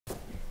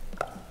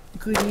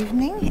Good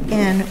evening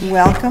and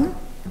welcome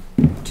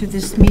to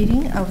this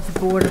meeting of the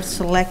Board of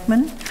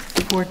Selectmen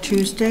for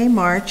Tuesday,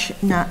 March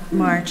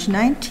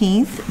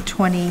 19th,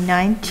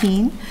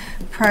 2019.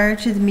 Prior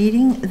to the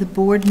meeting, the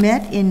board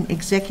met in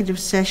executive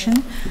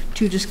session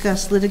to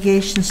discuss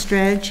litigation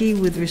strategy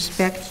with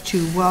respect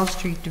to Wall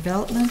Street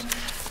development,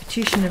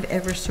 petition of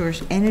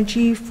Eversource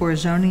Energy for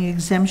zoning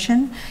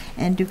exemption,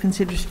 and to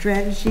consider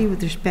strategy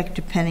with respect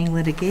to pending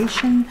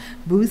litigation,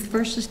 Booth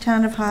versus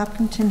Town of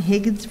Hopkinton,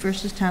 Higgins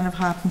versus Town of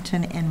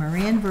Hopkinton, and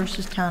Moran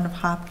versus Town of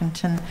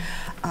Hopkinton,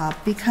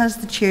 because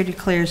the chair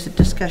declares that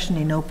discussion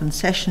in open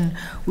session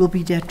will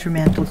be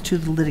detrimental to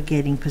the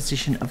litigating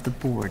position of the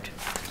board.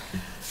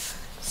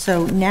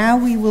 So now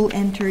we will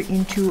enter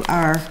into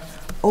our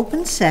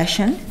open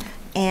session,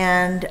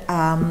 and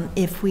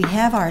if we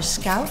have our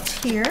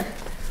scouts here,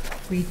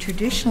 we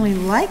traditionally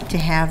like to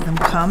have them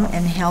come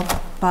and help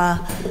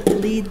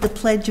lead the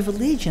Pledge of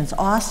Allegiance.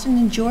 Austin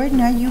and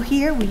Jordan, are you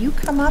here? Will you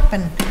come up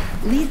and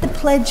lead the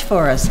pledge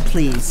for us,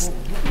 please?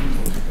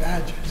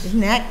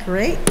 Isn't that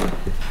great? All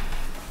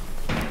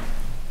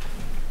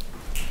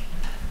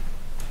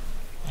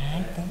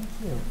right, thank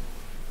you.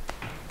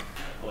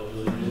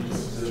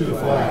 To the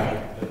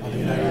flag of the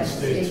United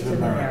States of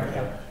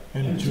America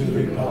and to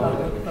the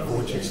republic for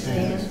which it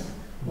stands,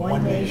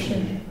 one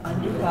nation,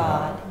 under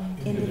God,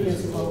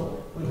 indivisible,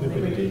 with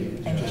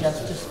liberty and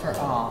justice for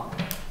all.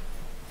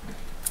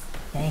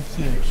 Thank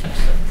you.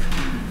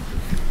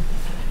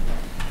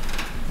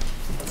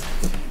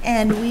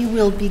 And we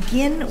will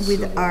begin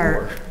with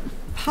our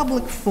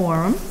public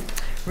forum.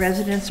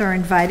 Residents are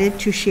invited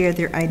to share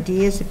their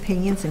ideas,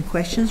 opinions, and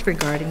questions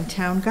regarding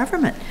town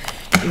government.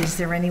 Is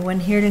there anyone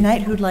here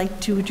tonight who'd like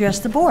to address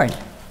the board?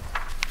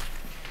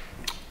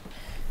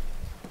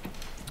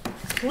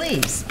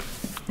 Please,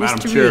 Madam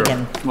Mr. Chair,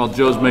 Regan. while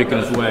Joe's making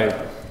his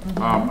way,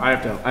 I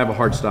have a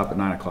hard stop at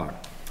 9 o'clock.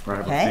 I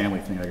have Okay. a family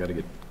thing I got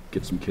to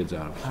get some kids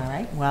out of. All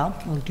right, well,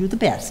 we'll do the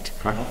best.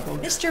 Okay.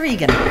 Mr.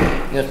 Regan.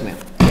 Yes, ma'am.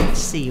 Good to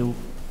see you.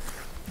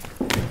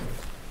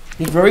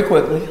 Just very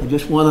quickly, I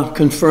just want to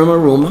confirm a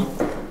rumor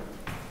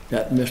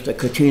that Mr.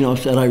 Catino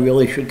said I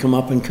really should come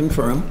up and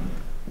confirm,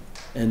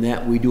 and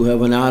that we do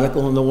have an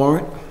article in the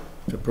warrant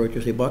to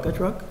purchase a bucket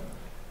truck,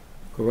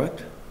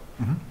 correct?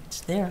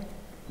 It's there.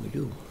 We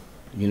do.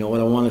 You know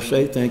what I want to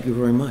say? Thank you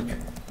very much.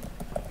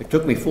 It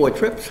took me 4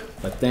 trips,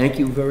 but thank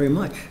you very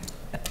much.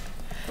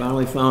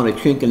 Finally found a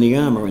chink in the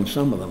armor in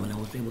some of them, and I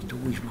was able to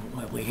weasel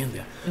my way in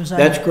there.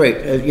 That's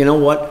great. You know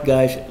what,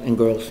 guys and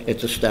girls?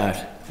 It's a start.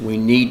 We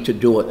need to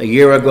do it. A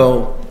year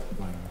ago,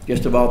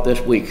 just about this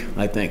week,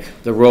 I think,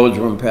 the roads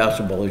were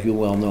impassable, as you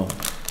well know.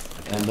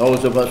 And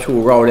those of us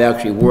who were out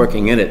actually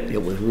working in it,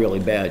 it was really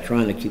bad,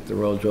 trying to keep the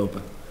roads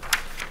open.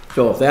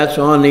 So if that's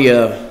on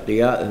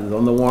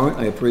the warrant,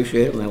 I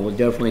appreciate it, and I will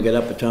definitely get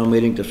up at town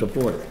meeting to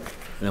support it.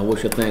 And I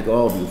wish to thank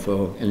all of you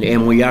for,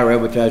 and we are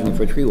advertising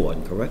for tree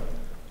warden, correct?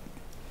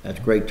 That's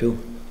great too.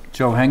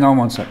 Joe, hang on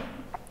one second.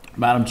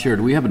 Madam Chair,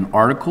 do we have an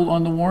article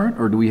on the warrant,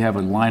 or do we have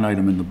a line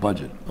item in the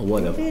budget? Or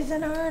whatever. There's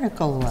an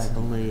article, I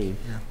believe.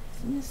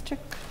 Mr.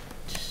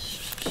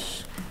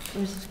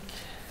 Is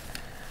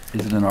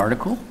it an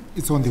article?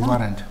 It's on the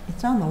warrant.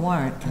 It's on the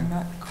warrant. I'm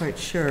not quite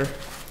sure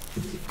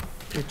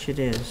which it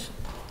is.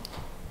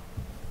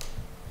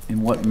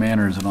 In what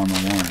manner is it on the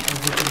warrant?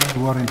 Everything on the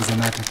warrant is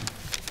an article.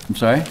 I'm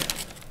sorry?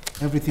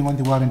 Everything on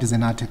the warrant is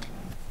an article.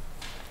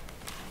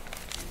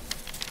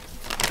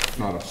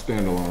 Not a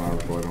standalone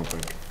article, I don't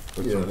think.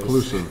 It's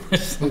inclusive.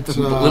 It's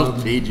a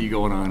little cagey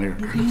going on here.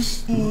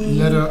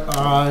 Letter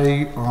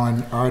I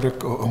on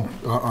article,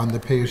 on the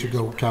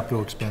pay-as-you-go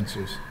capital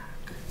expenses.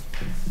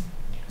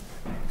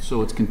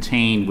 So it's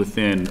contained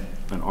within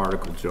an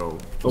article, Joe,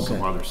 with some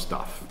Okay. other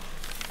stuff,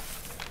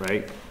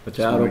 right? Potato, Just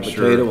wanna make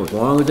sure. potato, as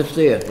long as it's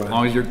there.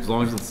 As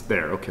long as it's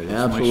there, okay. Just make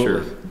Absolutely.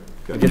 sure.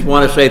 I just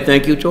want to say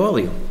thank you to all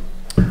of you.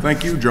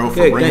 Thank you, Joe,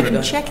 Okay, for bringing thanks, it.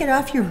 guys. Check it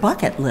off your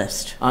bucket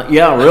list.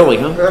 Yeah, really,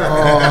 huh?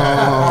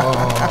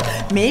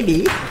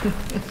 Maybe.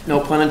 No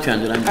pun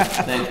intended, I'm just,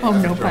 thank you. Oh,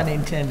 no pun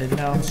intended.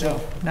 No,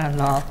 not at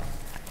all.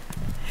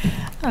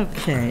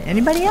 Okay,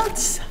 anybody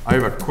else? I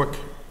have a quick,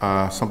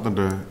 something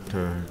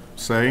to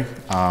say.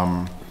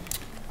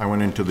 I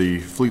went into the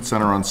Fleet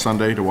Center on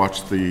Sunday to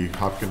watch the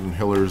Hopkinton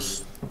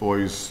Hillers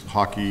boys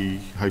hockey,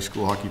 high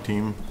school hockey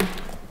team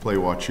play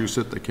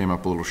Wachusett. They came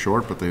up a little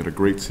short, but they had a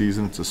great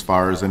season. It's as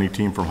far as any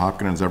team from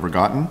Hopkinton's ever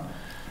gotten.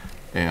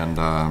 And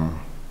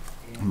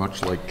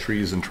much like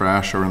trees and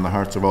trash are in the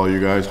hearts of all you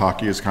guys,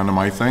 hockey is kind of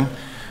my thing.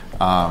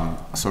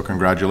 So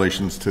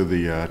congratulations to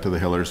the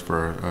Hillers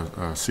for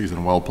a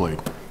season well played.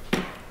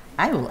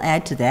 I will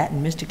add to that,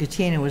 and Mr.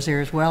 Katina was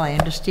there as well. I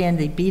understand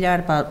they beat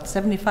out about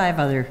 75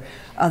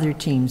 other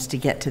teams to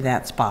get to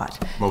that spot.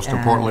 Most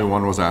importantly,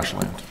 one was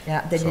Ashland.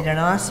 Yeah, they did an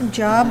awesome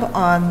job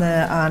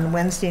on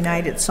Wednesday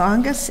night at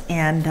Songus,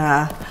 and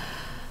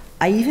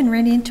I even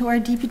ran into our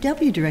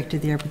DPW director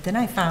there, but then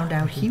I found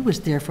out he was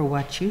there for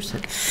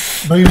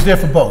Wachusett. No, he was there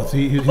for both.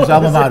 His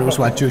alma mater was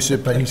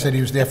Wachusett, but he said he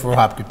was there for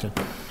Hopkinton.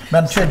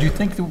 Madam Chair, do you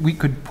think that we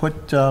could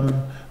put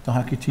the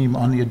hockey team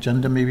on the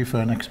agenda maybe for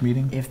our next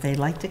meeting? If they'd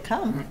like to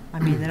come. I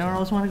mean, they don't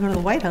always want to go to the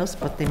White House,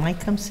 but they might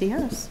come see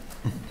us.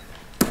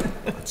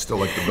 I'd still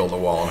like to build a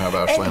wall and have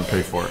Ashland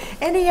pay for it.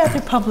 Any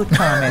other public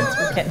comments?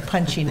 We're getting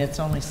punchy and it's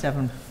only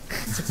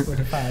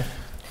 6:45.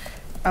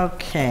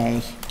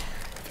 Okay,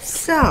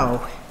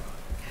 so,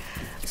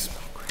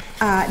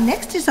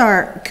 next is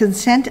our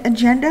consent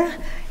agenda,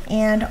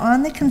 and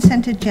on the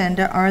consent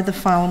agenda are the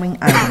following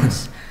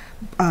items.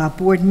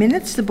 Board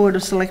minutes, the Board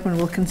of Selectmen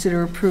will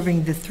consider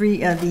approving the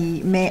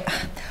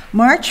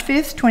March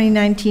 5th,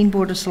 2019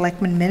 Board of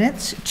Selectmen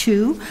minutes.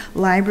 2,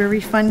 library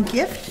fund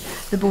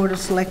gift. The Board of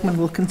Selectmen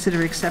will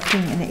consider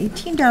accepting an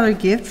 $18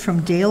 gift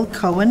from Dale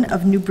Cohen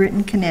of New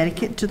Britain,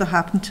 Connecticut to the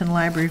Hopkinton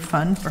Library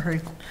Fund for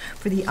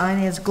the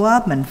Inez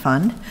Globman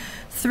Fund.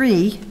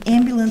 3,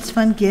 ambulance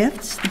fund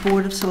gifts. The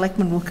Board of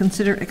Selectmen will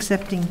consider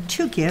accepting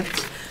 2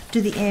 gifts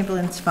to the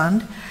ambulance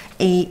fund.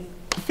 A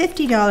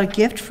 $50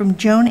 gift from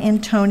Joan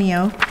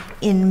Antonio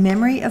in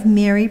memory of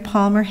Mary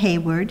Palmer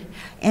Hayward,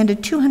 and a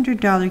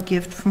 $200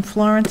 gift from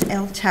Florence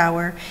L.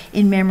 Tower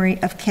in memory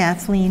of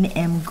Kathleen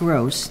M.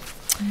 Gross.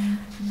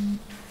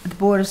 The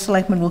Board of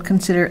Selectmen will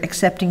consider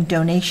accepting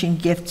donation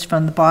gifts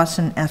from the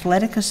Boston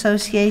Athletic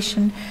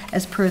Association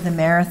as per the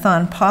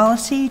marathon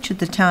policy to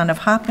the town of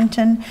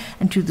Hopkinton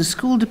and to the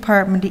school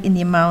department in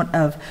the amount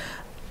of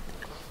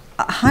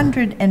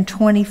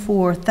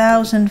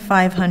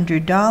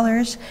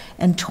 $124,500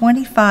 and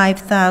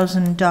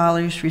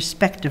 $25,000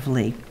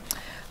 respectively.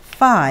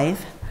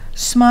 5,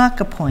 SMOC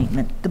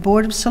appointment. The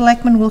Board of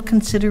Selectmen will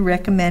consider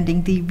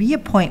recommending the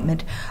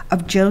reappointment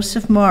of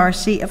Joseph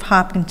Morrissey of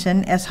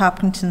Hopkinton as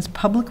Hopkinton's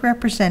public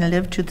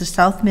representative to the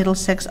South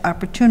Middlesex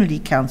Opportunity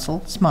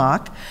Council,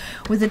 SMOC,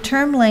 with a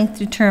term length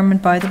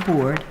determined by the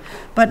board,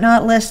 but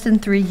not less than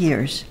 3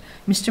 years.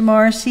 Mr.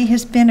 Morrissey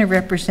has been a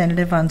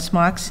representative on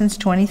SMOC since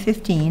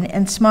 2015,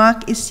 and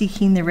SMOC is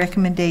seeking the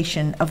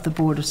recommendation of the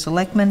Board of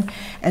Selectmen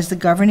as the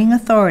governing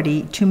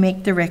authority to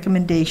make the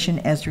recommendation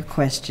as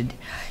requested.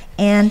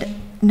 And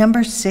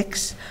number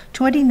 6,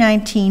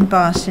 2019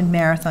 Boston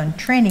Marathon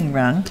Training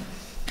Run.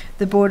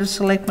 The Board of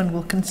Selectmen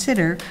will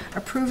consider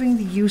approving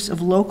the use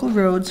of local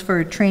roads for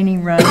a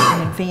training run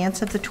in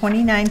advance of the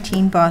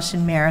 2019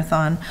 Boston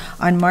Marathon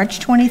on March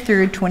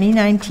 23,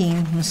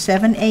 2019, from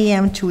 7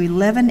 a.m. to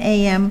 11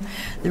 a.m.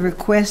 The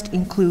request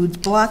includes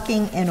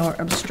blocking and/or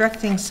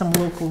obstructing some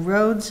local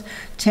roads,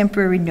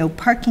 temporary no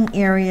parking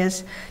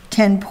areas,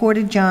 10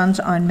 porta-johns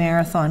on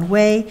Marathon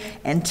Way,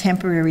 and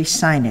temporary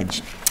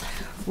signage.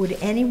 Would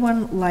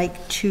anyone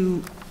like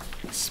to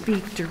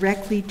speak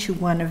directly to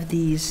one of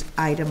these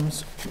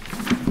items?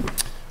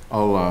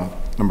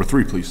 Number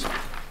 3, please.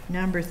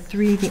 Number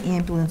 3, the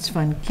ambulance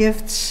fund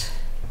gifts.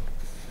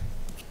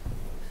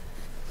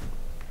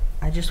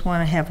 I just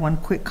want to have one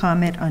quick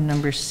comment on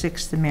number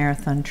 6, the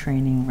marathon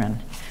training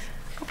run.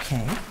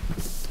 Okay.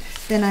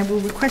 Then I will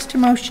request a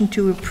motion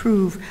to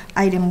approve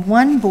item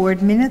 1,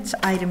 board minutes,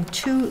 item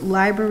 2,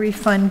 library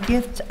fund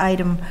gifts,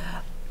 item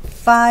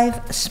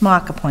 5,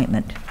 SMOC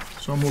appointment.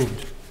 So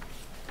moved.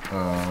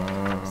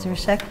 Is there a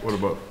second? What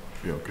about,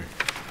 yeah, okay.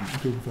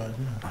 2, 5,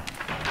 yeah. 1,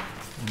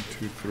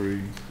 2,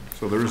 3.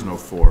 So there is no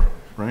 4,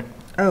 right?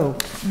 Oh,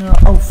 no,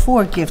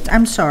 4 gifts.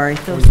 I'm sorry.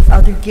 Those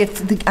other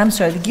gifts, I'm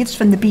sorry, the gifts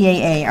from the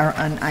BAA are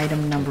on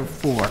item number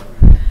 4.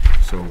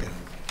 So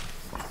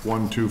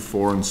 1, 2,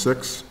 4, and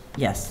 6?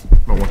 Yes.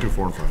 No, 1, 2,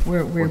 4, and 5.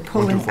 We're 1, 2,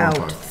 pulling 4, and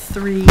out 5.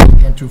 3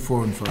 1, 2,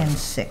 4, and 5. and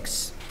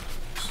 6.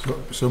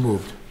 So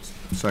moved.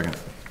 Second.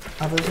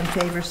 All those in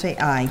favor say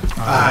aye.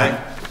 Aye.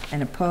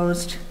 And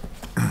opposed?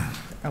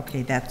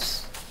 Okay,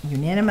 that's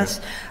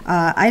unanimous.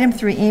 Item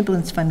 3,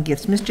 ambulance fund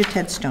gifts. Mr.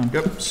 Tedstone.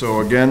 Yep,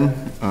 so again,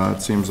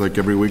 it seems like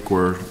every week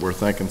we're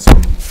thanking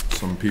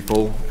some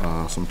people,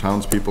 some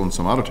townspeople and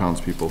some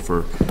out-of-townspeople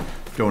for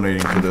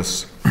donating to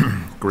this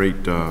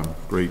great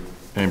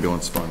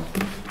ambulance fund.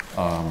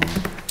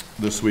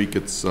 This week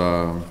it's,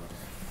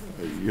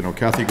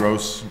 Kathy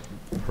Gross,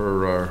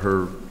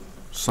 her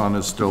son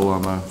is still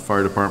on the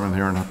fire department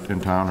here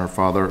in town.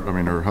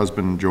 Her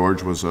husband,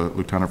 George, was a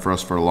lieutenant for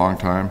us for a long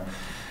time.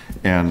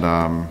 And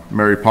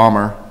Mary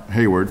Palmer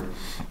Hayward,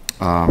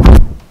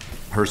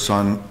 her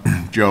son,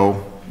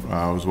 Joe,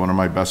 was one of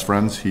my best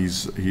friends. He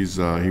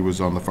was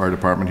on the fire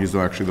department. He's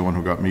actually the one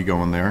who got me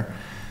going there.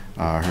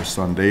 Her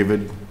son,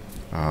 David,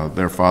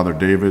 their father,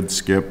 David,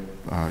 Skip,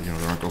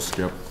 their uncle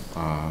Skip,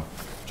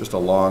 just a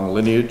long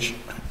lineage.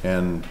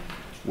 And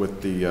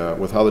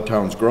with how the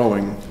town's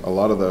growing, a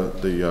lot of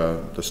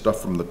the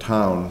stuff from the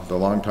town, the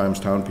long-time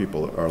town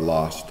people are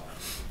lost.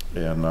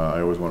 And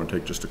I always want to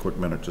take just a quick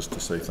minute just to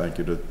say thank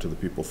you to the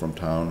people from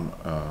town,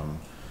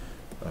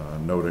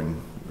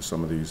 noting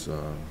some of these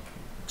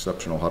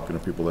exceptional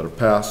Hopkinton people that have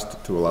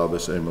passed to allow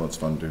this ambulance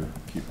fund to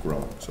keep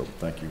growing. So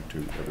thank you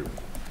to everyone.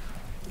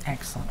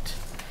 Excellent.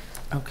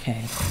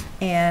 Okay.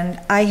 And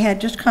I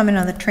had just comment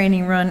on the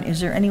training run. Is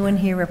there anyone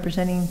here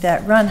representing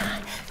that run?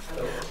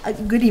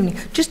 Good evening.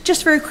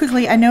 Just very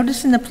quickly, I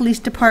noticed in the police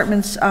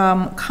department's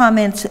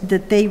comments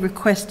that they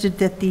requested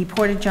that the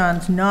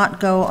porta-johns not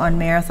go on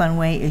Marathon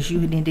Way, as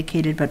you had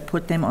indicated, but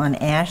put them on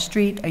Ash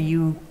Street. Are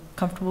you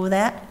comfortable with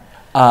that?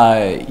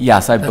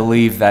 Yes, I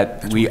believe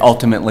that we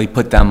ultimately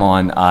put them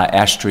on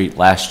Ash Street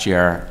last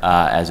year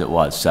as it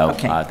was, so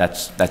Okay.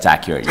 that's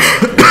accurate. You're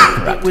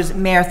It was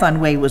Marathon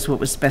Way was what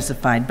was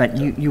specified, but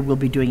you will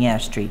be doing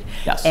Ash Street.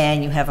 Yes.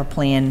 And you have a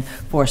plan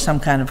for some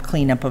kind of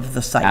cleanup of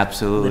the site.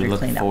 Absolutely, litter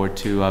looking cleanup. forward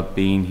to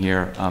being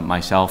here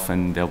myself,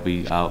 and there'll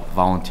be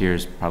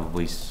volunteers,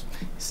 probably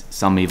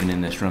some even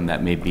in this room,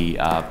 that may be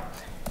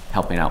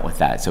helping out with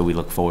that. So we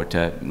look forward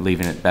to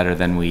leaving it better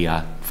than we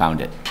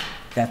found it.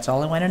 That's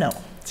all I want to know.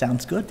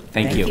 Sounds good.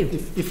 Thank you.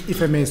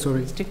 If I may,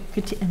 sorry,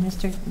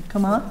 Mr.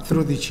 Kamal?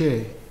 through the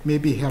chair, may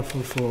be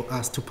helpful for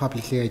us to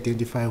publicly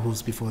identify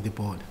who's before the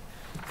board.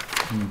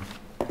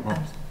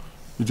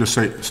 You just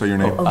say your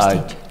name.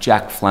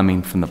 Jack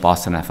Fleming from the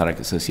Boston Athletic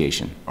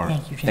Association.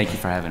 Thank you, Jack. Thank you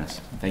for having us.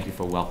 Thank you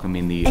for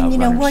welcoming the And you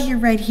know, while runners. you're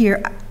right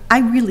here, I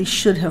really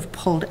should have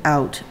pulled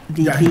out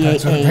the Yeah,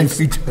 that's what I BAA's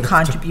think.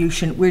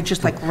 contribution. We're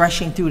just like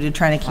rushing through to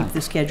trying to keep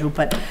the schedule,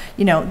 but,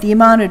 you know, the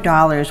amount of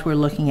dollars we're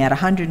looking at,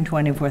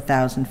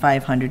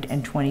 124,500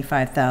 and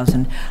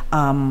 25,000,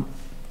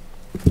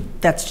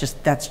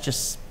 that's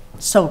just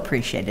so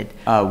appreciated.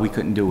 We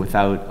couldn't do it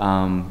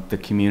without the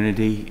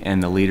community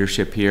and the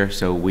leadership here,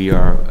 so we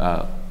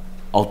are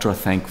ultra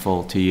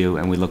thankful to you,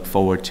 and we look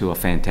forward to a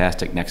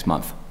fantastic next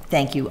month.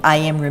 Thank you. I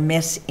am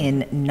remiss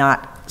in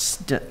not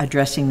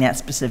addressing that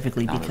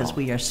specifically Not at because all.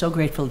 we are so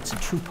grateful. It's a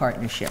true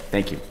partnership.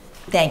 Thank you.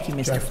 Thank you,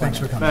 Mr. Jack, thanks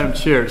for Fleming. coming. Madam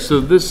Chair,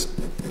 so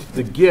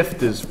the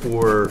gift is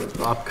for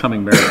the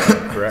upcoming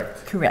marathon,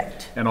 correct?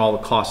 Correct. And all the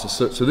costs,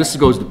 so this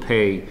goes to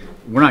pay,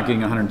 we're not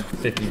getting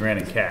 150 grand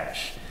in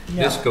cash.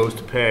 This No. goes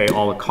to pay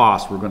all the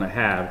costs we're gonna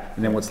have,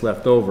 and then what's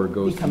left over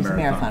goes to Becomes the a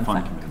Marathon marathon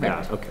Fund fund, Committee.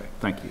 correct. Yeah, okay,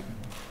 thank you.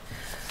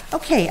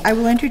 Okay, I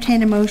will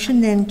entertain a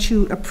motion then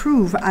to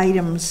approve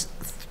items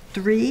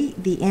 3,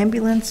 the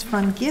ambulance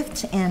fund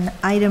gift, and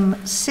item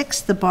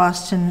 6, the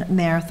Boston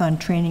Marathon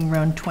Training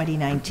Run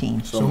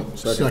 2019.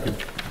 Second.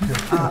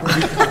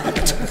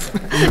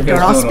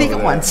 Don't all speak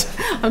at once.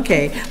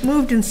 Okay,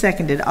 moved and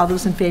seconded. All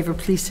those in favor,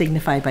 please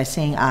signify by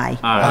saying aye.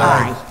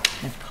 Aye.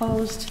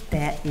 Opposed?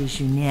 That is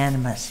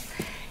unanimous.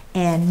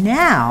 And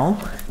now,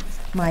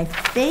 my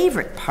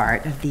favorite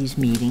part of these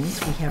meetings,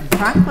 we have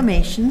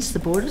proclamations. The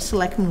Board of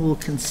Selectmen will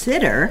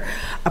consider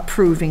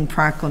approving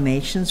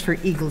proclamations for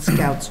Eagle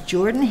Scouts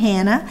Jordan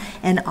Hanna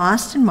and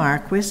Austin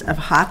Marquis of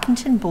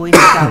Hopkinton Boy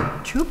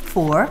Scout Troop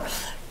 4.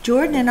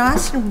 Jordan and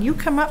Austin, will you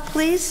come up,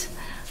 please?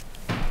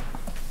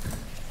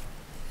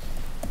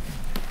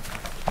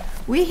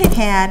 We have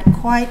had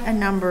quite a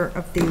number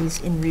of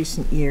these in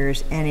recent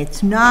years, and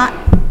it's not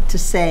to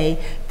say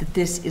that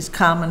this is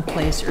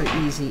commonplace or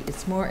easy.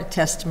 It's more a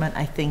testament,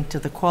 I think, to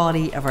the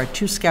quality of our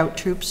two scout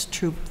troops,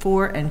 Troop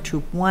 4 and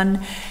Troop 1,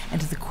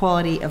 and to the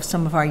quality of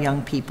some of our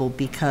young people,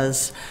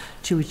 because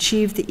to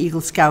achieve the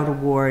Eagle Scout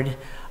Award,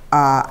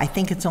 I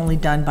think it's only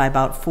done by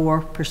about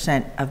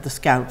 4% of the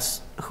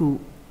scouts who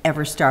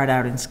ever start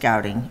out in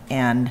scouting.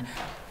 And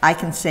I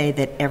can say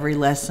that every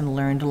lesson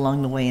learned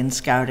along the way in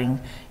scouting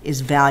is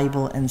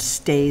valuable and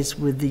stays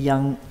with the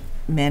young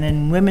men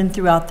and women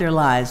throughout their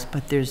lives,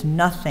 but there's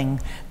nothing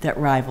that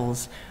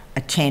rivals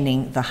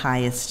attaining the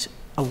highest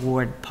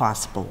award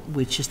possible,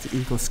 which is the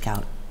Eagle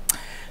Scout.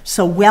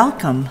 So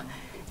welcome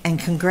and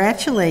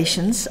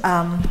congratulations.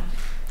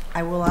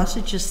 I will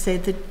also just say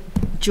that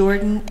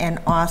Jordan and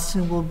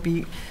Austin will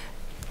be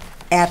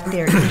at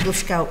their Eagle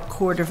Scout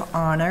Court of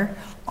Honor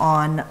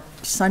on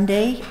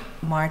Sunday,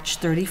 March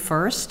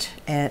 31st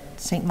at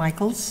St.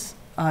 Michael's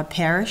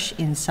Parish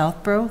in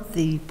Southborough.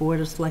 The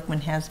Board of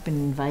Selectmen has been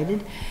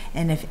invited,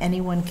 and if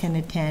anyone can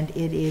attend,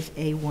 it is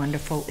a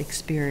wonderful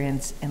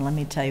experience, and let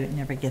me tell you, it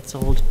never gets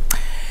old.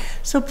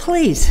 So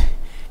please,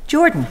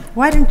 Jordan,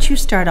 why don't you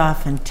start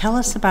off and tell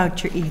us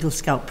about your Eagle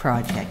Scout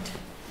project?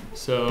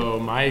 So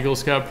my Eagle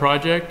Scout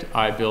project,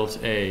 I built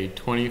a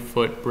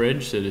 20-foot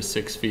bridge that is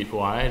 6 feet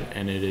wide,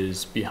 and it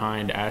is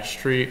behind Ash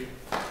Street,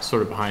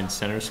 sort of behind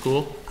Center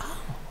School.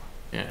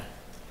 Yeah.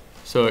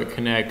 So it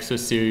connects a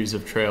series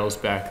of trails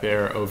back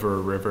there over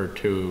a river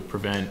to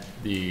prevent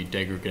the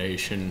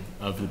degradation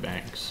of the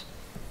banks.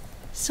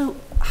 So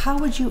how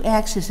would you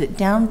access it?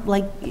 Down,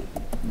 like,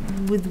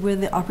 with where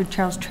the Albert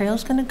Charles Trail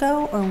is going to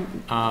go, or?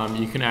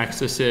 You can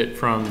access it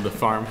from the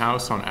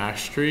farmhouse on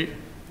Ash Street,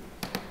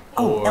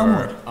 Oh, or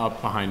Elmwood.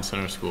 up behind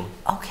Center School.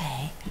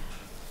 Okay,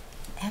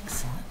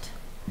 excellent.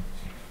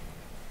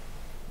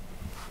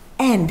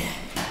 And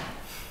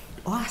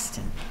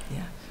Austin.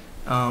 Yeah.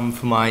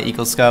 For my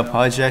Eagle Scout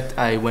project,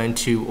 I went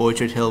to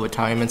Orchard Hill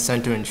Retirement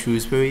Center in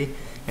Shrewsbury,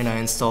 and I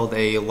installed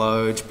a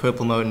large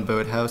purple mountain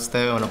birdhouse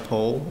there on a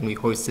pole, and we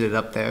hoisted it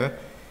up there.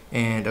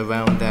 And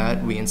around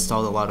that, we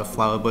installed a lot of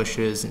flower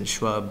bushes and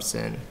shrubs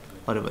and a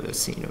lot of other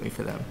scenery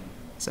for them.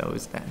 So it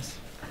was nice.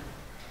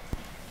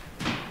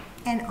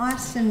 And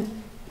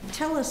Austin,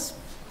 tell us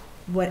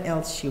what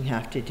else you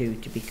have to do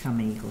to become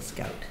an Eagle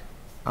Scout.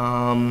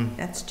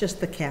 That's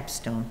just the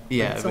capstone.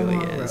 Yeah, It's it a really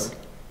long is.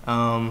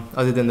 road.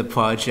 Other than the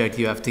project,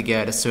 you have to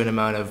get a certain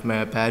amount of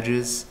merit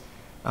badges,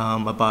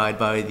 abide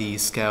by the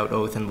Scout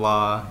oath and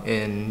law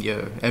in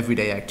your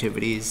everyday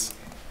activities,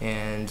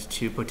 and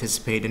to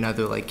participate in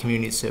other like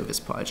community service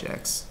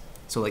projects.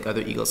 so like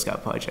other Eagle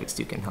Scout projects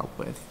you can help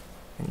with.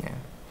 And yeah.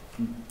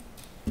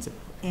 So,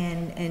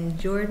 And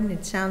Jordan,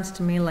 it sounds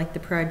to me like the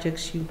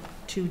projects you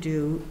two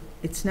do,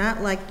 it's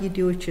not like you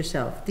do it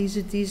yourself. These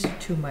are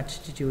too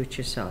much to do it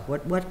yourself.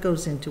 What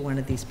goes into one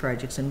of these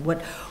projects, and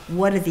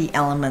what are the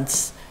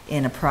elements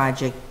in a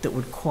project that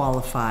would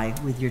qualify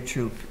with your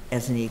troop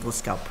as an Eagle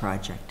Scout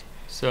project?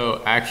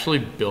 So actually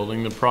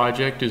building the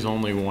project is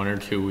only 1 or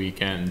 2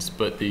 weekends,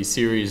 but the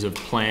series of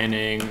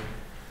planning,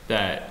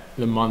 the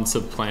months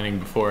of planning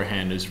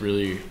beforehand is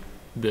really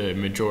the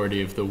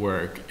majority of the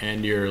work,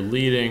 and you're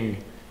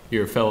leading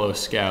your fellow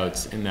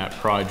scouts in that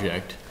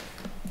project.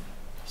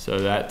 So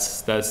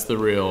that's the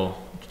real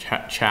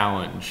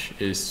challenge,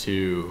 is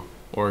to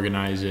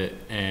organize it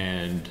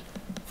and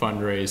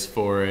fundraise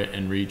for it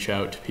and reach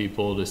out to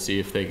people to see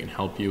if they can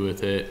help you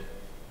with it.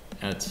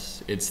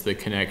 It's the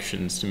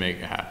connections to make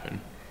it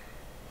happen.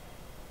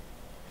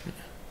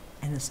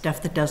 And the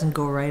stuff that doesn't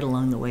go right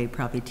along the way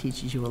probably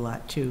teaches you a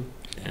lot too.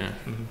 Yeah.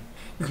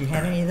 Did you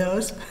have any of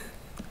those?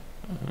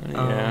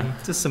 Yeah.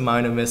 Just some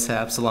minor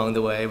mishaps along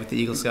the way with the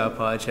Eagle Scout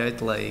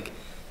project, like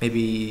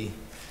maybe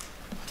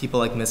people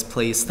like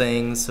misplace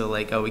things. So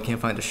like, oh, we can't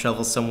find a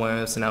shovel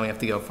somewhere, so now we have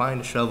to go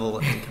find a shovel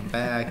and then come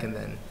back and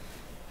then,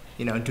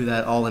 you know, do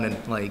that all in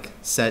a like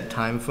set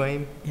time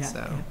frame. Yeah. So.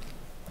 Yeah.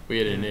 We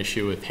had an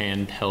issue with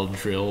handheld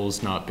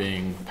drills not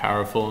being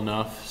powerful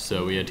enough,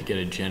 so we had to get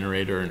a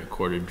generator and a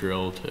corded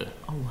drill to.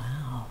 Oh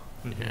wow.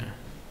 Yeah.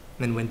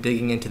 And then when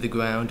digging into the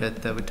ground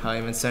at the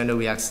retirement center,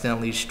 we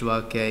accidentally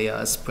struck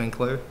a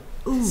sprinkler.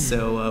 Ooh.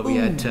 So we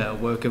had to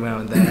work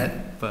around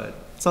that, but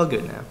it's all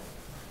good now.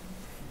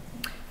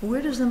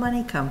 Where does the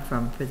money come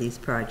from for these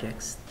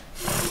projects?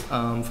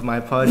 For my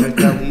project,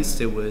 at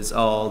least, it was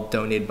all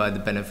donated by the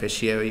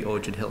beneficiary,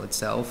 Orchard Hill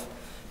itself.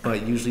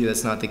 But usually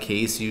that's not the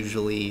case.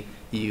 Usually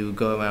you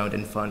go around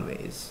and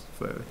fundraise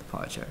for the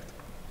project.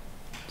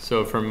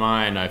 So for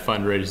mine, I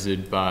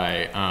fundraised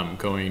by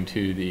going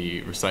to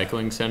the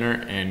recycling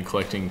center and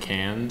collecting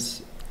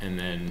cans, and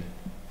then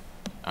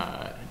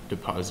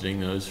depositing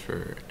those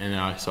for. And then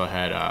I also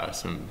had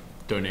some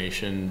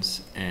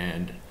donations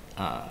and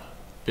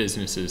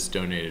businesses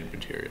donated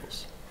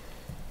materials.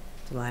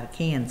 It's a lot of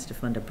cans to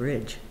fund a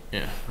bridge.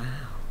 Yeah. Wow.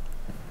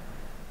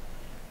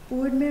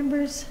 Board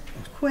members,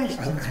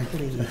 questions,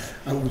 please.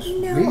 I was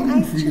No,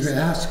 waiting for you to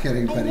ask I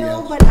anybody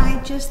know, else.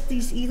 but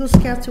these Eagle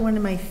Scouts are one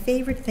of my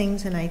favorite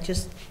things, and I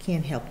just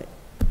can't help it.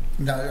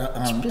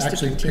 Now, Just to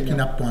actually continue.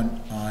 picking up on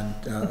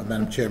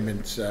Madam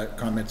Chairman's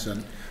comments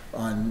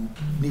on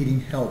needing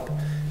help,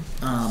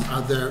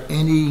 are there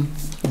any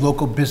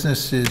local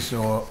businesses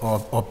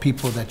or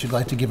people that you'd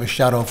like to give a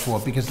shout out for?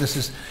 Because this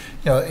is,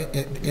 you know,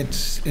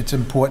 it's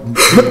important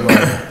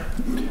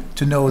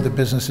to know the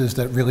businesses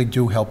that really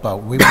do help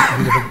out. We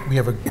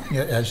have a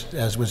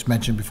as was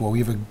mentioned before, we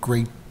have a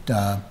great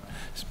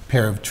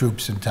pair of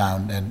troops in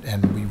town,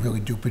 and we really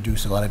do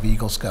produce a lot of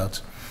Eagle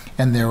Scouts.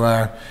 And there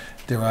are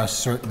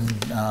certain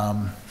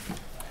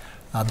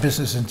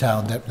businesses in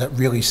town that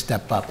really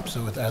step up.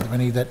 So are there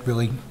any that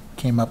really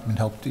came up and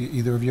helped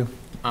either of you?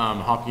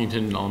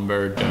 Hopkinton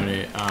Lumber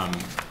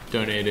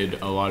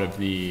donated a lot of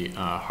the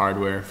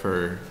hardware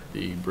for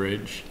the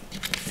bridge,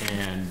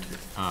 and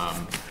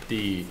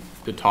the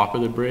top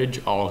of the bridge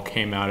all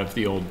came out of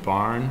the old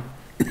barn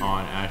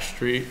on Ash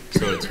Street,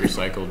 so it's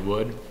recycled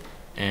wood.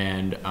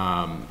 And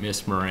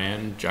Miss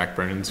Moran, Jack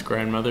Brennan's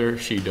grandmother,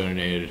 she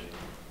donated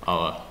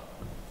a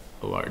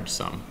large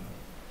sum,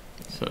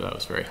 so that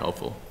was very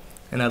helpful.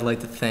 And I'd like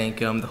to thank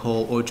the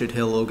whole Orchard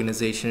Hill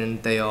organization.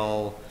 They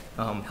all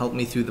helped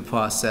me through the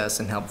process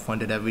and helped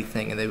funded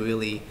everything, and they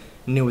really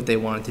knew what they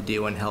wanted to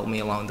do and helped me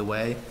along the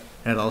way.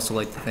 And I'd also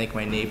like to thank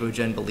my neighbor,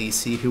 Jen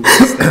Belisi, who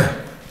was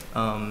there.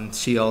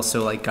 She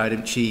also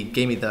she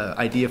gave me the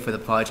idea for the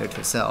project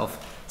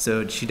herself,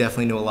 so she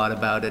definitely knew a lot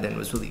about it and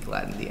was really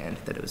glad in the end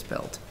that it was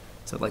built.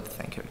 So I'd like to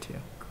thank her too.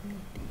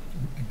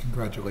 And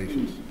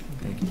congratulations.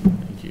 Thank you.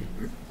 Thank you.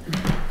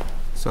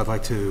 So I'd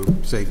like to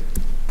say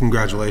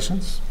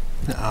congratulations.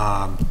 It's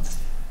a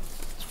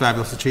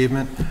fabulous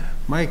achievement.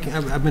 Mike,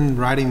 I've been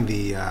riding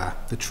the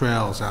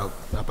trails out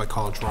by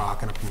College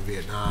Rock and up in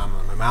Vietnam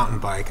on my mountain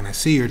bike, and I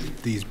see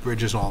these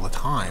bridges all the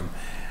time.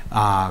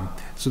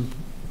 So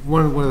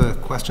one of the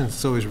questions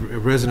that's always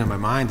arisen in my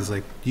mind is,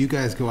 like, do you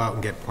guys go out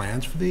and get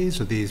plans for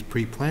these? Are these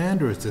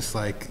pre-planned, or is this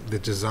like the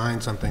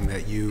design something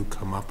that you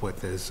come up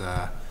with as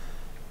a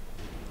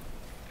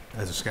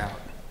scout?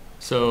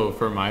 So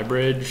for my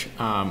bridge,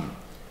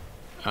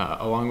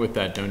 along with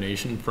that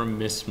donation from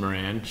Miss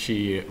Moran,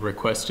 she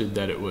requested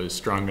that it was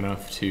strong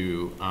enough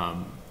to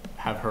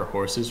have her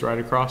horses ride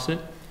across it.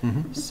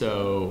 Mm-hmm.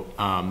 So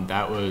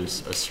that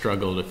was a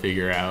struggle to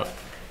figure out.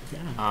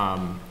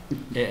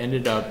 It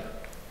ended up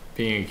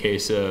being a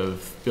case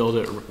of build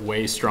it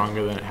way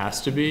stronger than it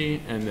has to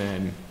be, and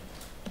then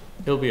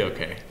it'll be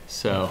okay.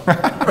 So, but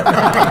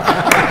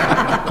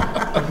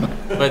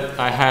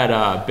I had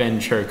Ben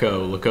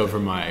Cherko look over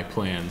my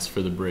plans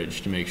for the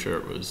bridge to make sure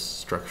it was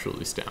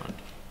structurally sound.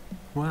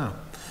 Wow.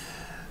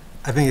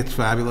 I think it's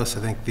fabulous. I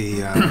think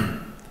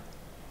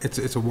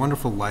it's a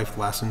wonderful life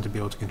lesson to be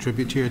able to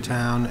contribute to your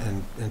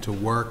town and to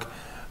work,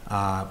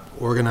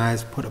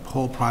 organize, put a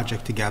whole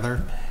project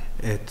together.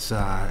 It's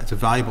a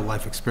valuable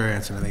life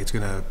experience, and I think it's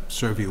going to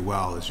serve you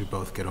well as you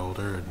both get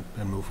older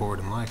and move forward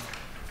in life.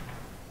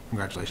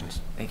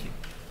 Congratulations. Thank you.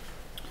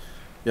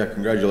 Yeah,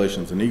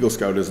 congratulations. An Eagle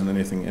Scout isn't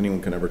anything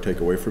anyone can ever take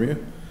away from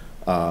you.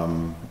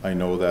 I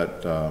know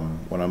that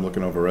when I'm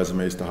looking over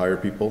resumes to hire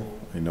people,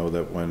 I know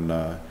that when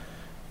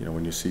you know,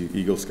 when you see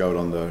Eagle Scout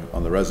on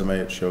the resume,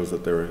 it shows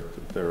that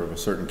they're of a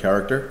certain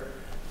character,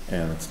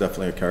 and it's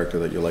definitely a character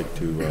that you like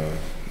to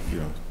you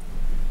know,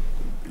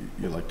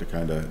 you like to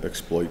kind of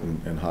exploit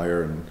and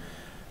hire, and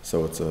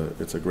so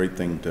it's a great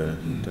thing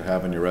to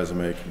have in your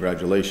resume.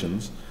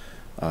 Congratulations.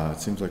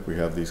 It seems like we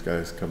have these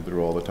guys come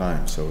through all the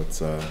time, so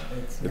it's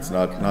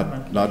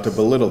not to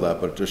belittle that,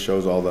 but it just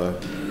shows all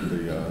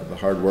the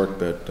hard work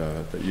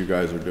that you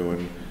guys are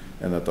doing,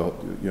 and that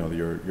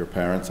your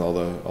parents,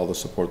 all the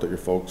support that your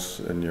folks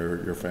and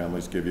your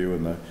families give you,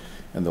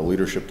 and the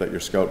leadership that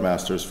your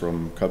Scoutmasters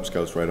from Cub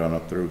Scouts right on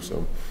up through.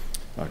 So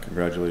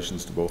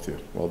congratulations to both of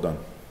you. Well done.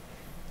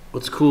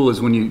 What's cool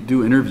is when you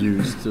do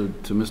interviews, to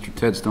Mr.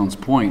 Ted Stone's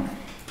point,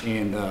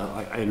 and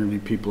I interview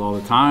people all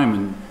the time,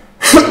 and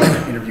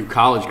interview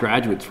college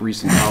graduates,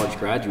 recent college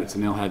graduates,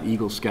 and they'll have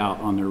Eagle Scout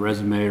on their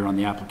resume or on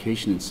the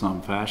application in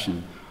some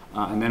fashion.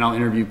 And then I'll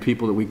interview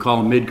people that we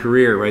call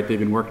mid-career, right? They've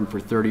been working for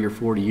 30 or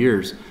 40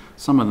 years.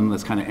 Some of them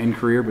that's kind of end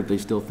career, but they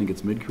still think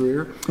it's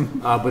mid-career.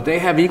 But they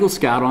have Eagle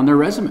Scout on their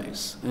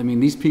resumes. I mean,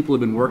 these people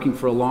have been working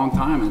for a long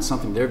time, and it's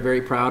something they're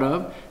very proud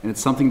of, and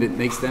it's something that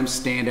makes them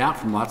stand out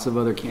from lots of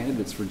other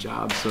candidates for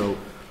jobs. So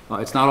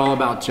it's not all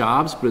about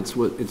jobs, but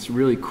it's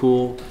really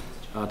cool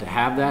to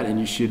have that, and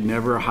you should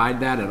never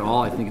hide that at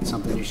all. I think it's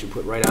something you should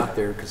put right out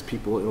there, because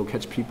it'll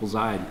catch people's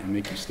eye and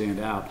make you stand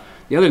out.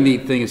 The other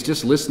neat thing is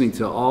just listening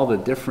to all the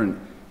different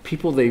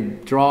people they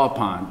draw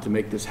upon to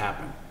make this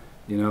happen.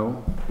 You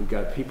know, we've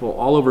got people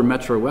all over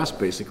Metro West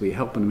basically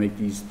helping to make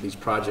these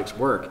projects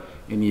work,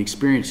 and the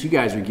experience you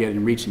guys are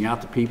getting reaching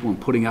out to people and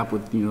putting up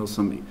with, you know,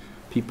 some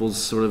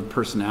people's sort of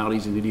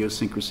personalities and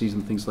idiosyncrasies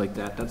and things like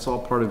that. That's all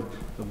part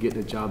of getting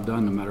a job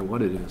done, no matter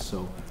what it is.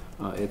 So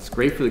it's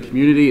great for the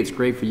community, it's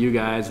great for you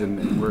guys,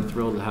 and we're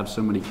thrilled to have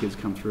so many kids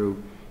come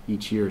through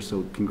each year.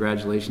 So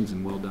congratulations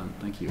and well done.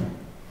 Thank you.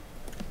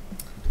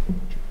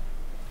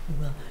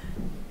 Well,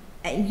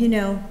 you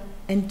know,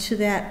 and to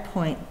that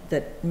point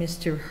that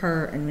Mr.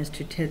 Herr and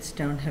Mr. Ted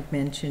Stone have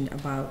mentioned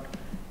about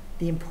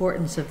the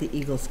importance of the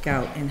Eagle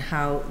Scout and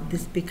how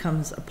this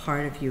becomes a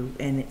part of you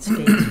and it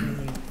stays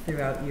with you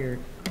throughout your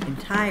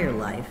entire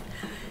life.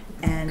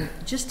 And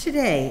just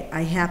today,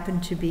 I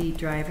happened to be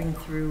driving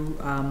through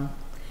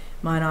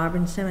Mount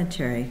Auburn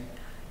Cemetery,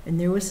 and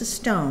there was a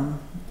stone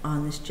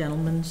on this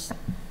gentleman's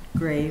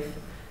grave.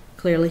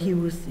 Clearly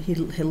he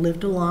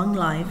lived a long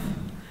life,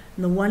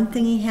 and the one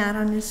thing he had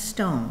on his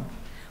stone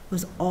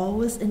was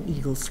always an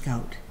Eagle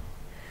Scout.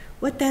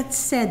 What that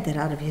said, that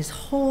out of his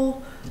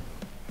whole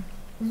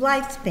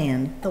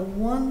lifespan, the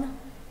one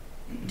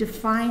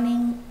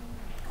defining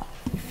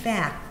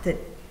fact that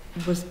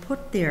was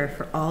put there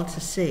for all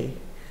to see,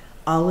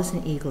 always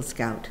an Eagle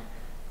Scout.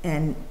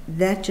 And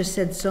that just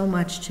said so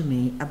much to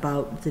me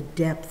about the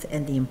depth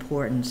and the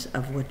importance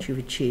of what you've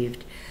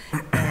achieved.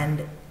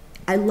 And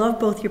I love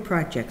both your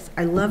projects.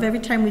 I love every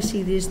time we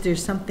see these,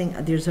 there's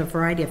a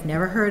variety. I've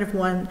never heard of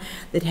one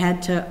that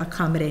had to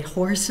accommodate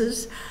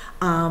horses.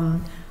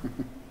 Austin,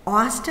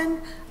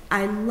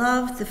 I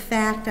love the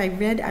fact, I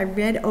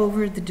read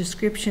over the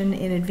description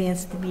in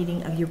advance of the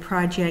meeting of your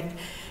project.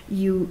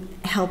 You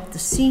helped the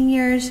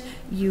seniors,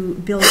 you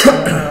built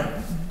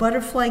a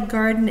butterfly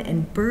garden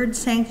and bird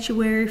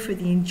sanctuary for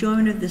the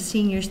enjoyment of the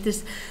seniors.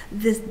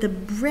 The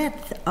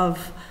breadth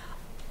of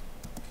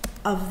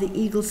the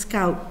Eagle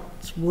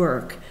Scouts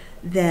work,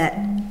 that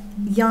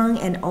young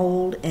and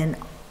old, and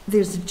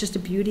there's just a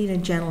beauty and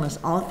a gentleness,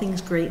 all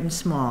things great and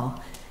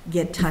small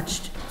get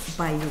touched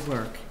by your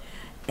work.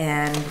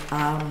 And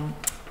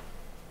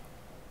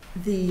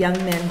the young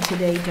men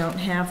today don't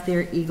have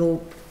their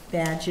Eagle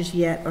badges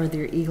yet or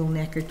their Eagle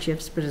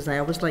neckerchiefs, but as I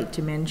always like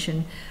to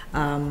mention,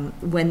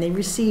 when they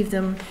receive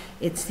them,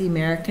 it's the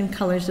American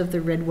colors of the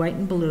red, white,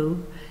 and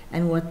blue,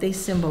 and what they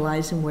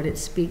symbolize and what it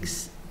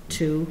speaks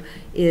to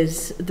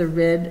is the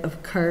red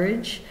of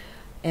courage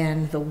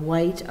and the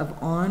white of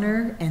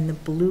honor and the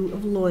blue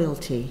of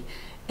loyalty.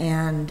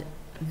 And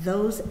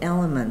those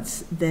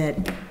elements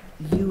that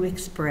you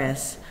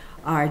express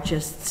are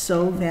just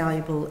so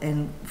valuable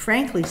and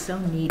frankly so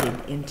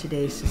needed in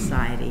today's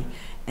society.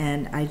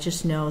 And I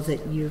just know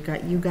that you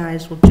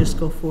guys will just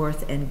go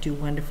forth and do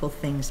wonderful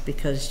things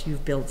because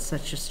you've built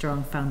such a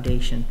strong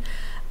foundation.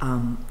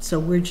 So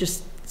we're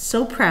just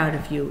so proud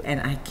of you,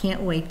 and I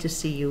can't wait to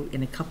see you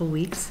in a couple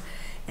weeks.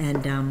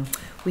 And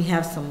we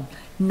have some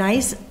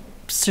nice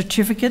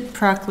certificate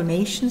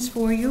proclamations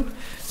for you.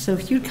 So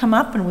if you'd come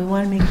up, and we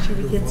want to make sure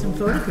we get some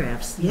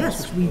photographs.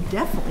 Yes, we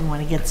definitely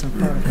want to get some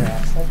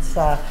photographs. Let's,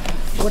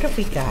 what have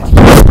we got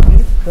here?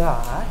 We've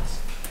got,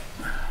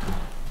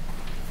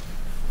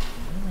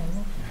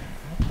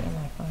 how can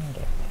I find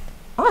it?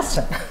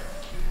 Awesome.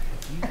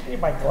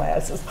 need my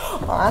glasses.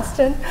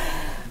 Austin,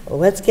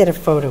 let's get a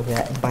photo of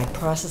that. And by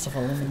process of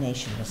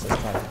elimination,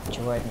 Mrs.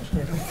 Jordan.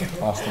 Here we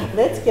go. Austin.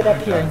 Let's get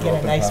up here and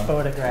get a nice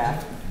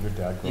photograph. Your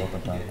dad grew up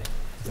in town.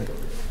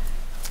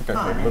 Come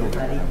on,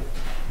 everybody.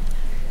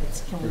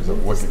 Can we Here's a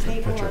move this wicked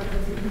table picture. out of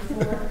the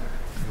floor?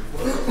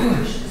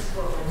 Push this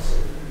forward so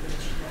we can get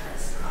you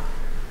guys up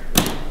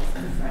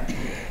in front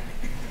here.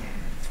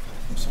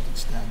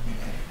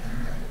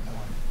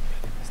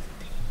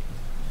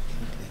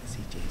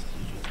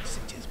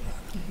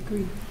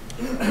 Agreed.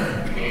 Open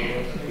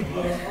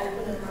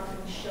them up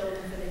and show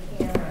them for the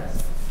cameras.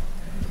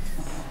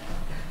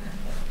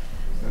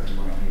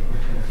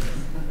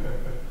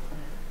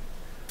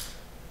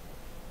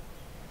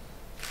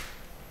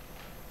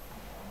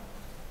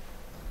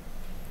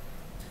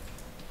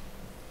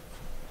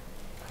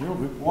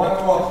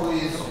 One more,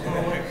 please.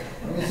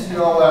 Let me see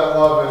all that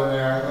love in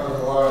there. I know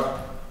there's a lot of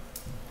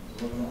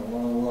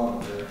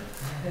love there.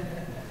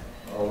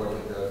 Oh, look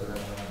at that. That's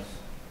nice.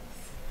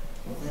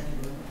 Well, thank you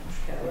very much.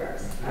 That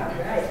works. All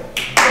right.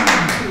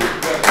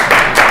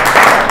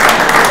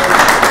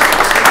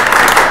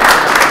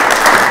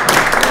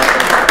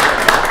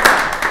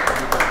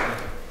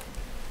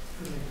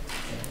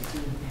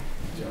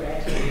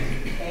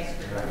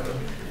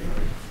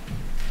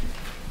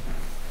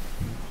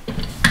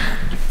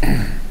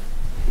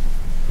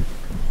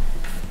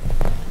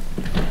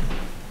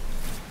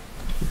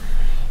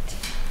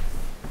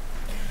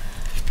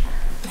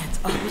 That's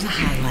always a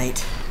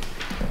highlight.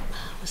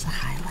 Always a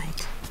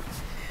highlight.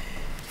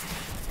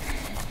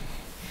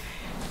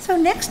 So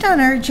next on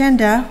our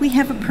agenda, we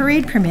have a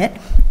parade permit,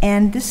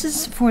 and this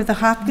is for the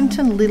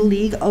Hopkinton Little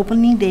League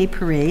Opening Day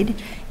Parade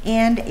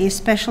and a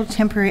special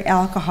temporary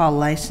alcohol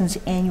license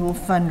annual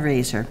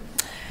fundraiser.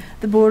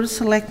 The Board of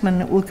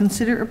Selectmen will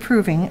consider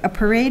approving a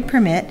parade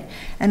permit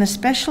and a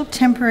special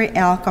temporary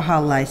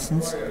alcohol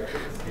license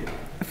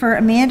for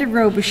Amanda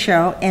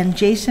Robichaux and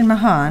Jason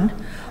Mahan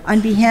on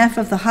behalf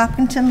of the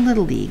Hopkinton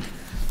Little League.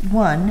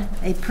 One,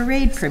 a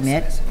parade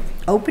permit.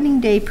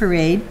 Opening Day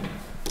Parade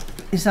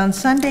is on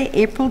Sunday,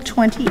 April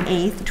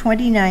 28th,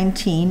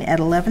 2019 at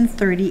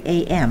 11:30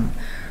 a.m.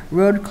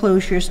 Road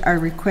closures are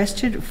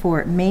requested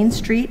for Main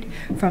Street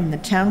from the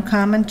Town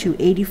Common to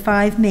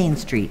 85 Main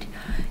Street.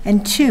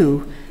 And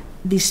two,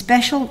 the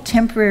special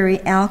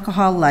temporary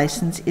alcohol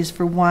license is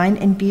for wine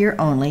and beer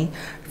only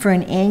for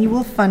an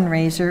annual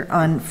fundraiser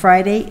on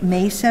Friday,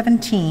 May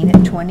 17,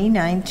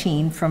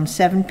 2019, from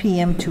 7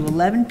 p.m. to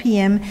 11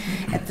 p.m.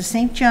 at the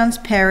St. John's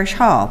Parish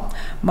Hall.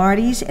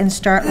 Marty's and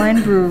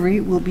Startline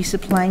Brewery will be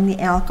supplying the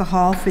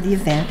alcohol for the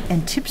event,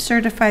 and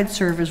tip-certified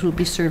servers will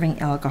be serving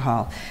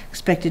alcohol.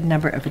 Expected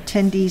number of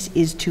attendees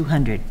is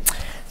 200.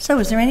 So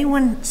is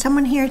there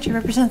someone here to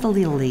represent the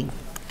Little League?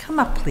 Come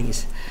up,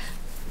 please.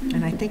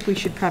 And I think we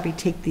should probably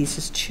take these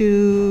as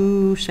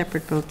two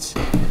separate votes.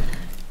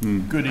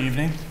 Good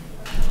evening.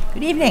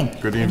 Good evening.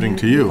 Good evening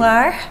to you. You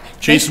are?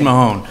 Jason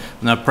Mahone.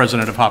 I'm the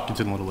president of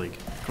Hopkinton Little League.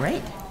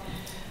 Great.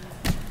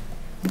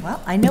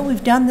 Well, I know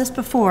we've done this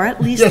before,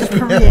 at least the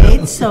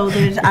parade, so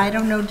I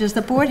don't know, does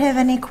the board have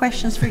any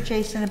questions for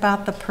Jason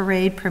about the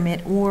parade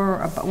permit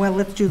or, well,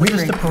 let's do the When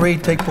does the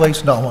parade take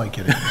place? No, I'm only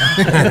kidding.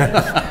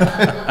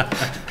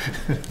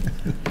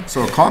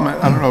 So a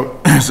comment, I don't know,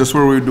 is this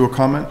where we would do a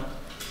comment?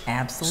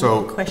 Absolutely.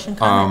 So, Question,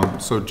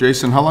 comment? So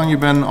Jason, how long you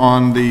been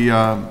on the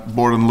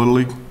board in Little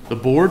League? The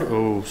board,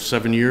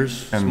 7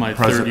 years. It's my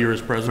third year as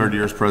president. Third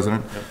year as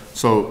president. Yep.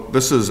 So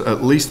this is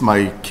at least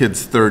my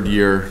kid's third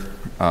year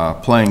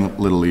playing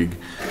Little League.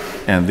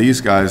 And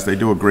these guys, they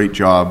do a great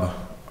job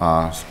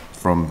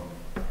from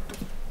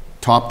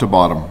top to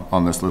bottom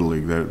on this Little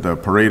League. The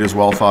parade is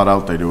well thought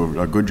out. They do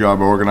a good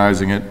job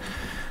organizing it.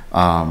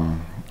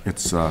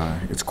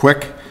 It's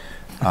quick.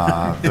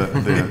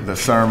 The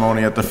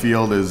ceremony at the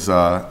field is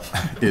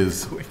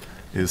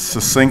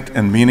succinct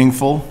and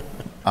meaningful,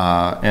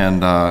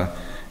 and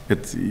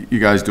you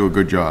guys do a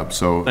good job.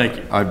 So thank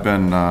you. I've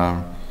been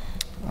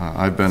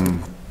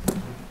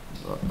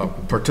a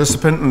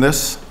participant in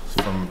this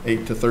from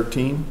 8 to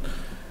 13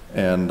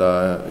 and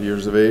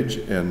years of age,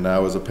 and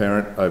now as a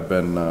parent I've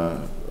been a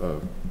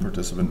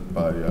participant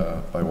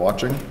by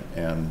watching,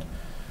 and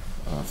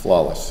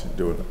flawless. You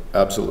do an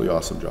absolutely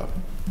awesome job.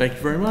 Thank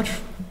you very much.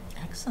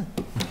 Excellent.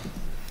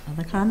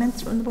 Other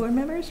comments from the board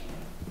members?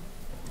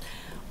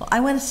 Well, I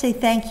want to say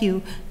thank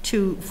you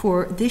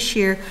for this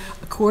year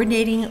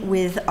coordinating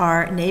with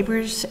our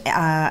neighbors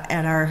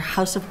at our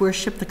house of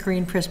worship, the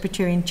Korean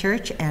Presbyterian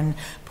Church, and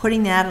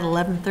putting that at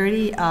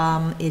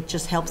 11:30. It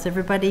just helps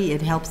everybody.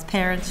 It helps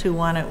parents who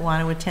want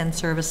to attend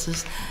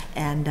services.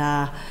 And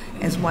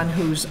as one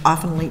who's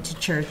often late to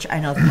church, I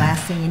know the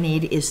last thing you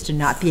need is to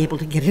not be able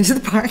to get into the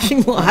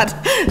parking lot.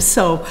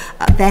 So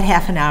that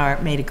half an hour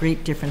made a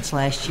great difference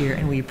last year,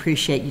 and we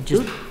appreciate you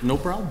just No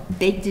problem.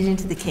 baked it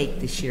into the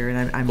cake this year,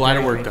 and I'm Glad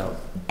very it worked grateful. out.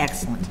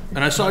 Excellent.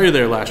 And I saw you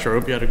there last year. I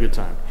hope you had a good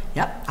time.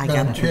 Yep, I got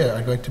Madam it. Chair,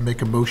 I'd like to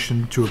make a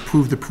motion to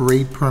approve the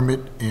parade permit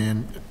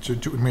and to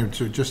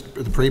just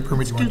the parade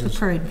permit. Let's do the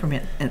parade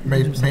permit.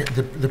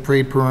 The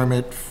parade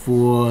permit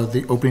for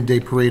the opening day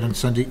parade on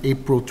Sunday,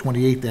 April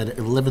 28th at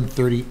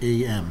 11:30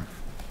 a.m.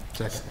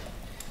 Second.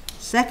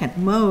 Second,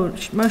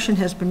 motion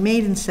has been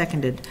made and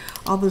seconded.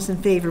 All those in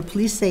favor,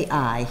 please say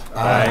aye.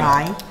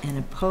 Aye. And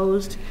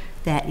opposed,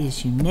 that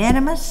is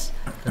unanimous.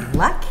 Good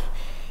luck.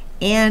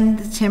 And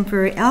the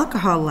temporary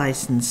alcohol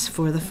license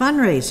for the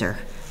fundraiser.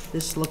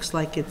 This looks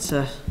like it's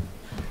a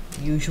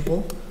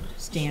usual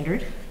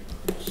standard.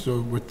 So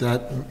with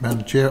that,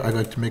 Madam Chair, I'd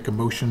like to make a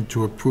motion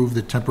to approve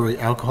the temporary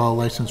alcohol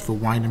license for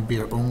wine and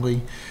beer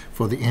only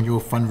for the annual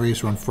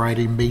fundraiser on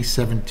Friday, May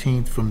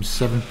 17th, from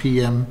 7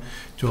 p.m.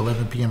 to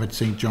 11 p.m. at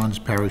St. John's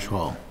Parish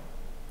Hall.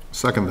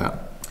 Second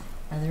that.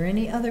 Are there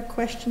any other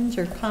questions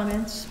or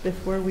comments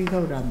before we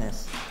vote on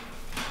this?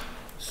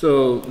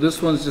 So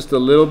this one's just a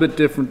little bit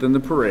different than the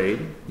parade.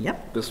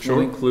 Yep. This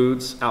one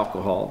includes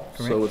alcohol,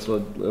 so Correct. it's a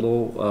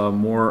little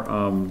more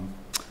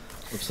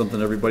of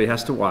something everybody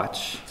has to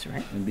watch. That's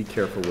right. And be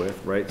careful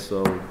with, right?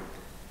 So,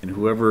 and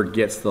whoever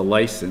gets the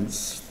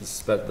license,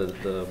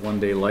 the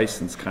one-day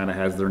license kind of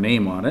has their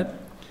name on it.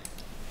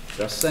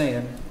 Just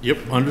saying.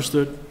 Yep,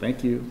 understood.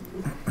 Thank you.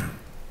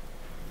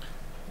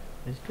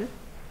 That's good.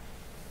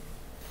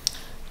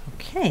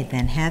 Okay,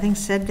 then, having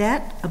said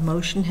that, a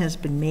motion has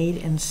been made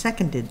and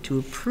seconded to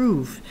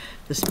approve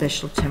the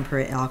special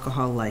temporary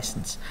alcohol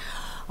license.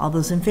 All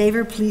those in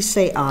favor, please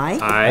say aye.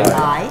 Aye.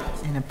 Aye.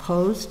 And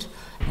opposed,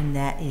 and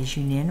that is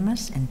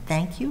unanimous, and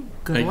thank you.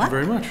 Good Thank you luck.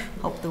 very much.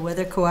 Hope the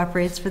weather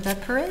cooperates for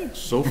that parade.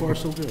 So far,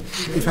 so good.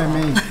 If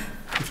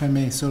I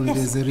may, so Yes.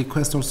 there's a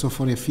request also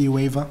for a fee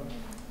waiver,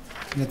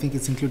 and I think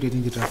it's included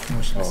in the draft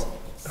motions.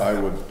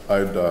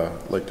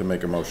 I'd like to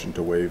make a motion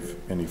to waive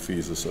any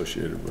fees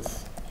associated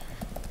with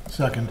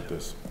Second.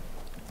 this.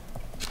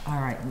 All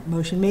right,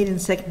 motion made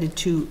and seconded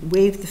to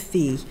waive the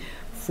fee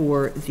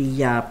for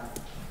the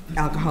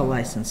alcohol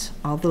license.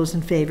 All those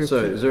in favor,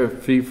 So please. is there a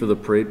fee for the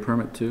parade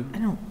permit too? I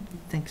don't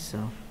think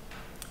so.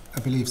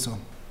 I believe so.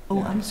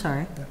 Oh, I'm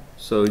sorry.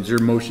 So is your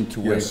motion to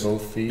waive Yes.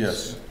 both fees?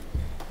 Yes,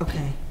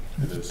 Okay.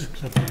 it is.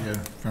 Accept the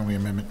friendly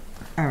amendment.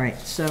 All right,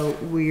 so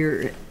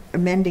we're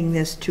amending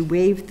this to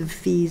waive the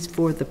fees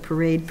for the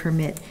parade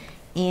permit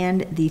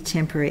and the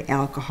temporary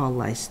alcohol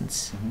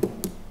license.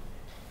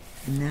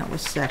 And that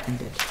was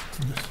seconded.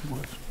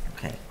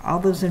 Okay, all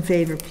those in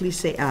favor, please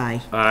say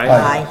aye. Aye.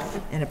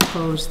 Aye. And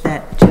opposed,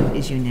 that too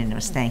is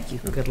unanimous. Thank you.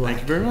 Good luck.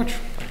 Thank you very much.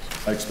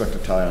 I expect a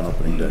tie on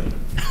opening day.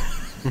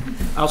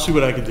 I'll see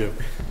what I can do.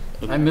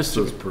 I miss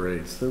those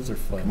parades. Those are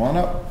fun. Come on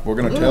up, we're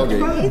gonna Hey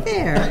tailgate.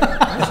 there.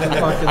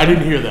 I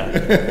didn't hear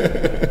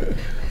that.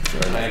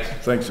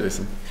 Thanks,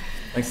 Jason.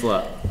 Thanks a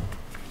lot.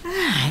 All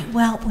right,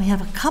 well, we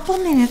have a couple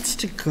minutes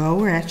to go.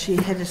 We're actually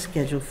ahead of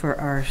schedule for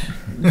our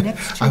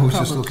next two I was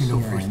just public looking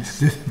over it.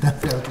 hearings. I don't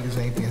think there's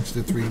anything else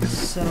to 3 minutes.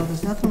 So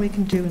there's nothing we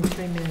can do in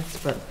 3 minutes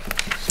but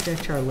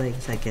stretch our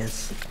legs, I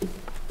guess.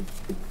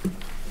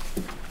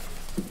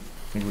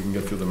 Think we can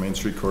get through the Main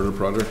Street Corridor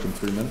project in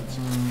 3 minutes?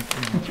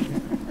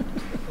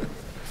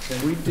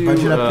 Can we do,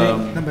 Budget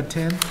update? Number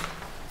 10,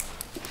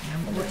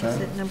 What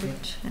is it, number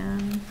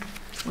 10?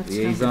 What's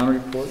liaison number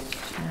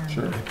reports? 10?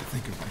 Sure. I have to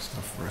think of my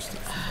stuff first.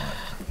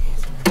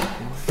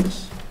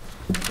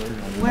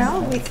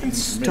 Well, we can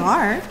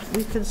start.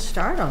 We could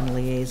start on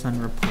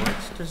liaison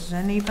reports. Does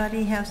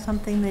anybody have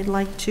something they'd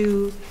like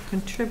to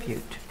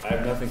contribute? I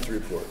have nothing to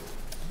report.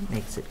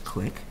 Makes it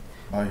quick.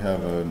 I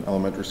have an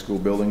elementary school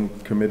building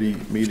committee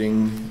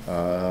meeting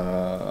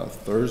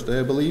Thursday,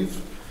 I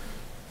believe.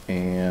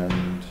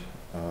 And,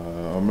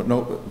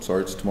 no, I'm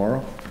sorry, it's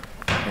tomorrow.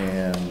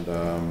 And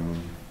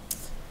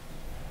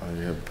I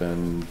have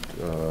been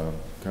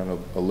kind of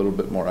a little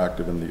bit more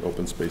active in the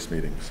open space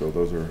meeting. So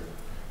those are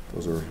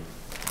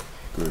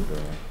good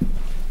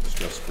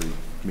stress-free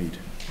meat.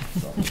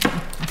 So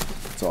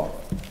that's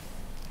all.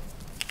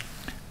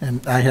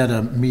 And I had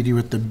a meeting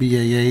with the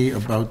BAA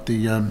about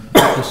the,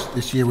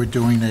 this year we're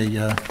doing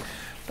a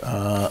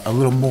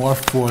little more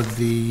for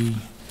the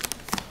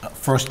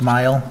first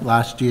mile.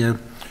 Last year,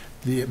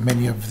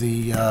 many of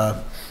the,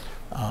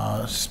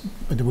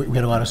 we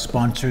had a lot of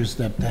sponsors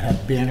that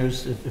had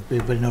banners, if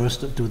everybody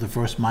noticed, do the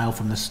first mile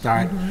from the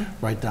start,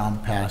 right down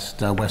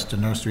past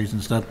Western Nurseries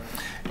and stuff.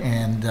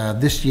 And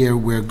this year,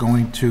 we're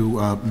going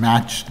to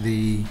match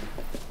the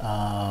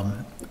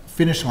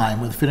finish line,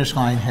 where the finish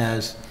line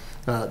has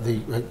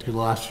the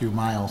last few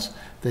miles,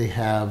 they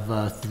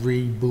have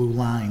 3 blue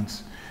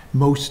lines.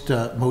 Most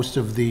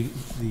of the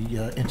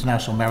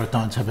international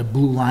marathons have a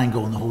blue line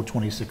going the whole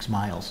 26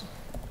 miles.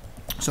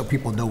 So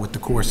people know what the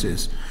course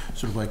is,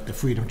 sort of like the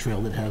Freedom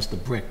Trail that has the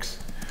bricks.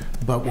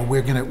 But what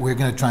we're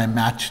gonna try and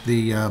match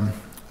the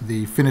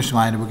finish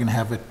line, and we're gonna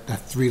have it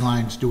 3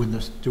 lines doing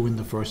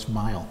the first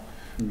mile,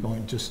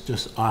 going just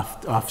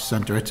off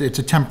center. It's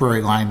a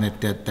temporary line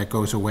that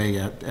goes away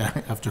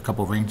after a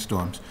couple of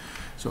rainstorms.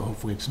 So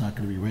hopefully it's not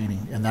going to be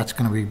raining, and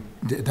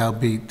that'll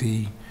be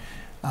the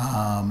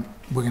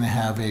we're going to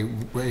have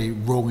a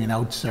rolling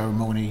out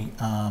ceremony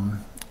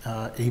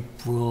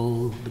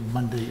April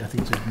Monday. I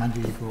think it's like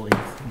Monday, April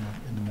 8th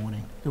in the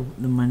morning.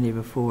 The Monday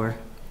before.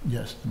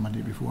 Yes, the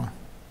Monday before.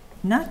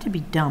 not to be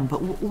dumb,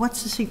 but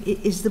what's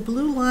is the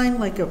blue line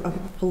like a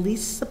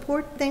police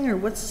support thing, or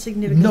what's the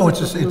significance? No, of it's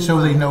the just, blue it's so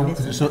they line? know,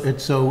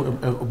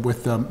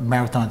 with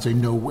marathons, they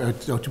know,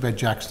 too bad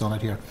Jack's still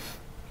not here.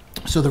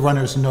 So the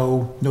runners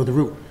know the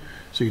route.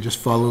 So you just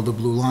follow the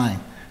blue line.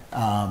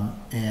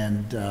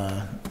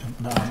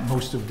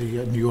 Most of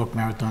the New York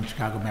Marathon,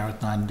 Chicago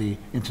Marathon, the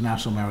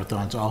international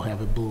marathons all have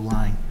a blue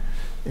line.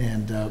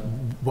 And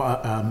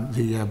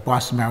the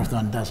Boston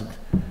Marathon doesn't.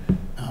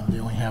 They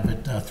only have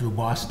it through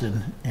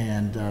Boston,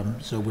 and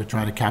so we're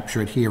trying to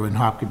capture it here in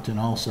Hopkinton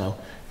also.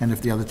 And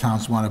if the other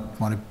towns want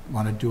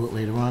to do it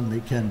later on, they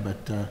can.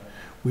 But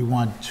we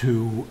want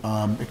to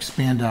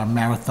expand our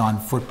marathon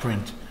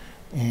footprint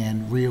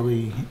and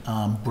really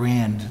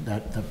brand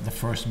the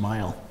first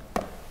mile.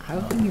 How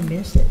can you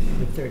miss it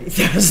with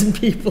 30,000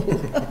 people?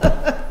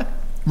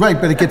 Right,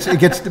 but it gets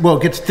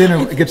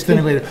thinner. It gets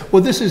thinner later.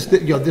 Well, this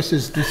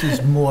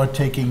is more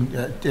taking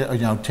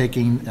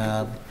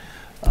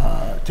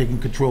taking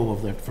control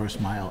of that first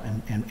mile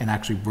and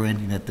actually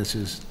branding it.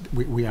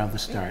 We are the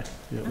start.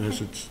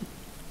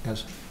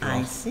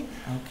 I see.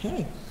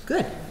 Okay,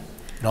 good.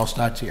 It all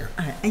starts here.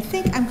 All right, I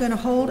think I'm going to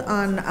hold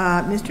on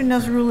Mr.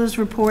 Nazarula's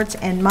reports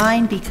and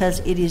mine because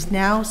it is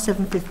now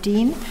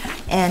 7:15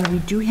 and we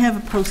do have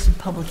a posted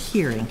public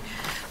hearing.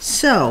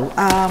 So,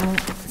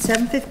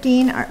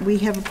 7:15, we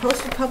have a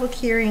posted public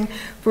hearing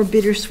for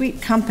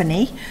Bittersweet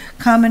Company,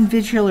 common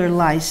vitular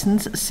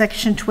license,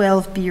 Section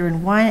 12 beer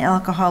and wine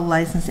alcohol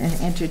license, and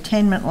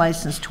entertainment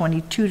license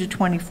 22 to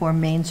 24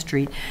 Main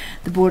Street.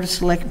 The Board of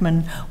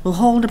Selectmen will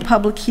hold a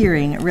public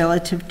hearing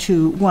relative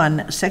to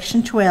 1,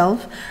 Section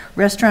 12,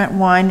 restaurant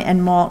wine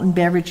and malt and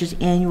beverages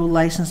annual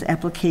license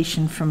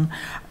application from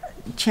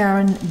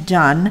Sharon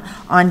Dunn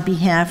on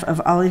behalf of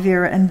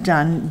Oliveira and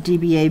Dunn,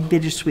 DBA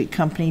Bittersweet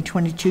Company,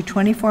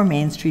 2224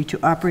 Main Street, to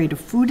operate a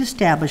food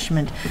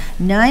establishment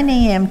 9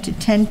 a.m. to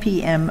 10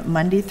 p.m.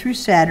 Monday through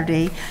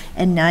Saturday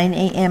and 9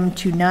 a.m.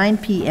 to 9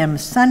 p.m.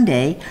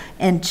 Sunday,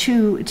 and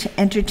 2,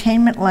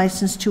 entertainment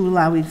license to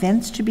allow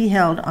events to be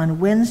held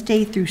on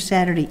Wednesday through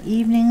Saturday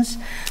evenings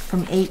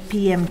from 8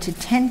 p.m. to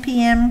 10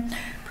 p.m.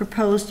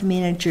 Proposed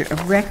manager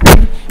of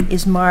record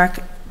is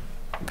Mark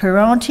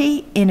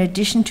Peronti. In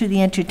addition to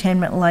the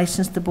entertainment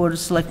license, the Board of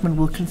Selectmen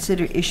will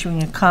consider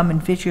issuing a common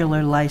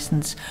vitular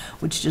license,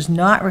 which does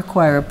not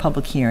require a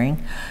public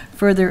hearing.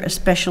 Further, a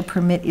special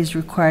permit is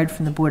required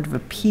from the Board of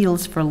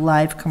Appeals for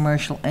live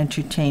commercial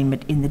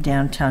entertainment in the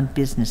downtown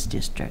business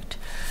district.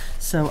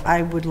 So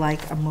I would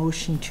like a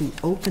motion to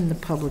open the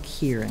public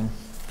hearing.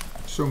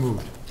 So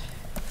moved.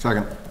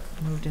 Second.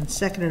 Moved and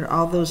seconded.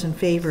 All those in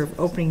favor of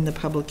opening the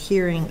public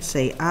hearing,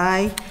 say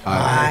aye.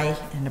 Aye.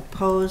 And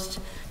opposed?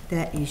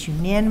 That is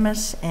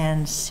unanimous.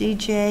 And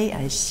CJ,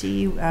 I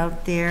see you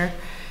out there.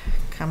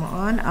 Come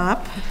on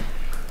up.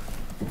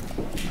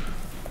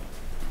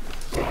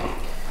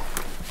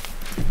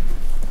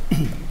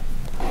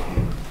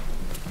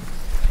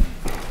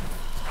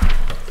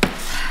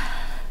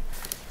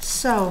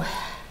 So,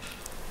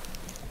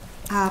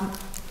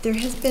 there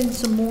has been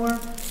some more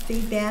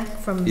feedback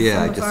from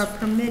some of our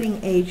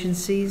permitting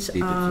agencies.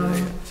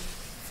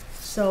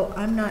 So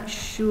I'm not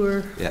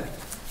sure. Yeah.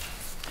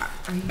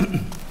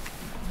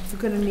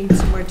 We're going to need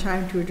some more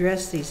time to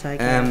address these, I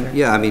guess.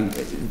 Yeah, I mean,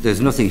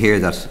 there's nothing here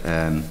that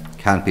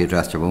can't be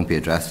addressed or won't be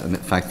addressed. And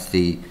in fact,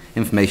 the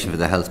information for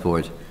the health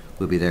board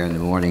will be there in the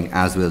morning,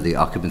 as will the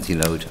occupancy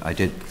load. I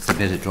did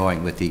submit a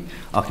drawing with the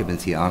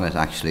occupancy on it,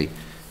 actually.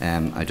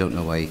 I don't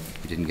know why you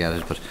didn't get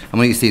it, but I'm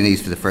only seeing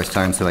these for the first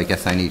time, so I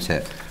guess I need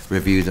to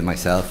review them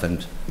myself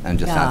and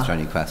just answer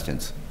any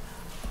questions.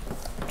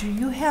 Do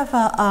you have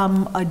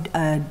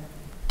a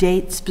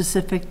date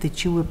specific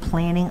that you were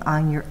planning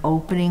on your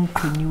opening?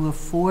 Can you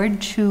afford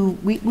to,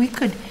 we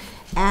could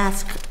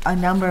ask a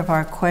number of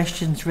our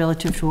questions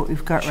relative to what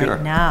we've got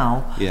right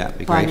now. Yeah, it'd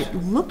be but great. It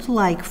looked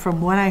like, from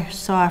what I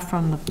saw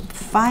from the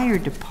fire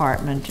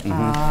department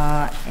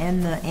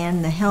and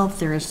the health,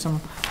 there are some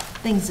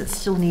things that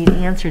still need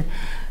answered.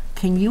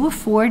 Can you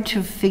afford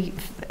to figure,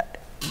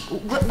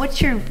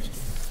 what's your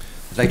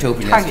I'd like to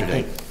open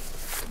yesterday. Date?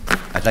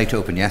 I'd like to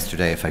open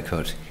yesterday if I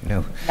could, you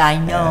know. I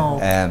know.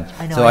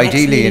 I know. So Our next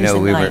ideally, you meeting's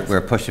know, the 9th.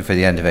 we're pushing for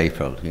the end of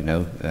April, you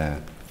know,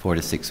 4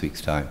 to 6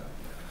 weeks' time.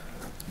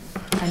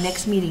 Our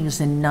next meeting is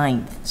the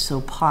 9th,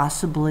 so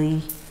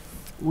possibly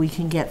we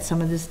can get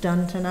some of this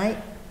done tonight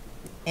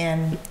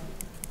and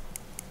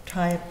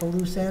tie up the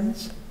loose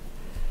ends.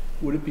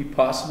 Would it be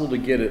possible to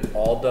get it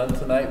all done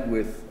tonight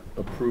with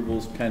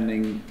approvals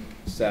pending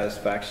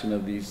satisfaction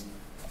of these?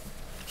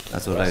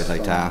 That's what I'd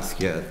like to ask,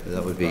 yeah,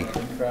 that would be.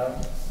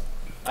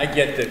 I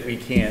get that we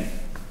can't,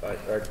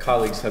 our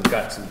colleagues have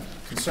got some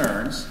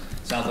concerns.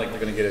 Sounds like they're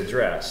gonna get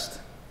addressed.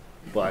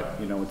 But,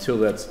 you know, until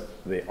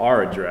they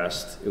are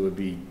addressed, it would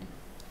be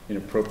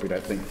inappropriate, I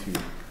think,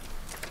 to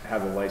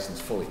have a license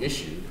fully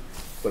issued.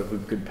 But if we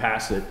could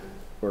pass it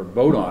or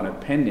vote on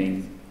it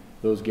pending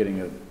those getting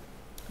the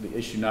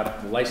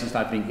license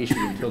not being issued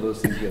until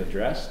those things get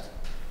addressed,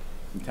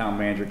 the town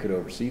manager could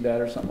oversee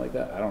that or something like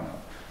that, I don't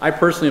know. I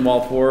personally am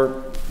all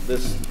for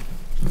this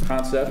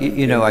concept.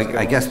 You know, I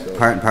going, guess so-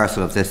 part and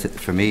parcel of this,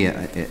 for me,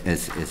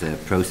 is a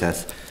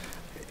process.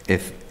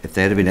 If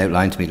they had been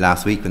outlined to me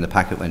last week when the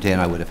packet went in,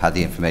 I would have had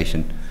the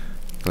information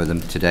for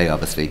them today,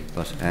 obviously.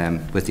 But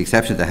with the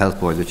exception of the health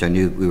board, which I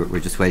knew we were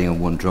just waiting on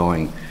one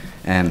drawing,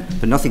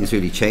 but nothing has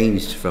really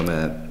changed from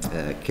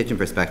a kitchen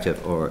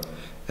perspective, or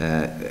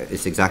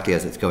it's exactly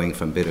as it's going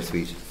from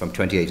Bittersweet, from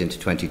 28 into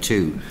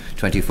 22,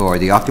 24.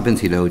 The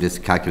occupancy load is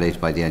calculated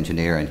by the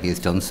engineer, and he has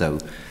done so,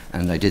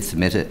 and I did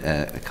submit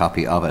a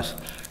copy of it.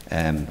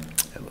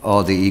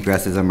 All the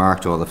egresses are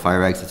marked, all the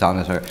fire exits on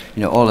it are,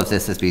 you know, all of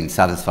this has been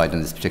satisfied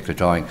in this particular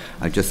drawing.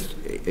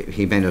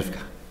 He may not have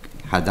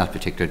had that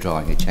particular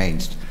drawing. It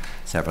changed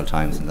several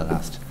times in the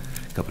last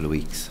couple of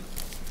weeks.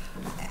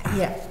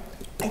 Yeah,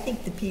 I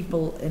think the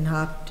people in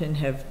Hopton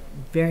have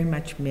very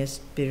much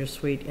missed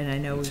Bittersweet, and I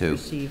know we've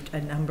received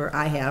a number,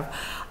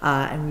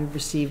 and we've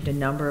received a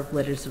number of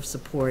letters of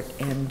support,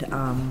 and,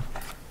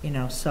 you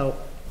know, so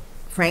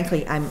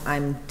frankly,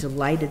 I'm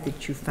delighted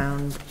that you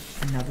found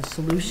another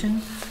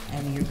solution,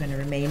 and you're going to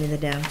remain in the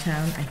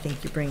downtown. I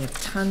think you bring a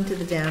ton to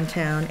the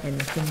downtown, and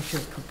the things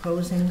you're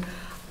proposing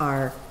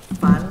are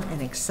fun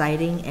and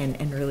exciting,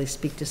 and really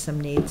speak to some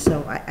needs.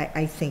 So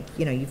I think,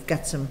 you know, you've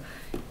got some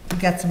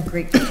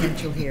great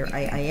potential here.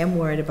 I am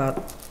worried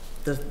about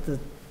the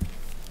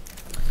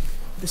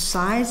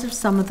size of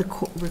some of the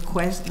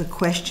the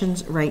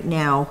questions right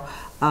now.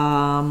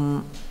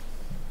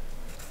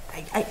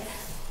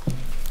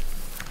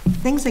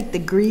 Things like the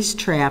grease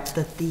trap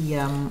that the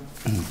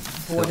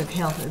Board of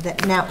Health,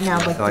 that now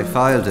like. So I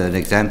filed an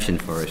exemption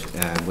for it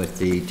with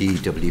the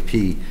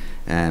DWP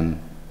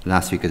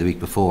last week or the week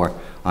before,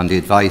 on the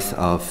advice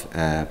of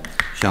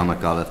Sean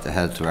McAuliffe, the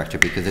health director,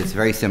 because it's a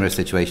very similar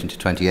situation to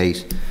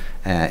 28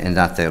 in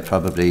that they'll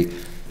probably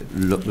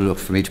look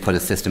for me to put a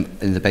system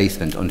in the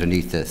basement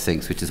underneath the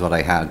sinks, which is what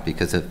I had,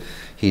 because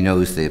he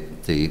knows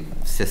the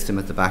system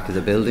at the back of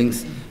the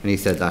buildings, and he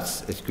said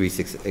it's grease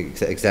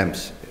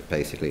exempt,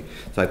 basically.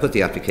 So I put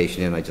the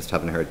application in. I just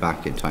haven't heard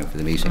back in time for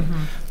the meeting,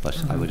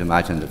 but I would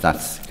imagine that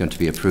that's going to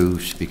be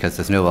approved, because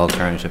there's no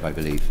alternative, I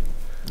believe.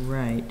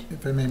 Right.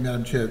 If I may,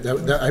 Madam Chair,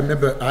 I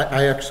remember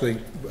I actually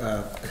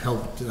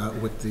helped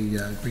with the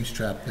grease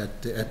trap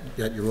at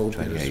your old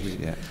Bittersweet.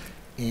 Yeah.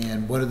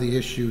 And one of the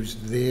issues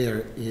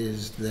there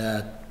is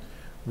that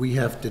we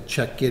have to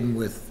check in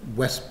with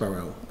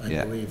Westboro,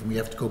 I believe, and we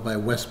have to go by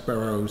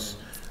Westboro's.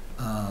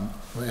 I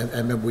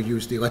remember we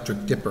used the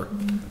electric dipper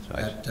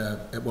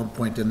at one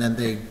point, and then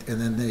they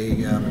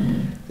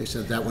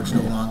said that one's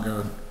no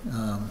longer.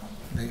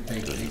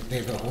 They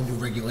have a whole new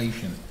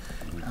regulation.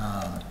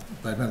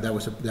 But I remember that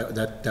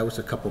was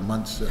a couple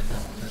months that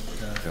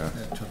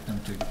took them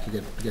to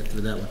get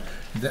through that one.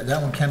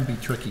 That one can be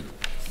tricky,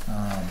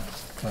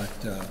 but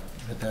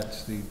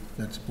that's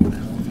Board of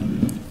Health,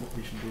 what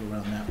we should do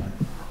around that one.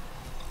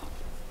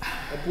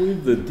 I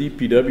believe the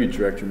DPW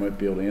director might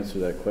be able to answer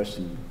that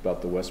question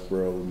about the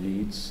Westboro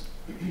needs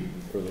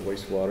for the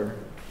wastewater.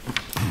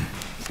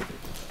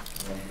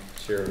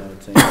 Share another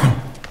thing.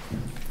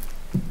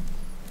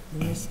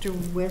 Mr.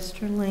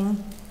 Westerling,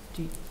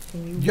 can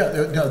you?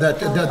 Yeah, no,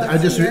 I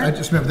just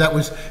remember that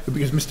was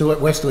because Mr.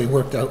 Westerling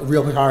worked out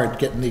real hard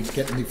getting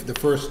the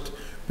first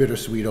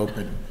Bittersweet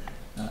open.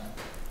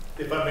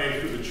 If I may,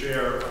 through the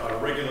chair,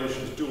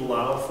 regulations do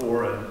allow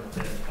for an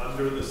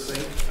under the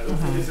sink. I don't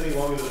think it's any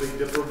longer the Big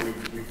Dipper.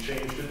 We've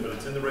changed it, but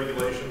it's in the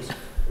regulations.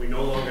 We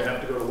no longer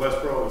have to go to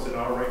Westboro. It's in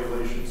our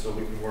regulations, so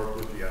we can work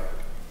with the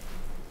applicant.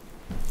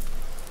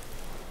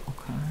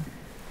 Okay.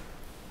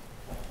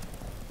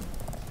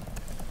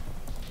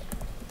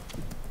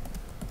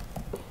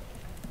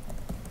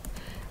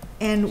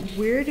 And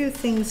where do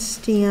things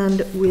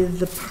stand with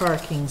the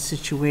parking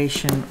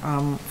situation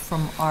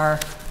from our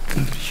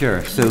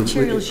Sure. So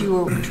materials? You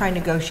were trying to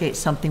negotiate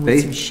something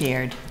with some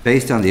shared.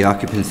 Based on the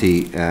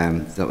occupancy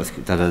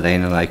that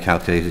Elaine and I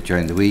calculated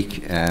during the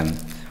week,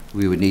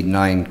 we would need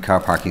 9 car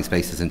parking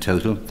spaces in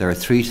total. There are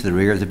 3 to the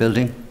rear of the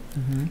building,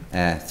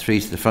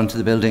 3 to the front of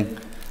the building,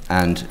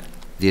 and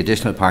the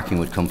additional parking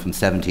would come from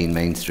 17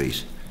 Main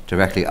Street,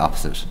 directly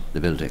opposite the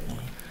building.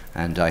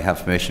 And I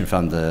have permission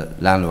from the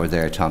landlord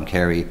there, Tom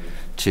Carey,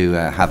 to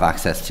have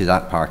access to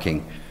that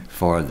parking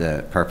for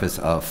the purpose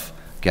of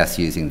guests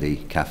using the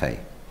cafe.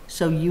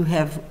 So you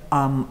have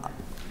an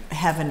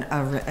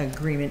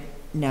agreement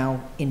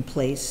now in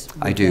place?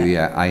 I do,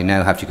 yeah. I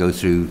now have to go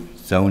through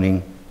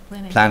zoning,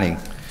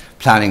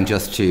 planning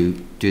just to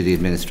do the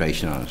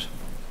administration on it.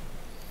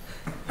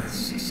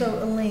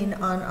 So Elaine,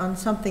 on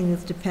something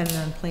that's dependent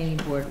on planning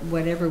board,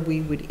 whatever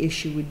we would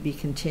issue would be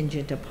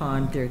contingent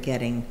upon their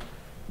getting,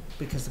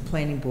 because the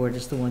planning board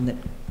is the one that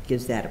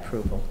gives that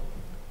approval.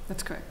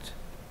 That's correct.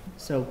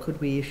 So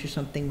could we issue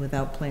something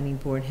without planning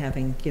board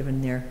having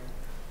given their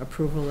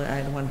approval?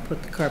 I don't want to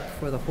put the cart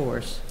before the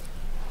horse.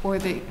 Or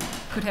they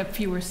could have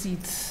fewer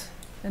seats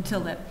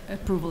until that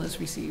approval is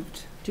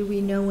received. Do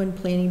we know when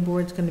planning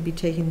board's going to be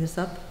taking this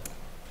up?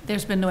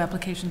 There's been no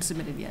application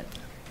submitted yet.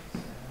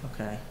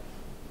 Okay.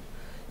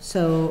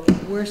 So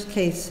worst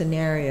case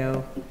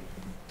scenario,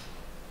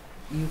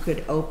 you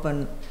could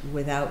open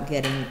without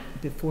getting,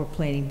 before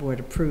planning board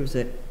approves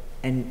it,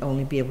 and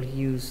only be able to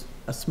use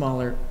a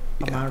smaller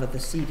amount of the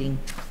seating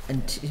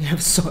and to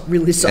have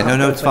really soft. Yeah,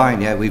 no, it's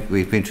fine. Yeah,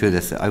 we've been through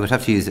this. I would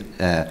have to use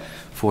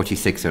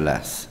 46 or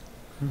less.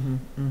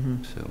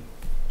 So.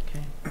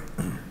 Okay.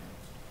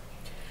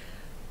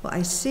 Well,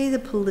 I see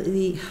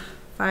the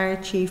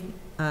fire chief,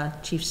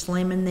 Chief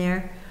Slayman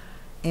there,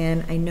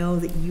 and I know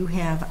that you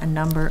have a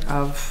number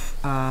of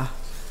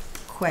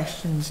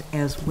questions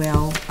as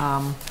well.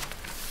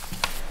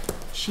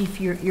 Chief,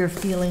 your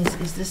feelings,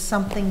 is this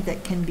something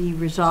that can be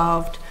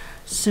resolved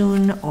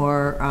soon,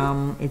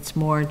 or it's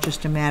more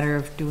just a matter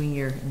of doing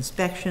your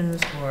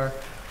inspections, or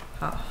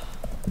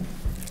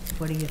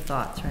what are your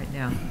thoughts right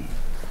now?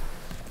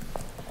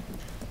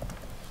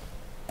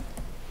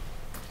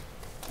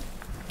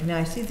 And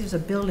I see there's a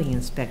building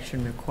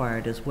inspection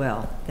required as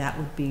well. That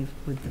would be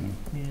with the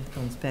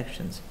municipal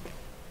inspections.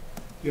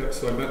 Yeah,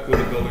 so I met with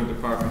the building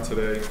department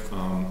today.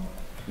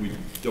 We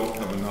don't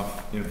have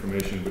enough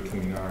information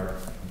between our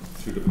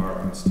two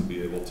departments to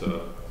be able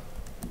to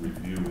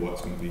review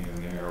what's going to be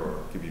in there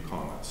or give you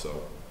comments,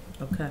 so.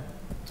 Okay.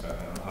 I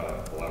don't know how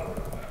to elaborate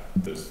on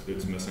that.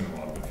 It's missing a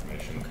lot of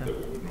information that we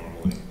would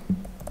normally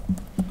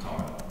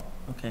comment on.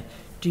 Okay.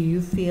 Do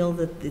you feel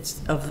that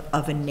it's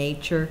of a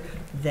nature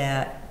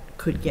that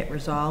could get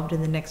resolved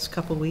in the next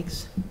couple of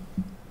weeks?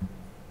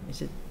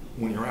 Is it?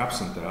 When you're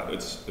absent that,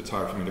 it's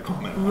hard for me to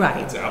comment on.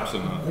 Right. It's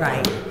absent a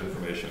right. lot of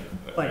information.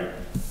 But,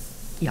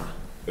 yeah.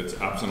 It's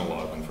absent a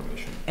lot of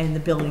information. And the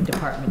building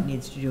department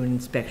needs to do an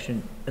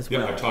inspection as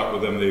well. Yeah, I talked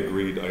with them, they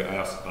agreed. I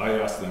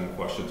asked them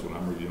questions when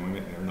I'm reviewing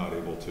it, and they're not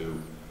able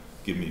to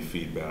give me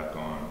feedback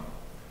on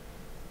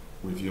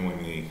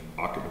reviewing the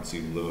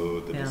occupancy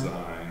load, the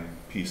design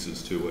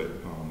pieces to it.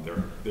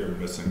 They're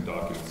missing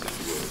documents that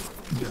you would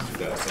just do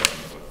that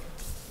assessment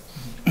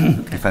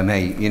with. If I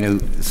may, you know,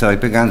 so I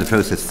began the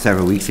process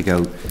several weeks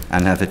ago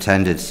and have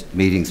attended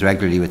meetings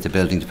regularly with the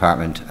building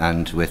department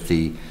and with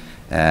the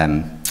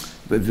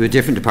with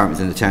different departments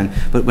in the town.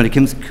 But when it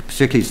comes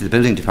particularly to the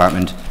building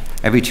department,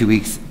 every 2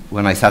 weeks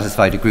when I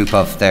satisfied a group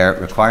of their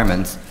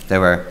requirements, there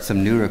were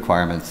some new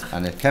requirements,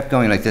 and it kept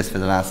going like this for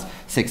the last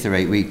 6 or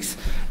 8 weeks.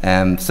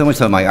 So much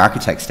so my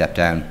architect stepped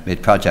down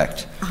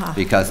mid-project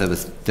because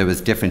there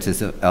was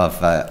differences of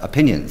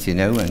opinions, you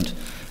know, and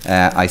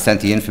I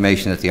sent the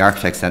information that the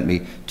architect sent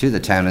me to the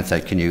town and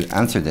said, can you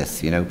answer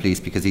this, you know, please,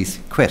 because he's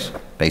quit,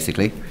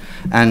 basically.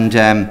 And,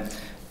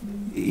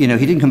 you know,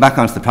 he didn't come back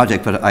onto the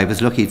project, but I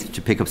was lucky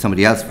to pick up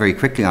somebody else very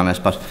quickly on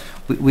it. But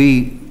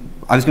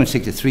I was going to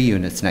take the 3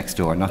 units next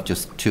door, not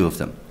just 2 of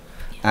them.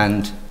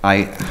 And I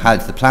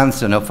had the plans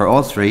done up for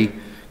all 3,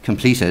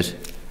 completed,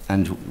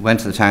 and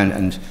went to the town,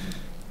 and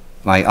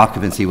my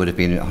occupancy would have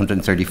been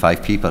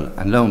 135 people.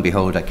 And lo and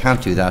behold, I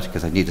can't do that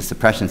because I need a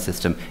suppression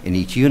system in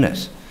each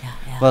unit.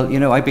 Well,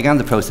 you know, I began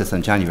the process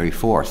on January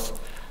 4th,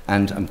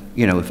 and,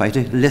 you know, if I had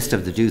a list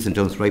of the do's and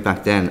don'ts right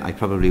back then, I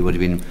probably would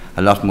have been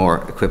a lot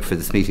more equipped for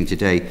this meeting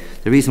today.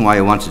 The reason why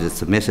I wanted to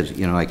submit it,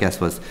 you know, I guess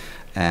was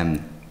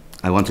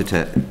I wanted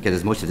to get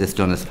as much of this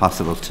done as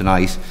possible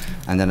tonight,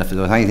 and then if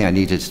there was anything I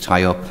needed to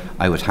tie up,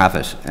 I would have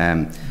it.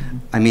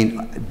 I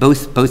mean,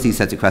 both these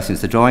sets of questions,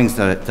 the drawings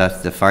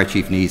that the fire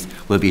chief needs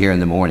will be here in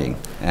the morning.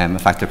 In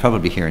fact, they're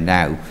probably here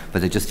now,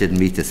 but they just didn't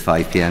meet this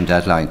 5 p.m.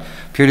 deadline,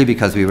 purely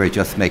because we were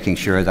just making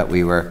sure that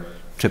we were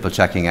triple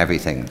checking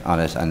everything on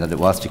it and that it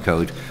was to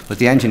code. But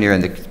the engineer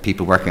and the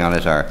people working on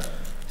it are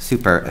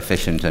super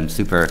efficient and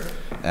super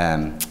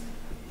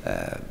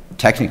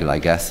technical, I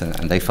guess,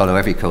 and they follow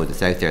every code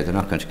that's out there. They're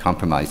not going to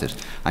compromise it.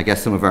 I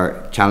guess some of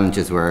our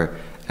challenges were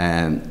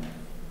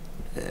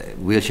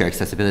wheelchair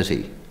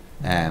accessibility.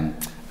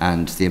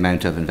 And the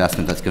amount of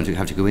investment that's going to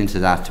have to go into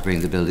that to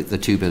bring the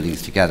 2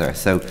 buildings together.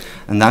 So,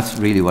 and that's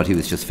really what he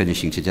was just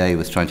finishing today,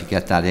 was trying to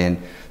get that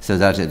in so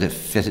that it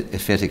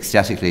fit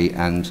aesthetically,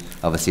 and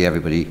obviously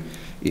everybody,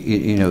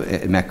 you know,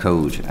 it met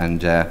code.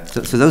 And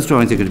so those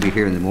drawings are going to be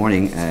here in the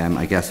morning,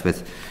 I guess,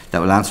 that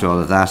will answer all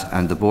of that,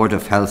 and the Board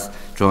of Health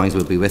drawings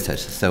will be with it.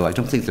 So I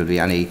don't think there'll be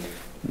any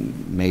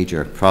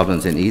major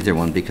problems in either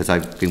one, because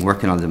I've been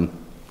working on them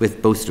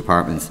with both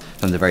departments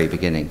from the very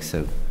beginning.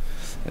 So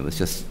it was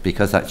just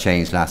because that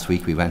changed last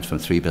week, we went from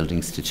 3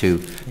 buildings to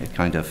 2. It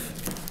kind of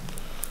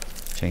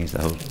changed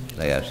the whole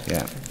layout,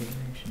 yeah.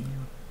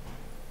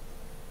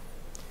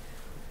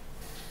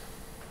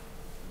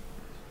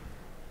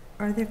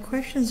 Are there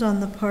questions on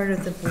the part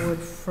of the board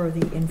for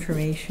the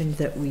information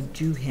that we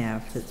do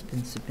have that's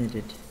been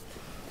submitted?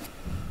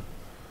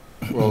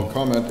 Well,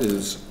 comment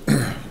is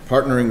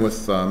partnering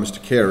with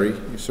Mr. Carey.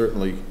 You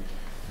certainly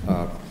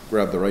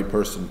grabbed the right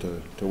person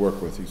to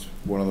work with. He's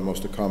one of the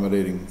most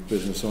accommodating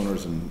business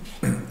owners and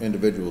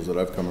individuals that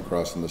I've come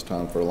across in this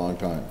town for a long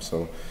time.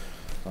 So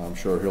I'm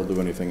sure he'll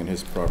do anything in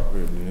his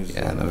property.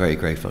 Yeah, I'm very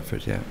grateful for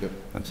it, yeah. Yep.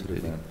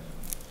 Absolutely.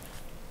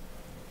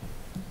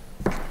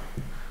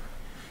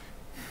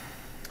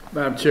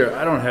 Madam Chair,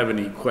 I don't have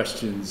any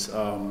questions.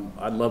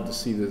 I'd love to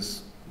see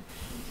this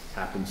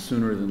happen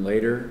sooner than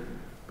later,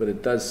 but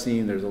it does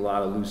seem there's a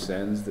lot of loose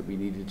ends that we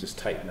need to just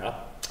tighten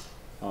up.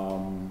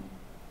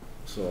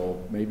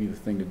 So maybe the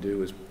thing to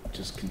do is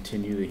just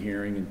continue the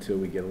hearing until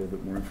we get a little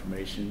bit more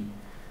information.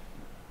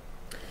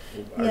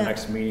 Our Yeah.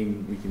 next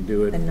meeting, we can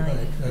do it. The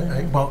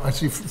ninth. Well, I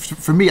see,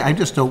 for me, I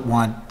just don't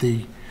want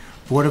the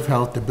Board of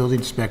Health, the building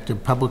inspector,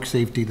 public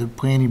safety, the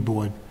planning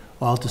board,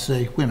 all to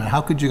say, wait a minute,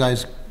 how could you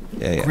guys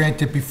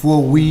grant it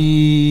before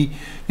we,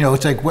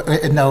 it's like,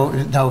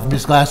 now if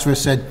Ms. Glassford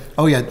said,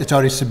 oh yeah, it's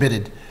already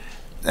submitted,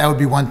 that would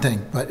be one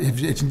thing, but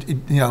if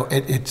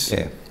it's,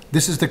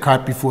 this is the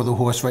cart before the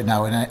horse right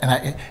now, and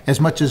I, as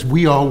much as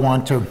we all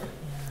want to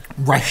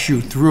rush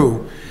you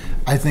through,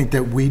 I think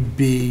that we'd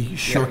be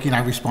shirking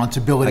our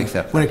responsibility,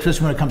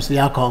 especially when it comes to the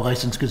alcohol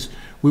license, because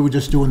we were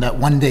just doing that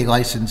one-day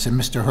license, and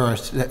Mr.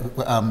 Hurst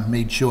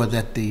made sure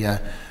that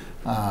the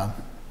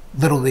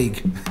Little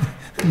League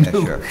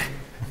knew,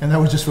 and that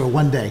was just for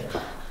one day.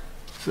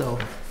 So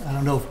I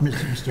don't know if Mr.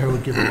 Hurst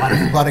would give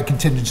a lot of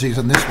contingencies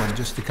on this one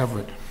just to cover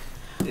it.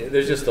 Yeah,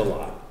 there's just a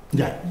lot.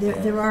 Yeah,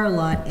 there are a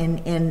lot,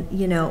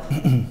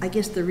 and I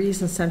guess the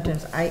reason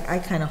sometimes I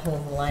kind of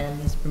hold the line on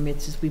these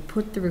permits is we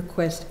put the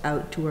request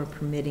out to our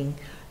permitting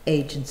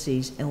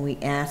agencies and we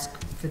ask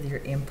for their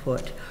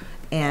input,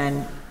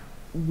 and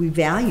we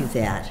value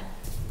that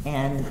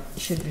and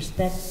should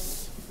respect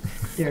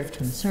their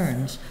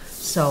concerns.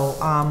 So,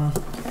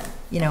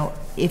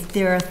 if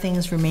there are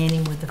things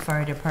remaining with the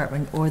fire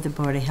department or the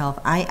Board of Health,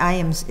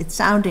 it's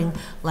sounding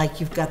like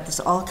you've got this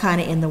all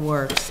kind of in the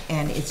works,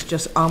 and it's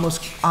just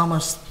almost,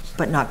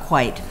 but not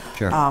quite.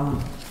 Sure.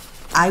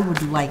 I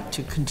would like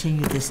to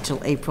continue this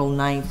till April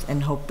 9th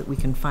and hope that we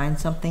can find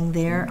something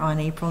there on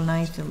April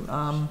 9th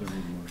to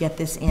get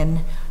this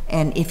in.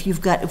 And if we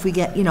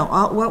get,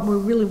 what we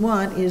really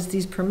want is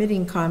these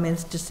permitting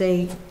comments to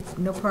say,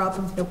 no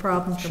problems, no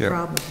problems, Sure. no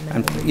problems.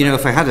 And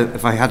if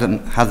I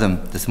hadn't had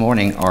them this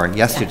morning or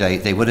yesterday,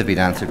 they would have been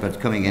answered. But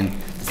coming in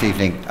this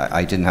evening,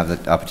 I didn't have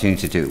the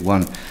opportunity to do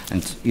one.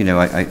 And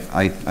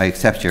I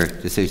accept your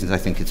decisions. I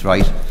think it's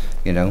right.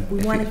 We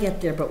want to get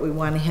there, but we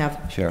want to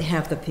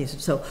have the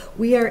pieces. So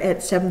we are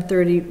at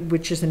 7:30,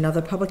 which is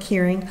another public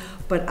hearing,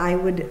 but I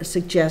would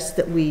suggest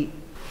that we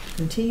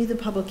continue the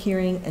public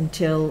hearing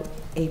until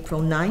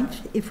April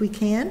 9th, if we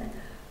can,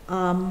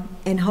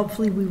 and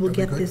hopefully we will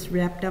get this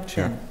wrapped up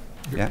then.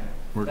 Yeah.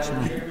 Works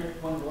for me.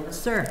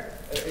 Sir?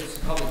 It's a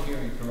public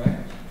hearing,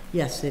 correct?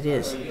 Yes, it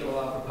is. Are you going to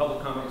allow for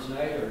public comment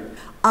tonight, or?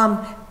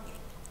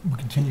 We're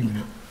continuing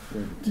it.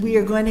 We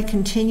are going to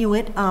continue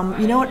it.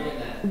 You know what?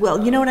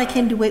 Well, you know what I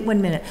can do? Wait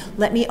 1 minute.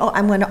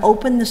 I'm going to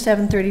open the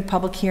 7:30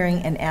 public hearing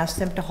and ask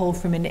them to hold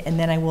for a minute, and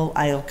then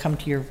I'll come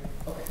to your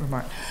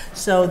remark.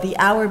 So the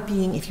hour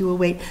being, if you will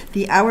wait,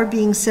 the hour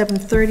being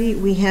 7:30,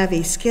 we have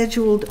a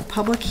scheduled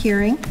public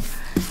hearing,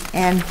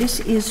 and this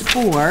is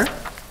for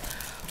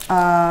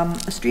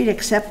street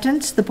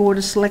acceptance. The Board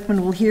of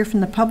Selectmen will hear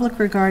from the public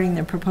regarding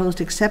the proposed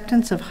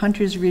acceptance of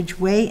Hunter's Ridge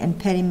Way and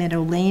Petty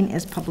Meadow Lane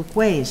as public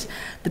ways.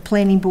 The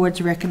planning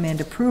boards recommend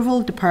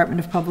approval.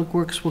 Department of Public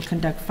Works will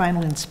conduct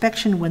final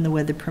inspection when the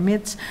weather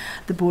permits.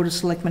 The Board of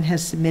Selectmen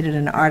has submitted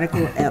an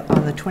article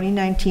on the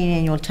 2019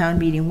 annual town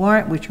meeting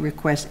warrant which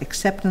requests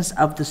acceptance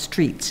of the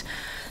streets.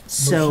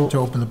 So,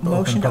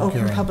 Motion to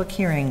open public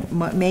hearing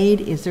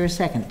made. Is there a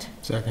second?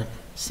 Second.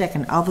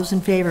 Second. All those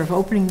in favor of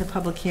opening the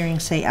public hearing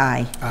say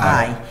aye.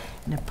 Aye.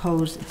 And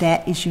opposed,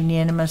 that is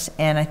unanimous.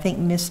 And I think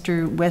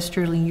Mr.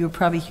 Westerly, you're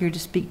probably here to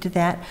speak to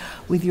that.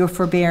 With your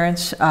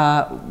forbearance,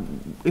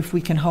 if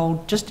we can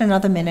hold just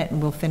another minute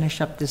and we'll finish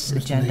up this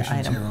agenda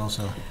item. Here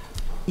also.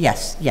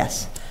 Yes,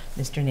 yes,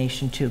 Mr.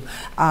 Nation too.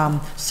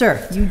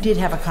 Sir, you did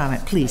have a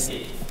comment, please.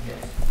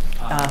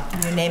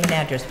 Your name and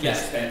address, please.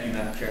 Yes, thank you,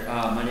 Madam Chair.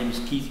 My name is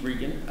Keith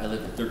Regan. I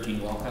live at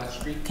 13 Walcott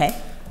Street. Okay.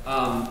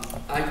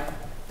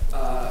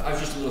 I was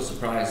just a little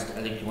surprised.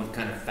 I think you went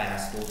kind of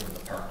fast over the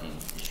parking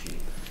issue.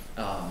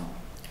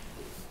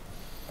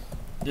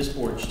 This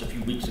board just a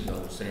few weeks ago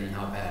was saying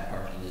how bad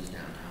parking is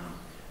downtown.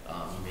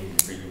 You made an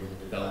agreement with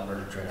the developer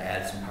to try to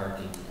add some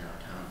parking to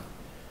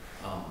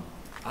downtown.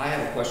 I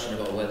have a question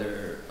about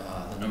whether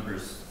the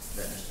numbers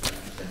that Mr.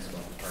 Regan presents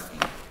about the parking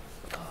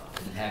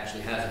that he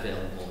actually has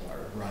available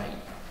are right.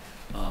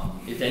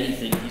 If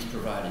anything, he's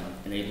providing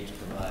and able to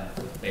provide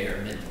the bare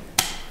minimum.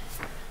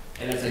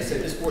 And as I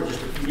said, this board just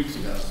a few weeks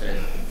ago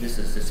said this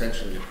is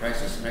essentially a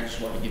crisis, and I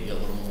just want to give you a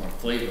little more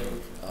flavor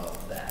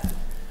of that.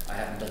 I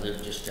happen to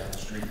live just down the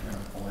street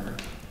around the corner.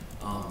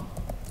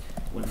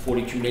 When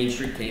 42 Main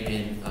Street came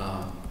in,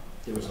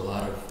 there was a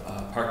lot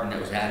of parking that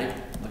was added.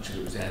 Much of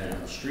it was added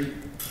on the street.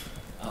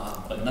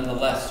 But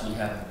nonetheless, we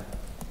have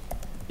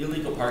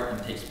illegal parking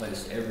takes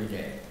place every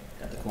day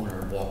at the corner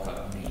of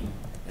Walcott and Main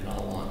and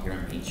all along here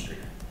on Main Street.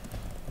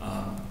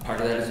 Part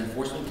of that is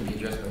enforcement, can be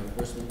addressed by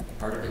enforcement.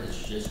 Part of it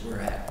is just we're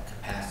at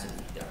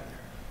capacity down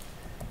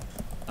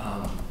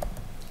there.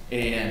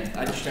 And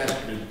I just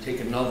asked you to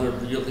take another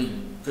really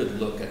good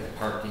look at the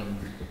parking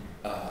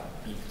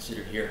being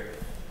considered here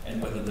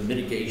and whether the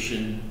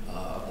mitigation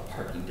of the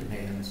parking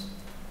demands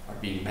are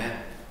being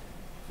met,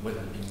 whether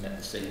they're being met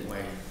the same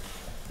way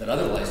that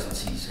other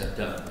licensees have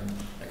done. And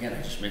again,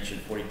 I just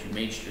mentioned 42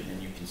 Main Street,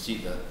 and you can see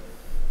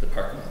the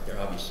parking lot there.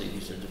 Obviously,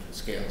 these are different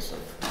scales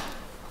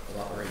of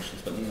of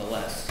operations, but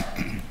nonetheless,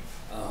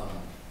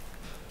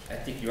 I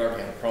think you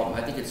already have a problem.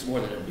 I think it's more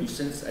than a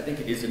nuisance. I think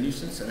it is a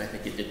nuisance, and I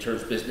think it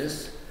deters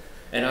business.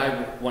 And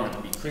I want to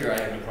be clear, I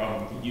have no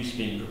problem with the use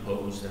being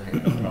proposed, and I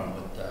have no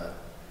problem with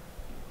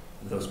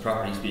those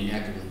properties being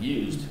actively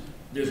used.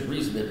 There's a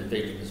reason they've been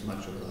vacant as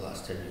much over the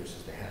last 10 years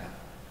as they have.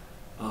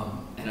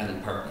 And I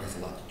think parking has a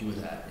lot to do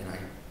with that. And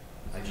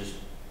I'm just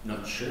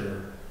not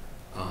sure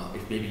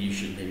if maybe you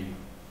should maybe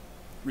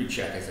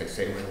recheck, as I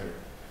say, whether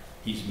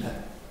he's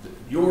met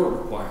your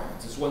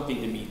requirements. It's one thing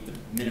to meet the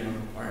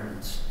minimum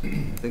requirements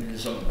in the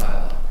zoning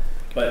bylaw,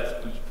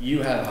 but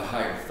you have a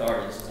higher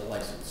authority. This is a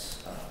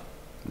license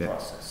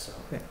process,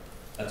 so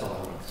that's all I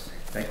wanted to say.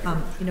 Thank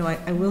you. You know,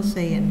 I will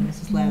say, and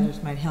Mrs.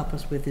 Lazarus might help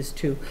us with this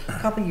too, a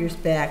couple years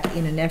back,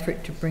 in an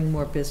effort to bring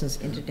more business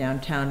into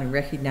downtown and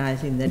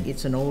recognizing that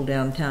it's an old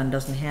downtown,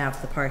 doesn't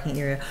have the parking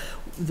area,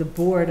 the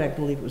board, I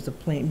believe it was the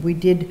plan, we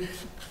did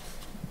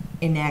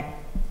enact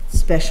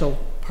special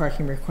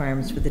parking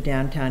requirements for the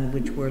downtown,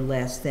 which were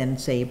less than,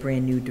 say, a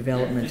brand new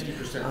development.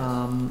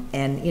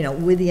 And, you know,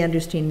 with the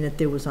understanding that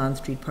there was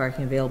on-street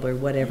parking available or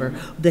whatever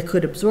that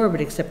could absorb it,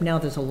 except now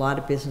there's a lot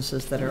of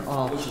businesses that are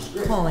all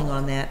calling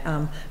on that.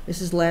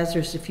 Mrs.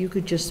 Lazarus, if you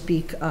could just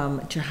speak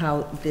to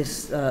how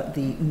this,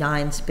 the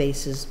 9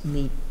 spaces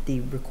meet the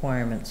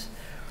requirements.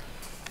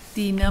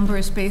 The number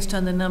is based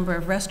on the number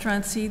of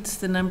restaurant seats,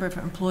 the number of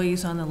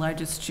employees on the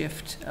largest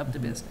shift of the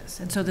business.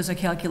 And so there's a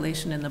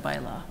calculation in the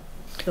bylaw.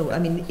 So, I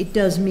mean, it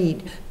does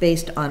meet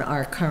based on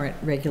our current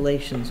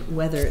regulations.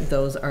 Whether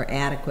those are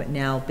adequate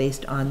now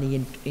based on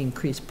the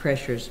increased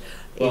pressures.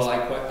 Well,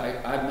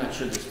 I'm not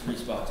sure there's 3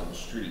 spots on the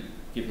street,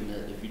 given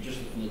that if you're just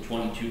looking at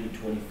 22 to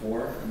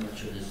 24, I'm not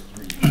sure there's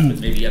 3. But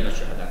maybe, I'm not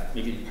sure how that,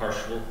 maybe the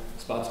partial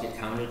spots get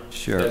counted.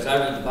 Sure. Because I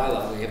read the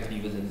bylaw, they have to be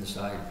within the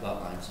side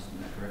lot lines,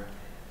 isn't that correct?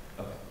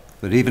 Okay.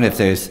 But even if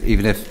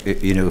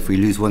you know, if we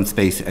lose 1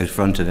 space out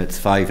front and it's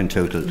 5 in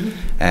total,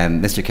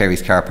 Mr.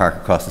 Kerry's car park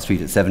across the street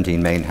at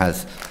 17 Main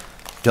has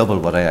double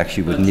what I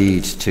actually would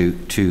need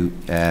to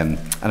and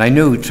I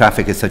know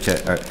traffic is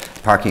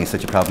parking is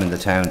such a problem in the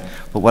town,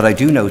 but what I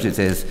do notice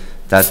is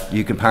that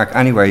you can park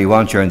anywhere you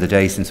want during the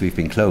day since we've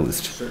been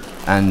closed. Sure.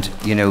 And,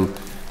 you know,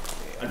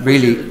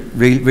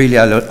 really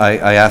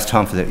I asked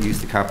Tom to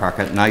use the car park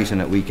at night and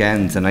at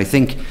weekends, and I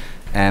think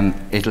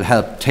it'll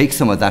help take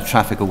some of that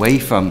traffic away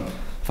from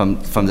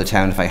the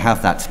town if I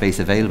have that space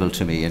available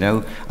to me, you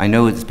know. I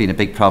know it's been a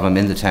big problem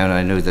in the town, and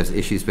I know there's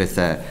issues with,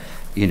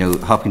 you know,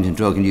 Hopkinton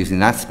Drug and using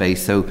that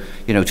space. So,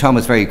 you know, Tom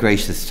was very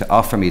gracious to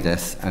offer me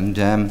this, and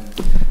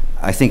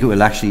I think it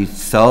will actually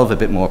solve a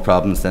bit more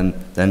problems than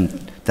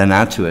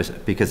add to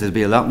it, because there'll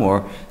be a lot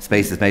more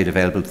spaces made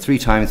available, 3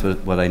 times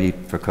what I need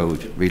for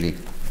code, really.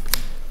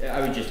 I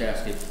would just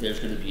ask if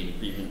there's going to be an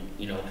agreement,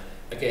 you know,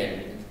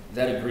 again,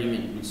 that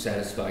agreement would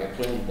satisfy a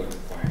planning board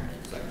requirement,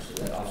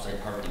 so that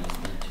off-site parking is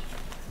meant to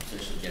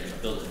essentially get a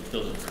building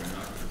permit,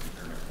 not a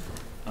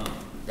permit.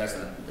 That's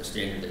not the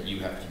standard that you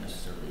have to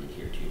necessarily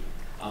adhere to.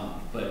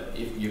 But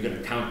if you're going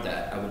to count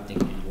that, I would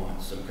think you'd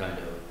want some kind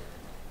of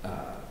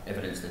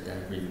evidence that that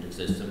agreement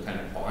exists, some kind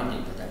of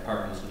bonding that that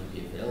parking is going to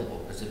be available,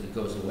 because if it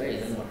goes away,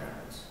 then what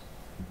happens?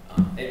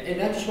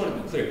 And I just want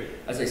to be clear,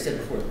 as I said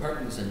before, the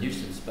parking is a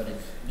nuisance, but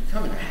it's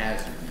becoming a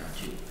hazard now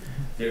too.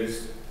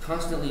 There's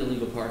constantly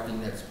illegal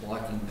parking that's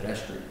blocking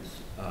pedestrians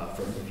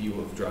from the view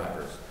of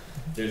drivers.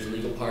 There's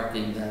illegal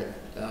parking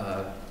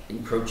that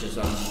encroaches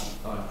on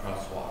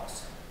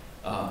crosswalks.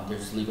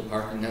 There's legal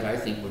parking that I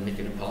think would make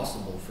it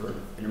impossible for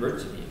an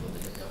emergency vehicle to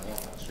get that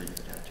walk on the street if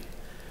it had to.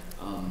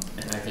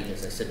 And I think,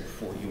 as I said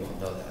before, you all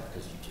know that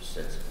because you just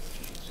said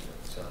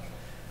so.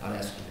 I'd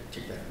ask you to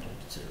take that into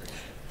consideration.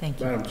 Thank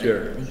you. Madam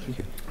Chair, Thank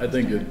you. I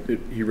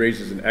think he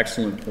raises an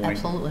excellent point.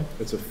 Absolutely.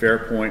 It's a fair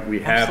point. We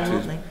have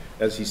Absolutely.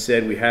 to, as he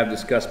said, we have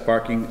discussed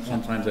parking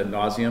sometimes ad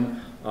nauseum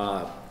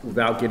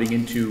without getting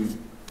into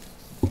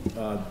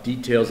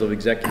details of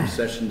executive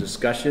session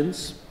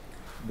discussions.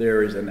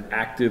 There is an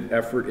active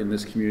effort in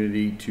this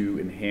community to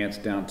enhance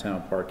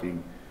downtown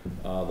parking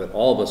that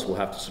all of us will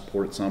have to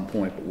support at some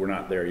point, but we're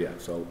not there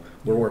yet. So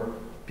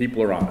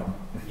people are on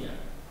it.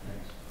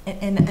 Yeah.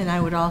 And I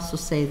would also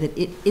say that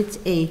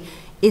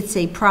it's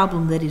a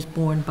problem that is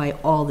borne by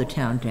all the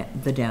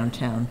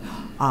downtown,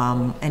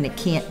 and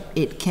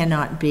it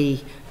cannot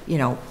be, you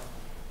know,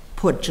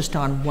 put just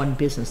on one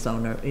business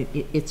owner.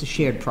 It's a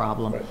shared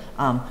problem.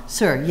 Right.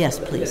 Sir, yes,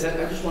 please. Yes,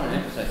 I just want to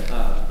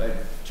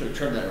emphasize, to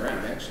turn that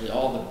around, actually,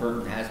 all the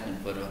burden has been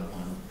put on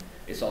one.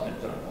 It's all been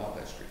put on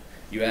Walcott Street.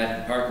 You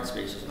added parking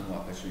spaces on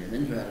Walcott Street, and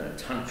then you added a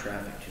ton of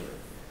traffic to it.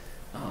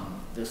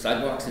 The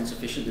sidewalk's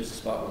insufficient. There's a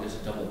spot where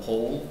there's a double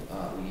pole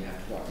where you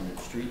have to walk into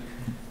the street.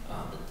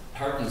 The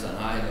parking's on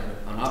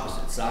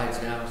opposite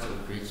sides now, so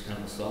it creates kind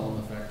of a slalom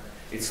effect.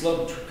 It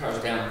slowed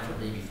cars down for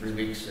maybe 3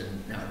 weeks,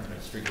 and now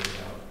everybody's figured it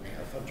out, and they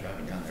have fun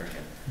driving down there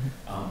again.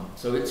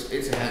 So it's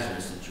a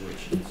hazardous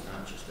situation. It's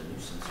not just a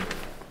nuisance or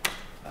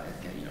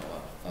you know,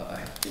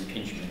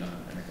 impingement on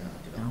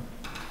economic development.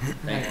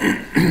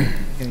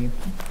 Thank you.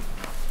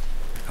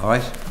 All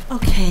right.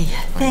 Okay,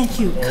 thank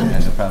you.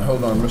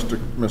 Hold on,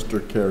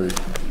 Mr. Carey.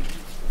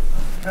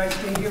 Can I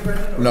stay here,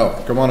 Brendan?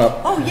 No, come on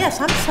up. Oh,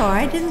 yes, I'm sorry,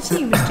 I didn't see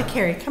you, Mr.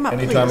 Carey. Come up,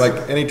 please.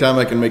 Anytime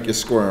I can make you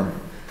squirm.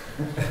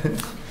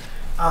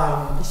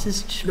 This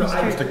is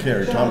Mr.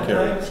 Carey, Tom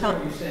Carey. I understand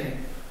what you're saying.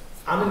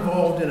 I'm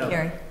involved in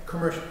Carey. a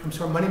commercial, I'm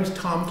sorry, my name is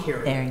Tom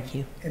Carey. Thank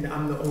you. And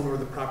I'm the owner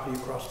of the property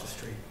across the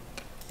street.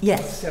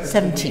 Yes,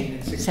 17.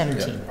 and 16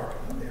 17.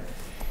 parking lot there.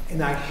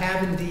 And I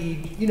have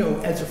indeed, you know,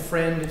 as a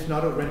friend, it's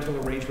not a rental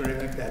arrangement or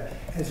anything like that.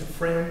 As a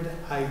friend,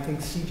 I think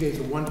CJ's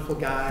a wonderful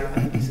guy. I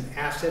think he's an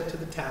asset to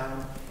the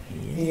town.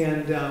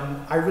 And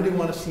I really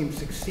want to see him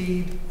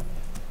succeed.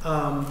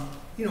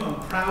 You know, I'm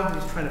proud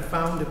that he's trying to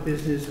found a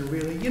business and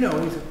really, you know,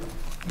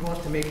 he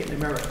wants to make it in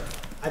America.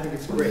 I think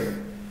it's great.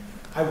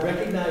 I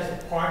recognize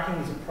that parking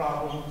is a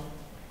problem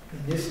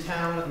in this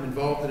town. I'm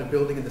involved in a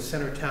building in the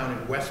center of town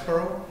in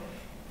Westboro,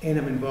 and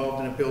I'm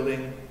involved in a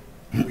building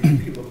where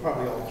people are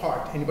probably all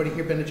parked. Anybody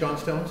here been to John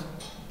Stone's?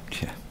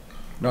 Yeah.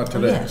 Not Oh,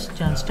 today. yes,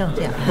 John Stone's,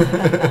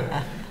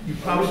 yeah. You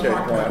probably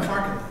parked in the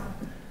parking lot.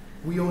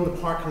 We own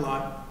the parking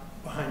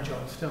lot behind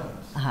John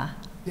Stone's.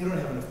 They don't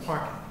have enough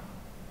parking.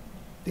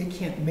 They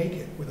can't make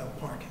it without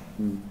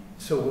parking.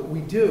 So what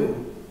we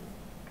do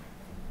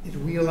is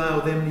we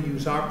allow them to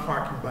use our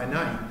parking by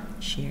night.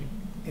 Shared.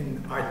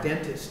 And our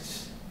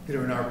dentists that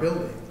are in our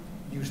building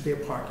use their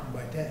parking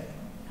by day.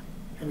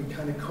 And we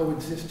kind of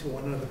coexist to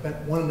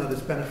one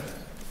another's benefit.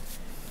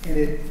 And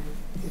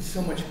it's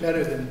so much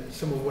better than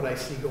some of what I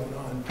see going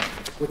on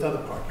with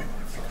other parking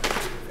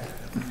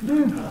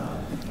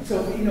lots.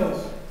 So, you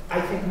know,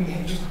 I think we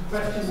have just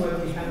questioned whether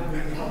we have a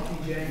great help,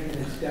 TJ, and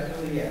it's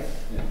definitely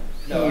yes.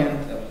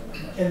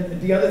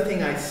 And the other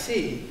thing I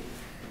see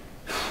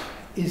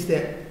is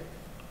that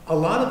a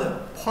lot of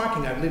the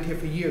parking, I've lived here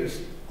for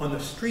years, on the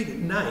street at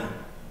night,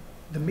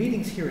 the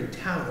meetings here in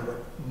town are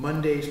what,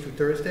 Mondays through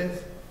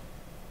Thursdays?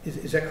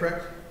 Is that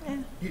correct?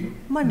 Yeah.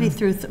 Monday,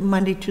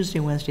 Tuesday,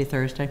 Wednesday,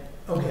 Thursday.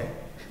 Okay.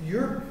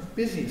 Your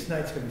busiest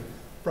night's going to be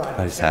Friday.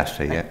 Friday,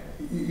 Saturday, yeah.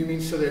 You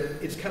mean so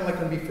that it's kind of like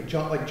going to be for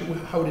John, like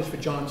how it is for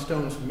John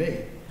Stone's for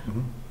me.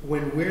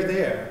 When we're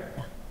there,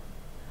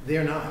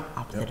 they're not.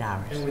 Opposite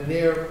hours. And when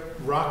they're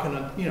rocking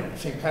on, you know,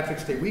 St.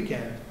 Patrick's Day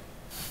weekend,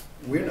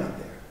 we're not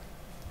there.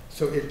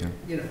 So it,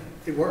 you know,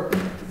 it works.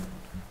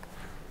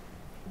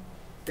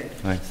 Thank you.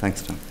 Right,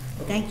 thanks, Tom.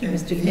 Thank you, And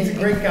Mr. he's a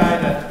great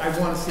guy that I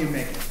want to see him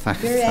make it.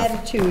 Thanks, Your Tom.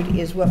 attitude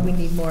is what we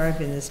need more of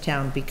in this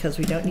town, because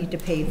we don't need to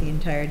pave the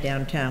entire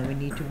downtown. We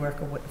need to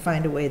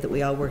find a way that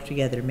we all work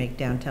together to make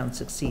downtown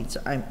succeed.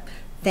 So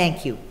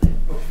thank you.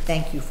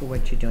 Thank you for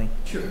what you're doing.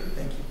 Sure,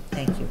 thank you.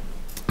 Thank you.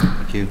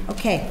 Thank you.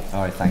 Okay.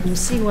 All right, thank you. We'll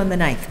see you on the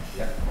 9th.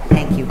 Yeah.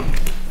 Thank you.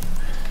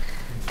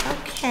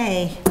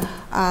 Okay.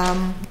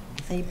 I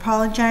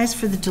apologize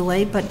for the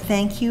delay, but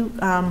thank you,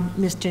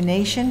 Mr.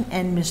 Nation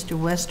and Mr.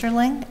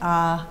 Westerling.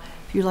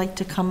 If you'd like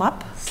to come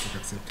up,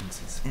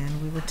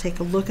 and we will take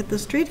a look at the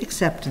street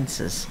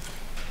acceptances.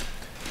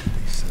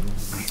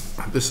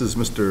 This is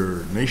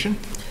Mr. Nation.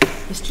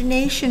 Mr.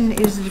 Nation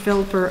is the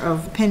developer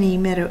of Penny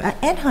Meadow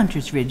and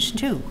Hunter's Ridge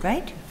too,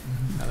 right?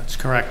 That's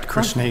correct,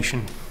 Chris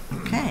Nation.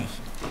 Okay.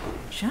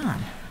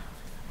 John.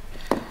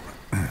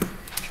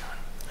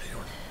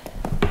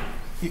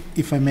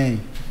 If I may.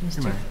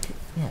 Mr.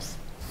 Yes.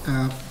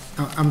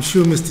 I'm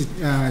sure Mr.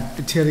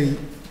 Terry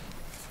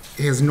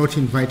has not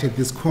invited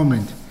this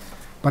comment,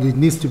 but it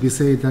needs to be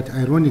said that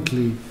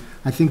ironically,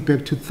 I think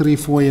back to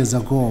 3-4 years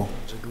ago,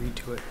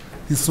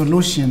 the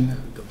solution,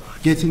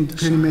 getting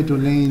Penny Meadow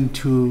Lane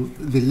to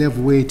the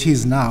level where it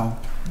is now,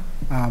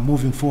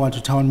 moving forward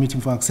to town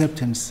meeting for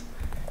acceptance,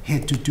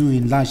 had to do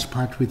in large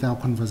part with our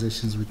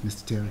conversations with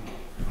Mr. Terry.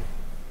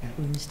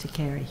 With Mr.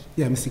 Carey.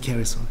 Yeah, Mr.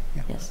 Carey, sorry.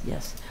 Yeah. Yes,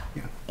 yes.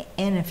 Yeah.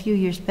 And a few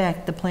years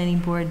back, the planning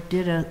board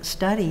did a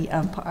study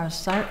of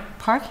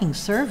parking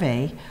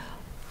survey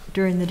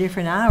during the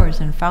different hours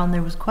and found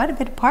there was quite a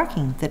bit of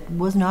parking that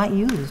was not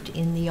used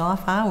in the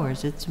off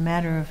hours. It's a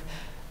matter of,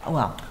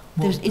 well,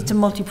 it's a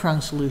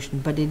multi-pronged solution,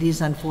 but it is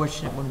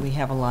unfortunate when we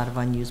have a lot of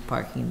unused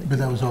parking. But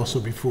that was also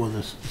before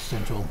the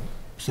central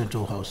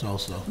house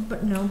also.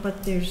 But no,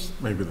 but there's,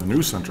 Maybe the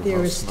new central there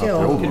house, is not the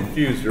still. old one.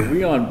 Confused, are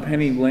we on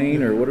Penny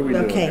Lane, or what are we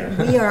doing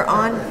Okay, here?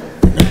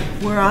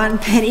 we're on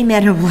Penny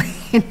Meadow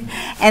Lane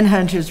and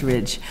Hunter's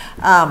Ridge.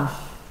 Mr.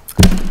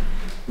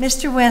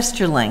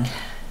 Westerling,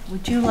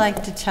 would you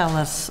like to tell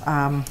us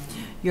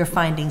your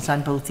findings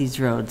on both these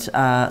roads?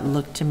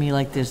 Look to me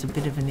like there's a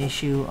bit of an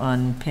issue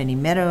on Penny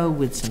Meadow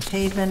with some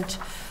pavement.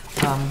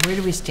 Where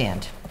do we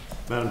stand?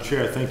 Madam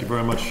Chair, thank you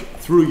very much.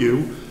 Through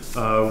you,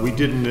 we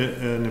did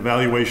an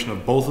evaluation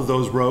of both of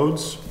those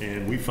roads,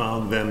 and we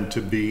found them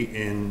to be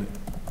in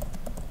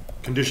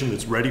condition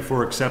that's ready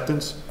for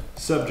acceptance,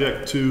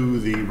 subject to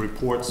the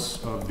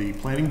reports of the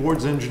planning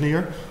board's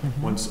engineer.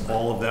 Once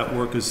all of that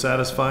work is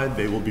satisfied,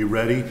 they will be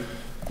ready.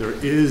 There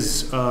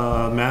is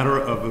a matter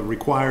of a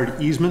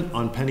required easement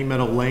on Penny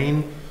Meadow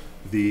Lane.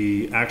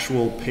 The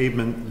actual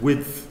pavement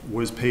width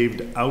was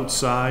paved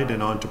outside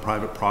and onto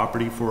private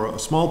property for a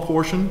small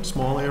portion,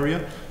 small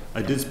area.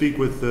 I did speak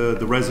with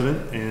the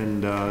resident,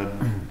 and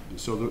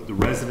so the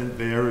resident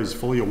there is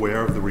fully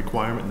aware of the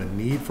requirement and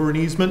the need for an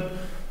easement.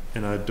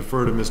 And I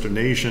defer to Mr.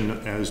 Nation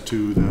as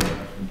to the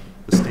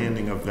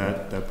standing of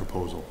that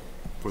proposal.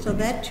 So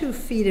that 2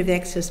 feet of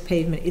excess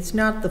pavement, it's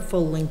not the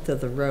full length of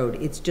the road,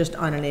 it's just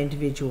on an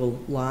individual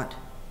lot?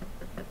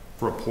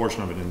 For a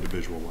portion of an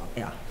individual lot.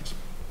 Yeah.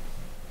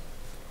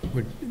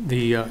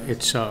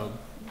 It's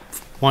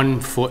 1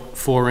 foot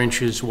 4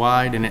 inches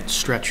wide, and it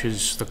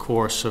stretches the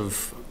course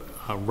of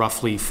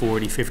roughly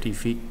 40, 50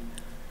 feet.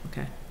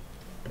 Okay.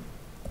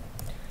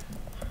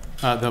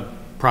 The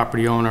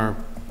property owner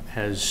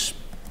has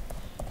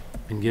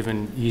been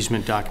given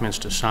easement documents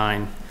to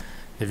sign.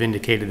 They've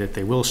indicated that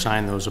they will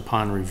sign those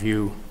upon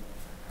review.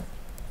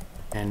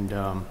 And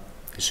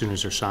as soon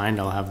as they're signed,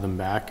 I'll have them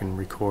back and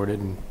recorded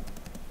and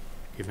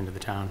given to the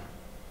town.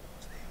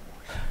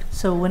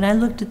 So when I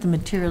looked at the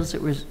materials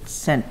that were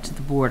sent to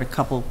the board a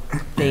couple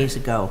days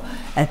ago,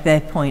 at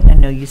that point, I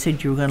know you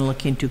said you were going to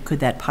look into could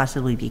that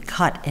possibly be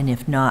cut, and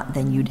if not,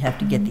 then you'd have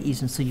to get the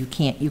easement. So you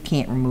can't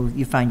remove.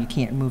 You find you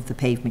can't remove the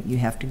pavement. You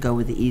have to go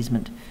with the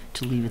easement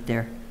to leave it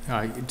there.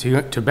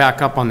 To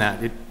back up on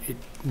that,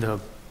 the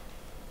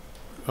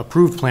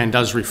approved plan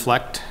does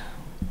reflect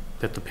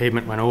that the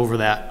pavement went over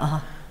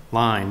that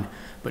line,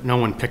 but no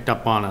one picked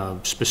up on a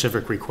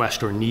specific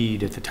request or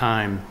need at the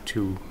time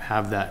to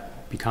have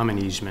that become an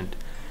easement.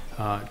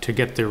 To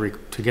get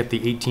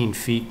the 18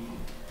 feet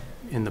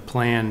in the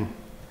plan,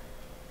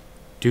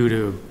 due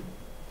to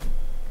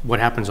what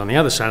happens on the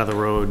other side of the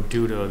road,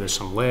 due to there's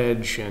some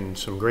ledge and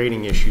some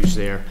grading issues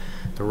there,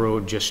 the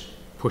road just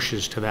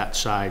pushes to that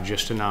side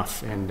just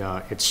enough, and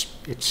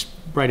it's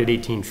right at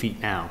 18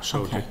 feet now.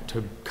 So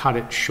to cut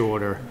it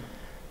shorter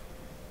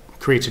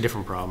creates a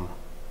different problem.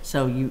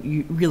 So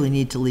you really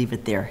need to leave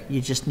it there.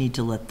 You just need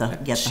to get the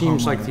homeowner.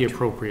 Seems like the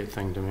appropriate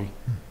thing to me.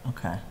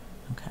 Okay.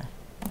 Okay.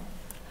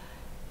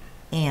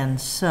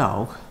 And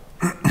so,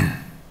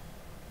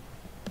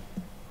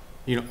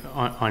 you know,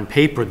 on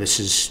paper, this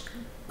is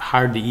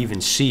hard to even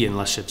see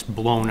unless it's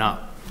blown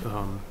up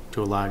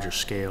to a larger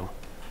scale.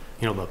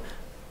 You know,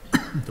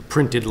 the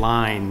printed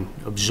line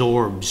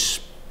absorbs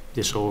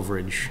this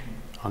overage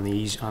on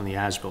the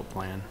as-built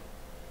plan.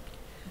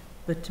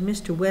 but to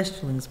Mr.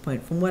 Westerling's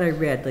point, from what I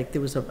read, like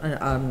there was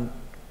a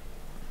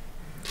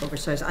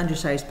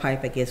undersized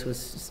pipe, I guess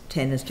was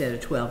 10 instead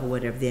of 12 or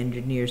whatever. The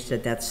engineer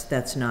said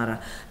that's not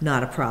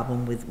a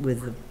problem with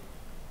the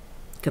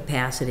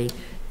capacity. It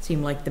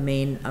seemed like the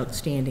main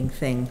outstanding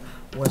thing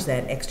was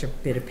that extra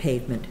bit of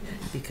pavement,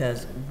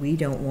 because we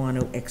don't want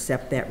to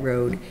accept that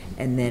road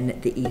and then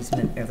the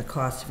easement or the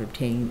cost of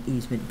obtaining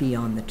easement be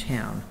on the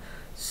town.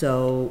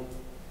 So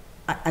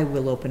I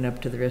will open up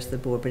to the rest of the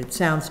board, but it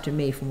sounds to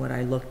me from what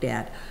I looked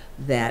at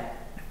that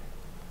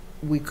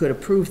we could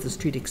approve the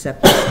street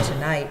acceptance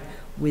tonight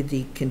with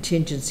the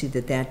contingency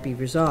that that be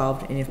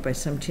resolved, and if by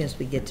some chance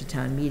we get to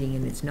town meeting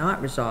and it's not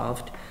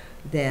resolved,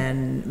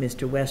 then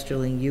Mr.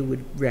 Westerling, you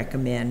would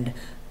recommend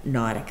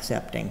not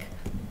accepting.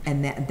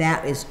 And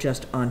that is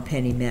just on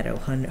Penny Meadow.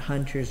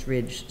 Hunter's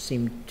Ridge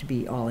seemed to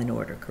be all in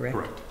order, correct?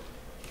 Correct.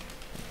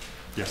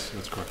 Yes,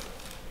 that's correct.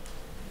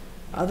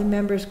 Other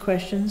members'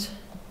 questions?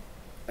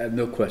 I have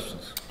no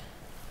questions.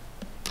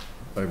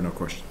 I have no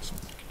questions.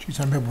 Geez,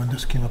 I remember when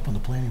this came up on the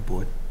planning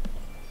board.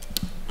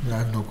 Yeah, I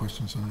have no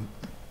questions on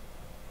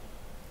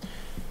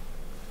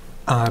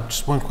it.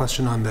 Just one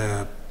question on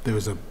there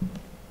was a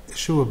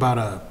issue about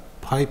a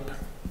pipe.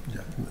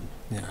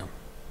 Yeah.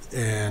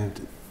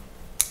 And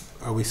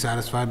are we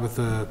satisfied with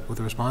the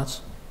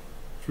response?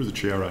 Through the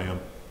chair, I am.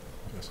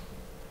 Yes.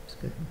 It's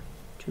good.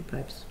 2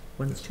 pipes.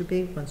 One's too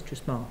big, one's too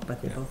small,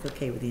 but they're both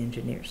okay with the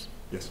engineers.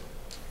 Yes.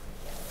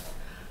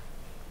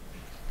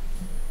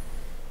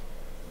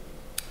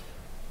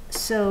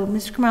 So,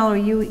 Mr. Khumalo, are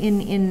you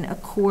in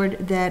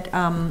accord that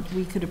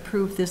we could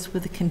approve this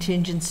with a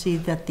contingency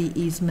that the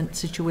easement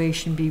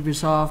situation be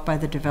resolved by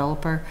the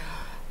developer?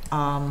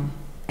 And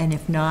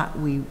if not,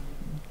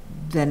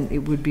 then it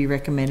would be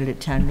recommended at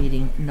town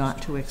meeting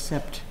not to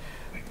accept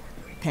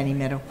Penny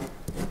Meadow?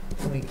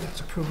 Can we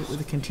approve it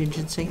with a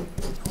contingency?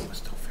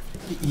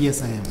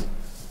 Yes, I am.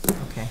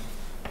 Okay.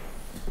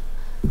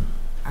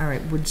 All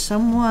right, would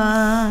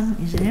someone,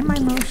 is it in my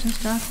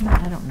motions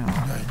document? I don't know.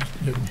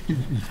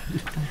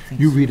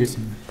 You read it. Is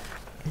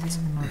it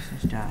in the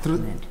motions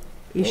document?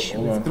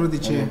 Issue. Through the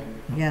chair.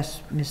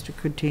 Yes, Mr.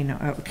 Coutinho.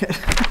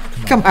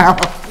 Come on.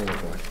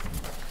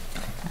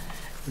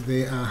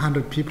 The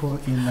 100 people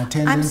in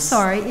attendance. I'm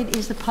sorry, it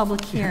is a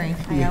public hearing.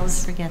 I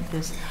always forget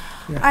this.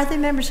 Yeah. Are there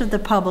members of the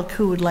public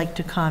who would like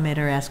to comment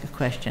or ask a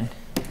question?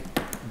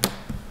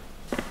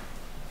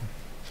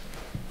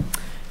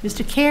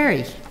 Mr.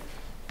 Carey.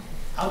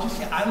 I'll just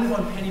say, I live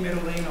on Penny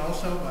Meadow Lane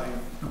also by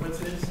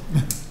coincidence,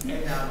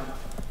 and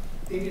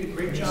they did a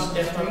great job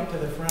stepping up to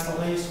the front of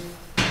the lanes.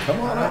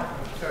 Come on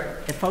up. Sorry.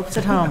 The folks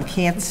at home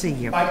can't see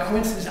you. By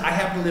coincidence, I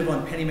happen to live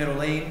on Penny Meadow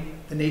Lane.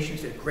 The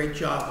Nations did a great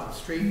job on the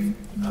street.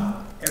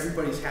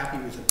 Everybody's happy.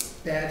 It was a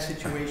bad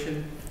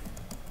situation.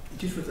 It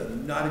just was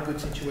not a good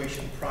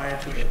situation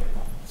prior to the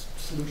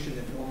solution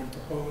that Norman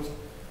proposed.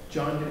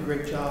 John did a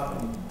great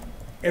job, and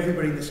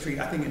everybody in the street,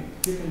 I think,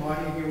 Dick and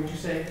Marty here, would you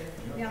say?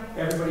 Yeah.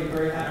 Everybody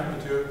very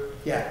happy too.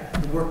 Yeah,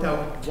 it worked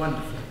out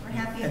wonderfully.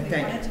 happy And if we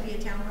thank want it to be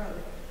a town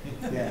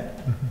road. Yeah.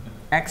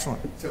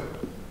 Excellent, So,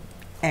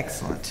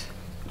 excellent.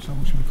 So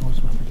should we close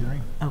the public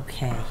hearing?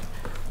 Okay.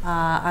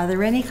 Are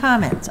there any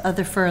comments,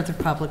 other further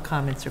public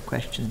comments or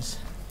questions?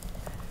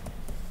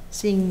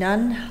 Seeing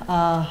none,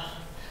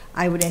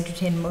 I would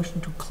entertain a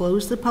motion to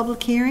close the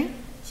public hearing.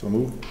 So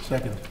moved.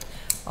 Second.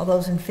 All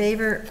those in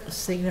favor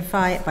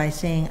signify it by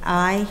saying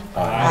aye.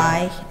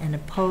 Aye. And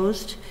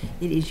opposed?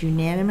 It is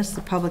unanimous.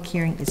 The public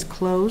hearing is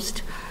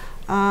closed.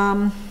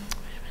 And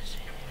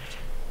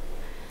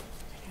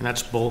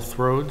that's both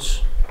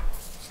roads?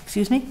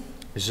 Excuse me?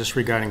 Is this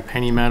regarding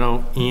Penny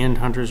Meadow and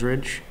Hunter's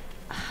Ridge?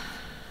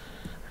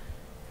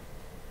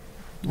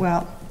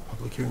 Well,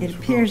 Public hearing it is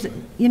appears, that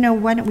revoked. you know,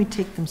 why don't we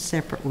take them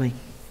separately?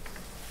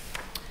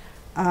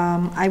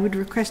 I would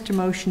request a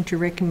motion to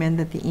recommend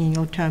that the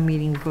annual town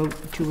meeting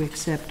vote to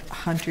accept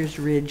Hunter's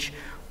Ridge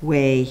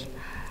Way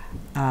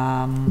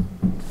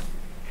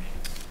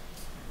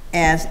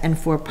as and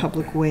for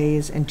public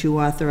ways, and to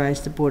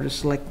authorize the Board of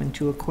Selectmen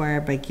to acquire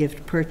by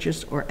gift,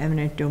 purchase, or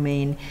eminent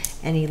domain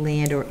any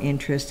land or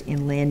interest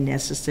in land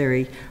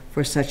necessary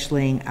for such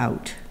laying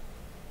out.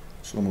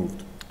 So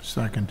moved.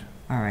 Second.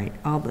 All right,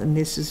 and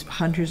this is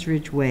Hunter's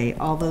Ridge Way.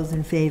 All those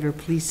in favor,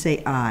 please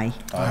say aye.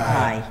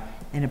 Aye.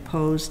 And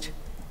opposed?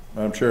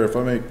 Madam Chair, if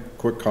I may,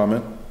 quick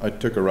comment. I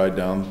took a ride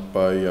down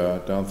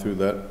through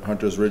that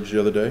Hunter's Ridge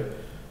the other day.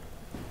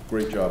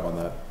 Great job on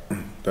that.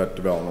 That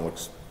development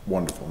looks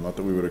wonderful. Not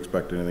that we would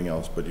expect anything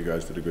else, but you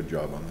guys did a good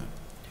job on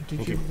that.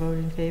 Did you vote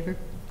in favor?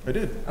 I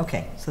did.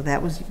 Okay, so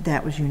that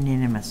was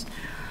unanimous.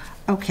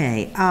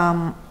 Okay,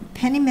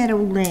 Penny Meadow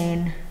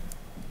Lane.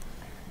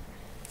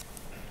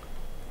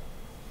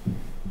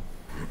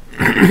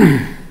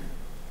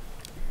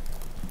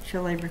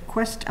 Shall I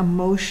request a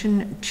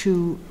motion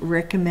to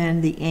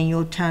recommend the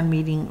annual town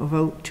meeting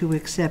vote to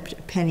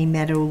accept Penny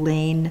Meadow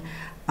Lane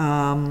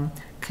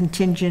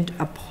contingent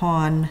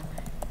upon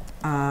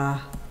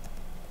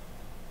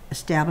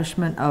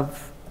establishment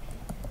of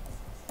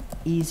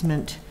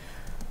easement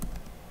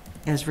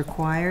as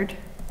required?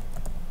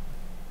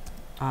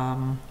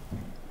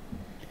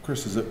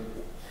 Chris,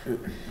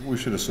 we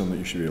should assume that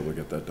you should be able to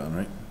get that done,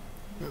 right?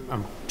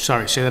 I'm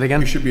sorry, say that again?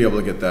 You should be able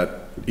to get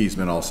that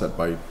easement all set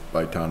by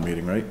town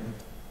meeting, right?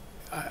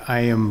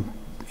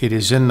 It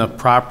is in the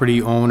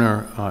property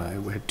owner,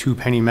 to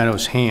Penny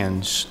Meadows'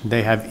 hands.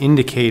 They have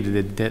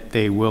indicated that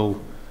they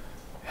will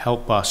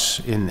help us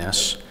in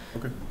this.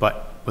 Okay.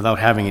 But without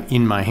having it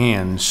in my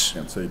hands,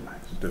 Can't say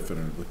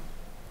definitively.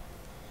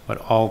 but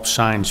all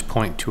signs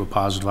point to a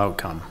positive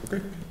outcome.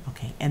 Okay.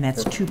 Okay, and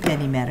that's to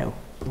Penny Meadow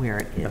where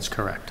it is. That's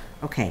correct.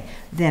 Okay,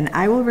 then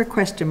I will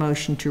request a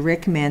motion to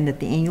recommend that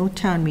the annual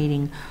town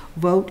meeting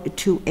vote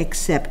to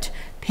accept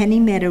Penny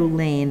Meadow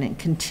Lane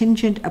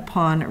contingent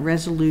upon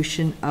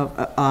resolution of,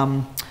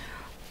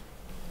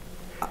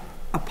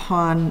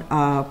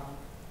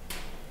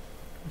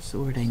 what's the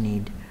word I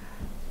need?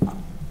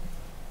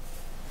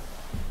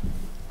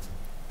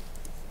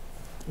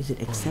 Is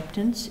it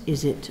acceptance?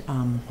 Is it,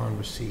 On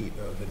receipt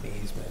of an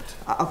easement.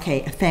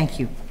 okay, thank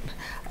you.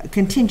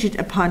 Contingent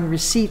upon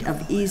receipt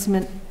of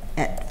easement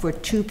for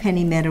 2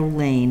 Penny Meadow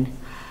Lane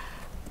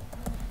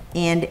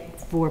and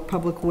for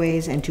public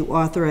ways, and to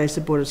authorize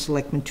the Board of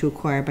Selectmen to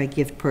acquire by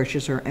gift,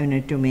 purchase, or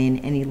eminent domain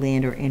any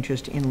land or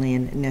interest in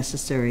land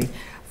necessary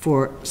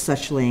for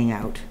such laying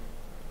out.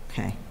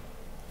 Okay.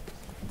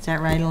 Is that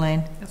right,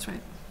 Elaine? That's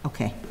right.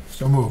 Okay,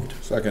 So moved.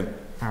 Second.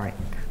 all right.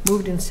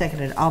 Moved and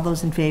seconded. All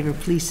those in favor,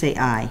 please say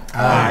aye.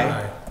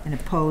 Aye. And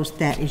opposed,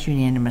 that is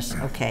unanimous.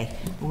 Okay.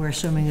 We're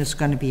assuming it's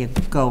going to be a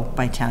go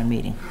by town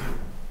meeting.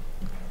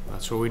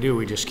 That's what we do.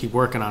 We just keep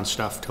working on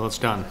stuff till it's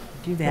done.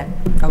 Do that.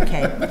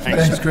 Okay.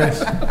 Thanks,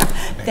 Chris.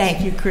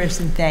 Thank you, Chris,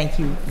 and thank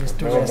you,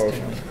 Mr.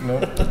 Weston.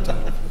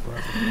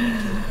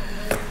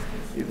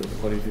 These are the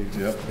funny things,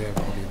 yep.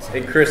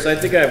 Hey, Chris, I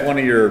think I have one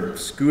of your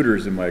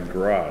scooters in my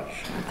garage.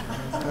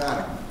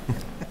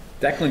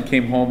 Declan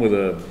came home with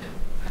a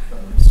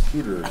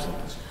scooter or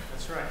something.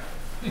 That's right.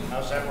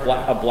 How's that working?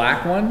 A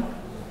black one?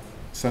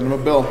 Send him a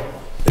bill.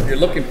 If you're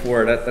looking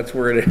for it, that's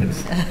where it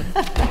is.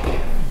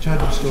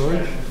 Charge of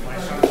storage? My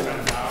son's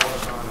spent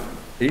hours on it.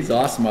 He's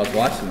awesome. I was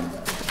watching him.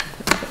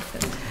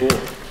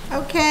 Cool.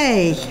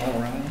 Okay.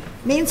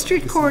 Main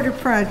Street Corridor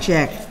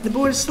Project. The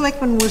Board of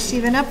Selectmen will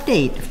receive an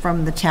update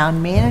from the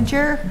town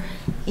manager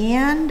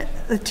and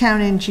the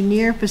town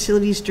engineer,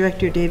 facilities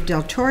director Dave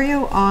Del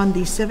Torio, on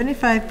the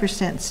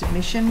 75%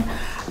 submission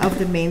of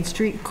the Main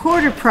Street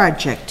Corridor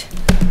Project.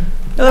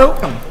 Hello.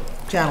 Welcome,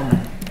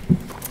 gentlemen.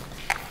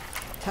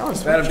 Tell us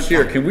what Madam you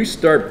Chair, got. can we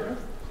start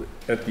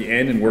at the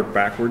end and work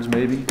backwards,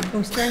 maybe?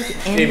 We'll start at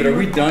the end. David, are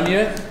we done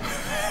yet?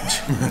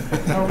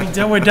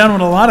 We're done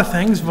with a lot of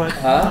things, but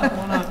Huh?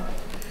 why not?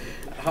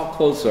 How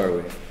close are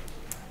we?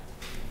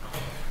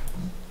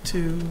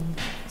 To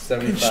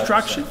 75%.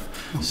 construction?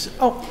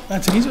 Oh,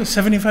 that's an easy,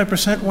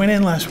 75% went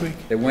in last week.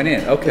 They went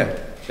in, okay.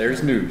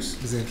 There's news.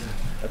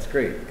 That's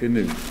great, good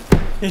news.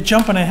 You're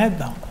jumping ahead,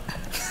 though.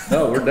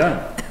 No, we're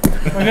done.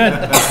 We're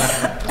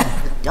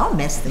good. Don't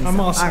mess things I'm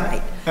up. all set.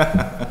 All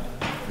right.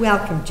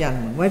 Welcome,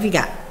 gentlemen. What have you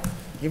got?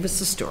 Give us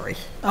the story.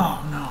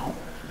 Oh, no.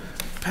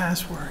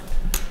 Password.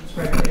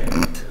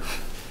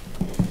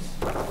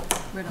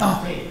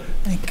 Oh,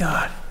 thank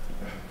God.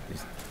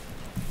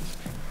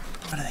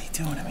 What are they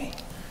doing to me?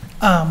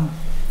 I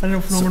don't know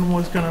if Norman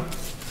was gonna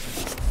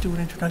do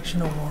an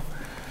introduction or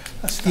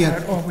a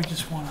start, or we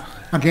just wanna.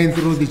 Again,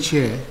 through the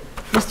chair,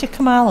 Mr.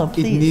 Kamalo, it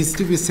please. needs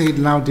to be said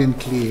loud and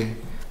clear.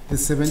 The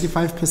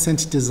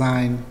 75%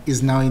 design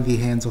is now in the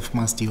hands of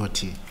Mass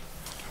DOT.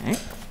 Okay.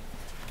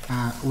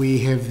 We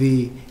have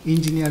the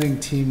engineering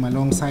team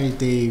alongside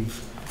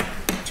Dave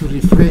to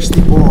refresh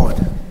the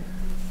board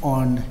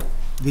on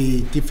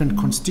the different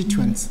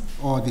constituents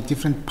or the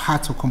different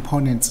parts or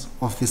components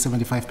of the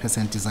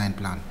 75% design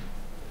plan.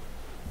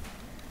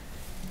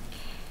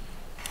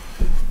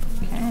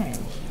 Okay.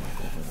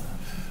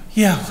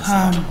 Yeah,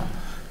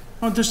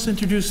 I'll just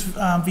introduce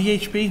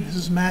VHB. This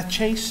is Matt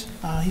Chase.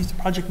 He's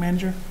the project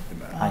manager.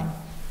 For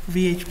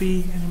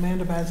VHB, and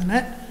Amanda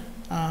Bazinet,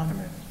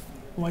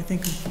 who I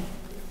think has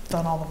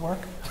done all the work.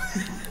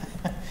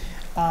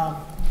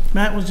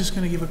 Matt was just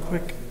going to give a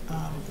quick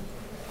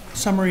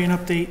summary and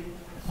update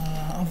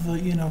of the,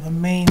 the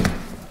main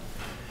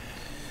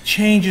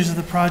changes of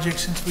the project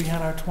since we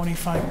had our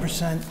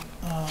 25%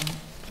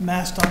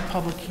 MassDOT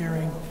public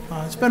hearing.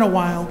 It's been a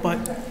while, but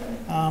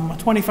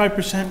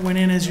 25% went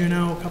in, as you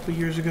know, a couple of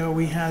years ago.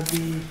 We had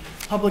the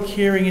public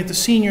hearing at the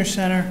senior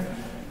center.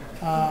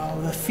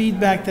 The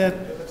feedback that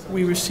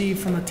we received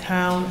from the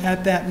town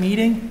at that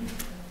meeting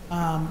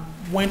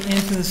went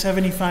into the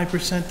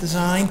 75%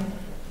 design,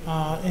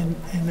 and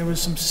there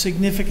was some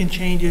significant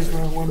changes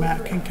where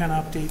Matt can kind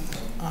of update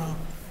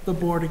the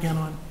board again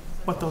on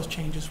what those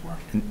changes were.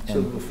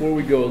 So before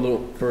we go a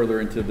little further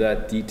into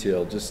that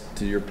detail, just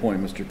to your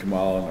point, Mr.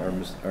 Kamal,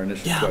 and our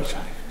initial question.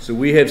 So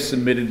we have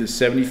submitted the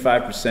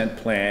 75%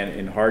 plan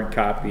in hard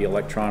copy,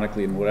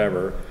 electronically, and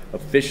whatever,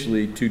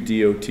 officially to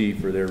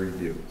DOT for their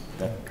review.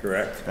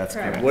 Correct? That's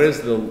correct. What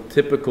is the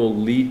typical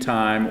lead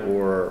time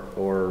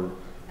or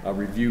a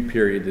review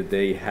period that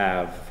they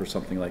have for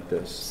something like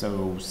this?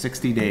 So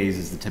 60 days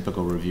is the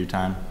typical review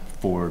time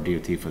for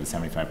DOT for the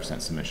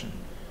 75% submission.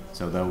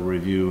 So they'll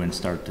review and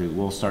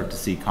we'll start to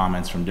see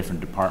comments from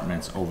different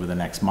departments over the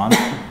next month.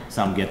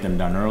 Some get them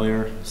done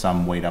earlier,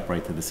 some wait up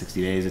right to the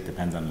 60 days. It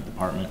depends on the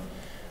department.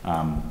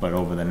 But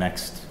over the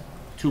next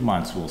 2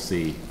 months, we'll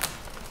see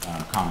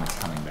comments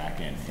coming back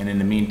in. And in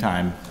the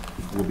meantime,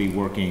 we'll be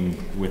working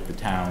with the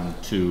town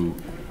to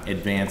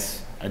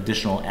advance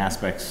additional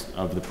aspects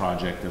of the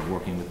project, of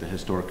working with the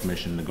Historic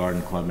Commission, the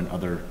Garden Club, and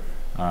other,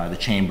 the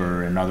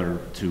Chamber and other,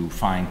 to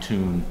fine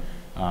tune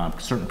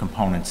certain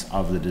components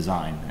of the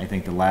design. I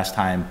think the last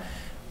time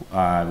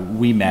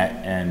we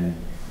met and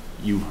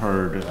you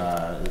heard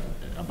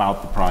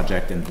about the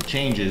project and the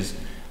changes,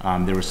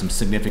 there were some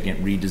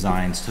significant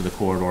redesigns to the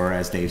corridor,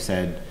 as Dave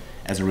said,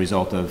 as a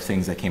result of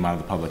things that came out of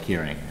the public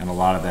hearing. And a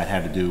lot of that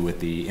had to do with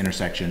the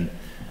intersection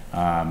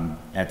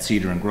at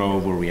Cedar and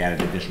Grove, where we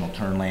added additional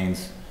turn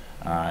lanes,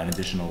 an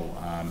additional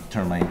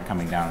turn lane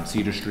coming down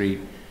Cedar Street.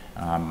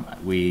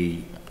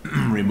 We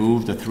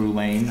removed the through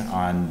lane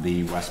on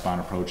the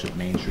westbound approach of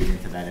Main Street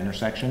into that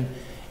intersection,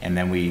 and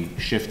then we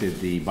shifted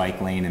the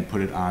bike lane and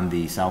put it on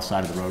the south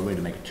side of the roadway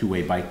to make a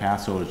two-way bike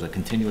path. So it was a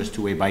continuous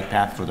two-way bike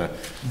path for the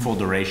full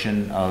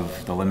duration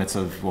of the limits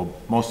of, well,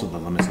 most of the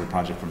limits of the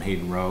project, from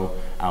Hayden Row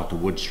out to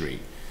Wood Street.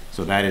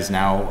 So that is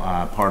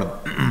now part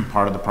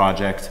of the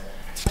project.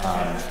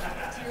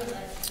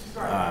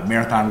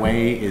 Marathon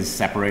Way is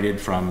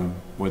separated from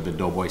where the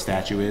Doughboy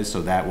statue is,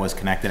 so that was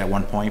connected at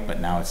one point, but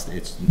now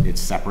it's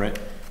separate,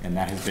 and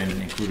that has been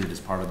included as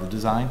part of the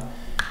design.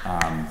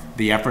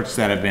 The efforts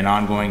that have been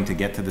ongoing to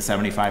get to the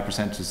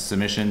 75%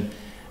 submission,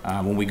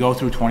 when we go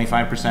through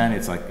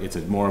 25%, it's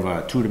more of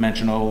a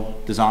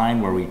two-dimensional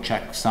design where we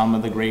check some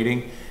of the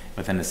grading,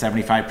 but then the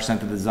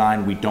 75% of the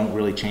design, we don't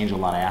really change a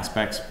lot of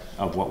aspects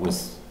of what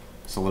was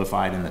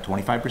solidified in the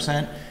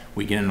 25%.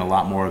 We get into a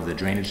lot more of the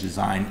drainage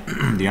design,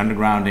 the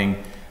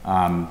undergrounding,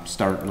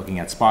 start looking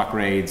at spot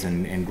grades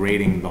and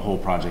grading the whole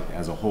project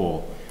as a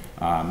whole.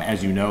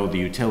 As you know, the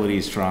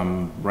utilities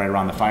from right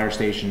around the fire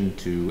station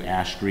to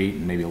Ash Street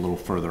and maybe a little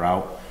further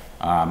out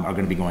are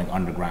going to be going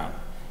underground.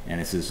 And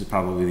this is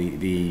probably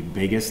the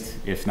biggest,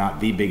 if not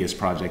the biggest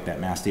project that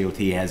Mass DOT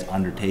has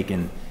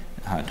undertaken,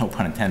 no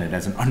pun intended,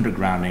 as an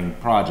undergrounding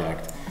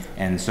project.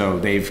 And so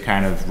they've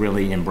kind of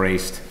really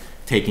embraced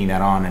taking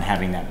that on and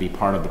having that be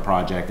part of the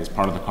project as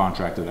part of the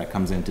contractor that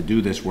comes in to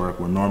do this work,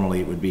 where normally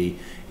it would be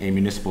a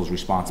municipality's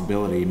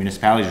responsibility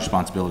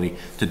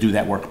to do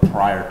that work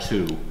prior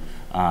to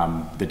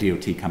the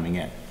DOT coming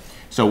in.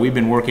 So we've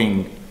been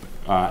working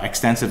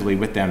extensively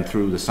with them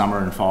through the summer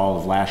and fall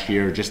of last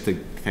year, just to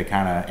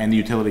kind of, and the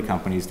utility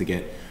companies, to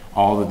get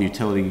all of the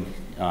utility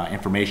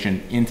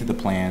information into the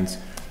plans,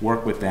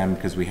 work with them,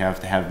 because we have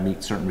to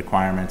meet certain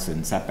requirements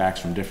and setbacks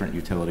from different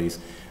utilities.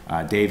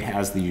 Dave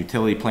has the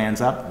utility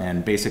plans up,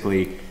 and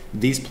basically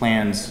these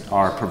plans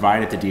are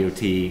provided to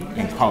DOT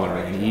in color,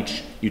 and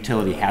each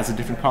utility has a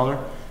different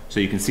color, so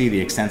you can see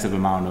the extensive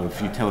amount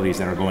of utilities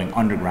that are going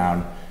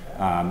underground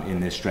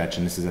in this stretch,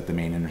 and this is at the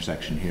main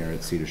intersection here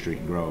at Cedar Street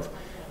and Grove.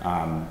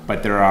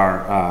 But there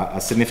are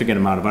a significant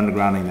amount of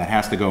undergrounding that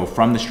has to go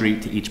from the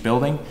street to each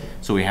building,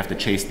 so we have to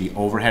chase the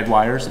overhead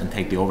wires and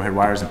take the overhead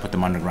wires and put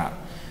them underground.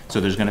 So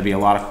there's going to be a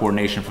lot of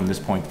coordination from this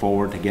point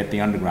forward to get the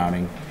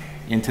undergrounding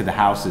into the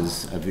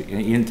houses,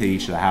 into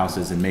each of the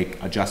houses, and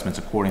make adjustments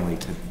accordingly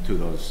to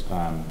those,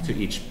 to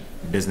each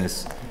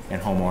business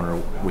and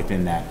homeowner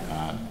within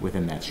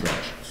that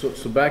stretch.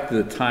 So back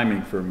to the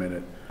timing for a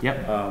minute.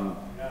 Yep.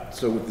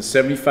 So with the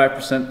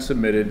 75%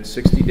 submitted,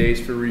 60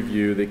 days for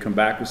review, they come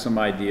back with some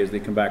ideas, they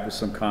come back with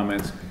some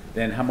comments,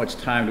 then how much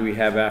time do we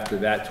have after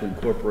that to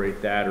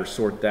incorporate that or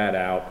sort that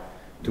out?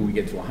 Do we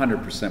get to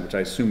 100%, which I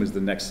assume is the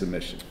next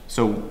submission?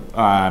 So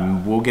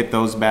we'll get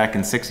those back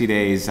in 60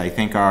 days. I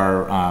think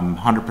our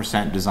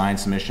 100% design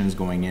submissions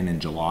going in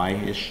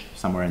July-ish,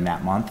 somewhere in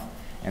that month.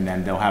 And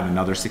then they'll have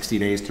another 60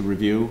 days to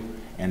review.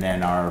 And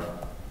then our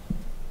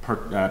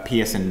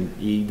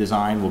PS&E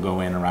design will go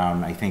in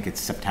around, I think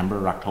it's September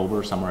or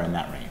October, somewhere in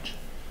that range.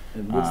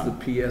 And what's the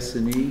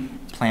PS&E?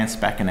 Plan,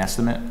 spec, and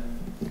estimate.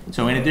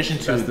 So in addition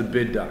to... That's the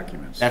bid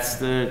documents.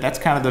 That's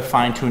kind of the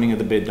fine tuning of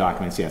the bid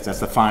documents, yes. That's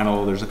the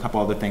final. There's a couple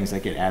other things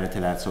that get added to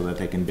that so that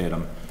they can bid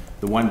them.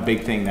 The one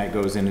big thing that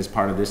goes in as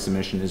part of this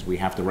submission is we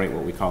have to write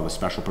what we call the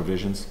special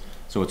provisions.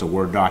 So it's a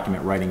Word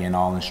document writing in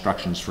all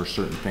instructions for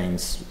certain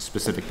things,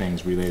 specific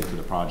things related to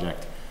the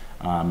project,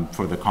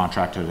 for the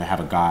contractor to have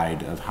a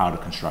guide of how to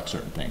construct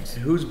certain things.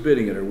 Who's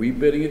bidding it? Are we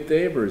bidding it,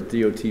 Dave, or is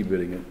DOT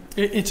bidding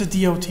it? It's a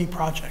DOT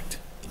project.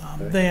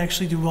 They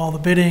actually do all the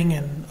bidding,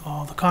 and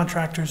all the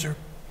contractors are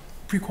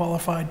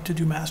pre-qualified to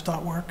do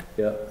MassDOT work.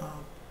 Yeah.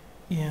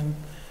 And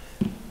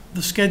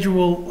the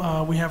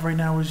schedule we have right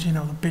now is,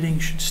 the bidding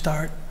should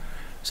start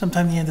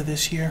sometime the end of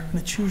this year. And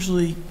it's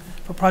usually,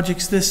 for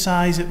projects this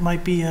size, it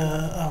might be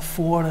a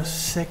 4 to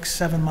 6,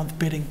 7 month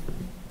bidding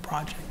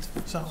project.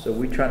 So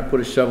we trying to put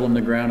a shovel in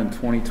the ground in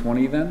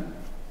 2020 then?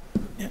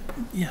 Yeah,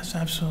 yes,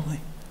 absolutely.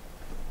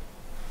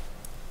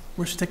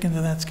 We're sticking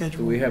to that schedule.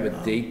 Do we have a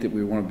date that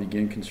we want to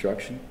begin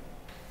construction?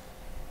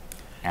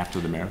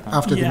 After the marathon?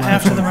 After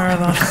the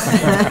marathon.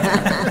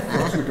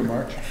 First week of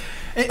March.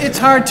 It's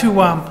hard to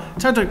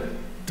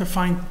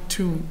fine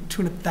tune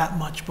it that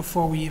much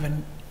before it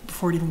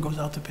even goes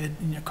out to bid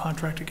and your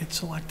contractor gets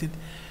selected.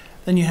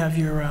 Then you have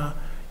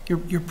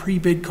your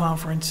pre-bid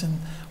conference, and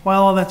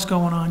while all that's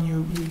going on,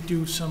 you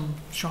do some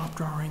shop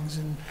drawings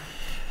and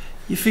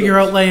you figure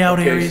out layout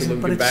areas. So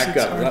but it's back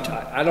up.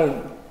 hard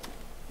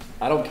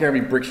I don't care how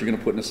many bricks you're going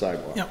to put in the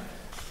sidewalk. Yep.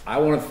 I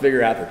want to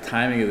figure out the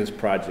timing of this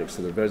project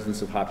so the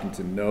residents of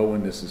Hopkinton know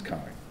when this is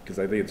coming, because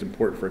I think it's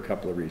important for a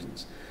couple of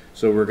reasons.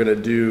 So we're going to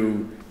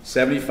do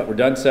 75, we're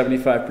done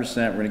 75%,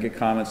 we're going to get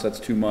comments,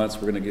 that's 2 months,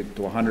 we're going to get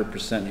to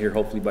 100% here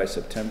hopefully by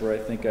September, I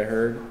think I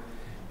heard.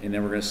 And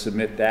then we're going to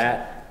submit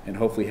that and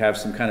hopefully have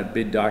some kind of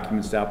bid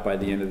documents out by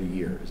the end of the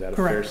year. Is that a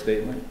fair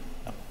statement?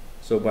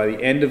 So by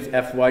the end of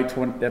by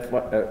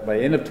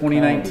the end of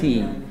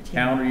 2019,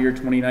 calendar year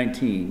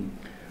 2019,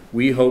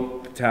 we hope,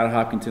 Town of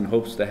Hopkinton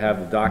hopes to have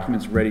the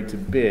documents ready to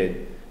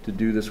bid to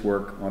do this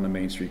work on the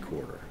Main Street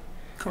corridor.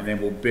 And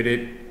then we'll bid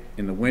it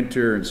in the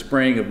winter and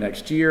spring of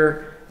next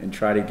year and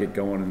try to get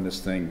going in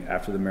this thing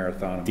after the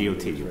marathon.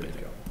 DOT is ready to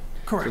go.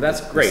 Correct. So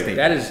that's great.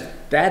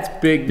 That's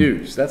big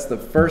news. That's the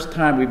first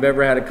time we've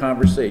ever had a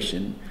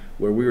conversation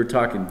where we were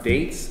talking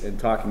dates and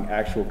talking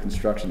actual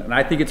construction. And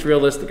I think it's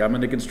realistic. I'm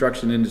in the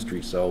construction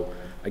industry, so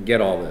I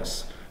get all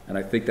this. And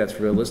I think that's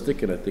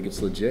realistic, and I think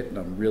it's legit, and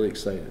I'm really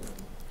excited.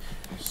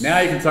 Now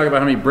you can talk about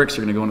how many bricks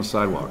are going to go on the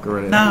sidewalk. Go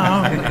right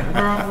ahead.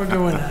 No, we're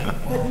doing that.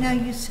 But now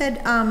you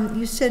said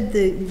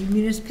the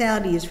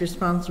municipality is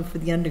responsible for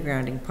the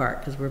undergrounding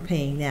part because we're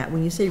paying that.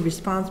 When you say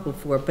responsible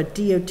for it, but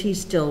DOT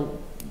still.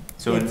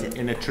 So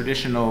in a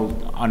traditional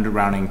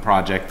undergrounding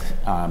project,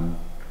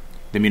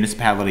 the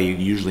municipality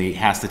usually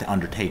has to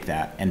undertake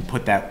that and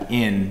put that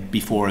in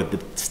before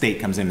the state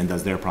comes in and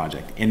does their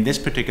project. In this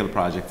particular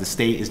project, the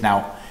state is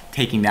now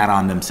taking that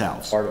on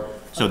themselves.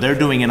 So they're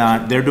doing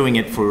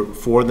it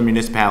for the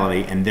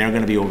municipality, and they're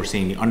going to be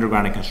overseeing the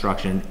undergrounding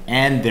construction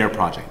and their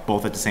project,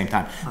 both at the same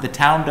time. The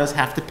town does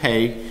have to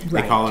pay,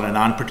 they call it a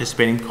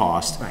non-participating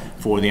cost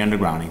for the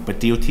undergrounding,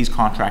 but DOT's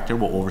contractor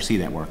will oversee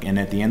that work. And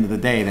at the end of the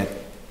day, that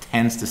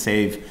tends to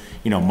save,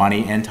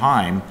 money and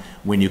time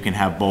when you can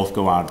have both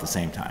go out at the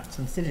same time.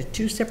 So instead of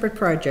 2 separate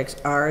projects,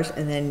 ours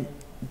and then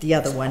the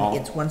other one,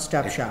 it's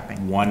one-stop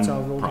shopping. One it's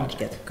all rolled in project.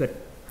 together. Good.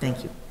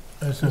 Thank you.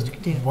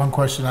 One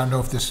question, I don't know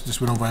if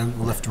this went over, I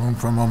left the room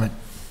for a moment.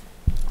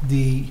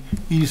 The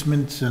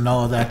easements and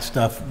all of that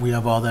stuff, we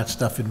have all that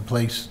stuff in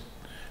place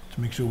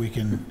to make sure we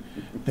can,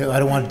 I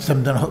don't want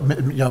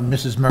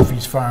Mrs.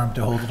 Murphy's farm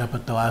to hold it up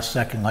at the last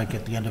second, like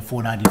at the end of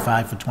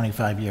 495 for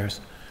 25 years.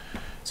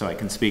 So I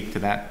can speak to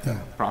that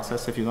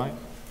process if you like.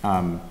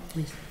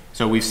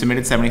 So we've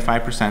submitted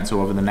 75%,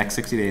 so over the next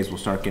 60 days we'll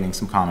start getting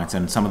some comments,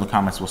 and some of the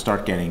comments we'll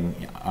start getting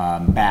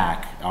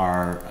back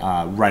are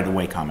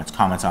right-of-way comments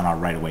on our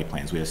right-of-way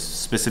plans. We have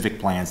specific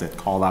plans that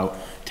call out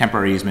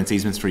temporary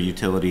easements for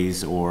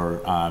utilities,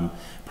 or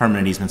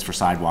permanent easements for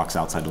sidewalks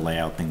outside the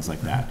layout, things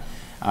like that.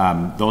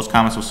 Those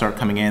comments will start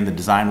coming in. The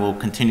design will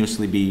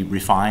continuously be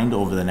refined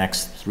over the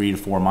next 3 to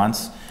 4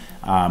 months.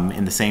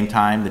 In the same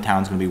time, the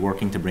town's going to be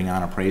working to bring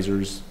on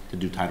appraisers to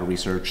do title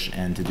research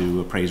and to do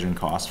appraising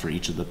costs for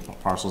each of the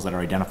parcels that are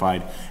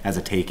identified as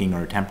a taking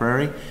or a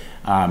temporary.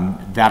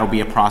 That'll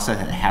be a process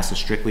that has to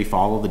strictly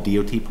follow the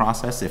DOT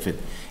process. If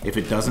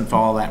it doesn't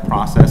follow that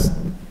process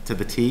to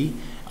the T,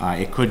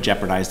 it could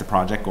jeopardize the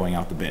project going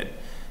out the bid.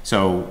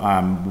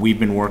 So we've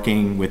been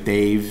working with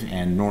Dave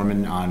and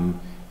Norman on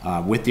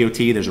with DOT.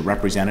 There's a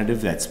representative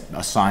that's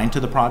assigned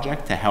to the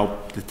project to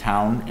help the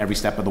town every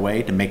step of the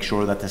way to make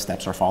sure that the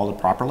steps are followed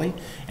properly.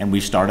 And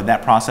we've started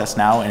that process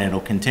now, and it'll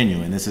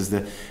continue. And this is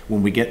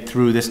when we get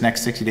through this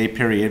next 60-day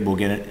period, we'll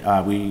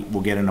get we will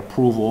get an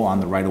approval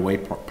on the right-of-way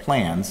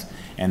plans,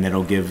 and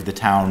that'll give the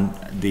town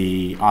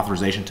the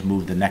authorization to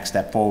move the next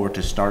step forward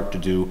to start to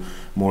do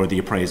more of the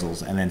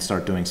appraisals, and then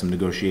start doing some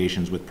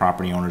negotiations with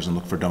property owners and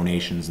look for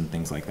donations and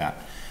things like that.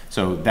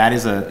 So that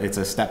is it's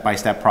a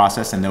step-by-step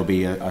process, and there'll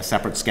be a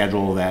separate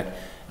schedule that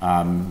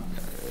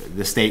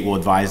the state will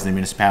advise the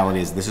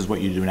municipalities, this is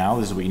what you do now,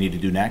 this is what you need to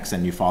do next,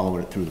 and you follow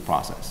it through the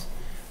process.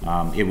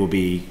 It will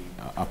be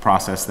a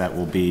process that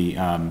will be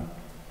an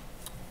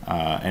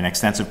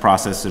extensive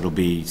process. It'll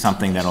be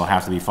something that'll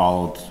have to be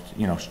followed,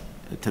 you know,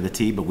 to the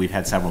T, but we've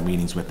had several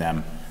meetings with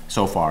them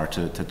so far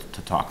to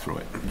talk through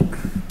it.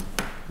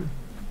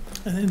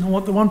 And then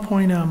the one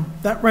point,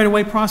 that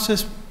right-of-way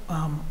process,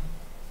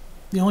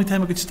 the only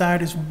time it could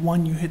start is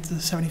when you hit the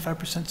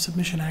 75%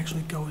 submission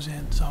actually goes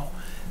in. So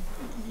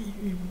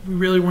we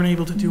really weren't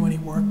able to do any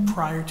work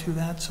prior to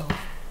that, so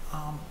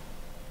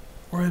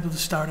we're able to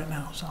start it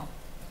now. So,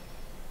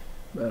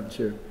 Madam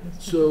Chair,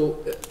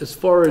 so as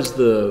far as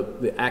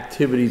the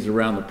activities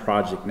around the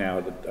project now,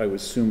 that I would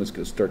assume it's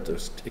going to start to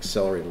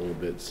accelerate a little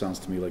bit. It sounds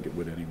to me like it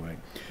would anyway.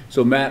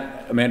 So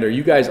Matt, Amanda, are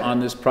you guys on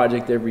this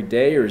project every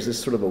day, or is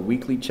this sort of a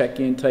weekly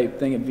check-in type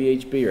thing at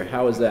VHB, or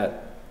how is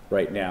that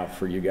right now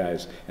for you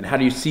guys? And how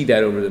do you see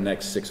that over the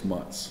next 6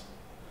 months?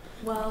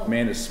 Well,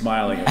 Amanda's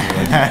smiling at me.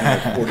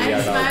 Like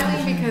I'm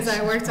smiling because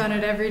I worked on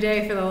it every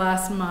day for the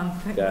last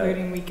month,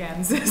 including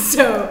weekends.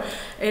 So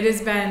it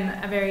has been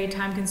a very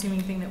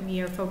time-consuming thing that we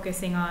are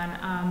focusing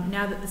on.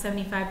 Now that the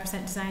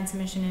 75% design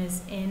submission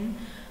is in,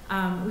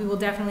 we will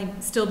definitely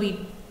still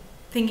be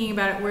thinking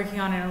about it, working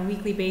on it on a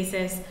weekly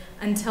basis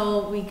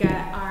until we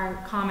get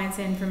our comments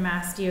in from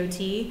Mass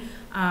DOT.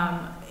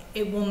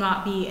 It will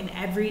not be an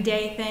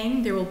everyday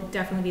thing. There will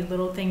definitely be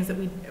little things that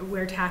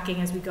we're tacking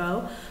as we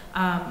go.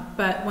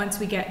 But once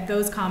we get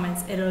those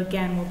comments, it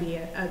again will be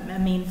a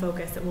main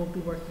focus that we'll be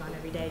working on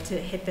every day to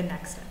hit the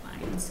next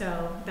deadline.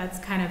 So that's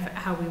kind of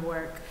how we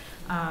work.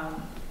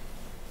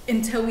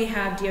 Until we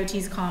have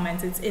DOT's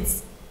comments,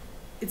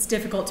 it's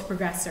difficult to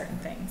progress certain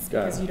things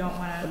because you don't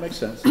want to. That makes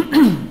sense.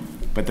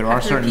 But there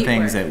are certain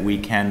things that we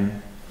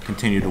can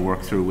continue to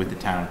work through with the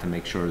town to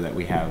make sure that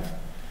we have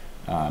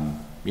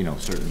you know,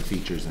 certain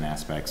features and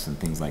aspects and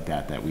things like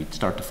that that we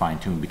start to fine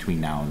tune between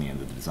now and the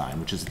end of the design,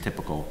 which is a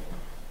typical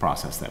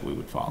process that we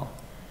would follow.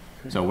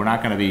 So we're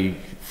not going to be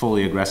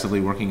fully aggressively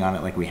working on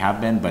it like we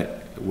have been,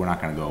 but we're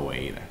not going to go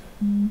away either.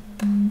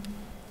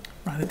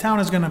 Right, the town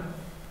is going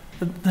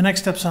to, the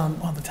next step's on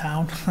the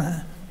town,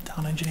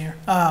 town engineer.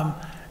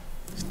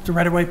 The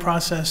right-of-way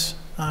process,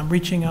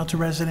 reaching out to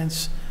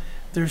residents.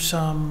 There's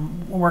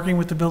working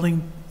with the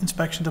building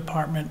inspection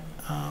department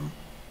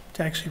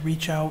to actually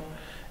reach out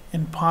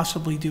and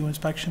possibly do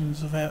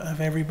inspections of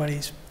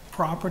everybody's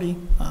property,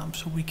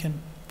 so we can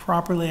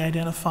properly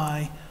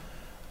identify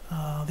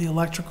the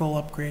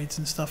electrical upgrades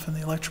and stuff and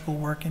the electrical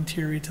work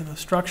interior to the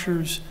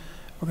structures.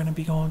 We're going to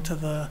be going to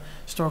the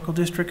Historical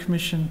District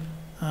Commission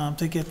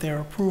to get their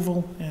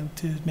approval and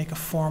to make a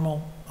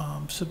formal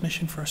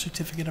submission for a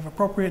certificate of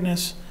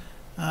appropriateness.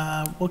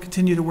 We'll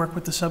continue to work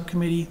with the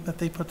subcommittee that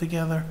they put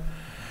together.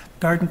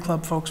 Garden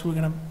Club folks we're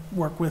going to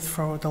work with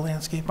for the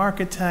landscape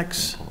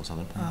architects.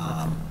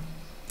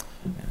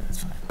 Yeah,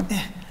 that's fine.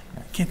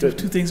 Can't do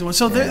two things at once.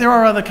 So there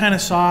are other kind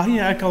of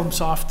I call them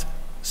soft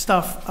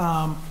stuff,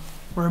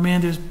 where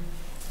Amanda's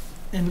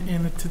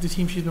and to the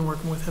team she's been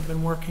working with have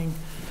been working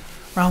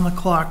around the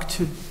clock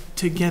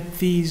to get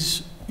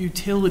these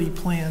utility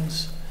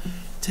plans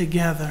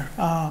together.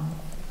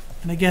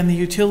 And again, the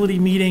utility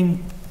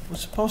meeting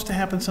was supposed to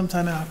happen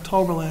sometime in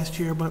October last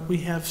year, but we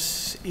have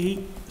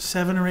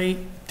 7 or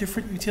 8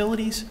 different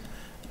utilities.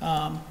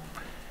 And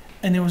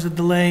there was a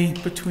delay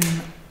between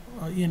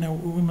you know,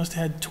 we must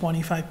have had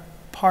 25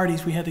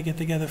 parties we had to get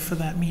together for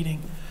that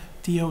meeting,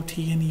 DOT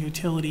and the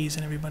utilities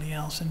and everybody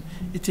else, and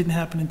it didn't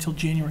happen until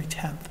January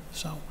 10th.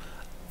 So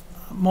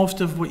most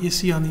of what you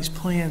see on these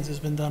plans has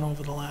been done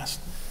over the last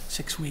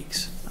 6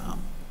 weeks.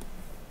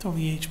 So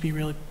VHB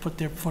really put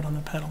their foot on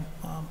the pedal.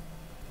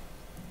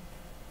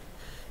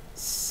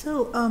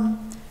 So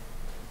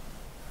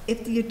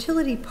if the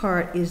utility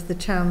part is the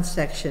town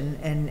section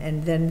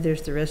and then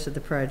there's the rest of the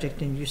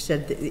project, and you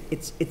said that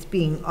it's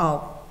being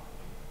all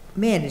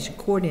managed and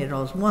coordinated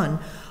all as one,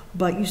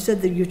 but you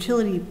said the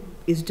utility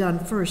is done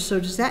first. So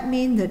does that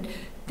mean that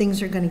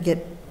things are going to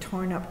get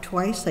torn up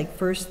twice? Like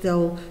first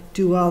they'll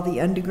do all the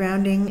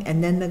undergrounding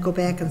and then they'll go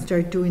back and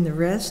start doing the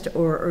rest,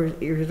 or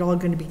is it all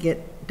going to be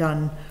get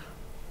done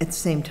at the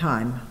same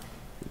time?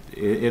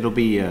 It'll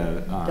be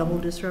Double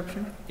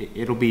disruption?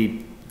 It'll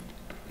be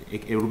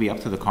up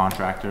to the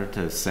contractor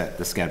to set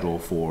the schedule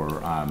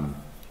for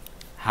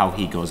how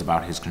he goes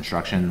about his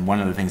construction. One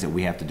of the things that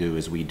we have to do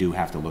is we do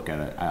have to look at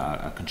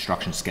a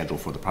construction schedule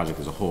for the project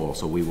as a whole.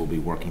 So we will be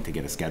working to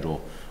get a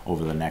schedule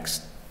over the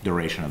next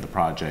duration of the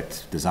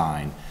project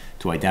design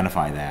to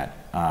identify that.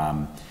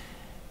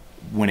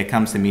 When it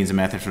comes to means and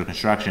methods for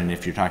construction,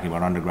 if you're talking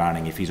about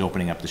undergrounding, if he's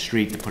opening up the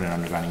street to put in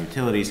undergrounding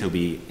utilities,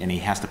 and he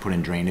has to put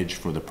in drainage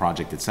for the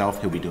project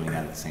itself, he'll be doing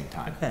that at the same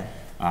time. Okay.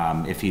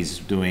 If he's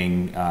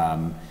doing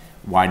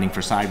widening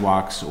for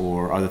sidewalks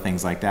or other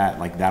things like that,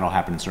 that'll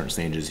happen in certain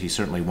stages. He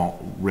certainly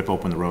won't rip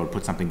open the road,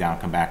 put something down,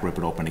 come back, rip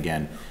it open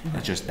again.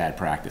 That's just bad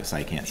practice.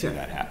 I can't see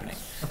that happening.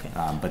 Okay.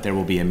 But there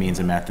will be a means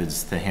and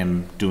methods to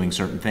him doing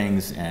certain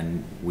things,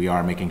 and we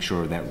are making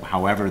sure that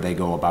however they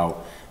go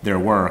about their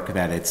work,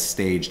 that it's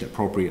staged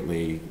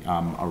appropriately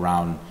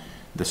around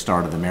the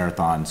start of the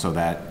marathon, so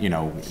that,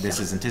 this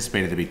is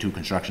anticipated to be 2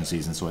 construction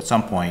seasons. So at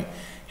some point,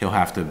 he'll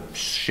have to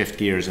shift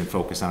gears and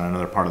focus on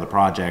another part of the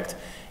project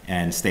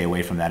and stay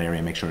away from that area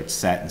and make sure it's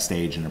set and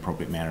staged in an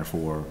appropriate manner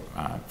for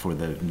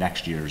the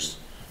next year's,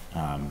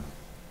 or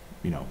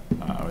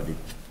the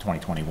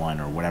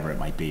 2021 or whatever it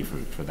might be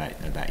for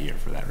that year,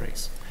 for that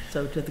race.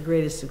 So to the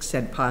greatest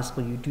extent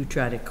possible, you do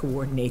try to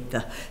coordinate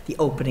the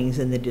openings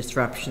and the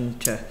disruption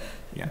to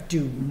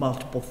do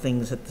multiple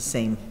things at the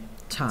same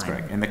time. That's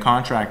correct. And the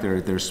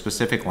contractor, there's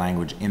specific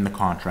language in the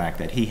contract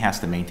that he has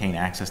to maintain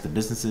access to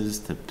businesses,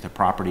 to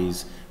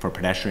properties for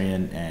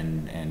pedestrian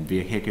and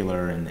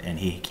vehicular, and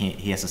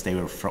he has to stay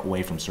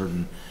away from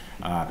certain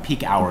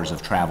peak hours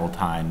of travel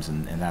times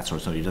and that sort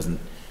of, so he doesn't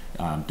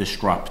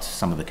disrupt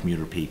some of the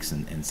commuter peaks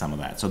and some of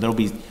that. So there'll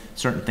be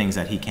certain things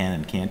that he can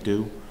and can't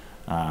do.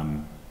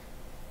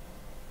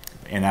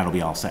 And that'll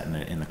be all set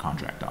in the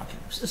contract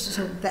documents.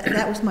 So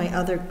that was my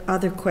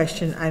other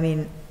question. I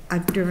mean,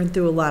 I've driven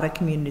through a lot of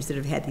communities that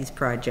have had these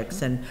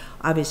projects, and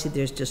obviously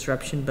there's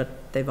disruption,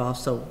 but they've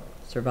also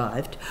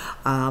survived.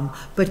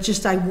 But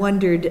just I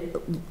wondered,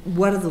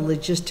 what are the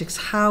logistics?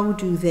 How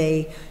do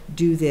they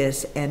do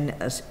this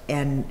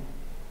and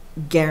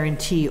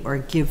guarantee or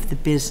give the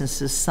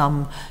businesses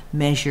some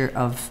measure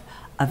of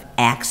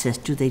access?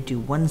 Do they do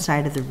one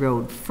side of the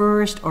road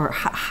first, or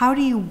how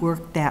do you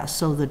work that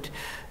so that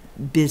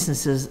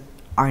businesses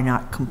are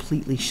not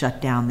completely shut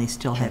down, they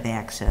still have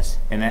access?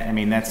 And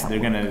that, they're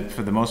gonna,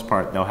 for the most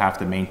part, they'll have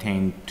to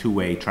maintain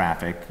two-way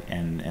traffic,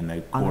 and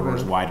the corridor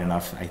is wide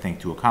enough, I think,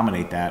 to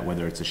accommodate that,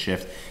 whether it's a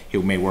shift. He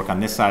may work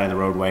on this side of the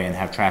roadway and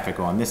have traffic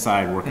go on this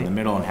side, work in the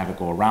middle and have it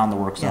go around the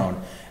work zone.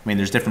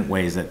 There's different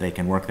ways that they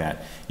can work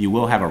that. You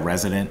will have a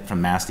resident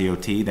from Mass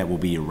DOT that will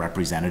be your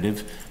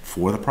representative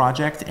for the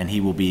project, and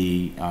he will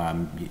be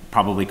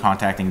probably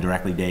contacting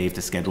directly Dave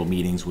to schedule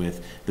meetings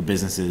with the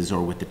businesses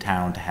or with the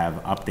town to have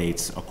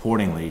updates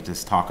accordingly,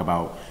 to talk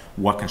about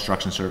what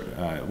construction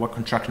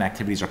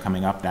activities are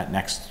coming up that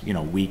next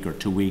week or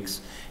 2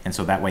 weeks, and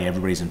so that way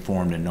everybody's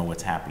informed and know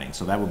what's happening.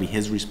 So that will be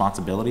his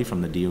responsibility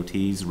from the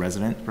DOT's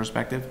resident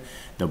perspective.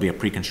 There'll be a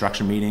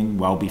pre-construction meeting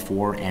well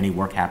before any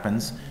work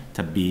happens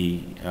to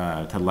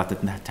let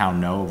the town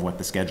know of what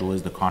the schedule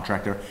is. The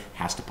contractor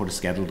has to put a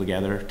schedule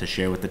together to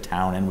share with the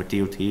town and with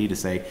DOT to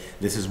say,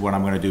 this is what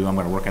I'm going to do. I'm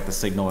going to work at the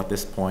signal at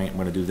this point. I'm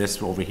going to do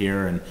this over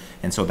here,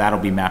 and so that'll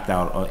be mapped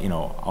out,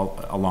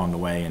 along the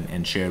way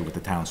and shared with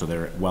the town, so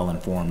they're well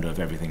informed of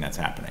everything that's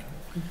happening.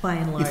 By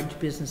and large,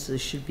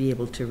 businesses should be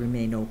able to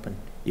remain open.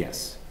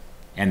 Yes.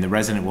 And the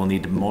resident will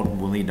need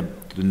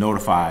to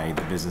notify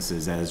the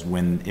businesses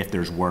if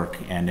there's work,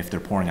 and if they're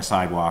pouring a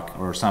sidewalk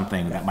or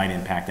something that might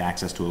impact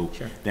access to,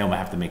 they'll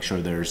have to make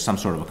sure there's some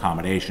sort of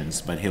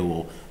accommodations, but he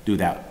will do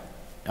that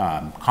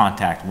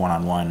contact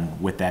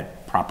one-on-one with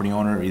that property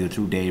owner, either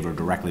through Dave or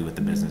directly with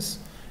the business,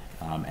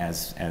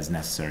 as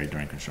necessary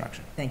during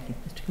construction. Thank you.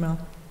 Mr. Kamel?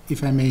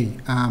 If I may,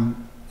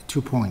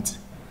 2 points.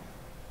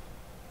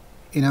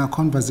 In our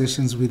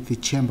conversations with the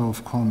Chamber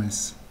of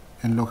Commerce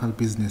and local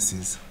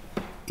businesses,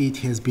 it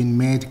has been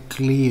made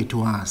clear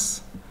to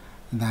us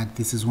that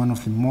this is one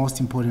of the most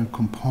important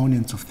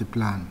components of the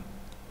plan,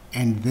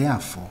 and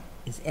therefore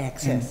is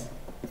access.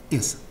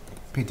 Yes,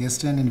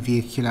 pedestrian and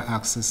vehicular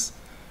access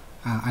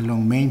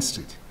along Main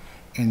Street,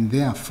 and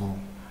therefore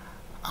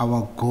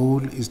our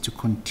goal is to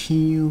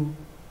continue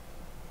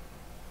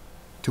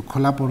to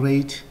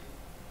collaborate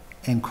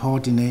and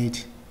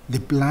coordinate the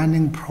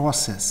planning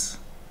process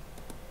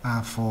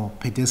for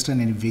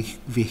pedestrian and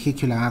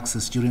vehicular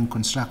access during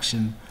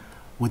construction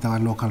with our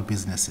local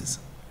businesses.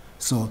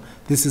 So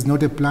this is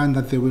not a plan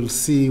that they will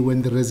see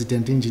when the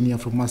resident engineer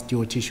from Mass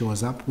DOT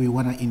shows up. We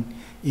want to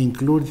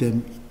include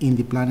them in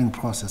the planning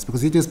process,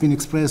 because it has been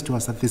expressed to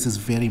us that this is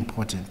very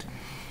important.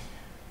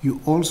 You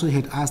also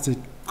had asked a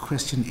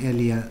question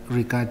earlier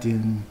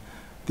regarding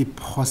the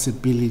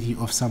possibility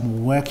of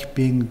some work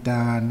being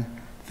done,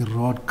 the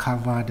road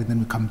covered, and then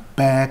we come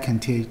back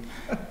and take.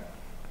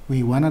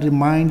 We want to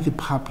remind the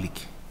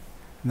public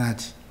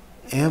that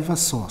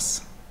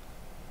Eversource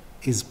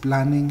is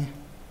planning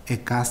a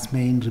gas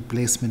main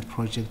replacement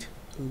project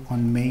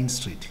on Main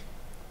Street.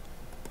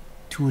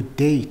 To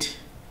date,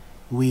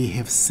 We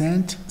have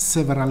sent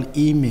several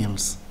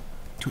emails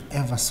to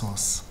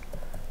Eversource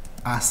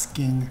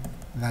asking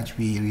that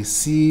we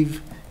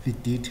receive the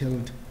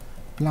detailed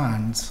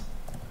plans,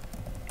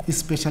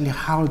 especially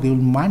how they will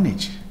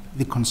manage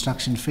the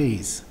construction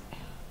phase.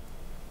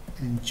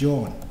 And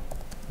John,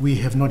 we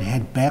have not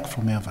heard back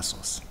from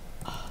Eversource.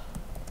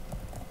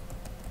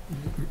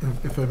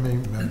 If I may,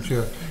 Madam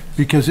Chair,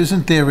 because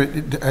isn't there,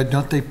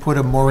 don't they put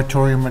a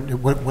moratorium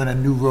when a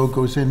new road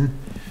goes in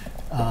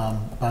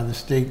by the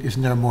state?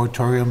 Isn't there a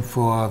moratorium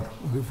for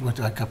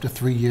like up to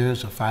 3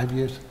 years or 5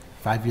 years?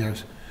 5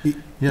 years.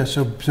 Yeah,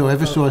 so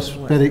Eversource,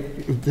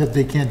 that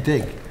they can't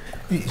dig.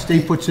 The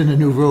state puts in a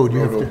new road, you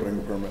have to.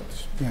 Opening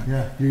permits.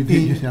 Yeah,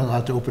 you're not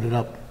allowed to open it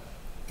up.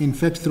 In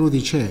fact, through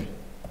the chair,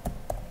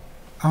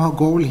 our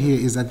goal here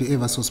is that the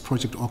Eversource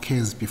project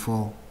occurs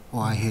before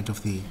or ahead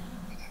of the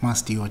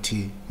Mass DOT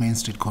Main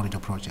Street Corridor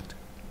project.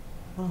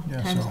 Well,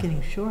 time's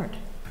getting short.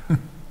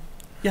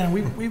 Yeah,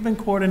 we've been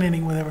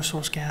coordinating with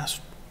Eversource Gas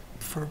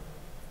for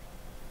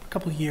a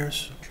couple of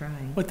years.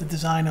 Trying. With the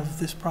design of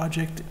this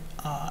project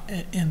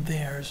and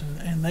theirs,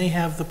 and they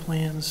have the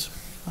plans,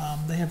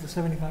 they have the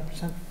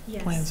 75%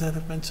 Yes. plans that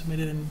have been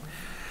submitted, and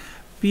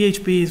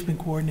VHB has been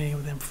coordinating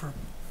with them for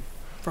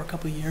a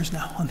couple of years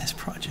now on this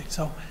project.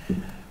 So,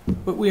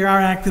 but we are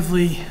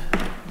actively,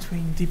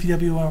 between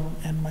DPW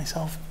and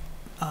myself,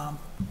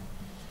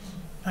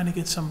 trying to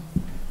get some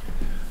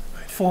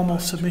formal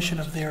submission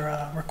of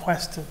their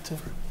request to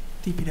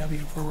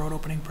DPW for a road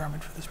opening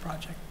permit for this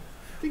project,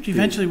 which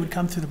eventually would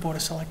come through the Board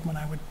of Selectmen,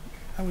 I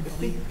would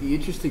believe. The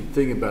interesting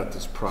thing about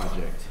this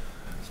project,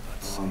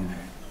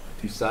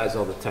 besides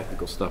all the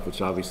technical stuff,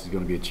 which obviously is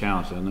going to be a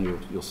challenge, I know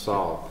you'll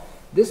solve,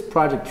 this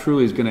project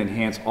truly is going to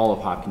enhance all of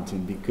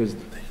Hopkinton, because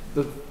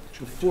the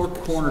four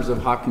corners of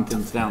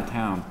Hopkinton's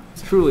downtown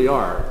truly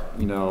are,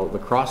 you know, the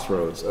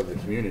crossroads of the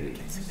community.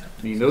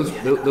 I mean,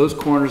 those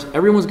corners,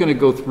 everyone's going to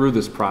go through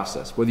this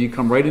process, whether you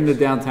come right into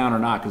downtown or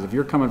not, because if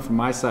you're coming from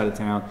my side of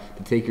town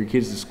to take your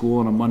kids to school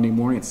on a Monday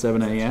morning at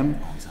 7 a.m.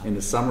 in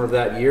the summer of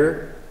that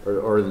year,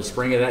 or the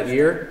spring of that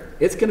year,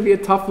 it's going to be a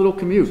tough little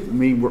commute. I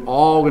mean, we're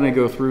all going to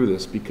go through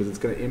this because it's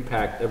going to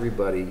impact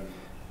everybody,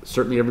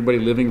 certainly everybody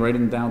living right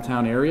in the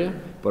downtown area,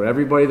 but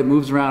everybody that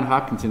moves around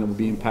Hopkinton will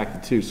be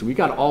impacted too. So we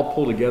got to all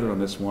pull together on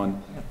this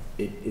one.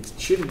 It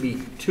shouldn't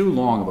be too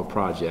long of a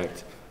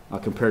project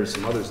compared to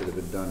some others that have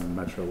been done in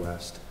Metro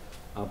West.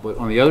 But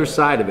on the other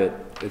side of it,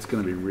 it's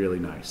going to be really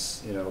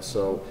nice, you know.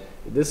 So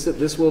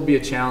this will be a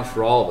challenge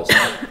for all of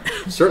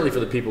us, certainly for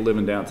the people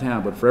living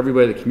downtown, but for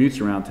everybody that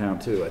commutes around town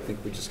too. I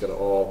think we just got to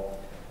all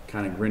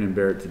kind of grin and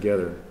bear it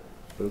together.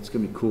 But it's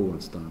going to be cool when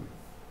it's done.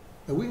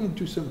 Are we going to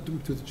do something,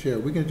 through the chair, are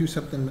we going to do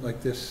something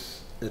like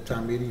this at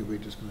town meeting, or are we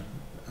just going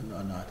to,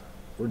 or not?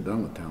 We're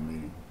done with town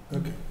meeting.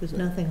 Okay. There's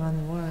nothing on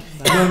the warrant.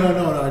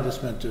 No, I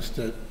just meant just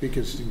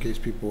because in case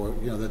people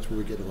are, you know, that's where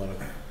we get a lot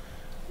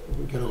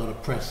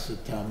of press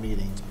at town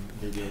meeting.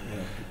 Maybe, you know,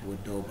 people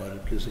would know about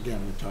it, because again,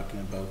 we're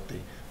talking about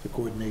the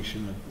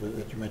coordination of,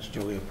 that you mentioned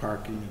earlier,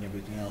 parking and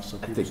everything else. So I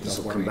people think this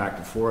stop will come worrying. back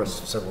before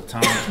us several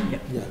times.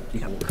 Yeah.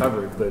 People will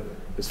cover it, but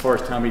as far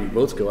as town meeting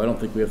votes go, I don't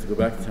think we have to go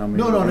back to town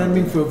meeting. No, I didn't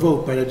mean for a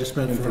vote, but I just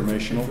meant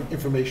Informational. for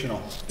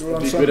informational.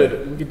 We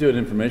could do an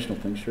informational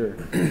thing, sure,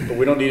 but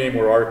we don't need any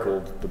more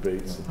article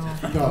debates.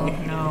 No.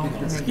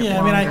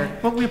 Yeah, I mean,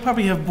 but we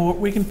probably have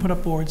we can put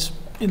up boards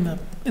in the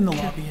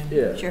lobby and,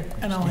 Yeah. Sure.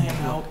 and I'll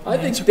hang out. I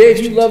and think, answer Dave,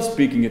 you questions. love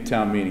speaking at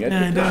town meeting. I Yeah,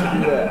 think we I should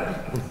do. do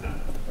that.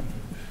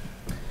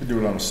 We do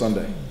it on a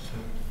Sunday.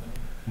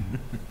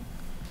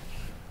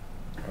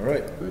 All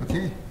right.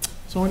 Okay.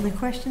 So Any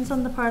questions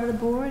on the part of the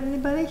board,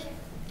 anybody?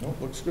 No,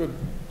 looks good.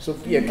 So,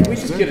 yeah, can we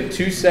just get a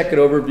 2-second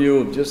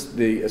overview of just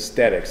the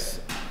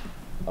aesthetics?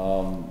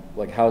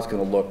 Like how it's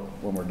gonna look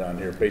when we're done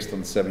here, based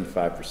on the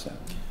 75%?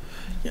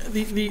 Yeah,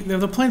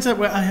 the plans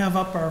that I have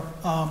up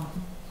are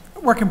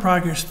work in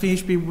progress.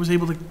 VHB was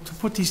able to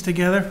put these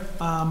together.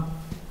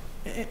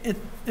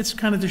 It's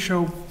kind of to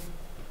show,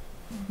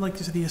 like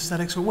you said, the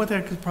aesthetics or what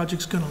that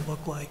project's going to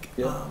look like.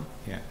 Yeah.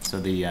 Yeah, so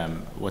the,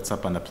 what's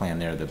up on the plan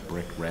there, the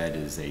brick red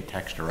is a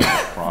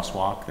texturized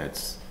crosswalk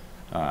that's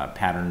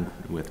patterned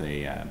with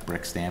a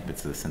brick stamp.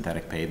 It's a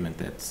synthetic pavement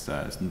that's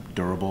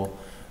durable,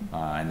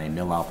 and they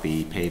mill out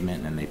the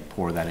pavement and they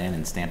pour that in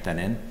and stamp that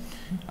in.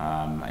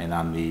 And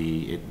on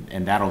the,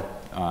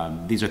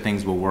 these are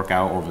things we'll work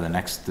out over the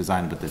next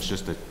design, but it's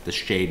just the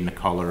shade and the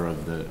color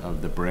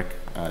of the brick.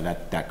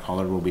 That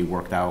color will be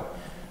worked out,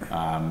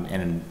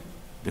 and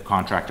the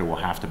contractor will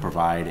have to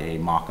provide a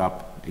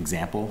mock-up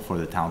example for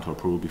the town to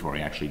approve before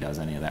he actually does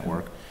any of that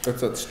work.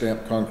 That's that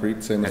stamped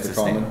concrete, same as That's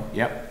the the common? stamp.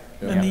 Yep.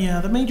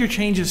 And the major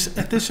changes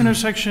at this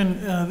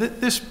intersection,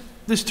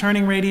 this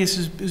turning radius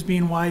is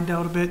being widened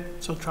out a bit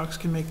so trucks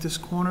can make this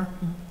corner.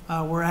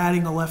 We're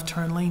adding a left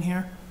turn lane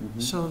here,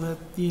 so that,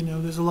 you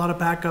know, there's a lot of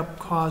backup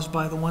caused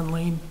by the one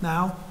lane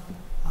now.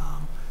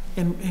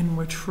 And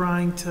we're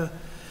trying to,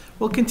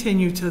 we'll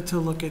continue to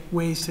look at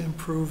ways to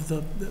improve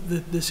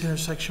this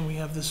intersection. We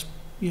have this,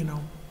 you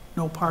know,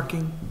 no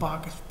parking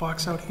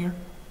box out here.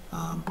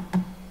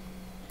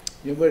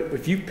 Yeah, but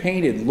if you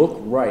painted "look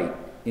right"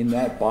 in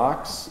that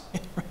box,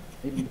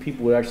 Maybe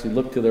people would actually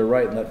look to their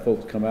right and let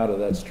folks come out of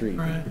that street.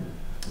 Right.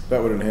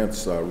 That would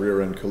enhance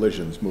rear-end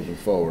collisions moving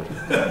forward.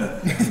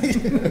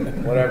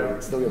 Whatever,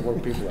 we'd still get more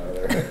people out of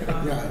there.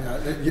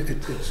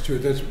 It's true,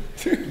 that's,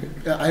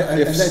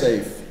 If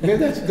safe. yeah,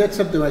 that's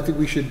something I think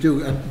we should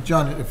do.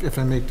 John, if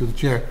I may, to the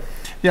chair.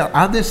 Yeah,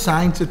 are there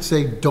signs that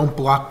say, "Don't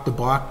block the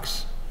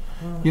box"?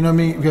 You know what I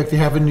mean, like they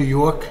have in New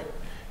York?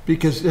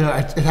 Because,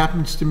 it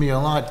happens to me a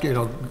lot,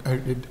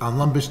 on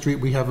Lumber Street,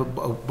 we have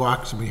a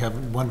box, and we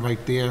have one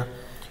right there.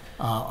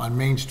 On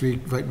Main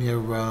Street, right near,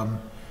 right.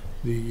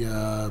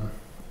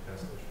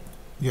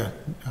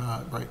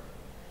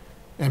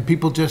 And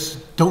people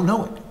just don't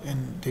know it,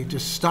 and they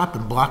just stop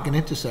and block an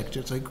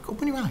intersection. It's like,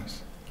 open your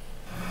eyes.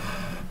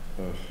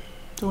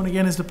 So, and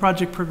again, as the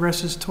project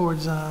progresses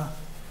towards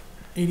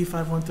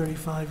 85,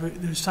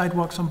 135, there's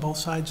sidewalks on both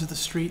sides of the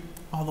street,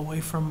 all the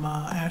way from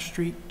Ash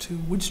Street to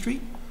Wood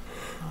Street.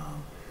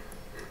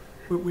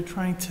 We're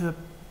trying to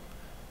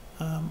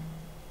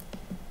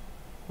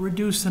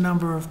reduce the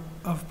number of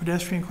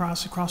pedestrian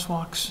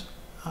crosswalks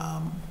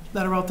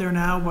that are out there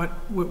now, but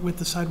with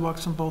the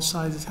sidewalks on both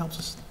sides, it helps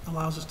us,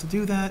 allows us to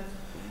do that.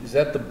 Is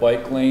that the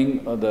bike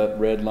lane, that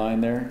red line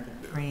there?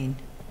 Green.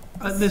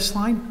 This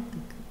line?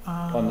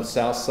 On the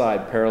south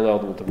side, parallel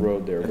with the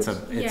road there.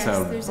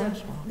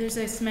 There's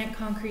a cement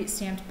concrete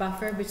stamped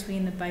buffer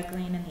between the bike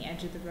lane and the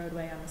edge of the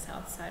roadway on the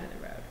south side of the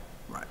road.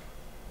 Right.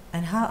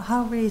 And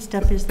how raised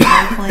up is the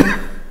bike lane?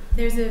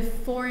 There's a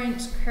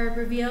 4-inch curb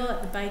reveal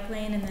at the bike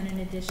lane and then an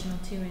additional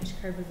 2-inch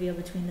curb reveal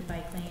between the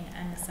bike lane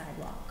and the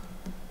sidewalk.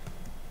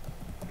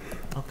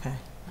 Okay.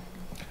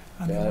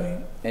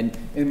 And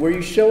where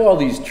you show all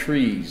these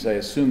trees, I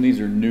assume these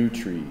are new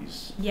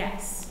trees.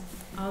 Yes.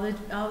 All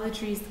the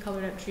trees, the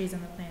colored up trees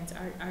on the plans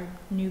are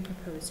new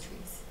proposed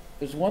trees.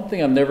 There's one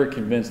thing I'm never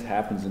convinced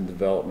happens in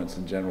developments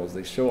in general is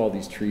they show all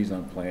these trees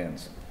on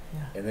plans.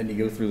 Yeah. And then you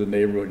go through the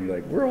neighborhood and you're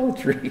like, where are all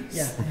the trees?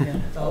 Yeah.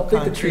 I don't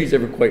think the trees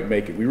ever quite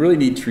make it. We really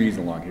need trees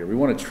along here. We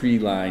want a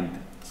tree-lined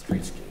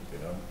streetscape, you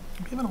know?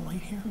 Are we having a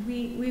light here?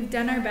 We've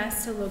done our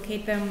best to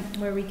locate them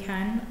where we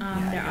can.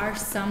 There are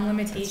some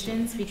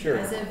limitations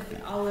because of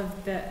all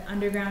of the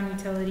underground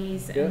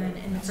utilities, and then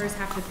in the first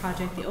half of the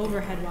project, the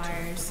overhead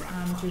wires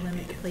do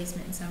limit the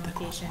placement in some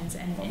locations,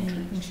 and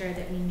making sure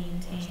that we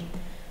maintain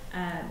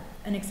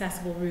an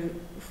accessible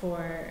route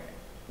for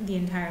the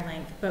entire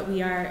length. But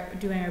we are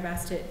doing our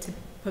best to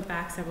put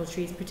back several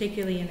trees,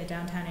 particularly in the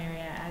downtown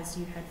area. As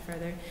you head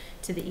further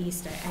to the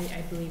east,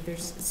 I believe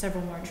there's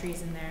several more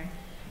trees in there.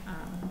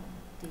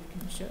 Dave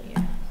can show you.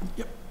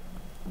 Yep.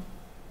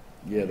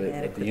 Yeah,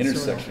 at the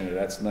intersection,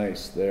 that's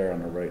nice there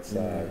on the right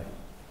side.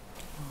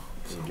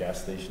 Where the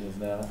gas station is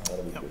now,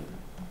 that'll be good.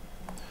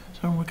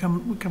 So we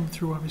come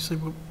through, obviously,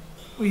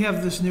 we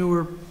have this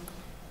newer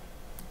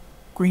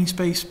green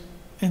space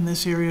in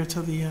this area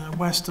to the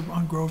west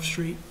on Grove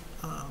Street.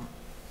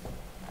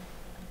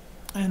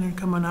 And then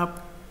coming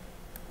up,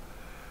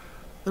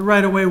 the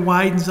right-of-way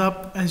widens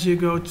up as you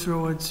go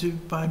towards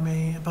by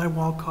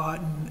Walcott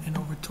and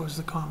over towards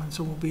the Common,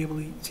 so we'll be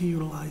able to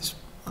utilize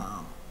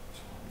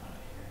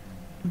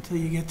until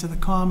you get to the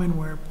Common,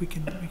 where we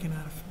can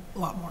add a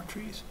lot more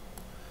trees.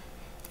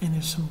 And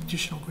there's some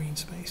additional green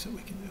space that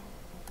we can do.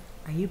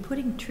 Are you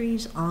putting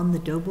trees on the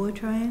Doughboy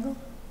Triangle?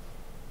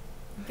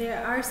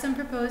 There are some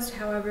proposed,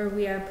 however,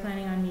 we are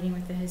planning on meeting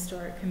with the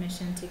Historic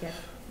Commission to get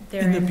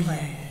their And the input.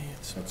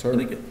 That's her.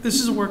 This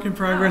is a work in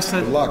progress.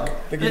 Good luck.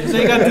 They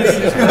got this.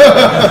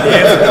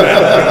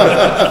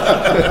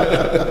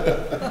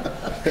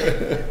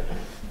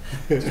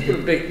 Just put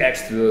a big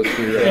X through those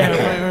three right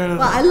there.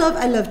 Well,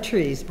 I love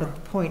trees, but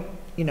the point,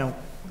 They'd have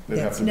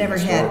it's to be never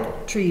historical.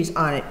 had trees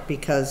on it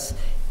because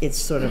it's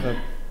sort of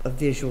a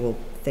visual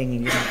thing,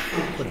 and you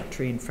don't put a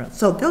tree in front.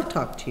 So they'll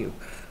talk to you.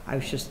 I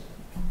was just,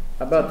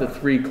 How about the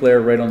 3 Claire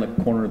right on the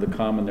corner of the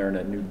Common there in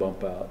that new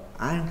bump out?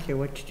 I don't care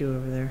what you do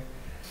over there.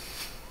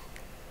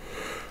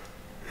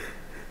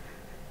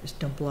 Just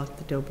don't block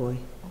the Doughboy.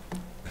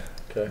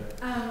 Okay.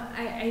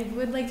 I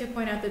would like to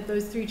point out that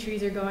those 3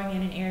 trees are going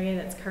in an area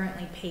that's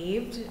currently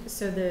paved,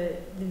 so the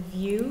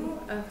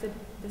view of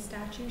the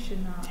statue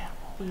should not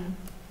be.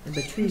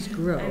 The trees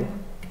grow.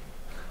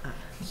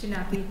 Should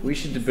not be. We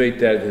should debate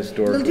that at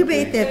Historic. We'll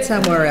debate that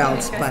somewhere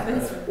else, but.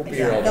 We'll be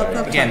here all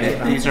day.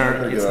 Again, these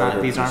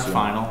aren't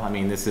final. I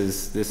mean, this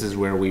is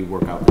where we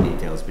work out the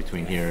details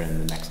between here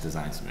and the next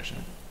design submission.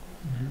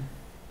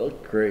 They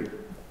look great.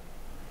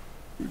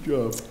 Good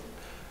job.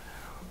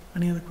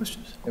 Any other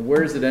questions? And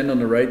where does it end on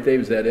the right,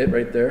 Dave? Is that it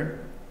right there?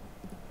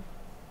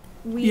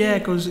 Yeah,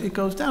 it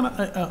goes down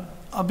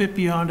a bit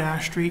beyond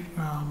Ash Street,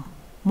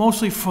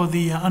 mostly for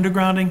the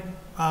undergrounding.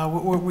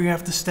 We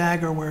have to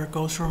stagger where it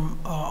goes from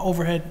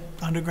overhead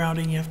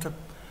undergrounding. You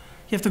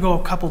have to go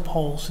a couple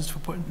poles since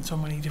we're putting so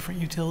many different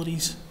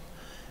utilities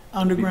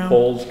underground.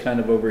 Poles kind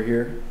of over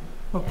here.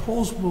 But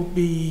poles will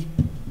be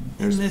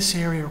in this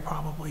area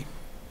probably.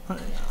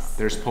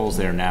 There's poles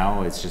there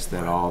now, it's just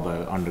that all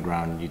the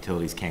underground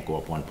utilities can't go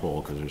up one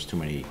pole because there's too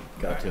many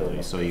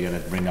utilities. So you gotta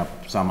bring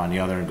up some on the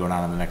other and go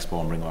down on the next pole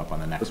and bring them up on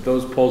the next. But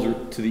those poles are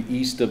to the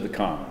east of the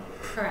Common.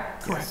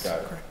 Correct. Correct. Got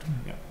it. Correct.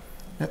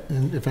 Yeah.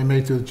 And if I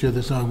may through the chair,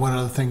 there's only one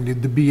other thing. The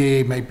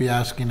BAA might be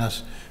asking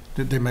us,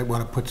 that they might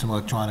want to put some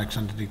electronics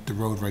underneath the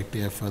road right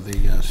there for the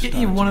start.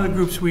 Yeah, one of the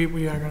groups we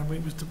are going to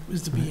wait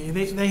was the BA.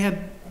 They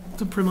had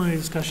some preliminary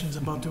discussions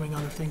about doing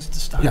other things at the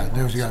start. Yeah,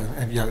 there's,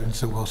 and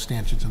so we'll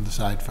stanchions on the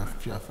side for,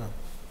 yeah.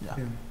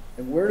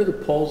 And where do the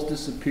poles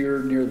disappear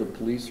near the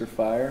police or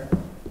fire?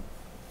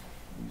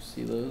 You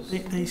see those?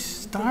 They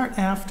start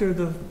after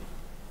the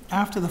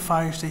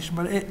fire station,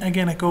 but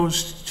again, it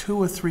goes 2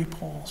 or 3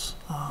 poles.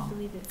 I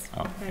believe it's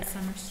by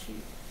Summer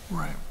Street.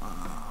 Right.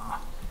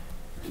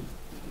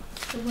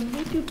 So when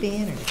we do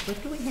banners,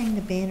 what do we hang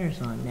the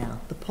banners on now?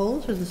 The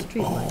poles or the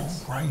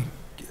streetlights? Oh, right.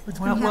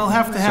 We'll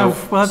have to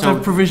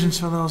have provisions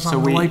for those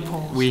on the light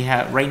poles.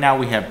 Right now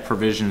we have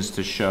provisions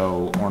to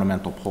show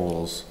ornamental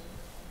poles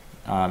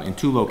in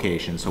 2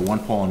 locations, so 1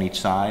 pole on each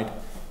side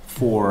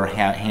for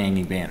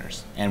hanging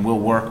banners. And we'll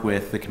work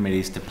with the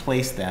committees to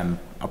place them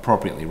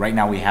appropriately. Right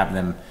now we have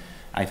them,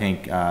 I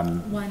think...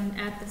 one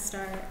at the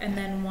start, and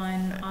then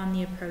one on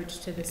the approach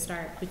to the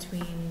start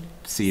between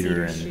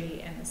Cedar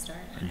Street and the start.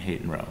 And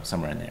Hayton Row,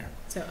 somewhere in there.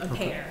 So a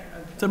pair.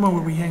 Somewhere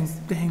where we hang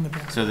the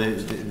banners. So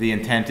the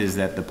intent is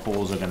that the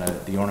poles are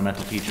the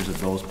ornamental features of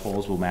those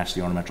poles will match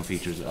the ornamental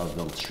features of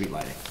the street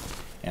lighting.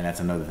 And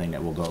that's another thing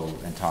that we'll go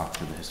and talk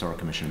to the Historic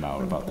Commission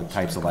about the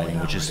types of lighting,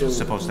 which is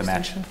supposed to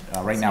match.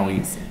 Right now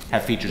we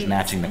have features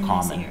matching the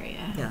common,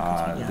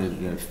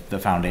 the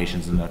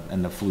foundations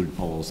and the fluted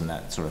poles and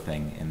that sort of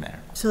thing in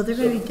there. So they're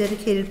going to be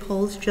dedicated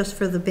poles just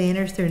for the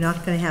banners? They're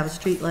not going to have a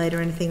street light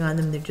or anything on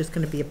them? They're just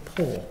going to be a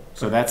pole?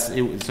 So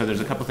so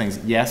there's a couple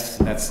things. Yes,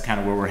 that's kind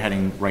of where we're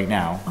heading right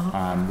now,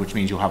 which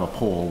means you'll have a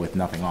pole with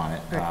nothing on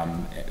it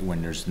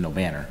when there's no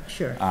banner.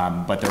 Sure.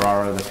 But there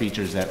are other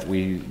features that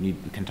we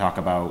can talk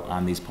about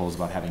on these poles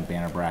about having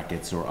banner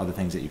brackets or other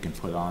things that you can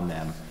put on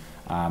them.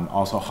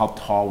 Also, how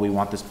tall we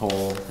want this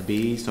pole to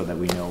be so that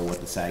we know what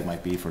the sag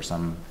might be for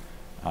some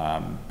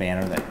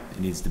banner that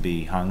needs to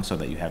be hung so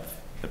that you have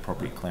the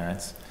appropriate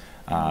clearance.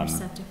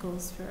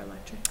 Receptacles for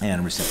electric.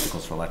 And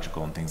receptacles for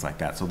electrical and things like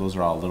that. So those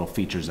are all little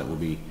features that we'll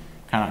be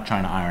kind of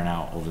trying to iron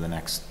out over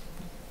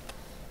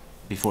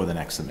before the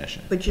next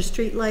submission. But your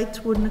street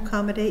lights wouldn't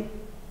accommodate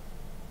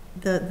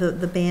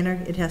the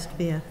banner? It has to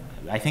be a...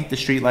 I think the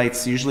street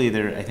lights, usually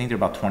they're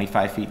about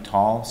 25 feet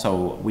tall,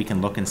 so we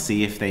can look and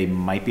see if they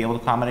might be able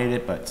to accommodate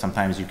it, but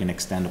sometimes you can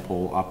extend a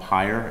pole up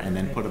higher and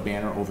then put a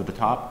banner over the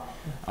top.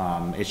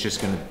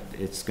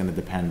 It's gonna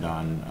depend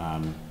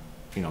on,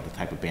 the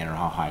type of banner,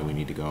 how high we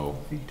need to go.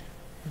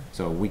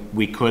 So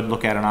we could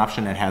look at an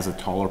option that has a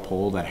taller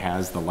pole that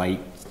has the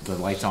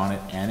lights on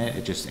it and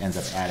it just ends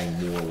up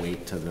adding more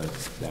weight to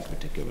that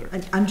particular.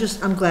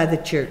 I'm glad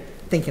that you're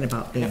thinking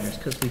about banners,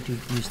 because we do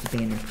use the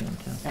banners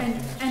downtown.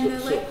 And the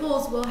light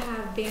poles will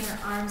have banner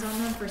arms on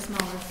them for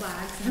smaller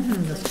flags and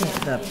things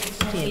like that. The You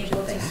just won't be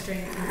able to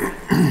stanchion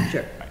string.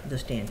 Sure, the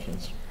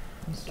stanchions.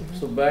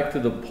 So back to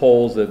the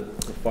poles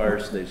at the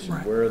fire station,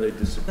 where are they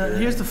disappearing?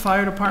 Here's the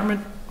fire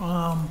department,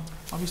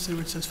 obviously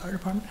where it says fire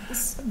department.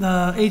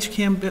 The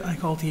HCAM, I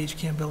call it the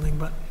HCAM building,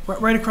 but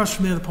right across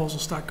from there, the poles will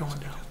start going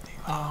down.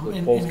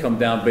 The poles come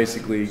down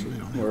basically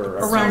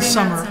around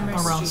Summer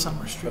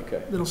Street.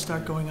 Okay. It'll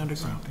start going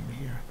underground.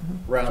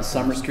 Around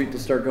Summer Street to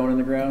start going in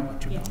the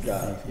ground? Yes.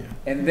 Got it.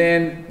 And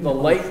then the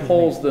light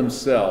poles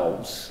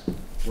themselves,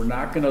 we're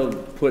not gonna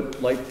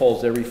put light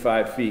poles every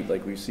 5 feet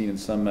like we've seen in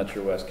some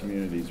Metro West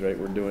communities, right?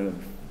 We're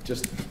doing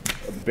just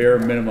a bare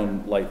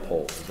minimum light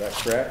poles, is that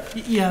correct?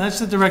 Yeah, that's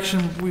the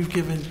direction we've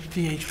given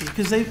VHB,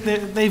 because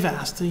they've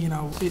asked,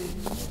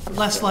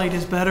 less light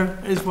is better,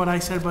 is what I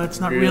said, but it's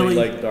not really.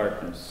 Like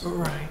darkness.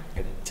 Right.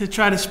 To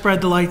try to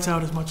spread the lights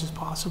out as much as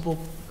possible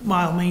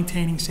while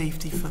maintaining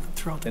safety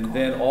throughout the And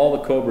corridor. then all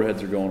the Cobra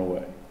heads are going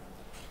away?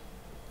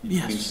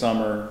 Yes. Between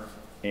Summer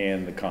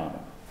and the Common?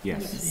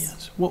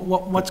 Yes.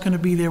 What's going to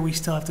be there, we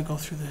still have to go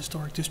through the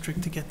historic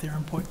district to get their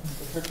input.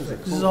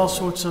 There's all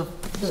sorts of...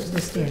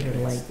 The standard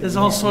light. There's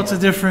all sorts of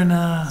different...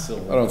 I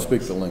don't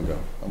speak the lingo.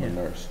 I'm a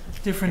nurse.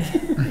 Different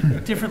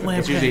lamp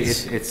It's usually,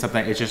 heads.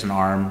 it's just an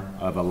arm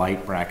of a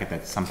light bracket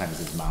that sometimes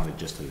is mounted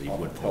just to the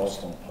wood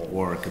post,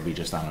 or it could be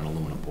just on an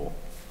aluminum pole.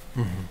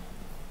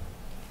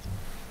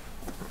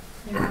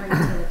 They're more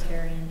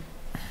utilitarian.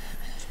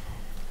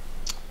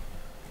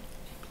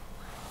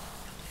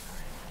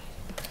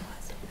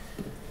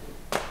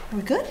 Are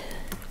we good?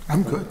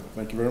 I'm good.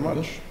 Thank you very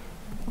much.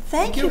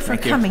 Thank you for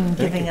Thank you. coming and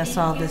giving us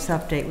all this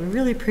update. We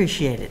really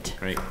appreciate it.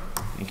 Great.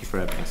 Thank you for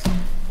having us.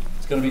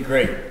 It's gonna be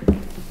great.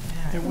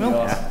 It will.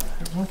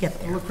 We'll get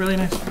there. It'll look really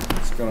nice.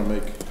 It's gonna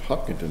make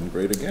Hopkinton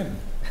great again.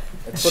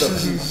 Dave,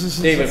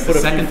 I put a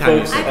few Second time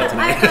you folks. said that to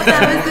me. I thought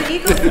that was the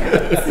Eagle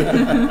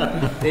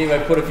Scouts. Dave, I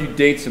put a few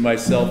dates in my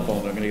cell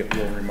phone. I'm gonna get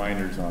little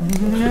reminders on.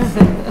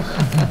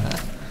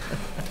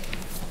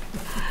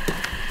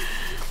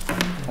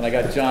 And I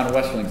got John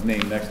Westling's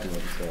name next to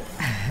it, so.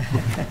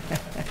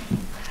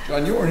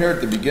 John, you weren't here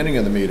at the beginning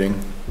of the meeting.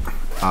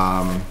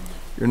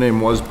 Your name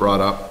was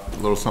brought up, a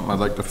little something I'd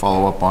like to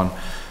follow up on.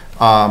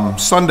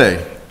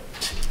 Sunday,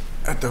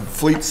 At the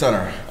Fleet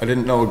Center, I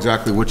didn't know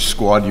exactly which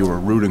squad you were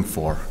rooting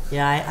for.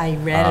 Yeah, I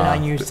read it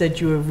on you, said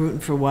you were rooting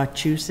for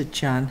Wachusett,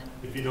 John.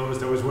 If you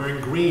noticed, I was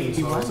wearing green,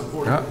 so I was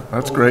supporting. Yeah,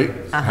 that's great.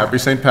 Happy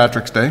St.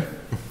 Patrick's Day.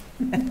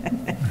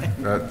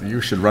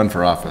 You should run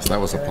for office. That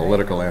was a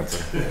political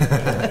answer.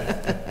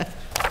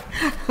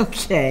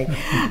 Okay.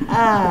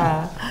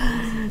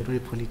 You're a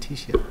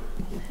politician.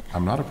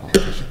 I'm not a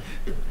politician.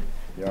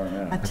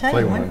 I'll tell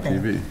you one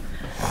thing.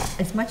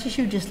 As much as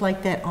you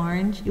dislike that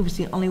orange, it was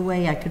the only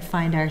way I could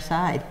find our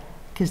side,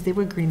 because they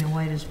were green and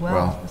white as well.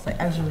 Well, It's like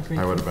I was really I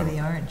grateful would for have the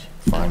been orange.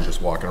 fine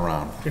just walking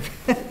around,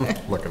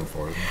 looking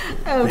for it.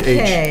 Okay.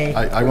 The H.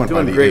 I went by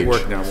Doing the great H.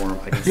 work now, Warren.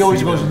 I can He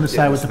always see goes them. on the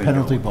side with Yes, the they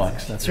penalty go.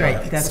 box, that's Right,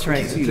 right. that's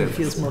right. See He that.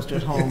 feels most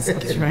at home.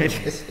 That's right.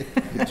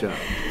 Good job.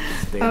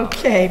 Stay on.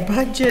 Okay,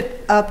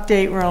 budget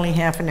update. We're only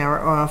half an hour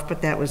off,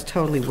 but that was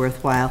totally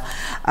worthwhile.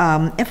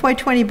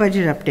 FY20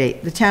 budget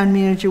update. The town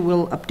manager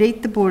will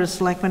update the Board of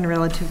Selectmen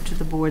relative to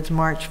the board's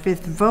March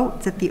 5th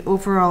vote that the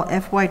overall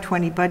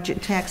FY20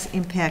 budget tax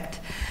impact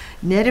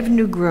net of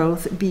new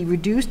growth be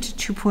reduced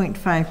to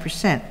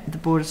 2.5%. The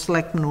Board of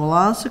Selectmen will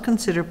also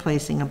consider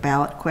placing a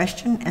ballot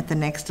question at the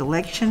next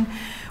election,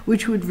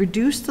 which would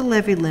reduce the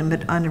levy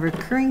limit on a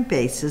recurring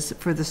basis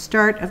for the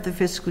start of the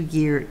fiscal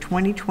year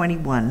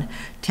 2021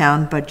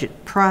 town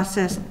budget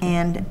process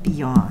and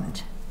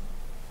beyond.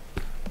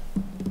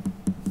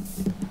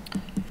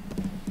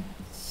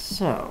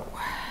 So,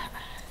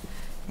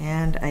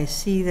 and I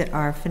see that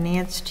our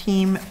finance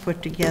team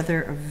put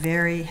together a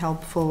very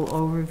helpful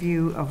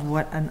overview of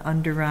what an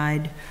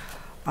underride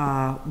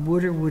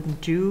would or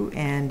wouldn't do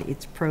and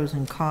its pros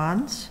and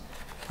cons.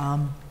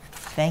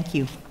 Thank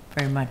you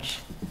very much.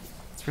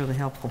 It's really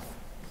helpful.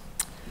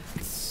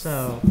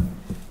 So,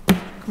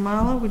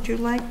 Kamala, would you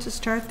like to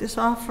start this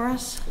off for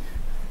us?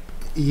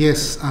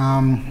 Yes,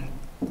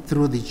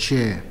 through the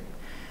chair.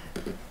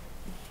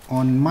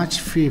 On March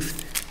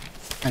 5th,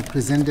 I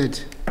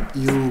presented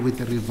you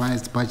with a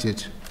revised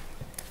budget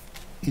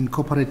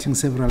incorporating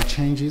several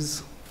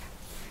changes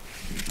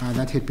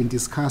that had been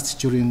discussed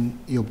during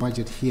your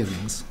budget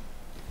hearings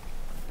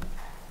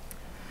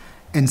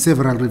and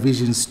several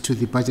revisions to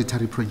the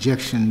budgetary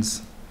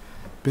projections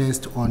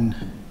based on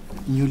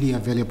newly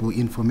available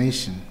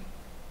information.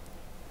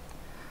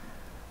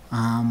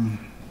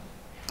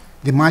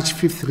 The March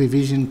 5th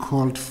revision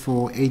called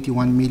for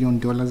 $81 million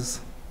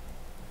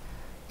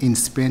in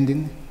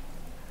spending,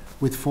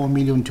 with $4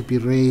 million to be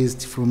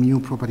raised from new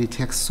property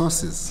tax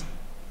sources,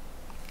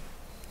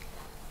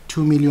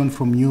 $2 million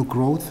from new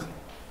growth,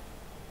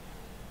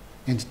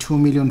 and $2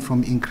 million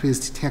from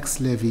increased tax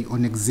levy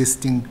on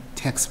existing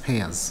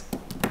taxpayers.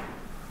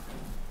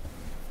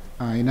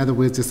 In other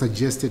words, the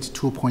suggested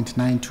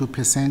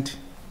 2.92%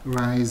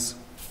 rise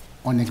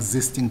on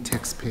existing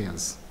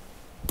taxpayers.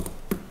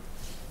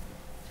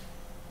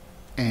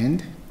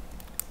 And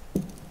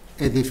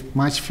at the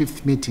March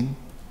 5th meeting,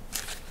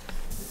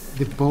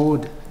 the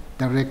board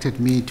directed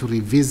me to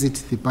revisit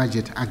the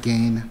budget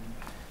again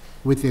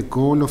with the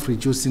goal of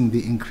reducing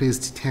the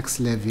increased tax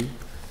levy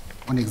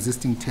on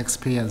existing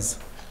taxpayers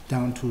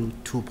down to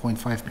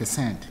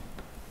 2.5%.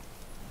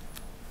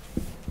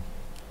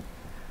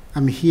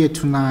 I'm here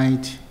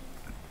tonight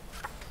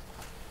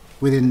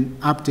with an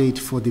update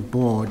for the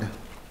board.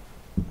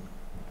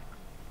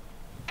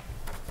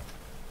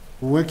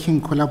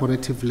 Working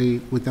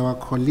collaboratively with our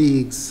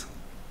colleagues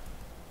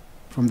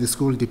from the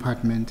school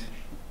department,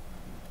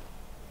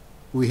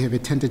 we have a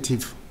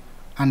tentative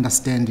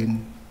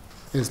understanding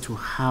as to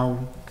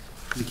how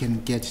we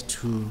can get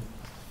to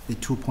the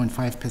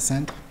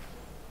 2.5%.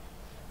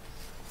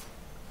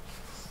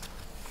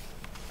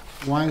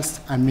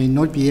 Whilst I may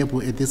not be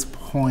able at this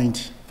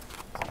point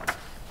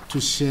to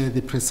share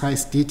the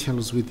precise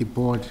details with the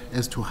board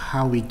as to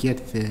how we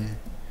get there,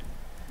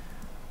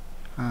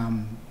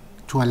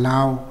 to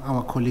allow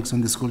our colleagues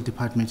on the school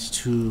department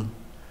to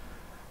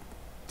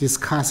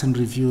discuss and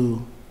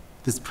review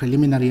this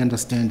preliminary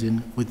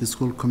understanding with the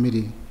school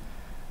committee,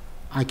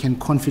 I can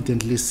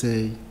confidently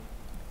say,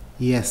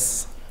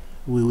 yes,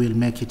 we will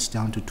make it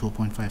down to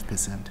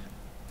 2.5%.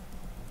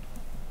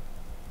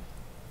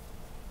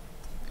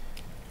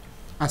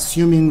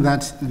 Assuming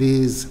that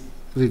these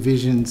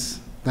revisions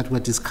that we're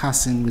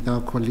discussing with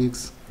our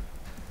colleagues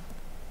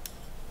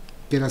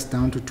get us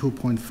down to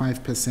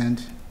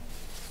 2.5%,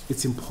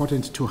 it's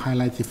important to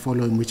highlight the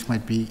following, which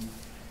might be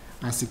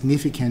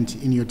significant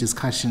in your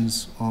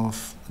discussions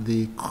of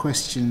the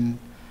question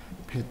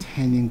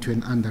pertaining to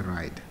an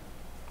underride.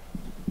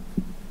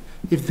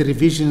 If the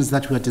revisions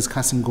that we are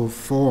discussing go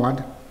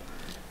forward,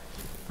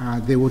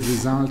 they would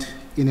result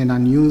in an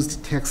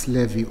unused tax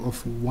levy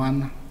of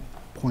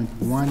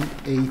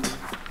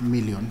 $1.18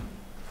 million,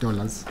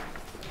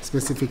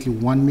 specifically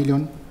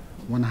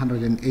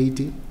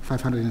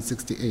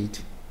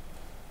 $1,180,568,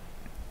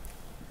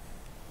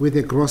 with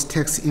a gross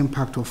tax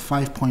impact of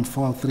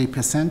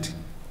 5.43%,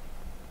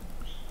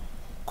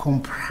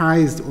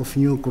 comprised of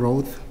new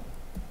growth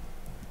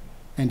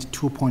and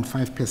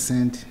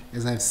 2.5%,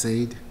 as I've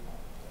said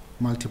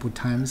multiple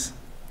times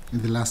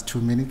in the last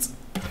 2 minutes,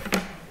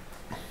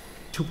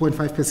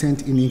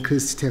 2.5% in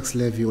increased tax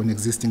levy on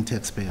existing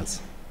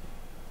taxpayers.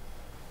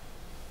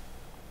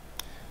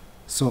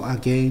 So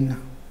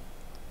again,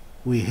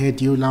 we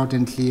heard you loud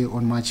and clear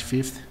on March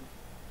 5th.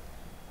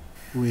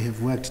 We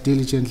have worked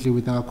diligently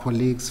with our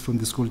colleagues from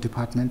the school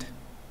department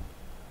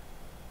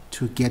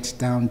to get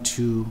down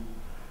to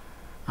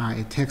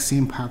a tax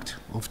impact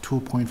of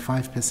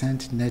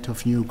 2.5% net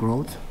of new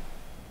growth.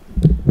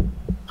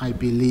 I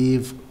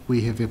believe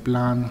we have a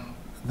plan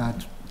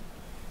that,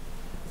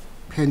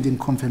 pending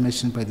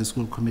confirmation by the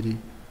school committee,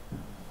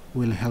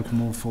 will help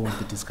move forward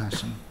the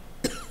discussion.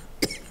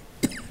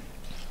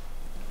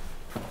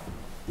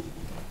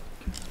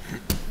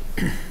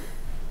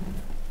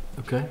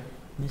 Okay.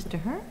 Mr.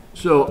 Hur?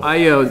 So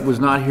I was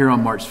not here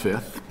on March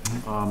 5th.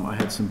 I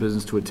had some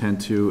business to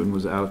attend to and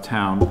was out of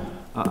town.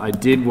 I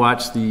did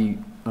watch the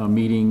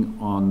meeting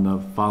on the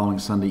following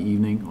Sunday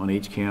evening on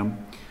HCAM.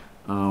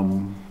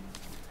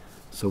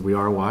 So we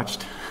are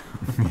watched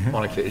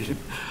on occasion.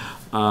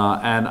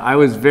 And I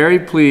was very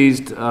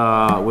pleased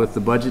with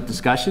the budget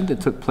discussion that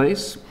took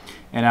place.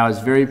 And I was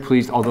very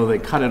pleased, although they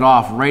cut it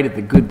off right at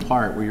the good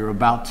part where you're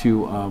about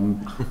to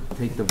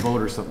take the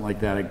vote or something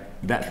like that.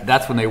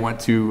 That's when they went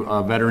to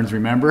Veterans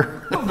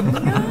Remember.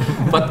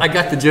 But I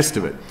got the gist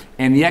of it.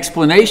 And the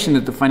explanation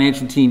that the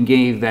financial team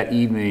gave that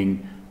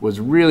evening was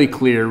really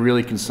clear,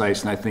 really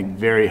concise, and I think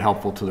very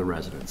helpful to the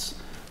residents.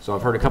 So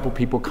I've heard a couple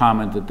people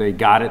comment that they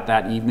got it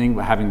that evening,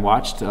 having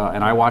watched,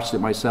 and I watched it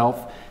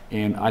myself,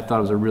 and I thought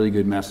it was a really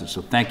good message.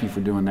 So thank you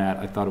for doing that.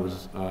 I thought it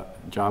was a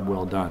job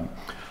well done.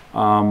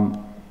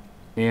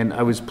 And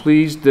I was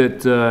pleased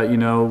that, you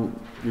know,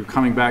 you're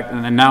coming back,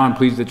 and now I'm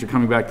pleased that you're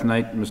coming back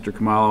tonight, Mr.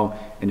 Kamalo,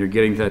 and you're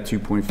getting to that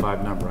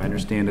 2.5 number. I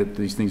understand that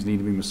these things need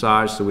to be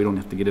massaged, so we don't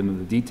have to get into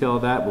the detail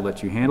of that. We'll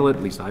let you handle it,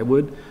 at least I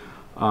would.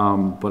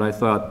 But I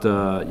thought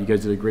you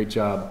guys did a great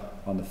job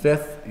on the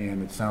 5th,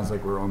 and it sounds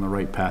like we're on the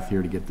right path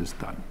here to get this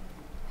done.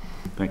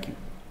 Thank you.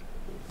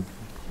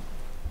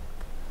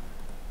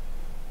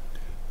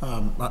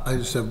 I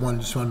just have one,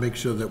 just want to make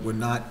sure that we're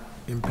not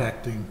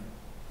impacting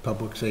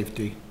public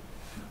safety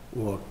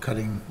or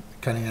cutting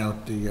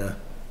out the,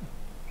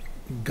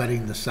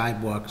 gutting the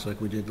sidewalks like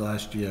we did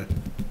last year.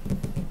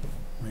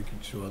 Making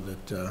sure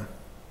that,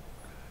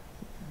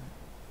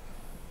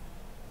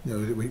 you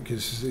know,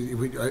 because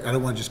I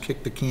don't want to just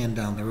kick the can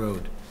down the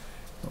road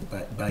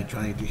by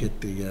trying to hit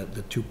the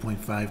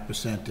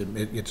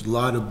 2.5%. It's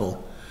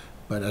laudable,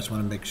 but I just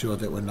want to make sure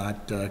that we're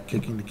not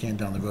kicking the can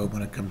down the road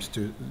when it comes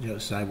to, you know,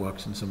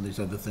 sidewalks and some of these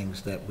other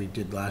things that we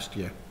did last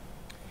year.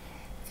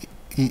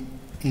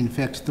 In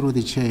fact, through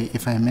the chair,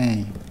 if I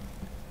may,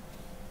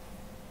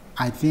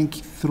 I think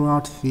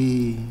throughout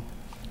the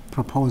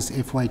proposed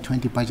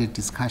FY20 budget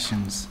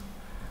discussions,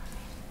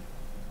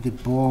 the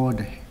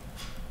board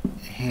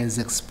has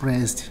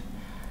expressed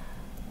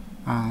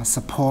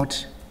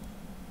support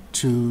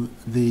to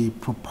the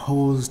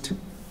proposed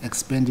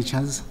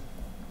expenditures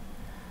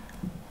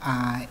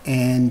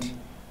and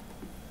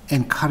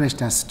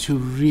encouraged us to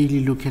really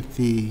look at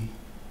the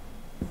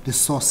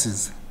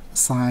sources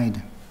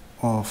side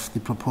of the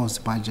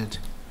proposed budget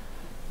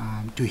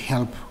to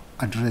help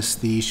address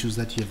the issues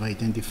that you have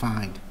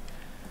identified.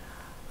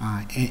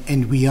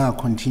 And we are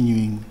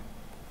continuing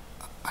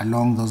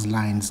along those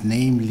lines,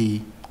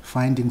 namely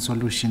finding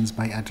solutions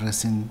by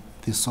addressing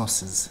the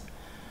sources.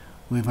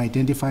 We've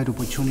identified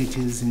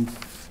opportunities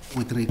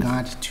with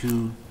regard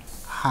to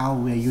how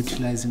we are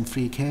utilizing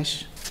free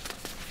cash.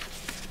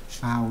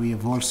 We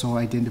have also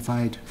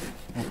identified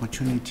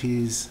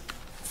opportunities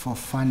for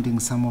funding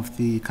some of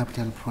the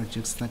capital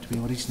projects that we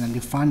originally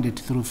funded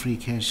through free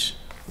cash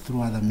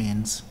through other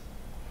means.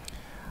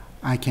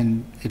 I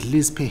can, at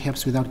least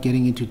perhaps without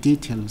getting into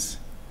details,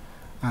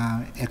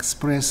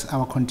 express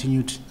our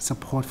continued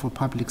support for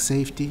public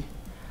safety.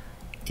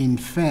 In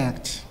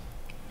fact,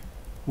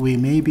 we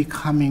may be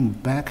coming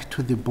back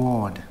to the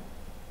board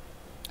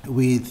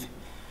with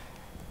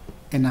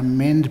an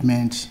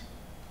amendment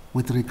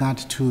with regard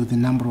to the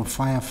number of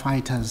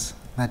firefighters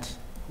that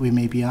we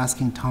may be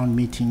asking town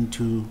meeting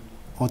to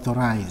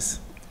authorize,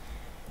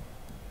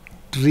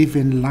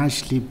 driven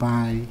largely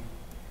by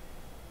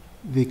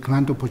the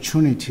grant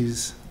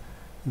opportunities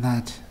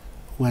that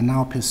we're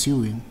now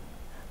pursuing.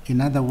 In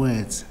other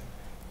words,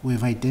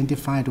 we've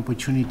identified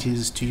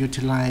opportunities to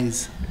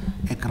utilize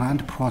a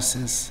grant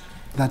process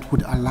that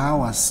would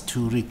allow us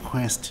to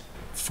request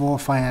 4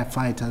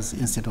 firefighters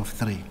instead of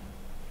 3.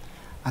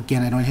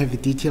 Again, I don't have the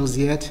details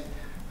yet.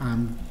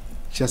 I'm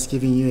just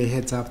giving you a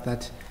heads up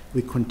that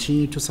we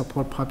continue to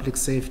support public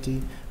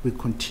safety. We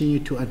continue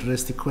to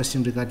address the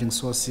question regarding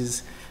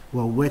sources.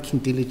 We're working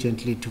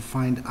diligently to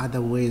find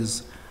other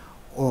ways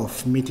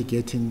of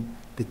mitigating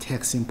the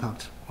tax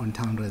impact on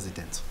town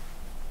residents.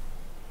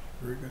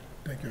 Very good.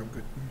 Thank you. I'm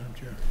good, Madam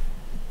Chair.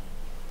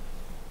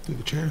 Through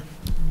the chair,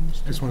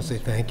 I just want to say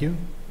thank you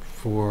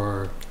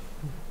for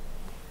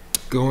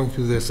going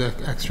through this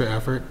extra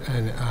effort,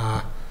 and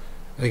I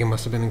think it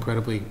must have been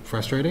incredibly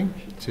frustrating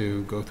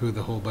to go through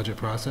the whole budget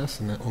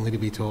process and then only to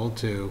be told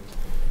to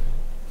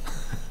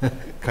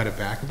cut it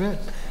back a bit.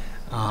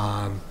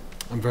 I'm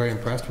very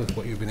impressed with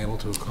what you've been able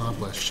to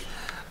accomplish.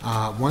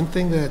 One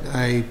thing that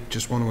I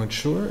just want to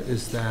ensure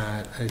is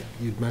that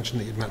you'd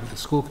mentioned that you'd met with the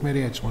school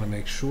committee. I just want to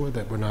make sure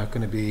that we're not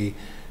going to be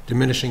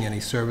diminishing any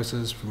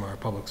services from our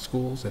public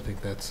schools. I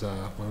think that's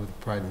one of the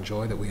pride and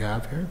joy that we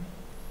have here.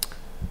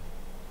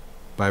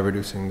 By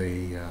reducing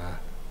the,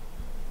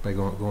 by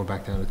going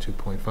back down to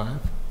 2.5.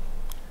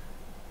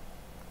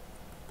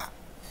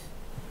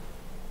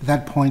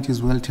 That point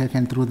is well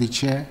taken through the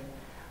chair.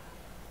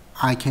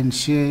 I can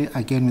share,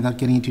 again, without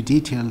getting into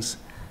details,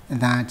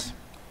 that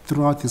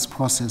throughout this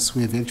process,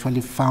 we have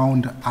actually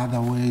found other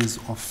ways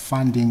of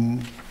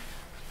funding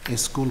a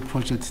school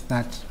project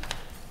that,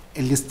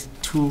 at least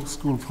 2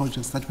 school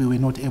projects that we were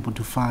not able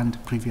to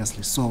fund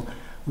previously. So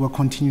we're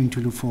continuing to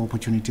look for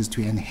opportunities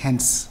to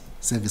enhance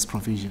service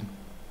provision.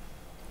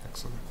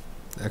 Excellent.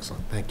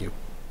 Excellent. Thank you.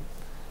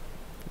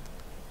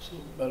 So,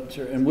 Madam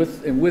Chair, and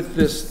with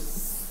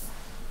this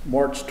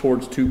march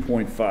towards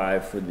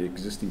 2.5 for the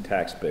existing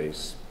tax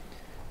base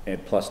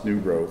and plus new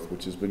growth,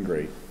 which has been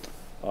great,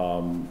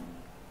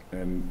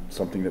 and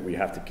something that we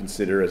have to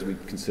consider as we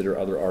consider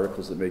other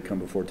articles that may come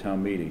before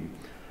town meeting.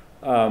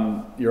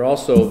 You're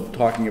also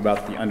talking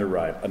about the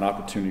underride, an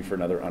opportunity for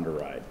another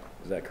underride.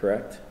 Is that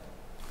correct?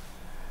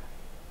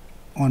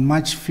 On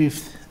March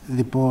 5th,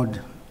 the board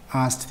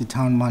asked the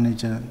town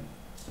manager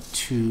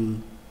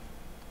to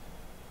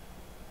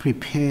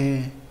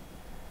prepare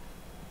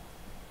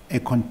a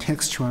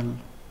contextual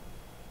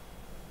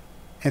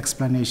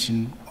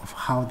explanation of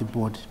how the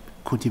board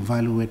could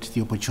evaluate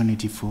the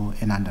opportunity for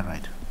an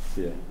underride.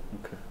 Yeah,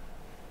 okay.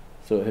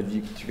 So did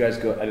you guys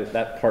go,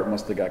 that part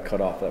must have got cut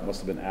off. That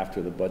must have been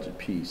after the budget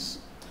piece.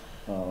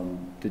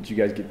 Did you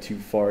guys get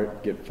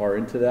far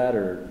into that,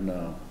 or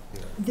no?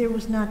 There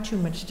was not too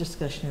much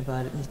discussion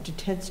about it. Mr.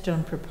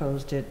 Tedstone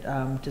proposed it,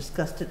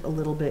 discussed it a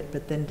little bit,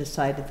 but then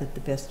decided that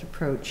the best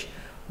approach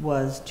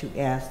was to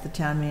ask the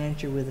town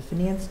manager with the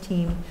finance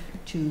team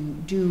to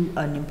do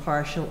an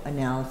impartial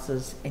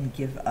analysis and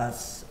give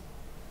us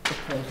the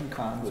pros and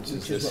cons,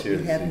 which is what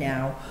we have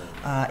now.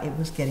 It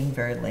was getting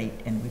very late,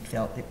 and we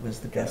felt it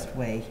was the best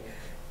way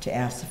to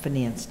ask the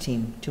finance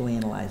team to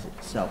analyze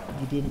it. So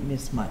you didn't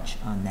miss much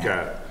on that.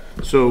 Got it.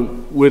 So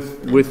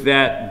with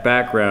that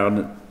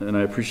background, and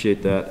I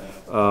appreciate that,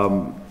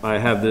 I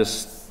have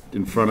this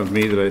in front of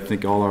me that I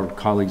think all our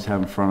colleagues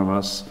have in front of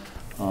us,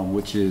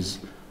 which is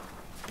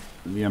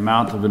the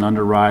amount of an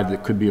underride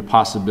that could be a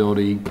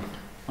possibility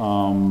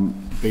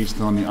based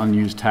on the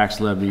unused tax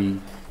levy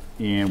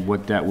and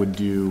what that would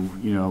do,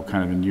 you know,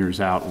 kind of in years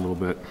out a little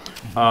bit.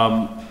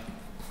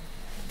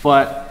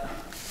 But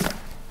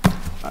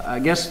I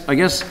guess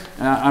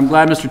I'm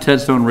glad Mr.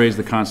 Tedstone raised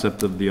the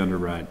concept of the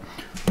underride.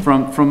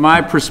 From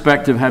my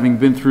perspective, having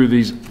been through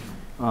these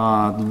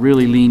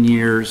really lean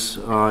years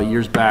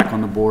back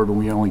on the board when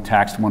we only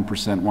taxed 1%,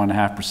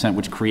 1.5%,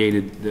 which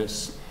created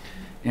this,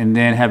 and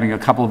then having a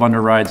couple of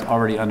underrides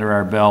already under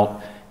our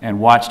belt, and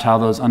watched how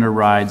those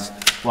underrides,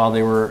 while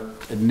they were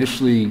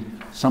initially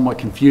somewhat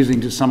confusing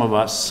to some of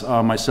us,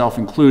 myself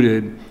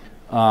included,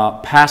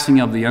 passing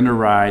of the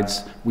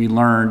underrides, we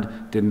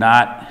learned, did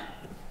not,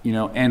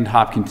 end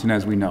Hopkinton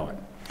as we know it.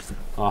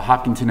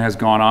 Hopkinton has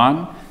gone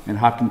on, and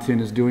Hopkinton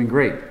is doing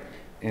great.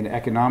 And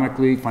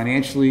economically,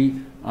 financially,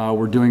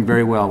 we're doing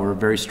very well. We're a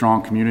very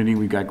strong community.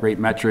 We've got great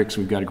metrics.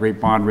 We've got a great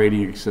bond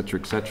rating, et cetera,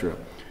 et cetera.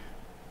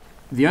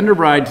 The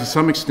underride, to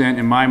some extent,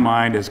 in my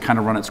mind, has kind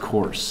of run its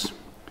course.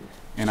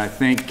 And I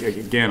think,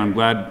 again, I'm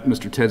glad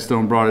Mr.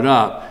 Tedstone brought it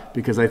up,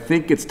 because I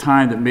think it's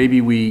time that maybe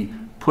we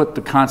put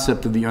the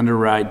concept of the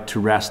underride to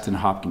rest in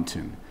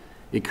Hopkinton.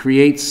 It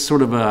creates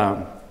sort of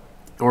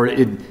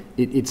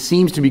it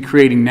seems to be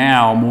creating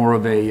now more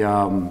of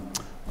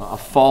a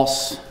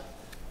false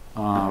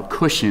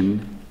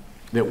cushion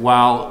that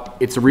while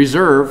it's a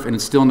reserve and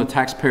it's still in the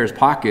taxpayers'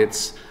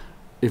 pockets,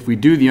 if we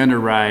do the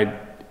underride,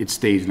 it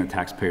stays in the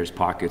taxpayers'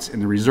 pockets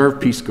and the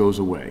reserve piece goes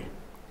away.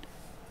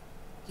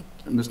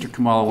 Mr.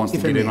 Kamala wants to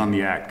get in on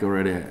the act. Go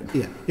right ahead.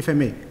 Yeah, if I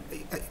may,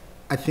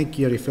 I think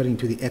you're referring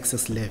to the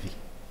excess levy.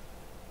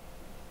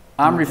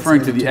 I'm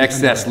referring to the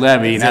excess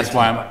levy, and that's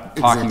why I'm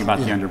talking about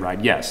the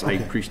underride. Yes, I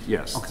appreciate.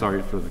 Yes,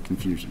 sorry for the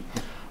confusion.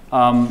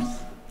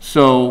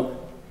 So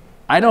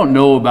I don't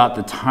know about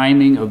the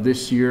timing of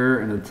this year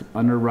and the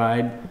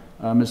underride,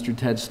 Mr.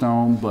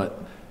 Tedstone,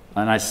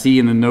 and I see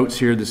in the notes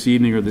here this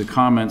evening or the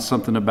comments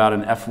something about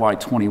an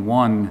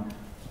FY21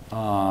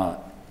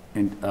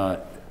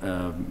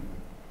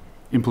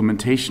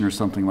 implementation or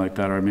something like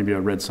that, or maybe I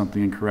read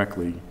something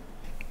incorrectly.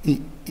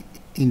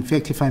 In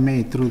fact, if I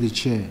may, through the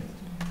chair,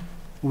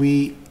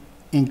 we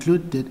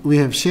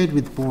have shared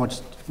with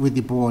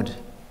the board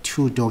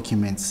 2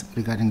 documents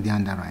regarding the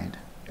underride.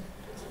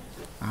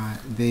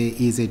 There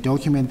is a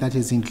document that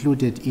is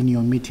included in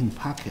your meeting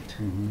packet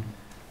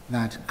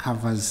that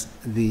covers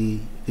the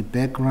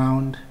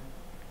background,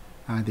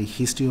 the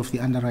history of the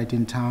underride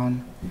in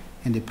town,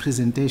 and a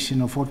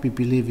presentation of what we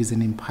believe is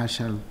an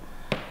impartial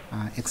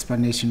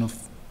explanation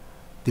of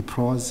the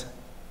pros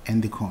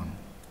and the cons.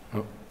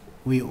 Oh.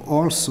 We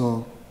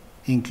also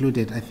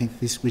included, I think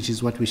this, which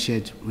is what we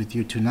shared with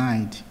you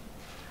tonight,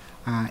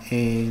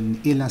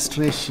 an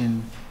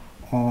illustration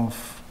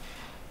of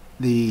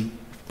the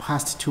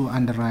past two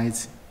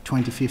underwrites,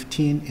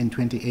 2015 and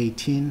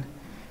 2018,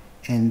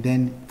 and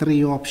then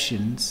three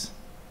options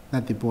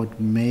that the board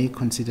may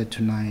consider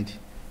tonight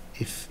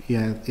if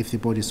the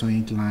board is so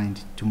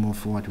inclined to move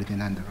forward with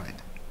an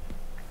underwrite.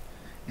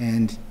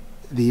 And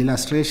the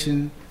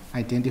illustration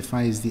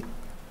identifies the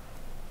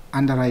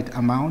underwrite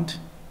amount,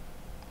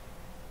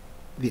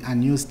 the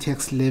unused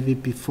tax levy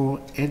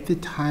before, at the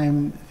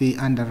time the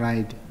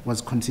underwrite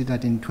was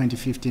considered in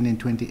 2015 and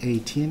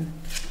 2018.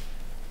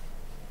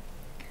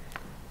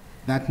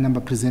 That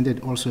number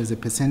presented also as a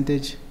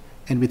percentage,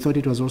 and we thought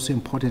it was also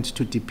important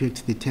to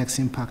depict the tax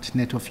impact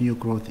net of new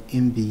growth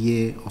in the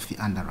year of the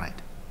underwrite.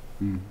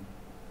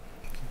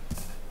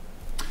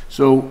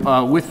 So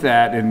with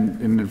that,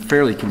 and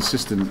fairly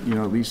consistent, you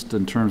know, at least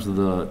in terms of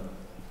the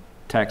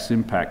tax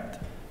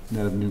impact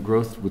net of new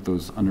growth with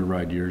those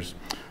underride years,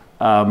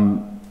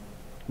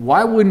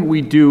 why wouldn't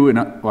we do,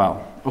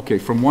 well, okay,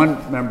 from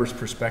one member's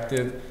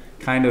perspective,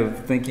 kind of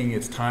thinking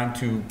it's time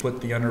to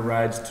put the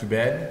underrides to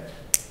bed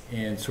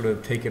and sort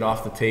of take it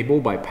off the table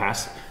by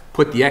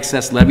put the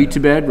excess levy to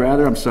bed,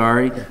 rather, I'm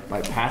sorry,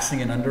 by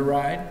passing an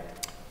underride.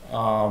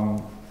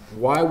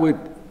 Why would,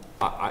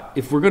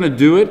 if we're going to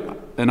do it,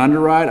 an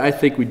underride, I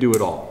think we do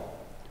it all.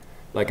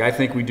 Like, I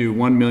think we do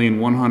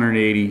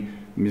 1,180,000,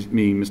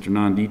 me, Mr.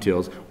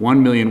 Non-Details,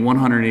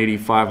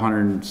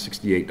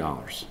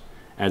 $1,180,568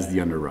 as the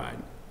underride.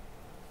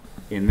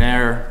 In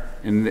there,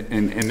 and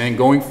then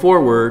going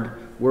forward,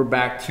 we're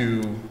back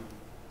to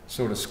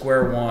sort of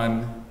square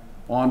one,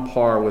 on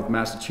par with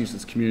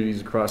Massachusetts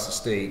communities across the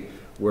state,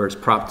 where it's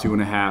Prop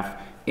 2.5.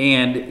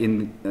 And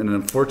in an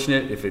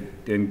unfortunate,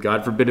 and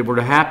God forbid it were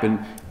to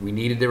happen, we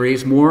needed to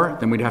raise more,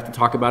 then we'd have to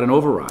talk about an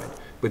override.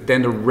 But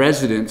then the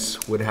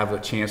residents would have a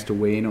chance to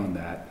weigh in on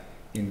that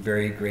in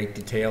very great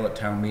detail at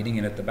town meeting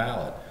and at the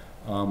ballot.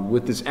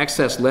 With this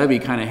excess levy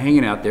kind of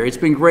hanging out there, it's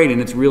been great, and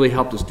it's really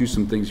helped us do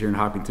some things here in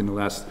Hopkinton the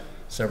last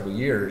several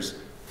years.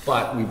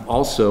 But we've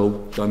also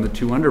done the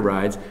two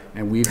underrides,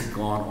 and we've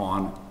gone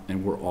on,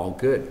 and we're all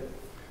good.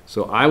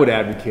 So I would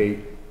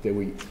advocate that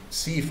we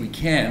see if we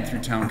can,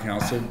 through town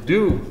council,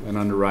 do an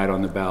underride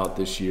on the ballot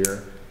this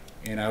year.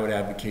 And I would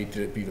advocate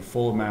that it be the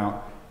full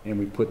amount, and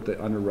we put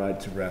the underride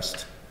to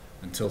rest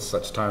until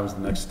such time as the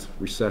next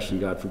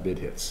recession, God forbid,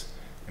 hits,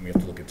 and we have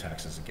to look at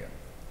taxes again.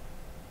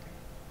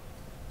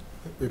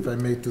 If I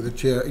may, through the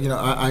chair, you know,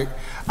 I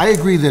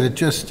agree that it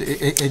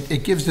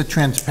gives the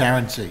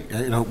transparency.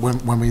 You know,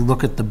 when we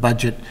look at the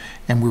budget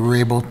and we were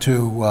able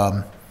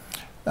to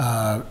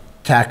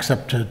tax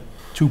up to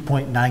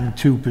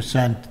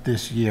 2.92%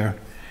 this year,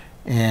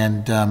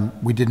 and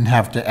we didn't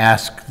have to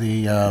ask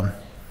the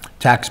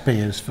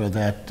taxpayers for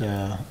that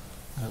a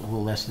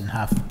little less than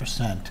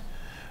 0.5%.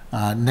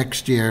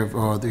 Next year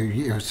or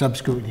the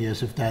subsequent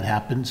years, if that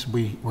happens,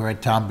 we're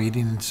at town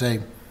meeting and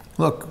say,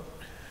 look,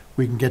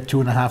 we can get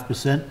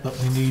 2.5%, but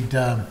we need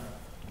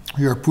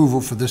your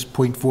approval for this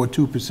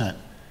 0.42%.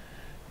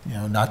 You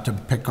know, not to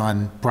pick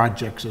on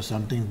projects or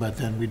something, but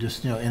then we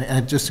just, you know, and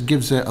it just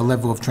gives a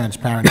level of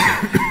transparency.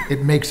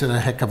 It makes it a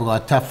heck of a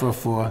lot tougher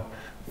for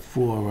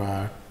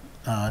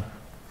town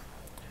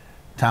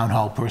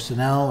hall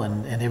personnel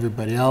and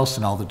everybody else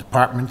and all the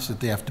departments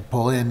that they have to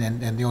pull in.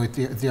 And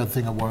the other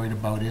thing I'm worried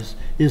about is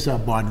our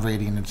bond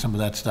rating and some of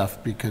that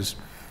stuff, because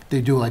they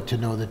do like to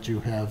know that you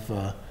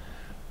have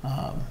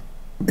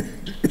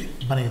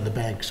money in the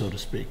bank, so to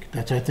speak.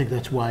 I think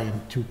that's why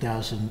in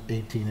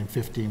 2018 and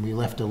 15 we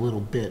left a little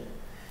bit,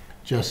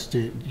 just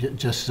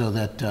so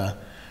that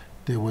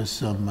there was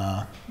some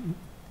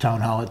town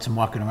hall, some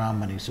walking around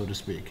money, so to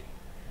speak.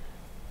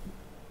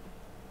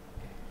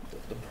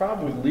 The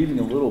problem with leaving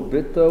a little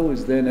bit, though,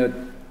 is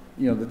then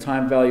you know, the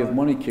time value of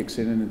money kicks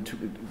in, and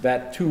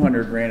that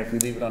 200 grand, if we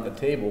leave it on the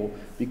table,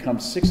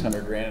 becomes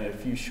 600 grand in a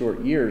few short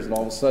years, and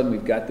all of a sudden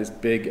we've got this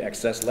big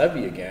excess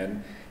levy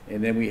again,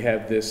 and then we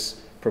have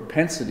this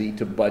propensity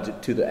to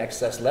budget to the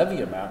excess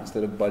levy amount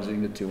instead of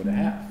budgeting the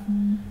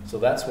 2.5. So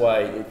that's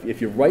why if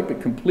you wipe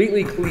it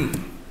completely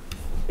clean,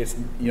 it's,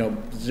 you know,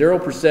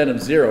 0% of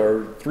zero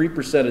or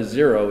 3% of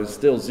zero is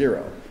still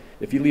zero.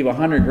 If you leave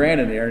 100 grand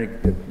in there,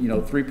 you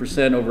know,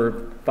 3% over a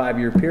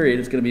 5-year period,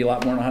 it's going to be a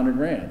lot more than 100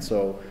 grand.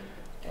 So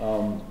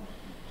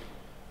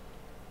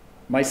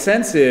my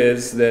sense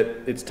is that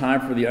it's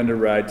time for the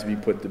underride to be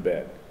put to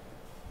bed,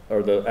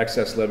 or the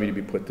excess levy to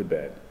be put to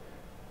bed.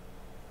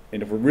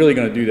 And if we're really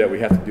going to do that, we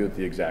have to do it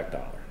the exact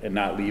dollar and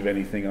not leave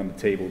anything on the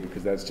table,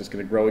 because that's just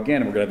going to grow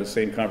again, and we're going to have the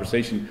same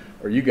conversation,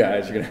 or you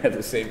guys are going to have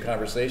the same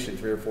conversation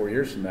 3 or 4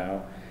 years from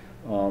now.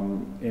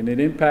 And it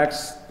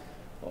impacts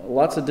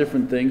lots of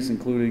different things,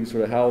 including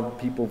sort of how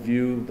people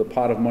view the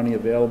pot of money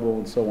available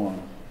and so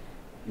on,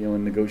 you know,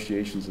 in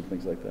negotiations and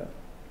things like that.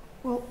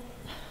 Well,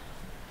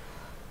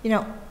 you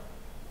know,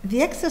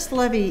 the excess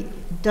levy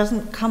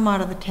doesn't come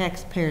out of the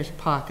taxpayers'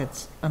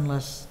 pockets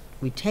unless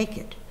we take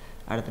it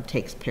out of the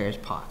taxpayer's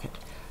pocket.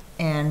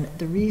 And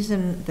the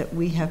reason that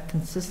we have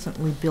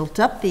consistently built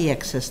up the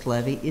excess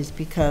levy is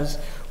because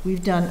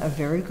we've done a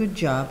very good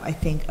job, I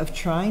think, of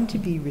trying to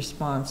be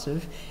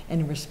responsive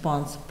and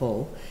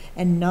responsible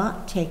and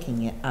not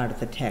taking it out of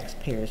the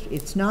taxpayers.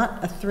 It's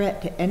not a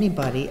threat to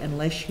anybody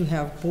unless you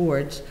have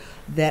boards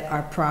that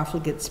are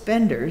profligate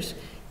spenders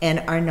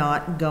and are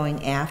not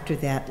going after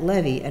that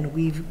levy. And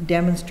we've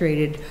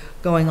demonstrated,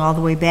 going all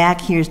the way back,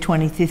 here's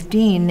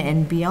 2015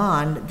 and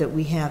beyond, that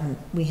we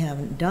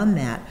haven't done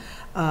that.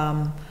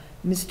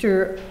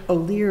 Mr.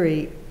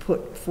 O'Leary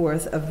put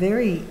forth a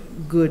very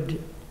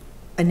good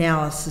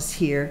analysis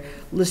here,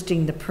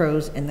 listing the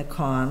pros and the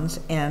cons,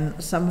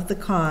 and some of the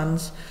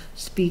cons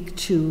speak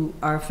to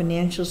our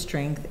financial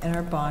strength and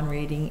our bond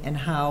rating, and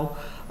how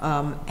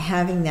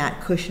having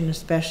that cushion,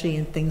 especially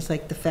in things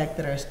like the fact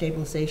that our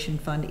stabilization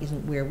fund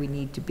isn't where we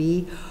need to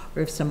be,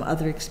 or if some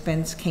other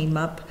expense came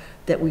up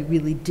that we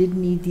really did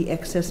need the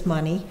excess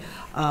money,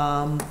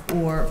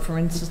 or for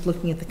instance,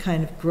 looking at the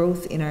kind of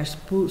growth in our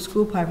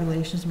school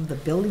population, some of the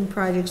building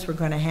projects we're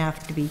going to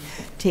have to be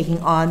taking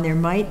on. There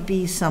might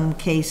be some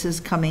cases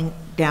coming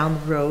down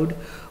the road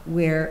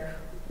where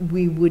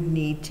we would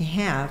need to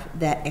have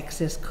that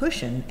excess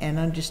cushion, and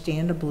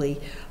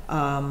understandably,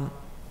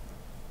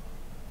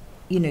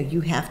 you know,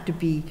 you have to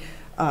be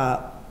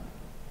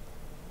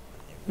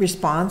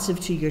responsive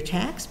to your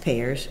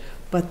taxpayers,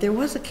 but there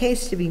was a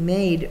case to be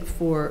made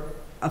for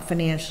a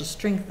financial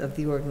strength of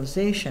the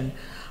organization.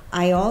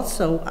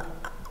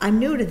 I'm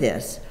new to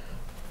this.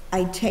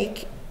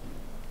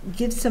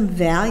 Give some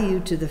value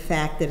to the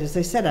fact that, as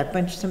I said, I've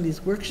been to some of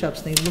these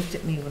workshops and they looked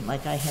at me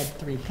like I had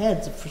 3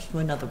 heads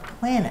from another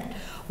planet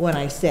when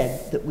I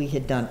said that we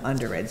had done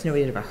underwrites.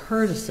 Nobody had ever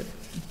heard of it,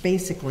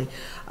 basically.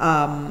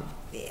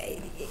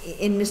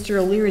 In Mr.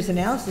 O'Leary's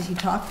analysis, he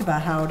talked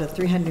about how out of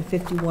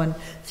 351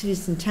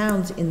 cities and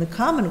towns in the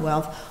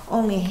Commonwealth,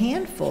 only a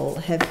handful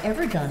have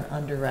ever done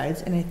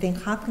underwrites, and I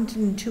think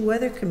Hopkinton and 2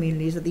 other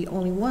communities are the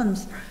only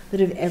ones that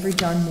have ever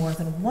done more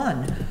than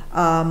one.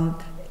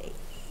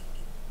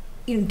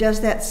 You know,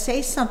 does that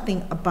say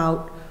something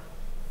about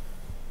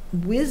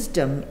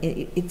wisdom?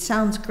 It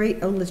sounds great,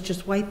 oh, let's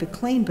just wipe it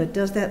clean, but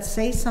does that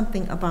say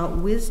something about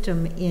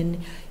wisdom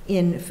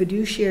in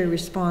fiduciary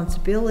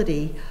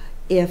responsibility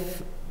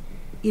if,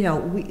 you know,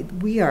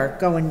 we are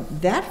going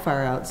that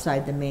far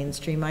outside the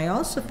mainstream? I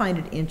also find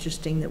it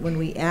interesting that when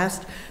we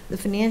asked the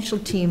financial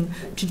team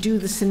to do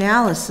this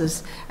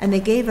analysis, and they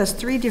gave us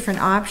 3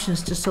 different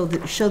options to show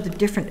the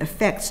different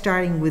effects,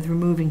 starting with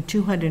removing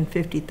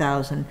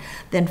 $250,000,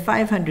 then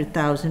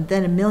 $500,000,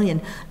 then $1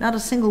 million. Not a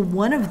single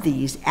one of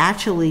these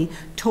actually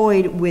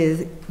toyed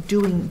with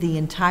doing the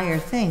entire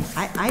thing.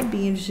 I'd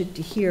be interested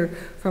to hear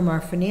from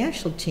our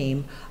financial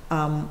team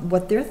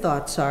what their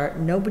thoughts are.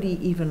 Nobody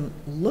even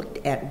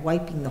looked at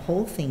wiping the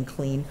whole thing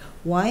clean.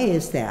 Why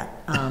is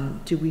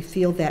that? Do we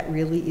feel that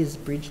really is a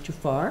bridge too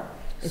far?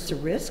 It's a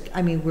risk?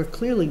 I mean, we're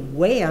clearly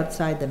way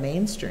outside the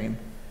mainstream.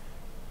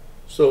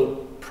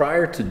 So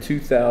prior to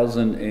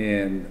 2000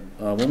 and,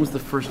 when was the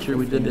first year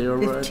we did the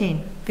override?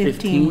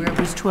 15, where it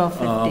was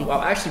 1250.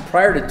 Well, actually,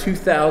 prior to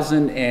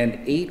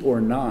 2008 or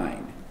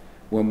 9,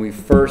 when we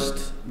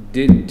first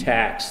didn't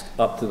tax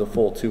up to the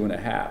full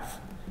 2.5.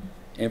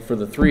 And for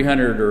the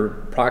 300 or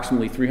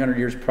approximately 300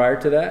 years prior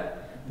to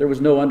that, there was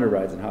no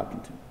underrides in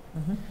Hopkinton.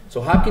 Mm-hmm. So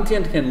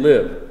Hopkinton can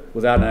live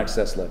without an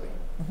excess levy.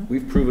 Mm-hmm.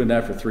 We've proven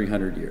that for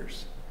 300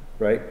 years,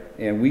 right?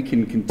 And we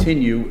can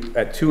continue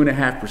at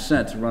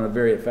 2.5% to run a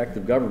very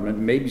effective government.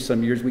 Maybe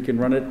some years we can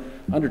run it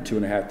under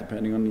 2.5%,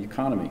 depending on the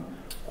economy.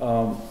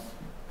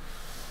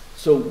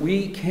 So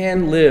we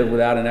can live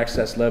without an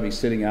excess levy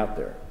sitting out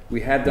there.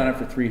 We have done it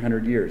for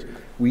 300 years.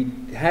 We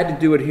had to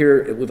do it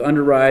here with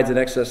underrides and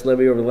excess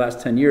levy over the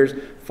last 10 years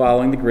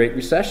following the Great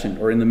Recession,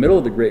 or in the middle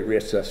of the Great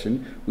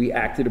Recession. We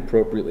acted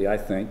appropriately, I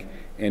think,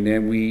 and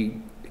then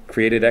we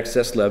created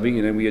excess levy,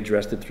 and then we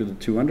addressed it through the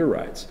 2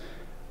 underrides.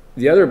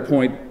 The other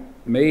point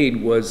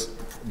made was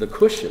the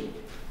cushion.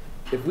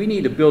 If we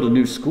need to build a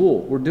new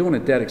school, we're doing a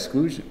debt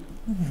exclusion,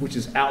 which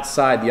is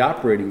outside the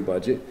operating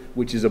budget,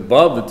 which is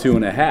above the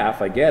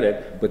 2.5, I get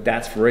it, but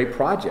that's for a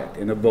project,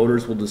 and the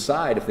voters will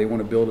decide if they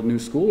want to build a new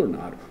school or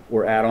not,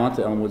 or add on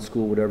to Elmwood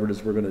School, whatever it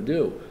is we're going to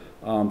do.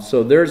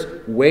 So there's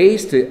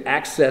ways to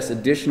access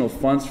additional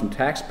funds from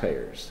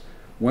taxpayers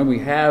when we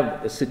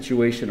have a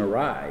situation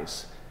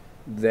arise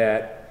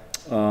that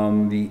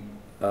the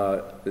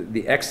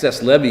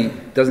excess levy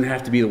doesn't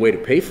have to be the way to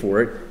pay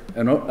for it,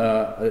 and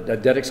a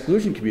debt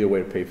exclusion can be the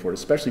way to pay for it,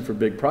 especially for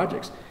big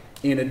projects.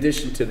 In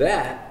addition to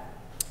that,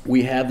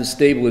 we have the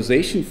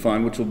stabilization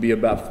fund, which will be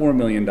about $4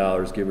 million,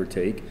 give or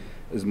take,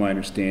 is my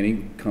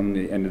understanding, come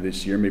the end of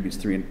this year. Maybe it's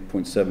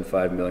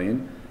 $3.75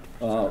 million.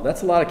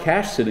 That's a lot of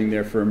cash sitting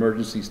there for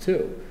emergencies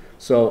too.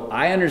 So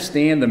I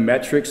understand the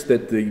metrics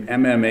that the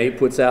MMA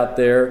puts out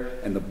there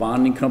and the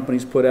bonding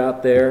companies put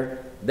out there.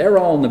 They're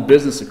all in the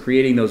business of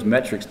creating those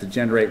metrics to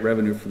generate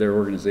revenue for their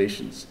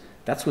organizations.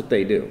 That's what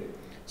they do.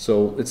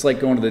 So it's like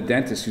going to the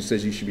dentist who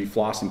says you should be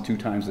flossing 2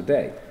 times a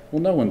day.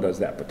 Well, no one does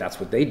that, but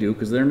that's what they do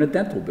because they're in the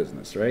dental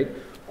business, right?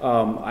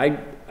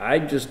 I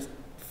just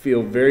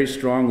feel very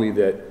strongly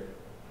that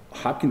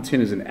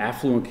Hopkinton is an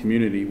affluent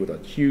community with a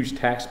huge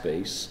tax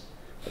base.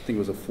 I think it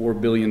was a $4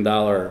 billion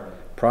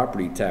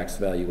property tax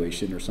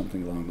valuation or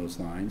something along those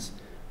lines.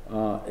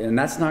 And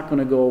that's not going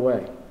to go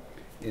away.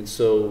 And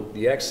so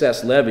the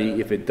excess levy,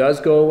 if it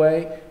does go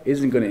away,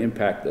 isn't going to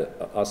impact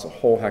us a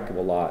whole heck of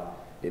a lot.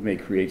 It may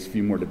create a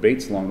few more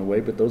debates along the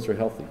way, but those are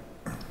healthy.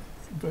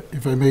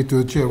 If I may,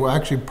 through the chair, well,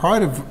 actually,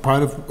 part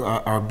of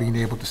our being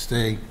able to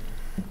stay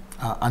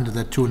under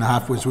that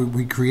 2.5 was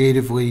we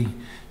creatively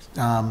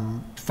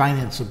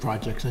financed some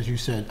projects, as you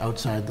said,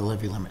 outside the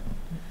levy limit,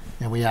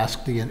 and we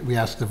asked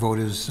the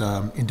voters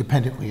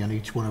independently on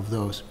each one of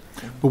those.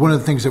 But one of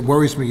the things that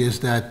worries me is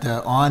that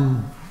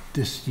on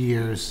this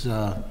year's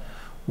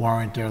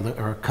warrant there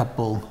are a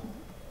couple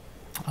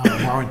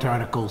warrant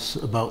articles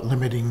about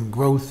limiting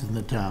growth in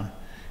the town,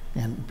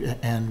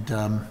 and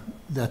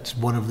that's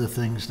one of the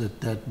things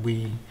that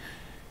we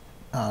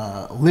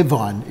live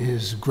on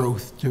is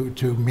growth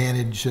to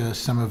manage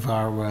some of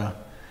our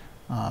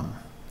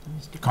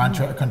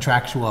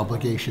contractual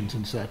obligations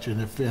and such.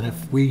 And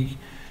if we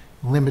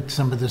limit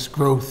some of this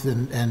growth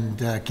and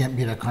can't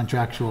meet our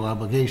contractual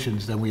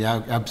obligations, then we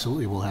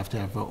absolutely will have to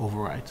have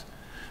overrides.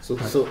 So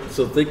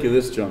think of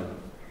this, John.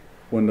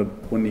 When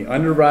the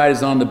underride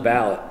is on the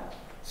ballot,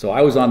 so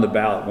I was on the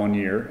ballot one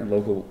year in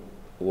local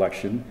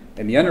election,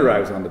 and the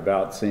underride was on the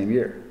ballot the same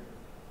year.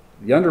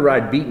 The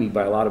underride beat me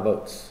by a lot of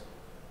votes.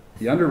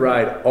 The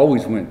underride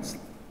always wins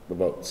the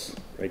votes,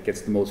 right?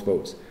 Gets the most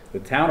votes. The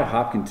town of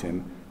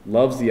Hopkinton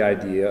loves the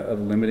idea of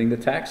limiting the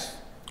tax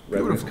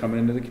revenues coming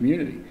into the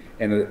community.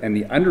 And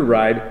the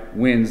underride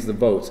wins the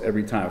votes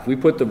every time. If we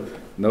put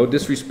no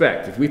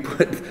disrespect, if we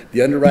put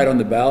the underride on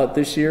the ballot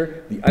this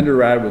year, the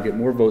underride will get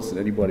more votes than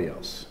anybody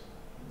else.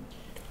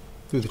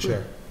 Through the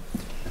chair.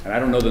 And I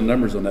don't know the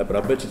numbers on that, but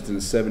I'll bet you it's in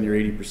the 70 or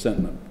 80%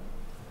 number.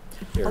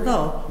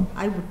 Although,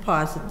 I would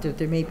posit that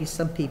there may be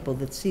some people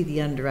that see the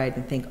underride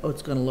and think, oh,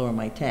 it's going to lower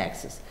my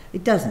taxes.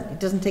 It doesn't. It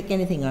doesn't take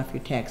anything off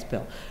your tax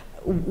bill.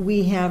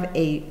 We have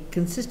a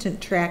consistent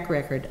track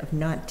record of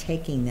not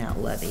taking that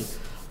levy.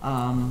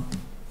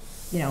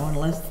 You know,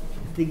 unless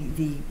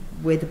the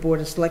way the Board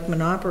of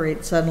Selectmen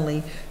operates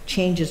suddenly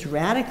changes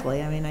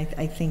radically. I mean,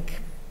 I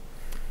think,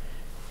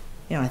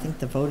 you know, I think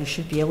the voters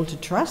should be able to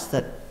trust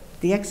that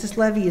the excess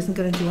levy isn't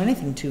going to do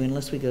anything to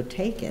unless we go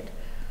take it.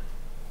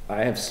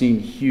 I have seen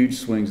huge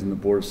swings in the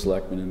Board of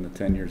Selectmen in the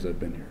 10 years I've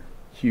been here.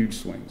 Huge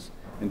swings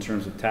in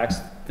terms of tax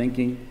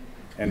thinking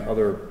and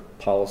other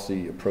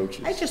policy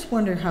approaches. I just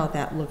wonder how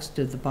that looks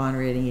to the bond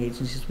rating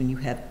agencies when you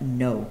have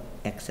no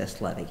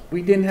excess levy.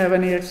 We didn't have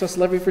any excess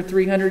levy for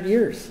 300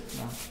 years.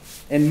 Wow.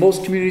 And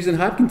most communities in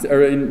Hopkins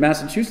or in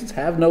Massachusetts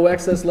have no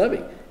excess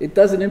levy. It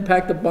doesn't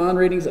impact the bond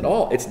ratings at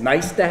all. It's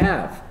nice to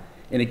have.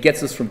 And it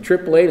gets us from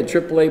AAA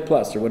to AAA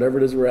plus or whatever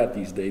it is we're at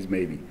these days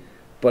maybe.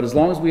 But as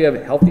long as we have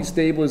healthy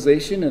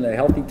stabilization and a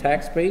healthy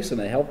tax base and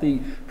a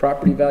healthy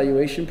property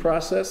valuation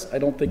process, I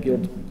don't think it'll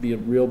be a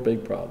real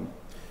big problem.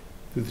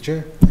 Through the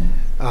chair.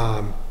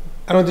 I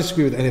don't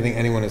disagree with anything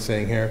anyone is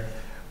saying here.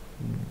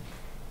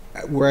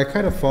 Where I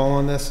kind of fall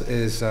on this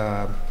is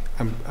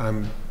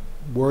I'm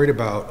worried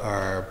about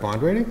our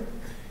bond rating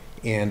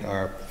and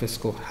our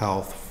fiscal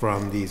health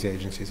from these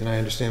agencies. And I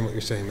understand what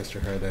you're saying,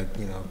 Mr. Hare, that,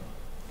 you know,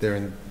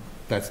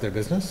 that's their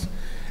business.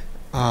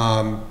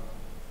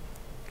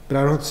 But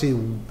I don't see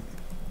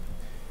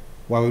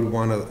why we'd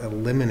want to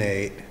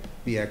eliminate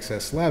the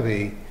excess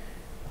levy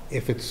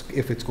if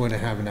it's going to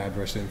have an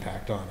adverse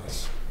impact on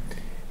us.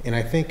 And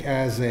I think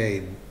as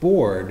a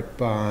board,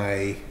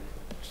 by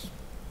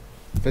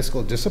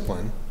fiscal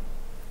discipline,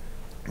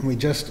 we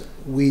just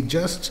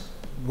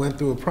went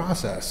through a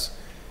process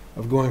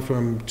of going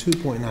from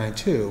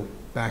 2.92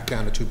 back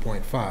down to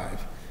 2.5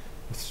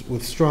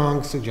 with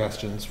strong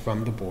suggestions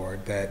from the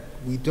board that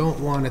we don't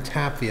want to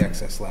tap the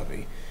excess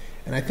levy.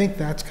 And I think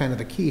that's kind of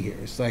the key here.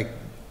 It's like,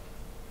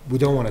 we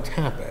don't want to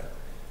tap it.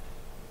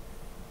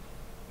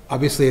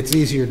 Obviously, it's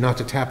easier not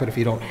to tap it if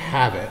you don't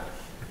have it.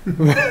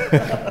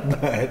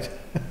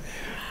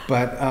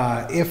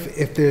 but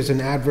if there's an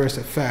adverse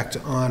effect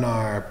on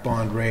our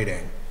bond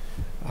rating,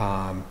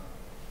 I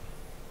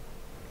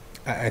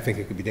think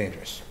it could be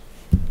dangerous.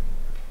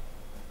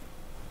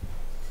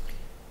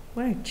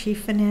 What, a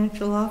chief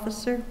financial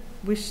officer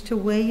wish to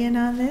weigh in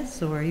on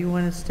this, or you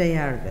want to stay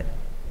out of it?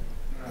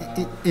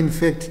 In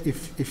fact,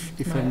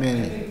 if I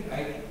may.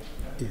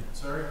 Yeah.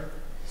 Sorry,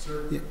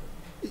 sir.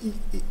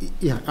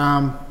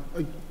 Yeah.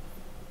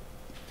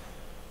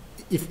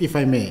 If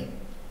I may,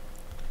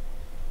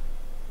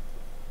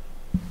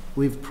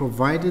 we've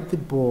provided the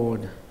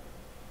board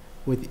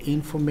with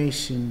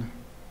information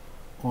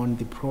on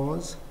the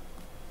pros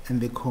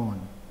and the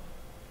cons.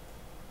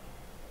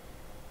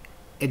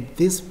 At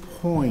this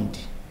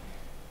point,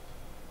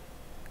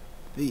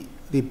 the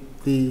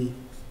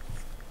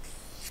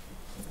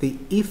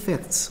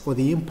effects or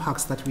the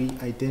impacts that we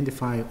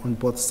identify on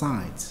both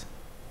sides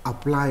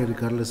apply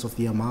regardless of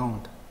the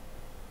amount.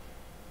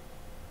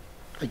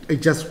 I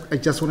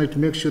just wanted to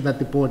make sure that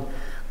the board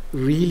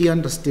really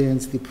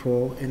understands the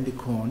pro and the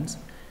cons,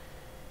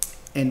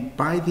 and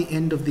by the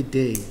end of the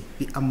day,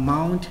 the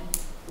amount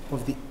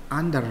of the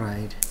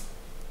underride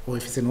or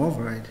if it's an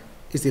override,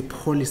 is a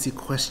policy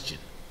question.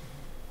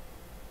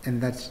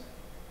 And that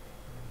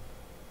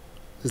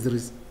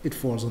is it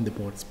falls on the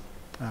boards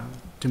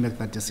to make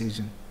that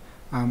decision.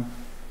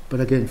 But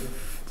again,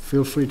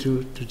 feel free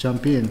to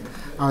jump in.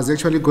 I was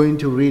actually going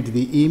to read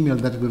the email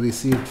that we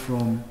received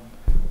from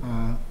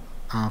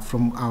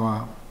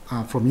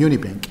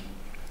Unibank.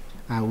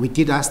 We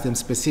did ask them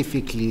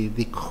specifically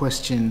the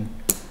question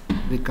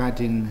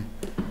regarding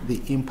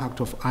the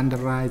impact of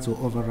underrides or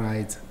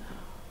overrides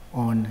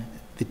on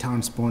the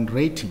town's bond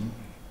rating.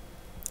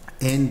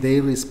 And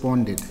they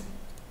responded,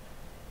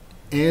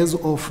 as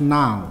of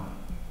now,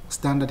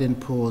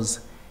 Standard &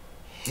 Poor's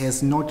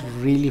has not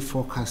really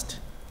focused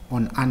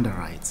on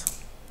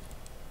underrides.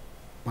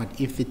 But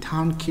if the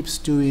town keeps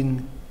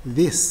doing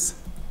this,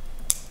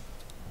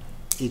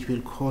 it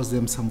will cause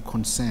them some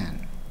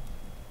concern.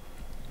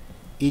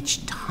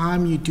 Each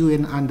time you do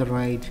an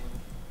underride,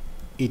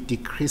 it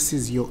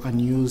decreases your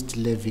unused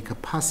levy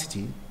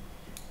capacity,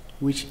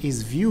 which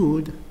is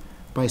viewed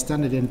by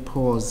Standard &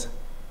 Poor's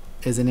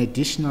as an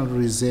additional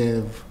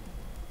reserve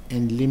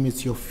and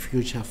limits your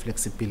future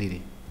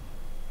flexibility.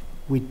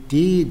 We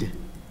did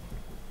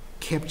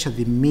capture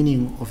the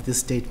meaning of this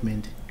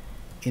statement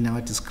in our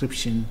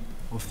description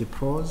of the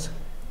pros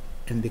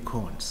and the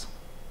cons.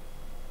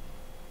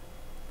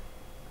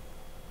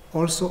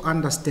 Also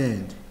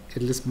understand,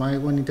 at least my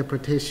own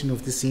interpretation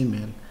of this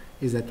email,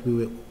 is that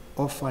we were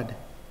offered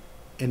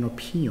an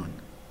opinion.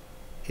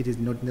 It is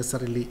not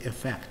necessarily a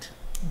fact.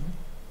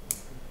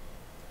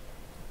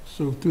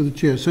 So through the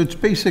chair, so it's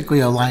basically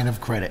a line of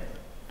credit.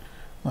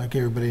 Like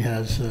everybody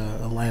has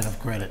a line of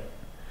credit.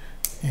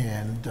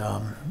 And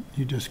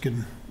you just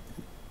can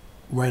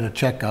write a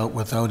check out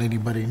without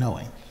anybody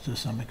knowing to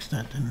some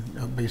extent.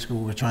 And basically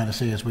what we're trying to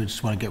say is we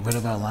just want to get rid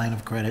of our line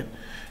of credit.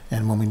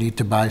 And when we need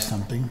to buy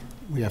something,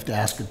 we have to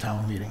ask a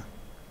town meeting.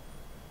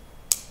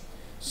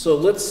 So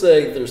let's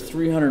say there's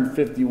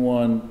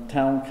 351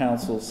 town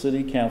councils,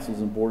 city councils,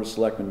 and board of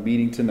selectmen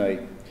meeting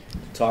tonight to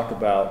talk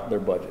about their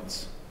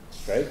budgets,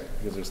 okay?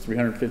 Because there's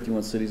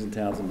 351 cities and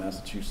towns in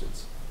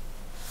Massachusetts.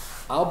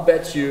 I'll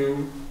bet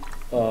you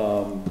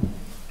a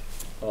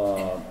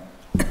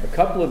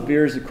couple of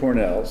beers at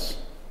Cornell's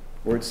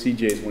or at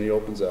CJ's when he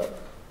opens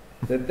up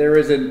that there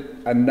is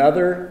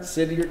another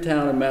city or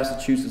town in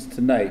Massachusetts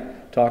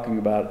tonight talking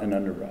about an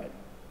underride.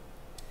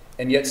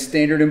 And yet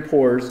Standard &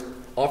 Poor's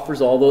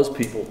offers all those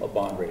people a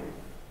bond rating.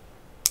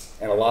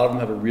 And a lot of them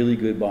have a really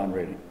good bond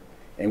rating.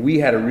 And we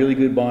had a really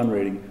good bond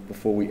rating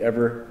before we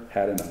ever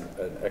had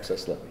an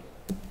excess levy.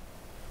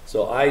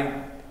 So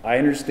I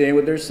understand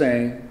what they're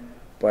saying,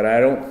 but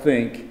I don't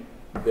think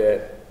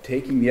that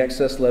taking the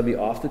excess levy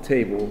off the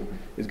table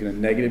is going to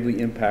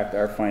negatively impact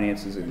our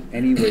finances in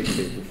any way,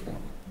 shape, or form.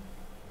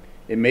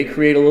 It may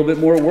create a little bit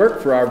more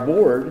work for our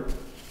board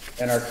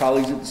and our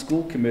colleagues at the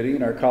school committee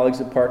and our colleagues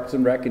at Parks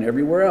and Rec and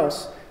everywhere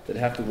else that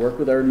have to work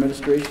with our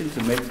administration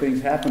to make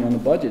things happen on the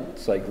budget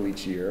cycle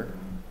each year.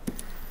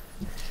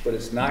 But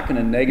it's not going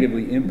to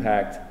negatively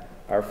impact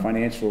our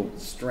financial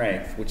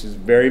strength, which is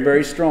very,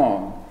 very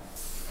strong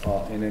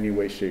in any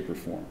way, shape, or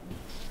form.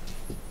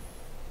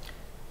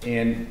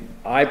 And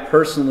I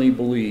personally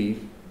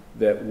believe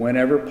that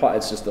whenever,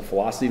 it's just a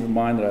philosophy of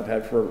mine that I've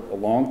had for a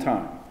long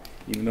time,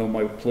 even though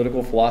my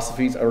political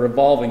philosophies are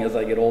evolving as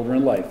I get older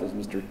in life, as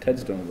Mr.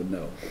 Tedstone would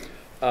know,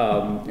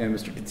 and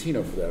Mr.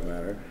 Catino for that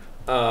matter.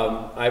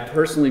 I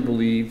personally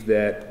believe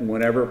that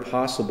whenever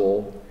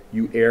possible,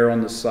 you err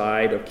on the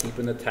side of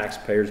keeping the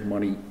taxpayers'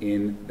 money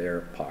in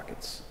their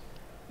pockets.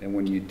 And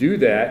when you do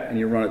that, and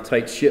you run a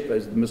tight ship,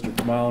 as Mr.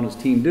 Kamal and his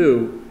team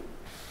do,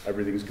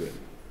 everything's good.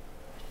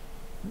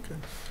 Okay.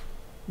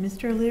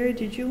 Mr. O'Leary,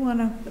 did you want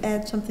to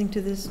add something to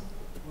this?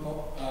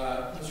 Well,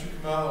 Mr.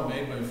 Kamalo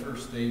made my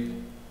first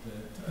statement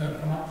that,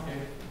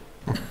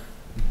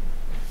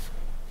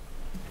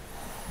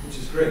 which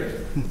is great,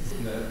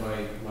 that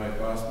my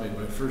boss made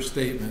my first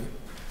statement,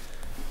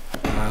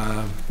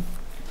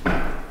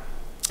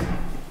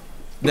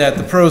 that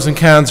the pros and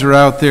cons are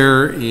out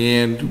there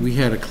and we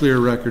had a clear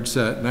record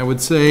set. And I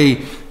would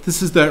say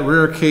this is that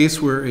rare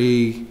case where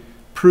a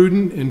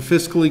prudent and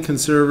fiscally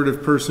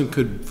conservative person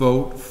could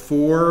vote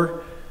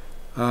for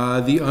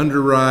the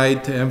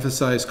underride to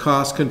emphasize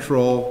cost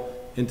control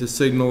and to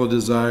signal a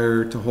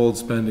desire to hold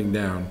spending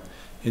down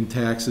and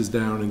taxes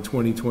down in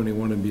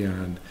 2021 and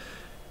beyond.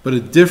 But a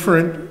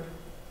different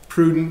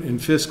prudent and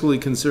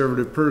fiscally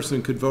conservative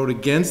person could vote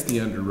against the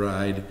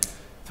underride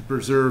to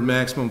preserve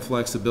maximum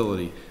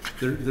flexibility.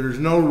 There's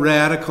no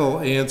radical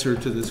answer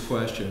to this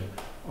question.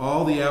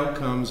 All the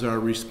outcomes are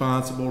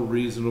responsible,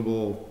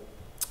 reasonable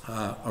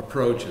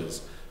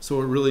approaches.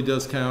 So it really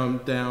does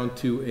come down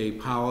to a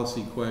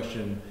policy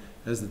question,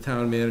 as the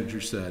town manager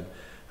said.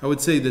 I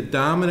would say the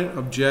dominant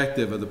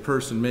objective of the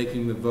person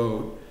making the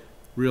vote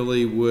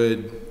really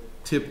would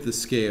tip the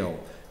scale.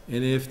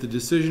 And if the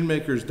decision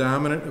maker's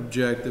dominant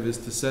objective is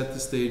to set the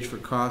stage for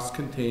cost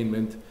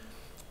containment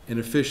and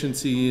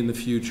efficiency in the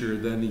future,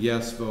 then the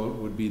yes vote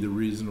would be the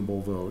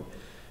reasonable vote.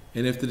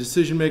 And if the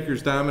decision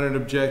maker's dominant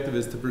objective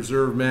is to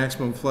preserve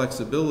maximum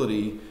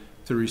flexibility,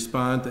 to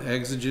respond to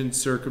exigent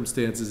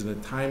circumstances in a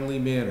timely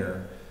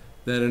manner,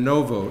 then a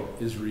no vote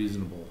is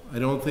reasonable. I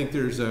don't think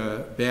there's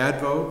a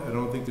bad vote. I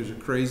don't think there's a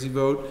crazy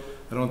vote.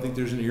 I don't think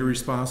there's an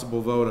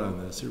irresponsible vote on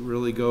this. It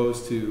really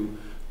goes to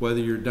whether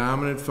your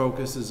dominant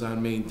focus is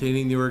on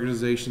maintaining the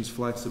organization's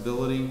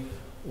flexibility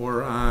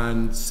or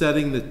on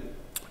setting the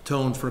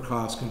tone for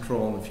cost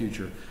control in the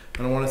future.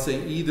 And I want to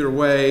say either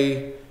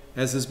way,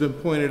 as has been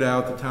pointed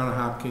out, the town of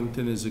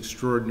Hopkinton is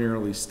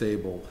extraordinarily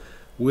stable.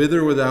 With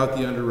or without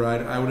the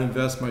underride, I would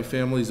invest my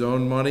family's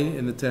own money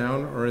in the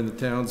town or in the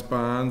town's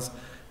bonds,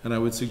 and I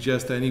would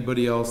suggest to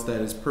anybody else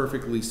that is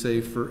perfectly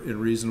safe and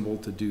reasonable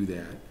to do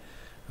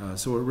that.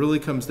 So it really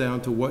comes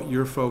down to what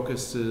your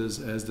focus is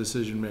as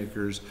decision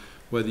makers,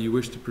 whether you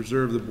wish to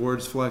preserve the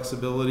board's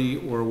flexibility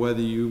or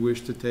whether you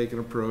wish to take an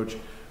approach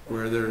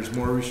where there's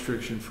more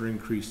restriction for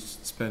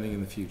increased spending in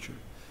the future.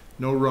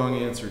 No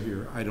wrong answer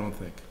here, I don't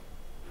think.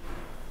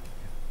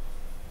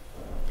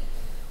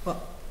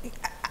 Well,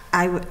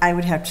 I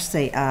would have to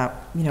say,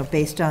 you know,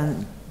 based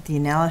on the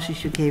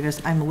analysis you gave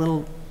us,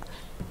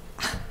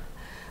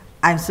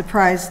 I'm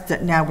surprised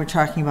that now we're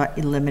talking about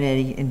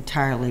eliminating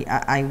entirely.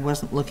 I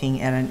wasn't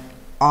looking at an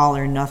all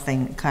or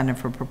nothing kind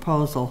of a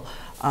proposal.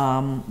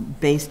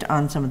 Based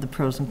on some of the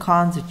pros and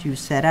cons that you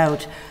set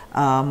out,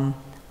 I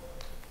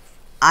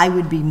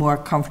would be more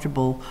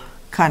comfortable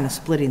kind of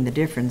splitting the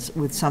difference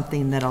with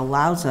something that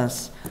allows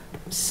us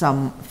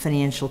some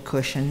financial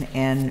cushion,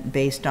 and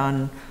based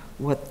on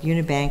what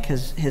Unibank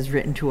has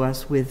written to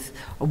us with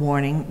a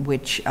warning,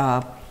 which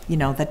you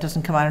know, that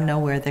doesn't come out of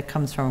nowhere, that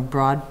comes from a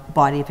broad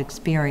body of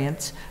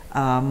experience.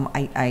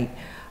 I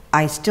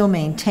still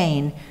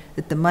maintain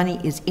that the money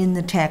is in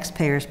the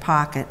taxpayer's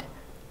pocket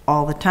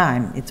all the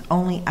time. It's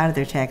only out of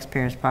their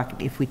taxpayer's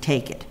pocket if we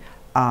take it,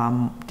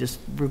 just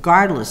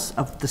regardless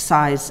of the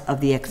size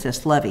of the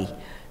excess levy.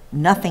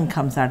 Nothing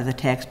comes out of the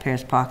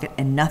taxpayer's pocket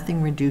and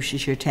nothing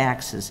reduces your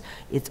taxes.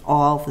 It's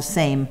all the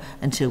same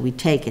until we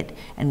take it.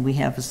 And we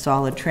have a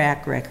solid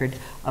track record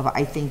of,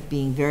 I think,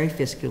 being very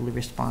fiscally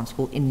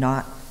responsible in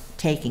not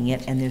taking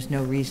it, and there's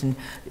no reason.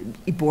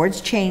 Boards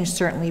change,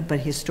 certainly, but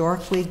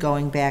historically,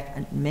 going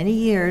back many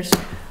years,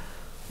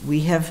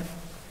 we have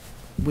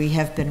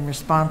been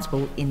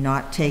responsible in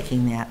not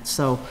taking that.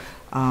 So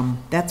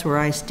that's where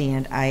I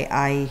stand.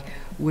 I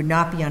would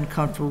not be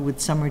uncomfortable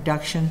with some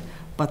reduction,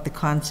 but the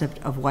concept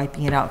of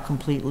wiping it out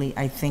completely,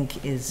 I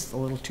think, is a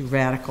little too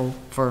radical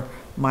for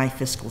my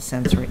fiscal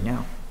sense right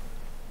now.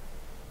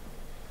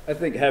 I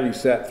think having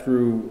sat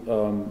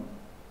through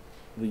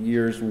the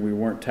years when we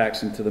weren't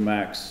taxing to the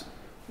max,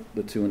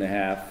 the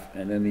 2.5,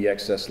 and then the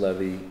excess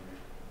levy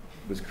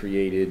was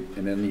created,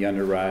 and then the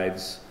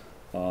underrides,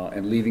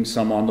 and leaving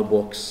some on the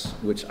books,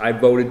 which I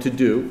voted to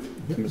do,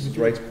 to Mrs.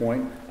 Wright's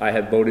point. I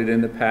have voted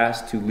in the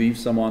past to leave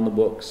some on the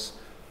books.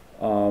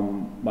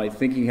 My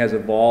thinking has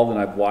evolved, and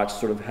I've watched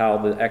sort of how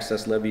the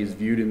excess levy is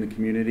viewed in the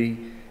community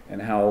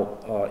and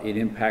how it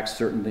impacts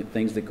certain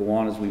things that go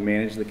on as we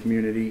manage the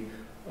community,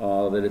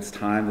 that it's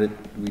time that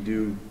we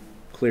do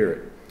clear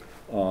it.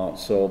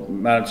 So,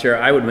 Madam Chair,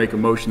 I would make a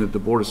motion that the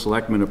Board of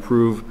Selectmen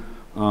approve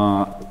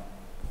a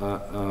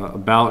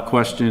ballot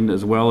question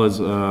as well as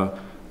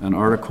an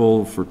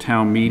article for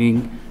town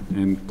meeting,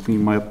 and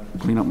clean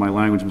up my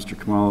language, Mr.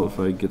 Kamal, if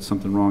I get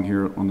something wrong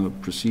here on the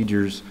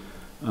procedures,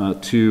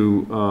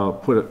 to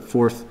put it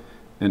forth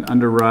an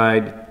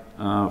underride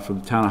for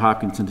the town of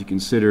Hopkinton to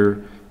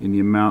consider in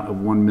the amount of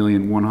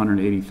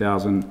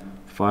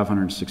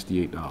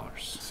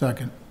 $1,180,568.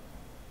 Second.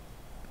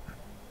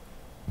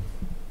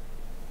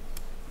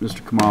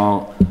 Mr.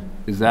 Kamal,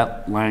 is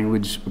that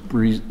language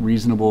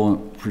reasonable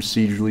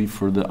procedurally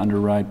for the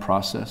underride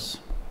process?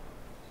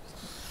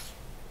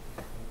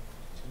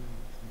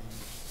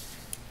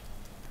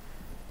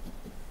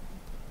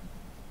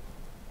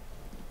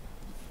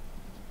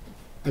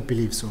 I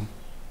believe so.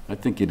 I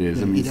think it is.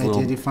 Yeah, I mean,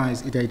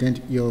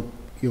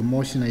 your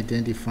motion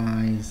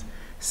identifies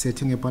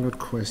setting a ballot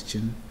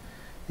question.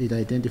 It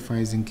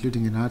identifies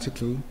including an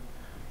article,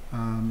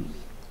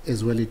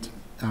 as well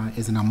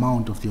as an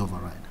amount of the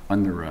override.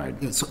 Underride.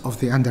 Yes, of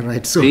the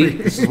underride, sorry. See,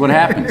 this is what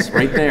happens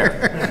right there.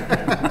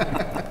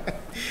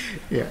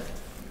 Yeah.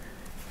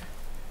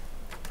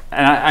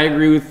 And I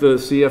agree with the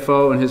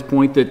CFO and his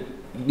point that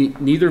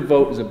neither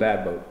vote is a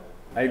bad vote.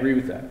 I agree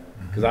with that,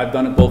 because I've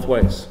done it both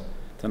ways.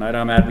 Tonight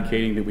I'm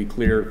advocating that we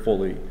clear it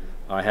fully.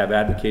 I have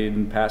advocated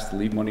in the past to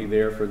leave money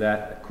there for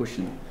that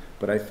cushion,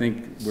 but I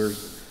think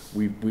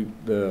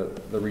the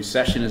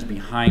recession is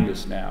behind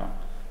us now.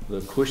 The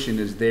cushion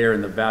is there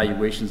in the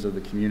valuations of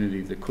the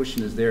community. The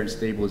cushion is there in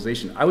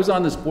stabilization. I was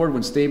on this board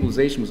when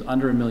stabilization was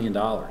under $1 million.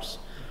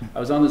 I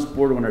was on this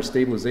board when our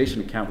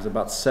stabilization account was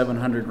about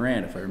 700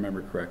 grand, if I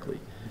remember correctly.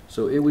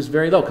 So it was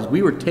very low, because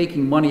we were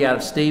taking money out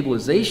of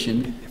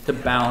stabilization to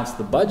balance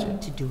the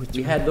budget.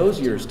 We had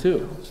those years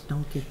too.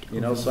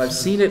 You know, so I've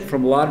seen it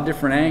from a lot of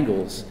different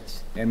angles,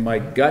 and my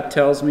gut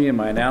tells me, in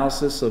my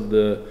analysis of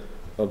the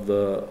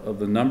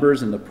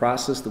numbers and the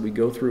process that we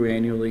go through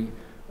annually,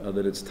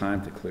 that it's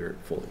time to clear it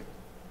fully.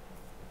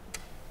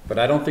 But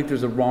I don't think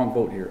there's a wrong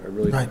vote here, I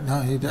really don't. Right,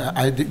 no,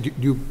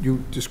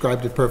 you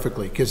described it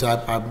perfectly, because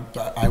I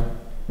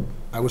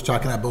was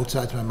talking out both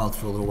sides of my mouth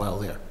for a little while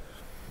there.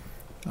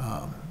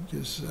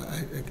 Because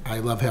I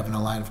love having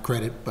a line of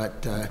credit,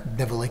 but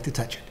never like to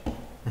touch it. I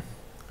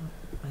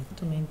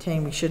still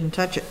maintain we shouldn't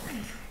touch it,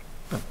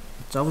 but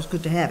it's always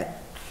good to have it.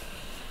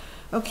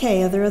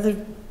 Okay, are there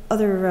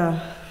other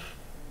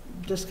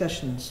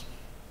discussions?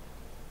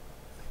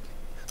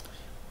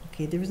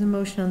 Okay, there is a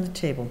motion on the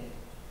table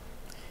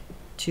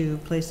to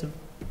place a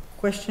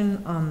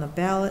question on the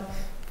ballot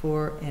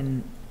for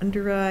an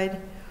underride,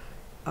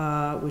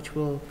 which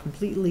will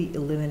completely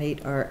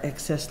eliminate our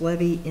excess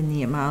levy in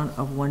the amount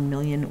of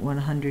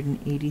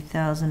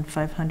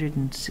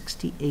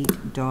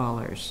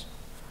 $1,180,568.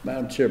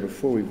 Madam Chair,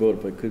 before we vote,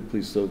 if I could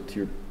please, so to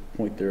your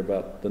point there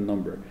about the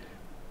number,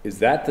 is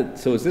that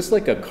so is this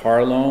like a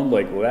car loan?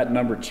 Like, will that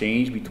number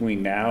change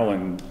between now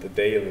and the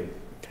day of the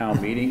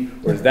town meeting?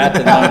 Or is that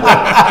the number,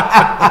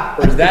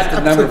 or is that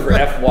the number for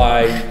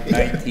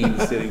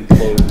FY19 sitting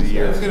close of the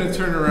year? I was going to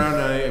turn around,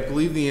 and I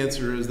believe the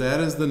answer is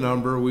that is the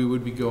number we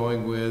would be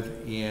going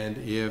with, and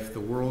if the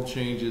world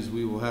changes,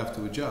 we will have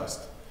to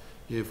adjust.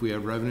 If we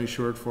have revenue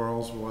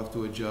shortfalls, we'll have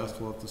to adjust,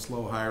 we'll have to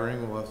slow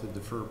hiring, we'll have to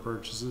defer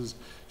purchases,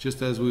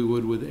 just as we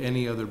would with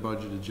any other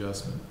budget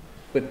adjustment.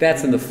 But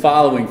that's in the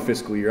following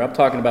fiscal year. I'm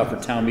talking about for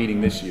town meeting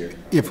this year.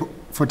 Yeah,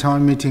 for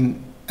town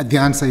meeting, the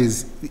answer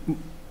is,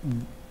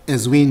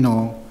 as we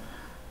know,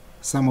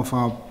 some of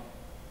our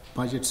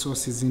budget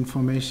sources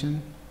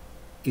information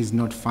is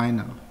not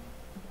final.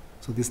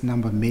 So this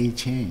number may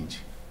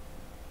change.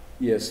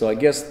 Yeah, so I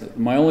guess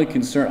my only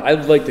concern,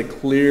 I'd like to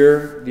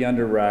clear the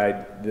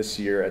underride this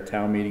year at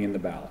town meeting in the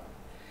ballot.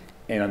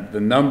 And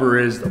the number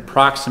is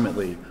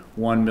approximately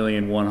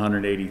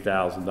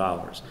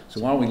 $1,180,000.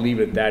 So why don't we leave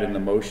it at that in the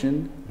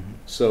motion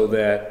so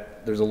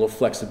that there's a little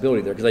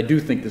flexibility there? Because I do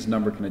think this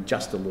number can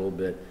adjust a little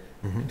bit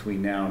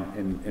between now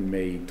and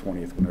May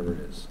 20th, whenever it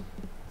is.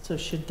 So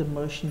should the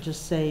motion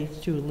just say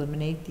to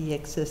eliminate the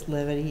excess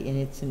levy in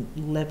its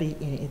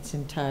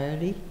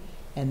entirety,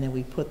 and then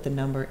we put the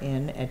number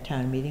in at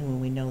town meeting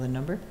when we know the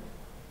number?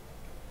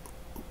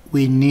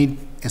 We need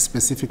a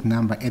specific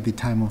number at the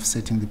time of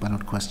setting the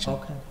ballot question.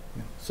 Okay.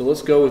 So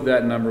let's go with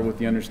that number with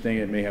the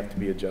understanding it may have to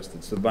be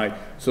adjusted. So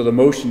the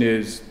motion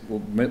is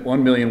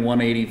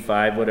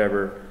 1,185,000,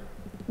 whatever,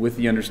 with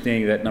the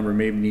understanding that number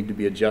may need to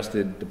be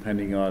adjusted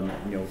depending on,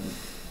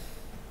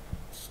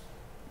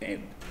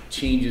 and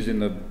changes in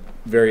the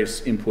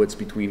various inputs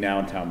between now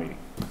and town meeting.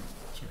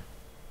 Sure.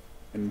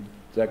 And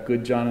is that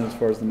good, John, as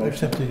far as the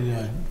motion? Accept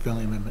the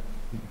friendly amendment.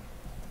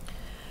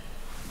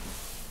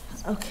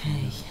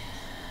 Okay.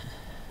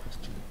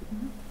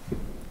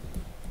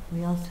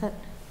 We all set?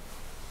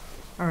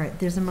 All right,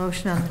 there's a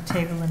motion on the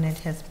table and it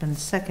has been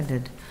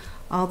seconded.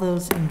 All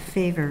those in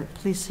favor,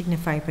 please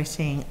signify by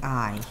saying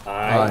aye.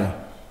 Aye.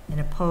 And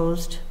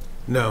opposed?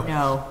 No.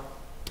 No.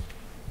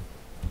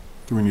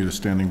 Do we need a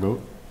standing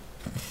vote?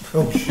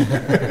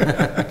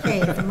 Okay,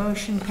 the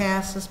motion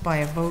passes by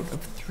a vote of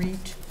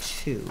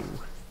 3-2.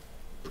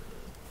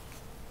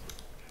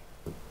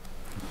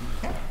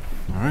 Okay.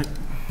 All right.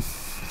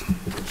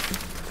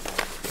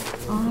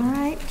 All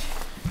right.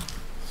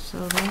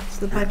 So that's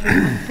the budget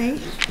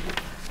update.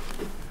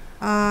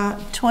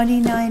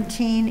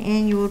 2019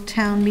 annual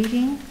town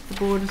meeting. The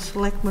Board of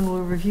Selectmen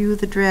will review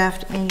the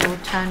draft annual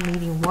town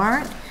meeting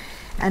warrant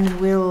and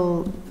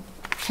will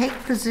take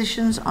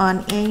positions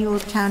on annual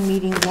town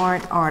meeting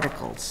warrant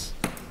articles.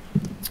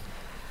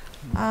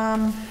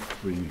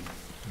 We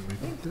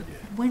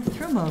went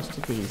through most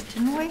of these,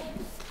 didn't we?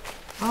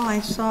 All I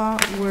saw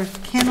were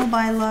kennel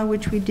bylaw,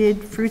 which we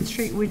did, Fruit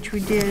Street, which we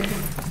did.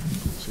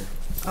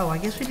 Oh, I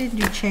guess we didn't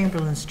do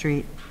Chamberlain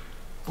Street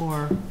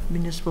or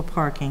municipal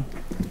parking.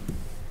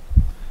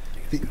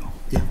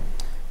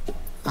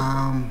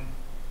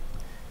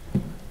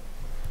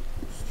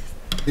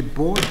 The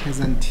board has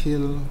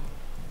until,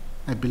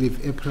 I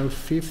believe, April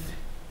 5th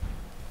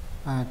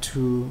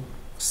to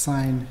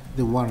sign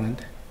the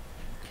warrant.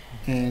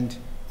 And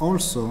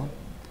also,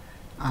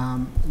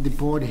 the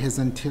board has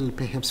until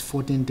perhaps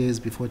 14 days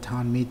before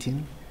town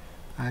meeting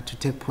to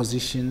take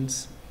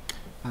positions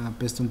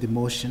based on the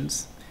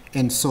motions.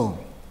 And so,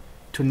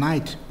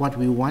 tonight, what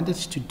we wanted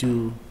to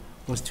do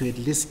was to at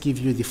least give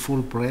you the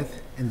full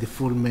breadth and the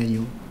full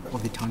menu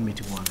of the town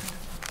meeting warrant.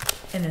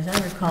 And as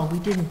I recall, we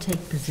didn't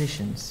take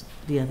positions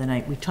the other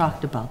night. We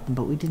talked about them,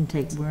 but we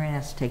weren't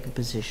asked to take a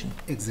position.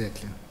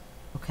 Exactly.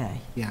 Okay.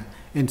 Yeah,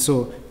 and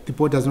so the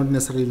board does not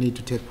necessarily need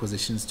to take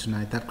positions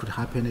tonight. That could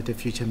happen at a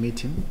future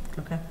meeting.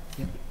 Okay.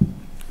 Yeah.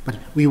 But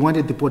we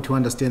wanted the board to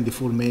understand the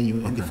full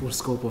menu and the full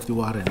scope of the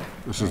warrant.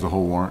 This is the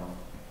whole warrant?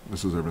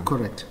 This is everything?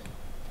 Correct.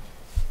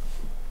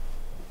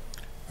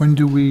 When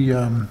do we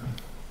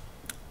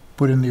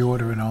put in the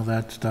order and all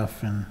that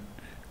stuff and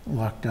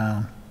lock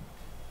down?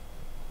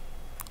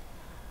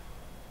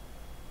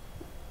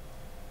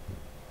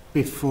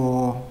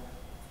 Before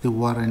the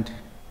warrant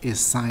is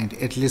signed,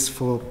 at least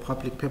for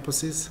public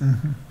purposes.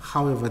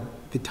 However,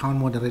 the town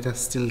moderator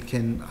still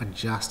can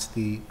adjust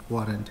the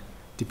warrant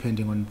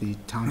depending on the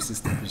town's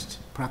established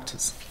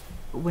practice.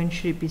 When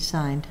should it be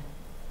signed?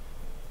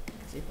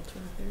 It's April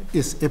 23rd.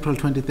 Yes, April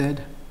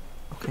 23rd.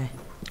 Okay.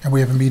 And we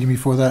have a meeting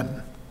before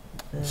that?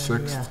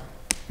 Sixth?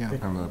 Yeah.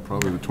 And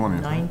probably the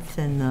 20th. 9th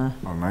and the...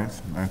 Oh,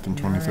 9th and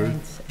 23rd?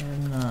 9th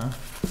and the...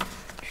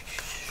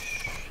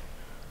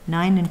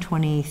 9 and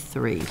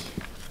 23.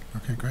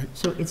 Okay, great.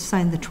 So it's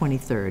signed the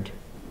 23rd.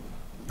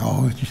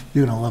 Oh,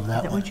 you're gonna love Is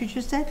that that one. what you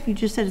just said? You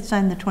just said it's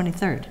signed the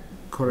 23rd. We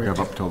Correct. have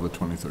up till the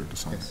 23rd to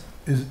sign.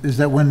 Is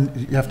that when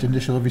you have to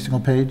initial every single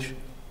page?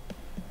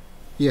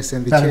 Yes,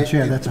 and the Madam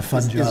Chair, that's a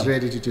fun is job.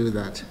 ready to do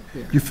that.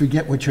 Yeah. You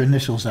forget what your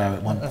initials are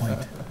at one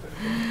point.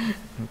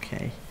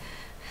 Okay.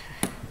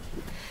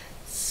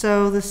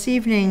 So this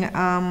evening,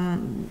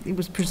 it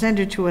was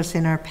presented to us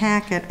in our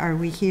packet. Are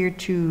we here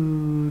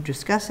to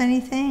discuss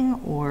anything,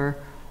 or?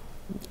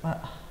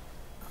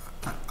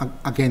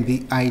 Again,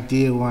 the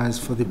idea was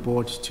for the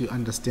board to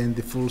understand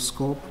the full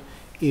scope.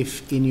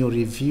 If in your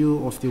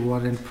review of the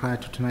warrant prior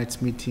to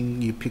tonight's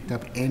meeting, you picked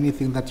up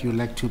anything that you'd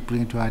like to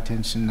bring to our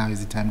attention, now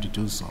is the time to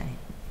do so.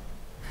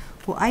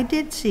 Well, I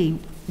did see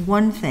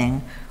one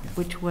thing,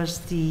 which was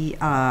the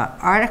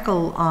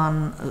article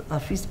on a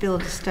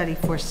feasibility study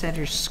for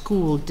Center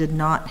School did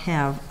not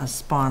have a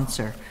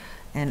sponsor.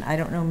 And I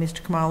don't know,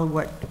 Mr. Kamala,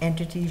 what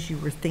entities you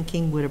were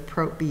thinking would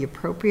be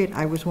appropriate.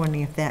 I was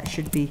wondering if that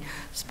should be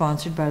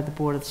sponsored by the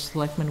Board of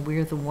Selectmen.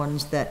 We're the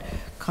ones that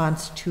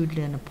constituted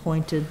and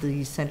appointed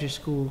the Center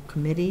School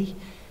Committee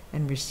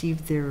and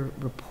received their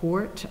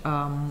report.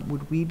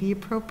 Would we be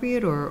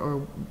appropriate,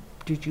 or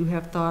did you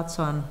have thoughts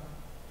on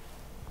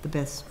the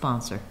best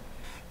sponsor?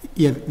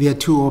 Yeah, there are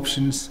two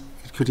options.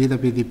 It could either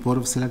be the Board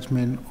of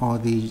Selectmen or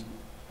the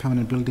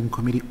Permanent Building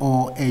Committee,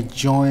 or a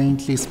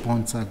jointly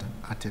sponsored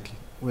article,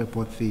 where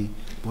both the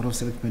Board of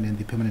Selectmen and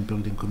the Permanent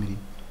Building Committee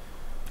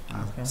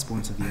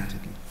sponsor the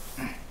article.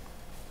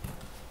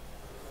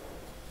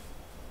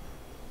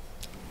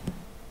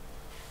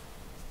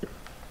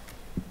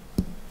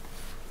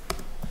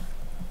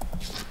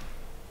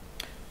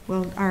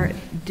 Well,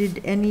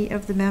 did any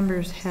of the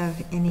members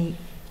have any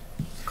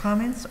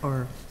comments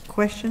or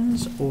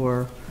questions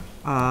or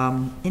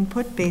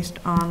input based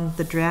on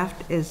the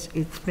draft as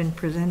it's been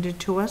presented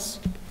to us?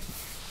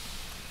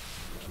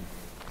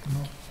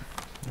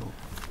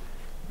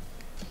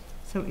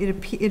 So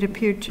it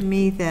appeared to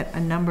me that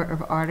a number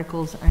of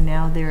articles are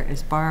now there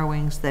as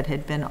borrowings that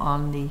had been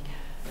on the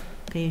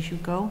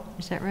pay-as-you-go.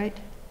 Is that right?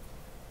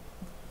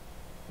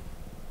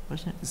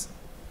 Wasn't it?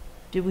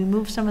 Did we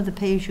move some of the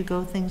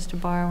pay-as-you-go things to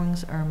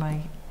borrowings, or am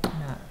I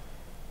not?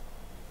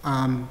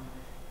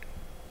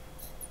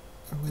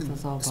 Or were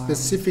those all borrowings?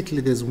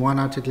 Specifically, there's one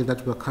article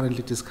that we're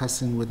currently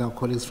discussing with our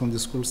colleagues from the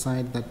school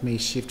side that may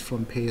shift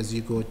from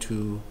pay-as-you-go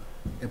to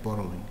a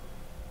borrowing.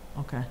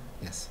 Okay.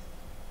 Yes.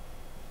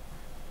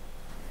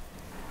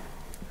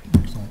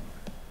 Excellent.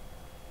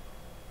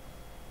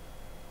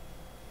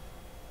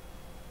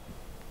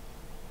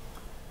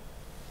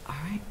 All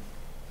right.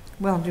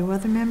 Well, do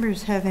other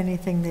members have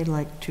anything they'd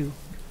like to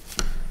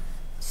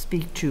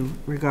speak to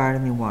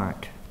regarding the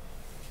warrant?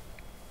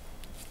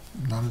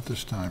 Not at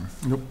this time.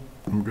 Nope,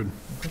 I'm good.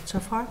 Good so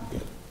far?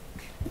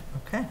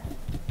 Okay.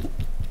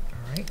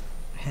 All right.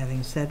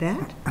 Having said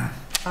that,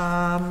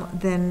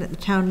 then the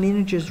town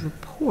manager's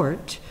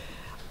report.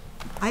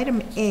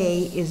 Item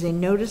A is a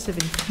notice of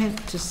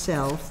intent to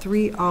sell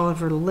 3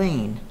 Oliver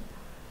Lane.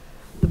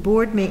 The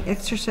board may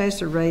exercise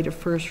the right of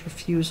first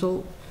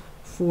refusal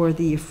for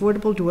the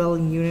affordable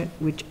dwelling unit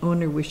which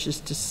owner wishes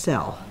to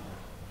sell.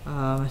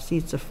 I see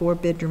it's a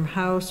 4-bedroom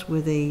house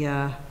with a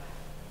at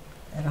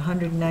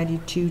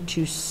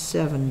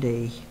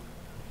 192,270.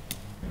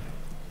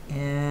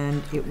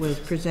 And it was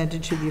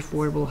presented to the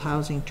Affordable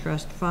Housing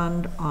Trust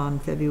Fund on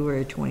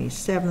February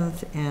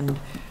 27th, and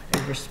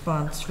a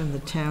response from the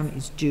town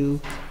is due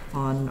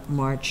on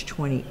March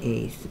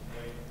 28th.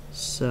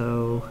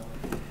 So,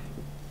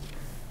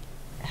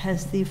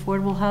 has the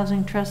Affordable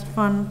Housing Trust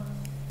Fund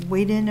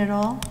weighed in at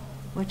all?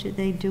 What did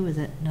they do with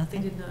it? They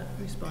Nothing? did not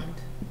respond.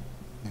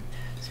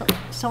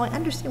 So I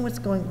understand what's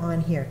going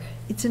on here.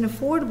 It's an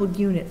affordable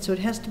unit, so it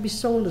has to be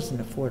sold as an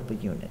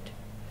affordable unit.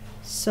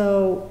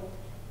 So,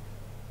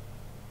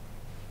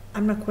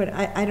 I'm not quite,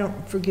 I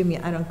don't, forgive me,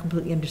 I don't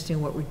completely understand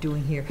what we're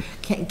doing here.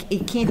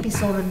 It can't be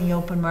sold in the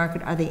open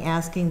market. Are they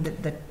asking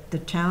the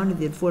town,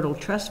 the Affordable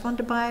Trust Fund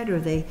to buy it, or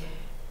are they?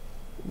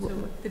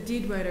 So the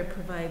deed writer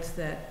provides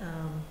that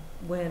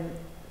when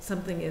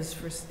something is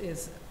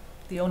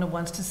the owner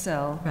wants to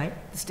sell, right,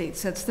 the state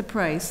sets the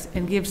price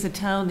and gives the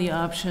town the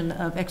option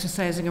of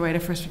exercising a right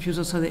of first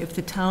refusal, so that if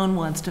the town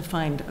wants to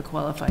find a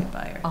qualified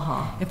buyer.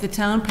 If the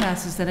town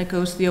passes, then it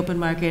goes to the open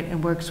market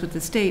and works with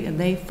the state, and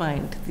they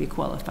find the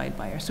qualified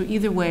buyer. So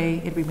either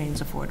way, it remains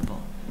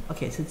affordable.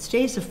 Okay, so it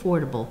stays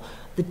affordable.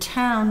 The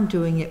town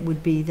doing it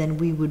would be, then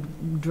we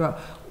would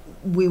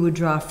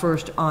draw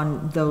first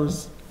on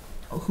those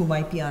who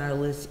might be on our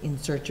list in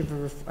search of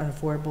an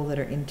affordable that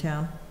are in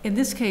town? In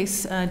this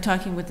case,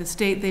 talking with the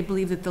state, they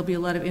believe that there'll be a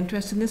lot of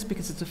interest in this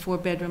because it's a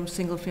 4-bedroom,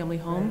 single-family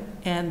home,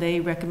 and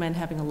they recommend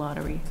having a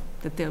lottery,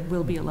 that there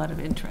will be a lot of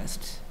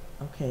interest.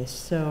 Okay,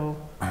 so,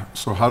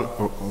 So how,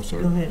 oh,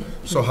 sorry. Go ahead.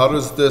 So how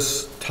does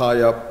this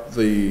tie up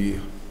the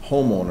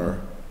homeowner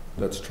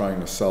that's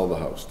trying to sell the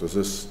house? Does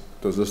this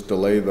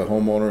delay the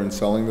homeowner in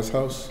selling this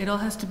house? It all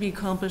has to be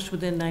accomplished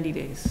within 90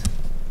 days.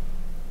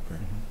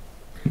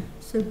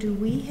 so do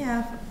we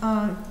have,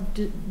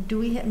 do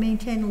we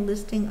maintain a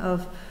listing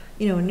of,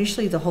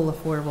 initially the whole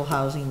affordable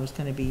housing was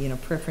gonna be,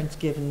 preference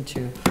given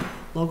to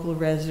local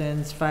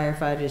residents,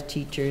 firefighters,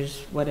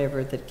 teachers,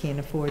 whatever that can't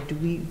afford. Do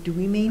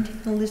we maintain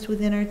a list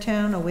within our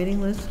town, a waiting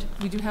list?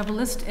 We do have a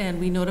list, and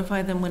we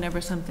notify them whenever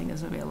something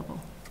is available.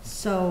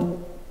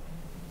 So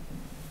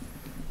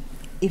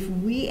if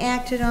we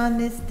acted on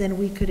this, then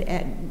we could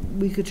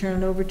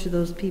turn it over to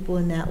those people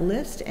in that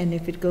list, and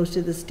if it goes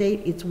to the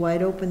state, it's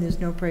wide open, there's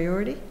no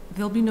priority?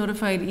 They'll be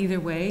notified either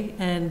way,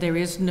 and there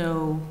is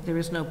no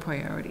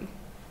priority.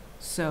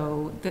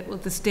 So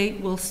the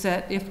state will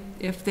set,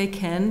 if they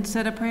can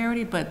set a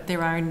priority, but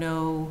there are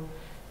no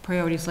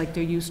priorities like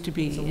there used to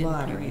be in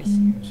previous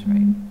years,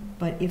 right?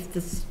 But if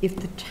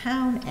the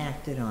town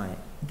acted on it,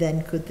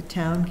 then could the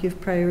town give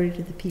priority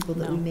to the people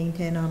that we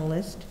maintain on a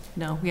list?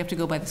 No, we have to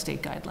go by the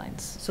state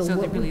guidelines. So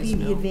what would be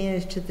the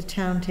advantage to the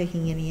town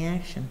taking any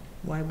action?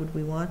 Why would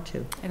we want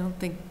to? I don't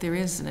think there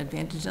is an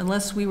advantage,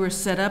 unless we were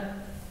set up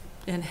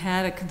and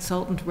had a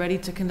consultant ready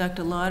to conduct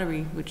a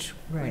lottery, which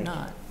we're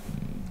not.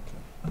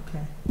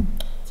 Okay.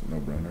 It's a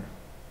no-brainer.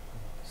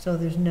 So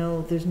there's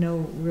no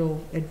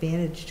real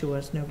advantage to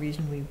us, no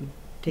reason we would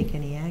take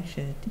any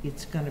action.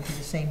 It's gonna be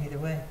the same either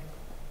way.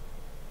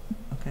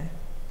 Okay.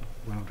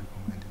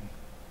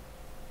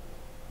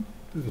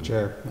 Through the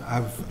chair,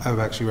 I've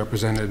actually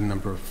represented a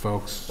number of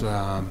folks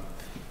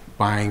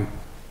buying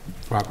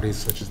properties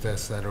such as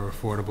this that are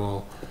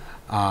affordable.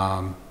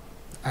 I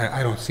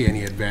don't see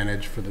any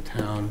advantage for the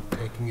town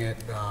taking it.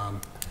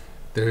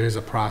 There is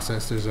a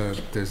process,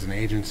 there's an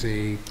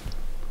agency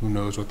who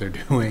knows what they're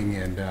doing,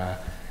 and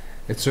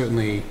it's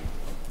certainly,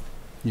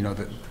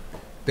 that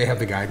they have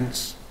the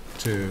guidance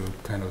to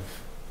kind of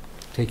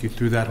take you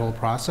through that whole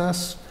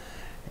process.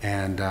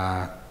 And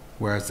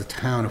whereas the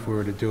town, if we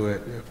were to do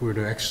it, if we were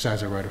to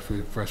exercise our right of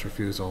first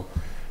refusal,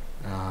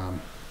 I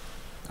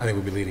think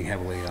we'd be leaning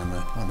heavily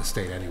on the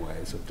state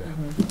anyways of to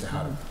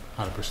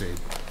how to proceed.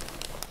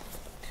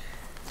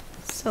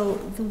 So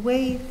the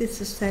way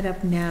this is set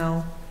up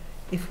now,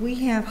 if we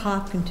have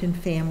Hopkinton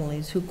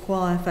families who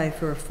qualify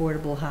for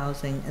affordable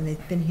housing and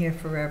they've been here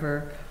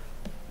forever,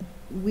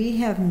 we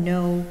have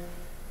no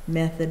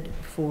method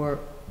for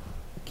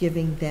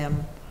giving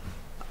them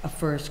a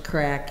first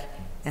crack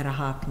at a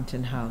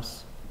Hopkinton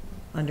house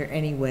under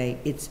any way.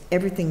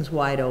 Everything's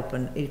wide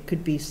open. It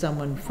could be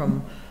someone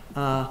from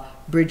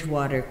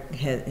Bridgewater,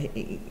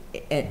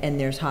 and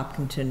there's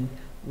Hopkinton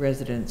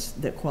residents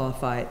that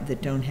qualify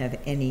that don't have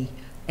any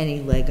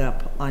leg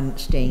up on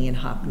staying in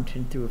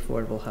Hopkinton through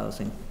affordable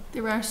housing.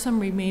 There are some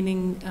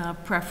remaining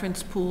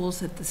preference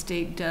pools that the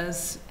state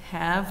does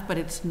have, but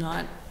it's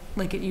not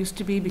like it used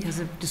to be because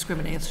of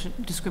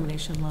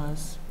discrimination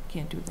laws.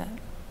 Can't do that.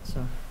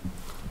 So,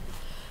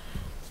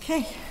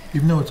 okay.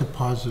 Even though it's a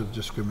positive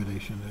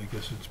discrimination, I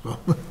guess it's both.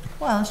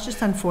 Well, it's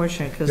just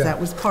unfortunate because that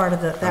was part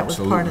of the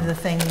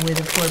thing with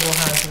affordable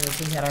housing is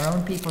we had our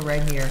own people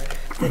right here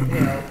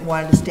that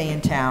wanted to stay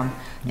in town,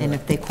 and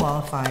if they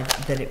qualified,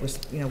 that it was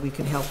we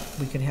could help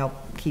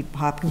keep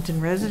Hopkinton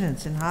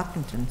residents in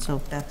Hopkinton.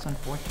 So that's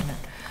unfortunate.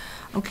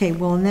 Okay,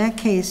 well in that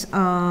case,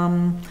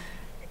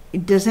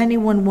 does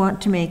anyone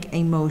want to make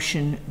a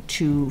motion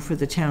for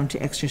the town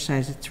to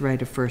exercise its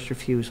right of first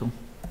refusal?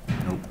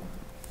 Nope.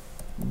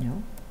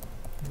 No.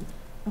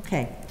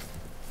 Okay,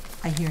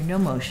 I hear no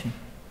motion.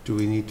 Do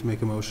we need to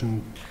make a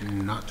motion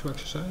not to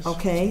exercise?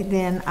 Okay,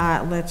 then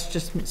let's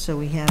just, so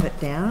we have it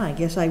down, I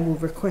guess I will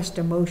request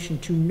a motion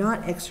to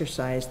not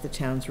exercise the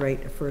town's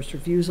right of first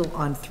refusal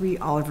on 3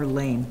 Oliver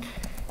Lane.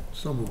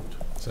 So moved.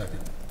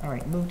 Second. All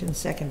right, moved and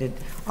seconded.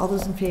 All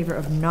those in favor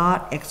of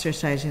not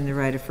exercising the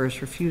right of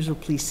first refusal,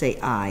 please say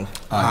aye.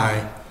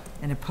 Aye.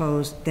 And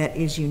opposed, that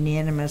is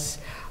unanimous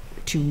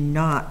to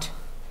not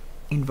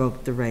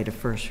invoke the right of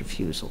first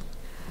refusal.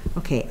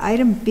 Okay,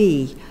 item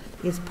B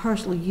is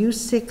parcel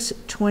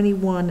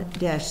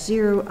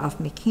U621-0 off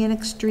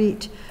Mechanic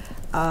Street.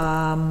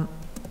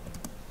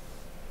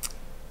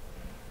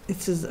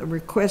 This is a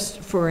request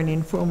for an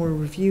informal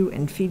review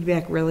and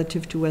feedback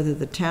relative to whether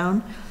the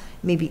town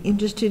may be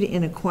interested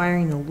in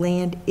acquiring the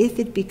land if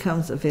it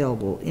becomes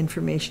available.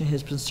 Information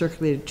has been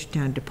circulated to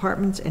town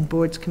departments and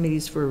boards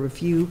committees for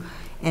review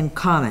and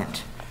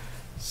comment.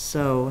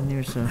 So, and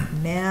there's a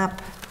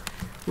map.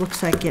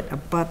 Looks like it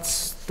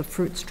abuts the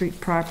Fruit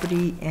Street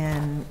property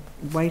and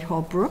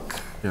Whitehall Brook.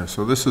 Yeah,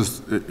 so this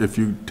is, if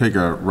you take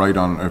a right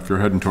on, if you're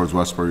heading towards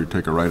Westboro, you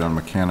take a right on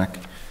Mechanic,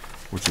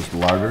 which is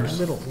Larders.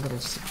 Little.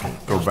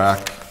 Go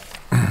back,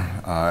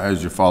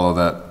 as you follow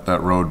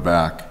that road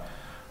back,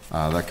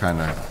 that kind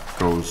of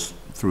goes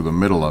through the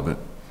middle of it.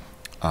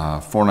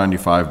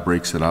 495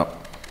 breaks it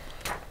up.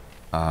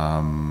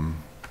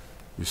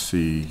 You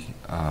see,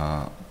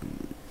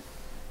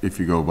 if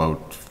you go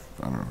about,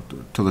 I don't know,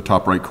 to the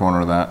top right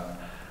corner of that,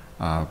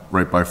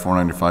 Right by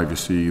 495, you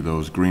see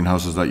those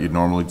greenhouses that you'd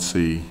normally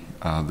see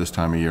this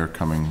time of year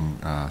coming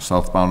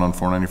southbound on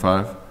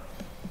 495.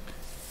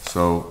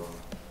 So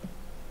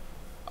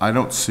I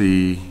don't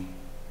see,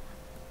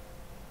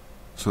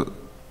 so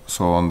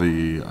on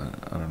the,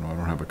 I don't know, I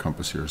don't have a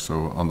compass here.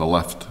 So on the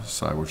left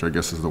side, which I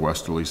guess is the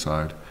westerly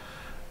side,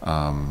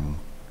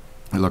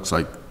 it looks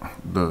like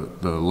the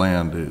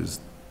land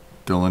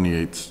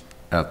delineates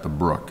at the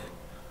brook.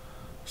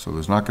 So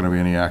there's not going to be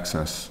any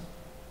access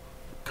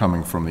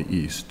coming from the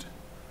east.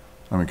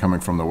 I mean,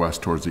 coming from the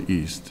west towards the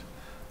east.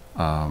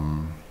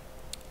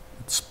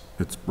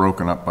 It's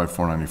broken up by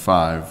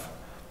 495,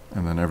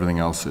 and then everything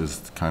else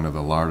is kind of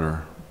the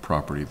larder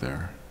property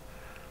there.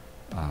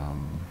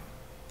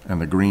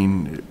 And the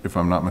green, if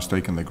I'm not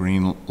mistaken, the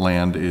green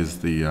land is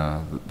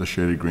the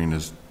shaded green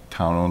is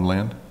town-owned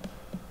land.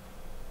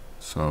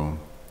 So,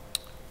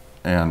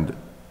 and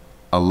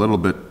a little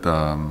bit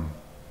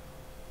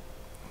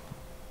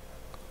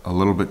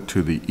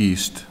to the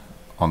east,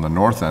 on the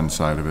north end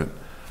side of it,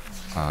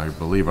 I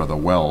believe are the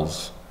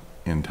wells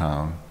in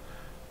town.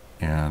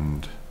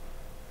 And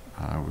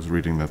I was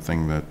reading the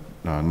thing that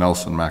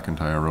Nelson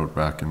McIntyre wrote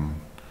back a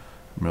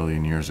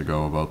million years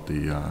ago about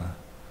the,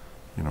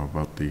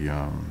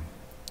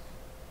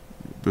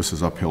 this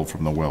is uphill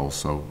from the wells.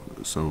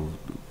 So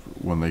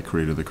when they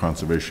created the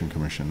Conservation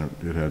Commission,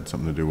 it had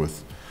something to do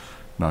with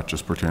not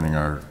just protecting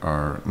our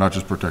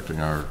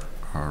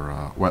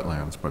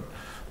wetlands, but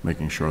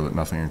making sure that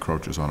nothing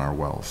encroaches on our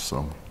wells.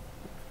 So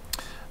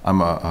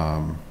I'm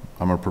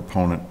a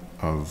proponent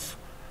of,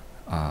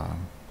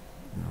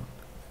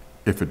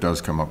 if it does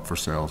come up for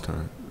sale,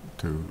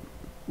 to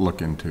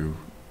look into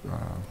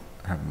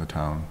having the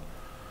town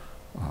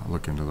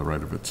look into the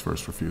right of its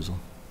first refusal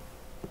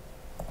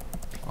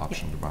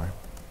option to buy.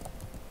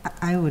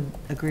 I would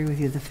agree with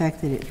you. The fact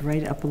that it's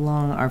right up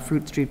along our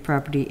Fruit Street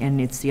property and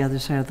it's the other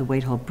side of the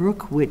Whitehall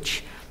Brook,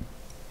 which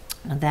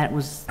that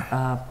was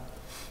a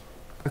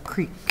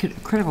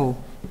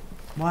critical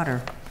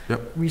water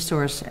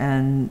resource,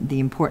 and the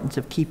importance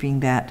of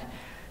keeping that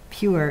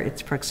pure,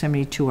 its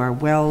proximity to our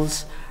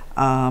wells.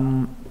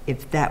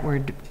 If that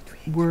were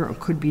or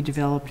could be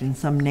developed in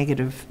some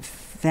negative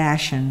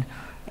fashion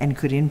and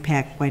could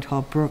impact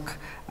Whitehall Brook,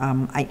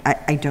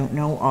 I don't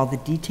know all the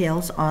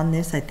details on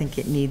this. I think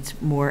it needs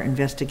more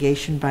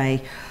investigation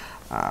by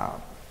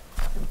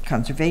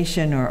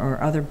conservation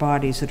or other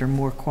bodies that are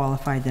more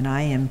qualified than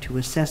I am to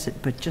assess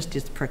it, but just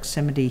its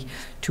proximity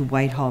to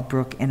Whitehall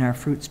Brook and our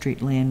Fruit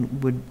Street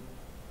land would,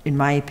 in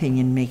my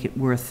opinion, make it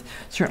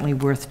certainly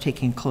worth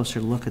taking a closer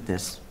look at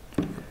this.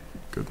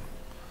 Good.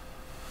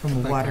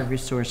 From a water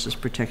resources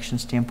protection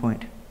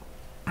standpoint.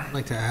 I'd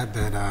like to add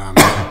that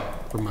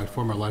from my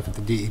former life at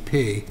the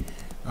DEP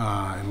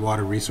and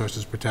water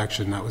resources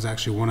protection, that was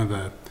actually one of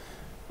the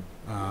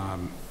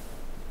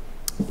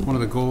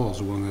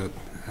goals,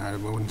 I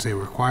wouldn't say a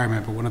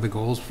requirement, but one of the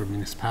goals for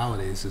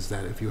municipalities is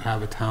that if you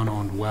have a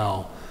town-owned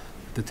well,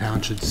 the town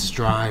should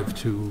strive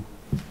to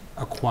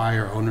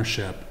acquire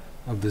ownership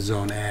of the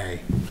Zone A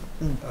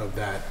of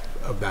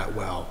that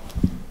well.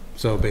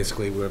 So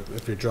basically,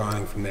 if you're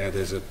drawing from there,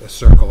 there's a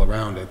circle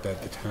around it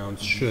that the town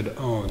should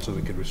own so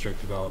we could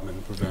restrict development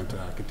and prevent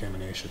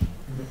contamination.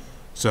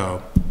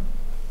 So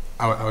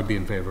I would be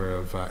in favor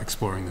of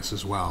exploring this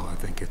as well. I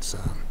think it's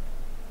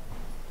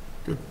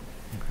good,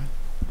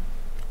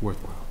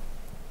 worthwhile.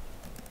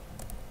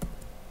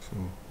 So,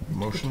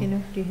 motion?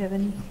 Tina, do you have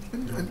any?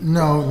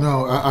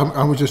 No,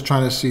 I was just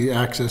trying to see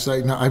access.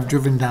 I've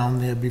driven down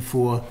there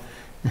before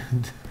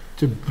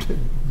to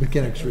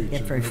Mechanic Street.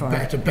 Get very far.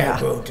 It's a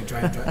bad road to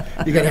drive.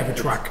 You gotta have a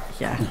truck.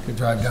 Yeah. To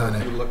drive down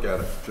it. Look at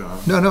it, John.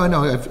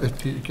 No, I've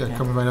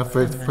coming right up,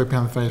 right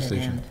behind the fire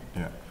station.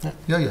 Yeah.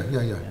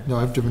 Yeah. No,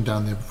 I've driven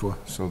down there before.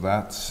 So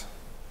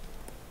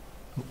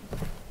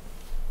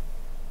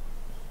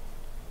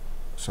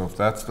if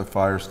that's the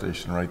fire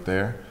station right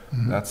there,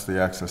 that's the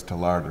access to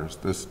Larders.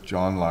 This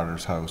John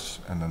Larders' house,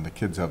 and then the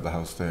kids have the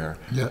house there.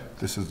 Yeah.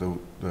 This is the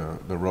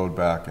road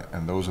back,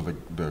 and those are the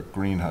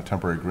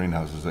temporary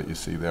greenhouses that you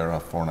see there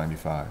off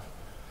 495.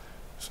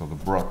 So the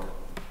brook,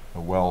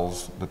 the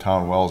wells, the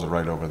town wells are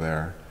right over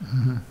there.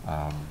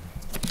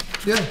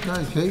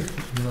 Okay.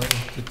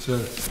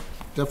 It's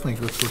definitely,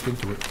 let's look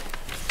into it.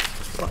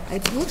 Well,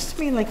 it looks to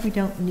me like we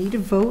don't need a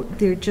vote.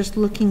 They're just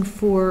looking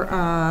for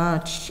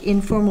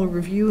informal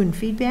review and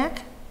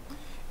feedback.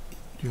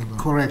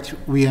 Correct.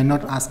 We are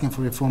not asking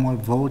for a formal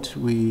vote.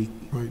 I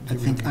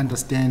think,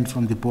 understand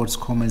from the board's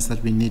comments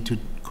that we need to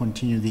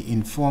continue the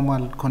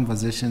informal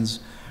conversations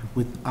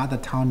with other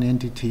town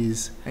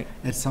entities. Right.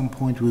 At some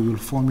point, we will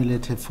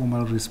formulate a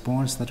formal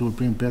response that we'll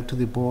bring back to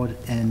the board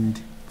and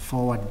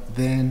forward.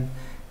 Then,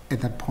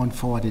 at that point,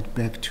 forward it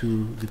back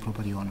to the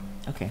property owner.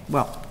 Okay.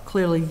 Well,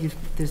 clearly,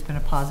 there's been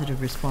a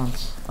positive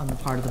response on the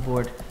part of the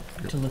board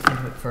to look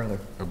into it further.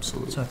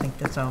 Absolutely. So I think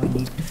that's all we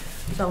need.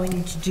 That's all we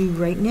need to do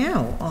right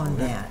now on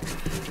that.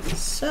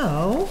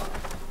 So,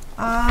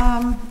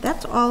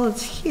 that's all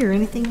that's here.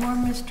 Anything more,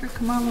 Mr.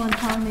 Kamala, on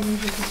town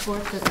manager's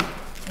report?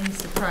 Any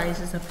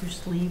surprises up your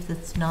sleeve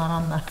that's not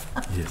on the?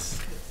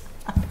 Yes.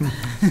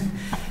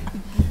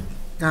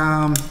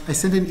 I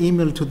sent an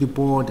email to the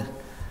board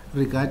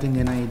regarding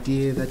an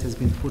idea that has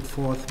been put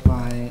forth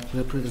by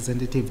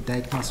Representative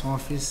Dykeman's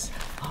office.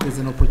 There's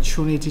an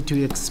opportunity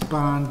to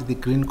expand the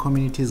Green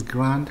Communities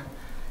grant,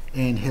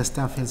 and her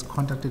staff has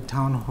contacted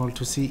Town Hall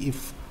to see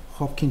if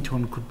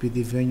Hopkinton could be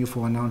the venue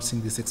for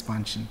announcing this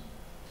expansion.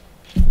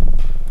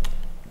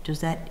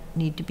 Does that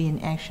need to be an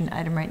action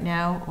item right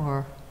now,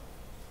 or?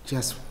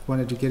 Just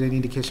wanted to get an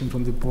indication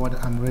from the board.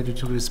 I'm ready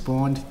to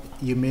respond.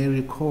 You may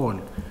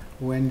recall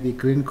when the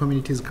Green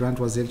Communities grant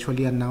was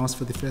actually announced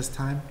for the first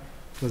time,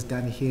 it was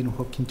done here in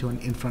Hopkinton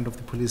in front of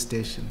the police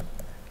station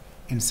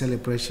in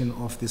celebration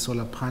of the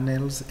solar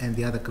panels and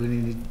the other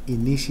green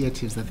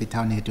initiatives that the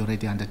town had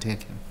already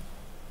undertaken.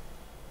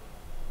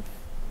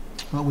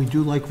 Well, we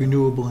do like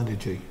renewable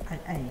energy.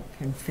 I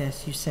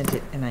confess you sent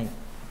it and I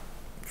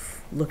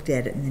looked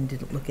at it and then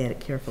didn't look at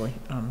it carefully.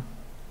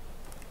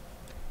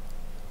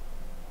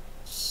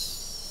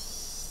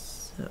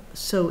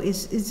 So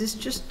is this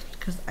just,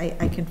 because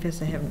I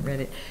confess I haven't read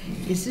it,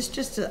 is this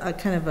just a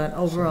kind of an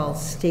overall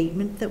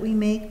statement that we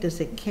make? Does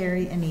it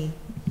carry any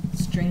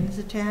strings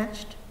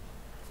attached?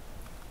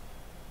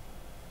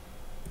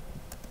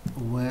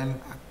 Well,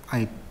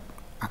 I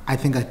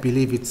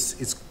believe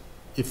it's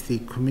if the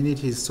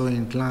community is so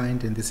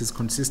inclined and this is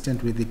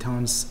consistent with the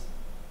town's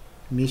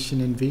mission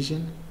and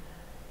vision,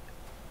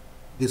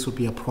 this would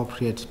be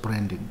appropriate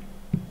branding.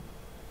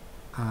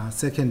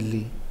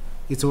 Secondly,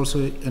 it's also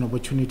an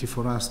opportunity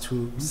for us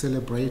to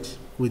celebrate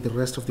with the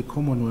rest of the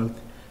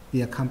Commonwealth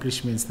the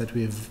accomplishments that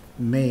we have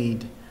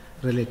made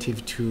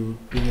relative to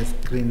being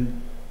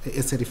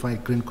a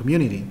certified green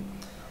community.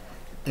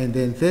 And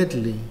then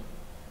thirdly,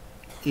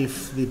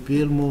 if the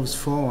bill moves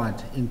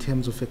forward in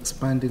terms of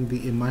expanding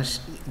the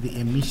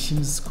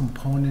emissions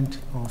component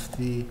of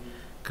the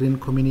green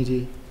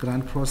community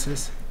grant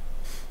process,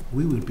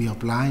 we will be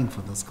applying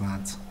for those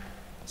grants.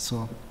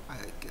 So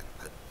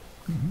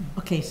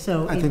okay,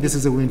 so I think this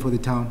is a win for the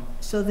town.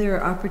 So there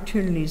are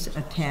opportunities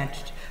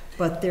attached,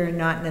 but there are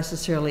not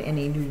necessarily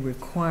any new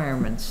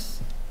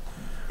requirements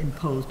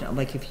imposed.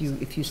 Like if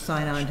you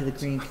sign on to the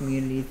green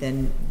community,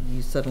 then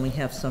you suddenly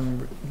have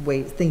some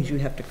things you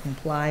have to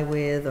comply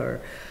with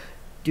or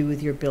do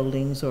with your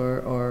buildings,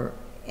 or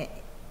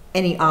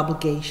any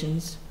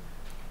obligations.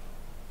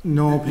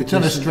 No, it's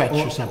on a stretch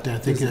or something. I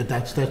think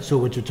that's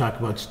what you're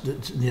talking about.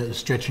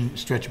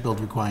 Stretch build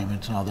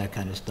requirements and all that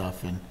kind of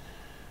stuff. And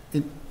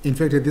in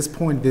fact, at this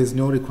point, there's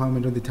no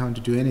requirement on the town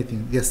to do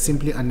anything. They're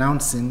simply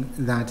announcing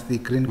that the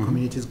Green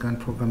Communities Grant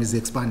Program is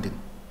expanding.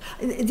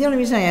 The only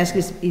reason I ask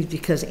is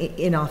because,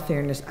 in all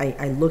fairness,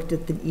 I looked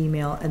at the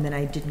email and then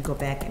I didn't go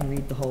back and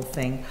read the whole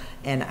thing.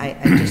 And I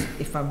just,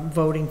 if I'm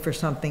voting for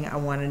something, I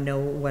want to know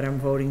what I'm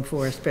voting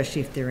for,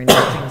 especially if there are any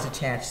things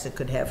attached that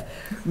could have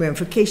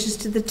ramifications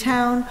to the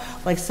town.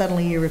 Like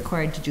suddenly you're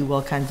required to do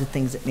all kinds of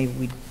things that maybe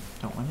we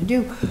don't want to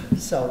do.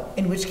 So,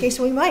 in which case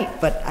we might,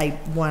 but I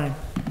want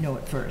to know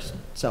it first.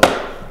 So,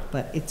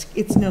 but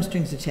it's no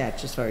strings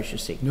attached as far as you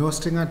see. No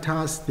string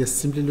attached. They're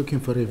simply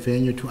looking for a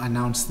venue to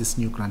announce this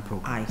new grant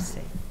program. I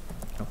see.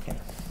 Okay.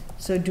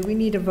 So do we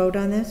need a vote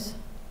on this?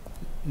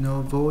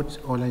 No vote.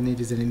 All I need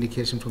is an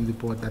indication from the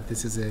board that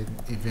this is an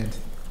event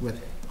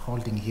worth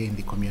holding here in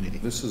the community.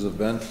 This is an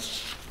event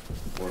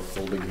worth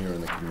holding here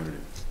in the community.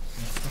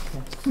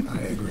 Okay.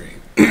 I agree.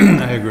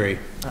 I agree.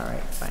 All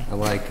right, fine. I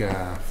like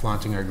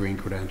flaunting our green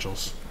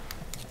credentials.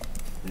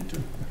 Me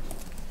too.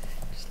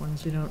 As long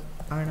as we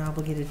aren't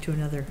obligated to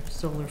another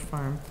solar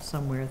farm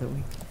somewhere that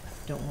we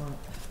don't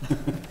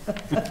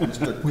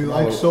want. We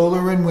like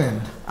solar and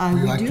wind.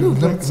 We do,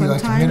 but we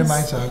like to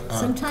minimize our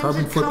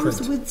carbon it footprint.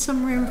 comes with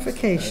some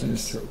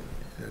ramifications.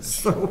 That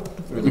is true. So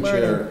Through the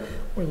chair,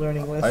 we're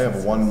learning lessons. I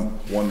have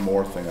one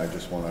more thing I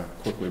just want to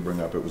quickly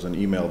bring up. It was an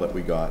email that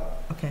we got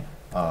Okay.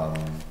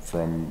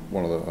 From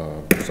one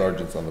of the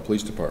sergeants on the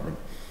police department.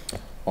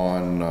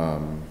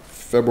 On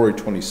February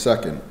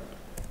 22nd,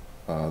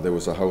 there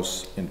was a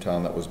house in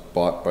town that was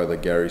bought by the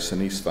Gary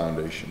Sinise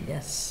Foundation.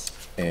 Yes.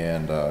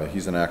 And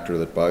he's an actor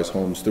that buys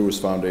homes through his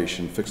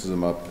foundation, fixes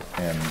them up,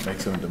 and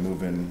makes them into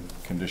move-in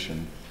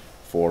condition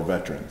for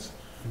veterans.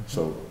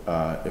 So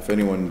if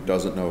anyone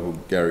doesn't know who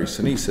Gary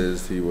Sinise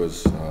is, he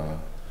was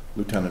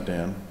Lieutenant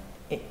Dan.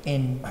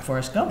 In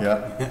Forrest Gump.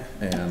 Yeah,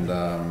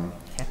 and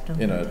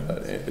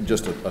in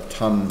just a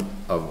ton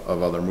of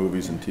other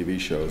movies and TV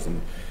shows, and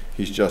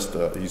he's just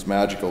he's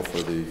magical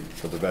for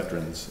the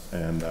veterans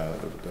and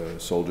the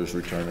soldiers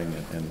returning,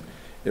 and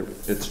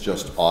it's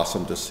just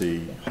awesome to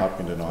see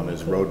Hopkinton on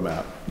his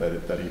roadmap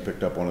that he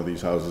picked up one of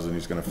these houses and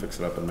he's going to fix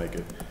it up and make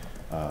it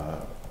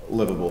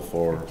livable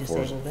for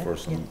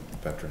some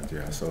veterans.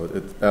 Yeah, so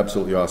it's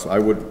absolutely awesome. I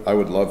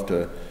would love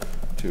to.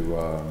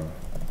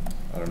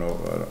 I don't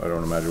know. I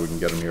don't imagine we can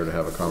get him here to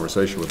have a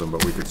conversation with him,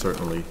 but we could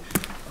certainly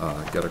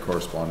get a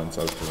correspondence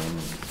out to him.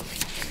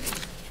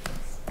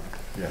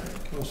 Yeah.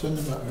 We'll send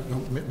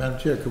them, Madam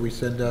Chair, could we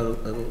send out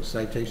a little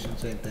citation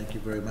saying thank you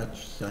very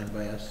much, signed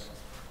by us?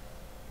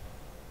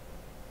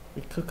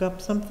 We cook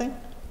up something?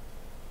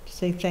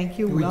 Say thank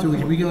you.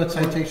 We give out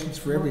citations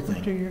for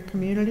everything. To your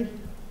community?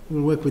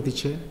 We'll work with the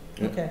chair.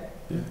 Okay.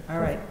 All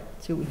right.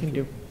 See what we can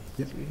do.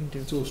 Yep. See what we can do.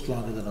 It's a little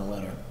stronger than a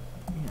letter.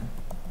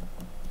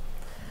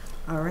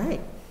 Yeah. All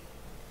right.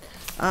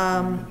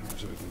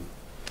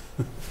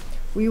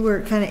 We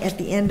were kind of at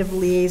the end of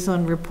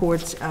liaison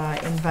reports,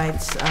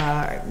 invites.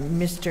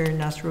 Mr.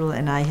 Nasrullah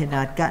and I had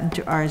not gotten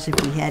to ours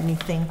if we had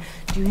anything.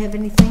 Do you have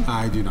anything?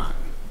 I do not.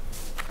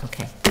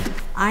 Okay.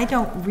 I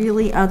don't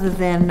really, other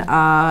than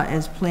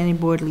as planning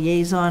board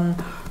liaison,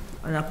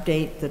 an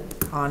update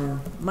that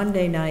on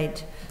Monday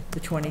night, the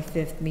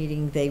 25th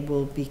meeting, they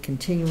will be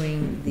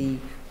continuing the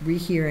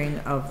rehearing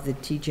of the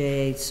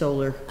TJA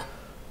solar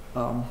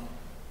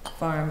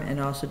farm and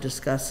also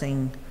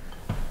discussing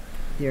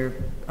their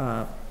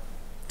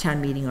town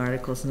meeting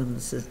articles and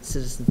the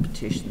citizen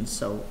petitions.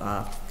 So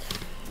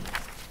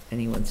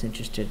anyone's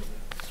interested,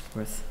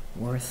 it's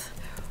worth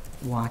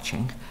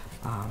watching.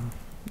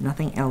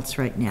 Nothing else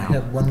right now. I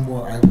have one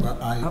more.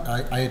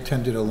 I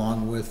attended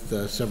along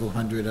with several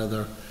hundred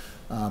other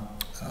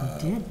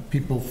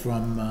people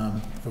from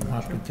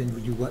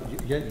Hopkinton. You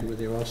were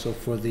there also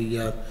for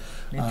the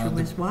Metro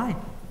West Y.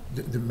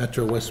 The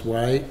Metro West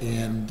Y,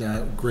 and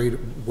great,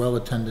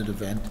 well-attended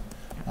event,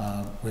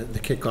 with the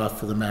kickoff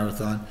for the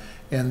marathon.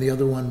 And the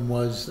other one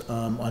was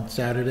on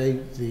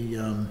Saturday.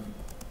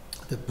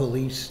 The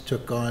police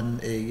took on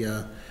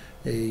a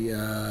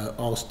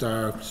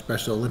all-star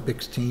Special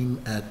Olympics team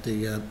at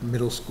the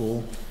middle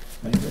school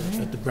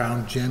at the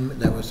Brown Gym.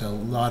 That was a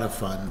lot of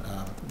fun.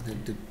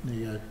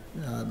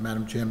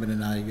 Madam Chairman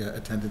and I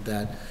attended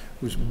that.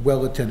 It was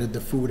well attended.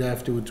 The food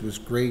afterwards was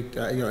great.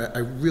 I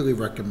really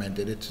recommend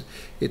it.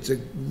 It's a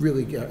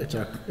really it's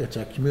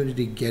our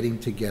community getting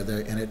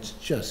together, and it's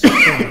just so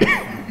much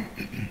fun.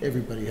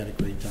 Everybody had a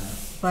great time.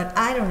 But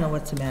I don't know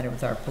what's the matter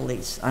with our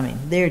police. I mean,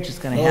 they're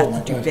just going to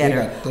have to do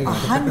better.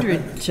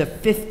 100 to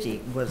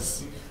 50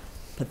 was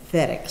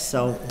pathetic.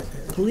 So,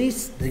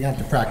 police, they're going to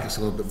have to practice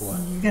a little bit more.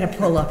 You got to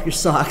pull up your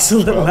socks a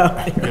little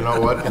out there. You know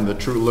what? In the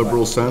true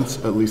liberal sense,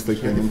 at least they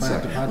came in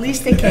second. At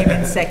least they came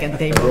in second.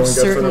 They most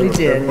certainly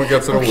did. Everyone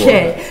gets an award.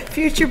 Okay.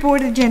 Future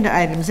board agenda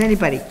items.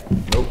 Anybody?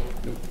 Nope.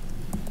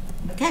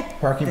 Okay.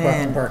 Parking.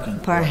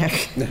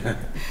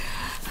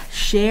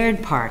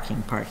 Shared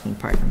parking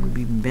would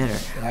be even better.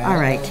 All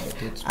right.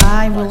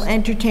 I will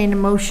entertain a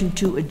motion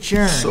to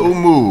adjourn. So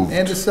moved.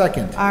 And a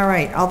second. All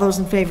right. All those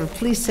in favor,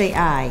 please say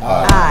aye.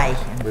 Aye.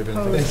 Thank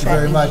you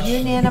very much.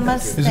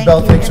 Unanimous.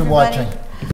 Isabel, Thank you, thanks for everybody. watching.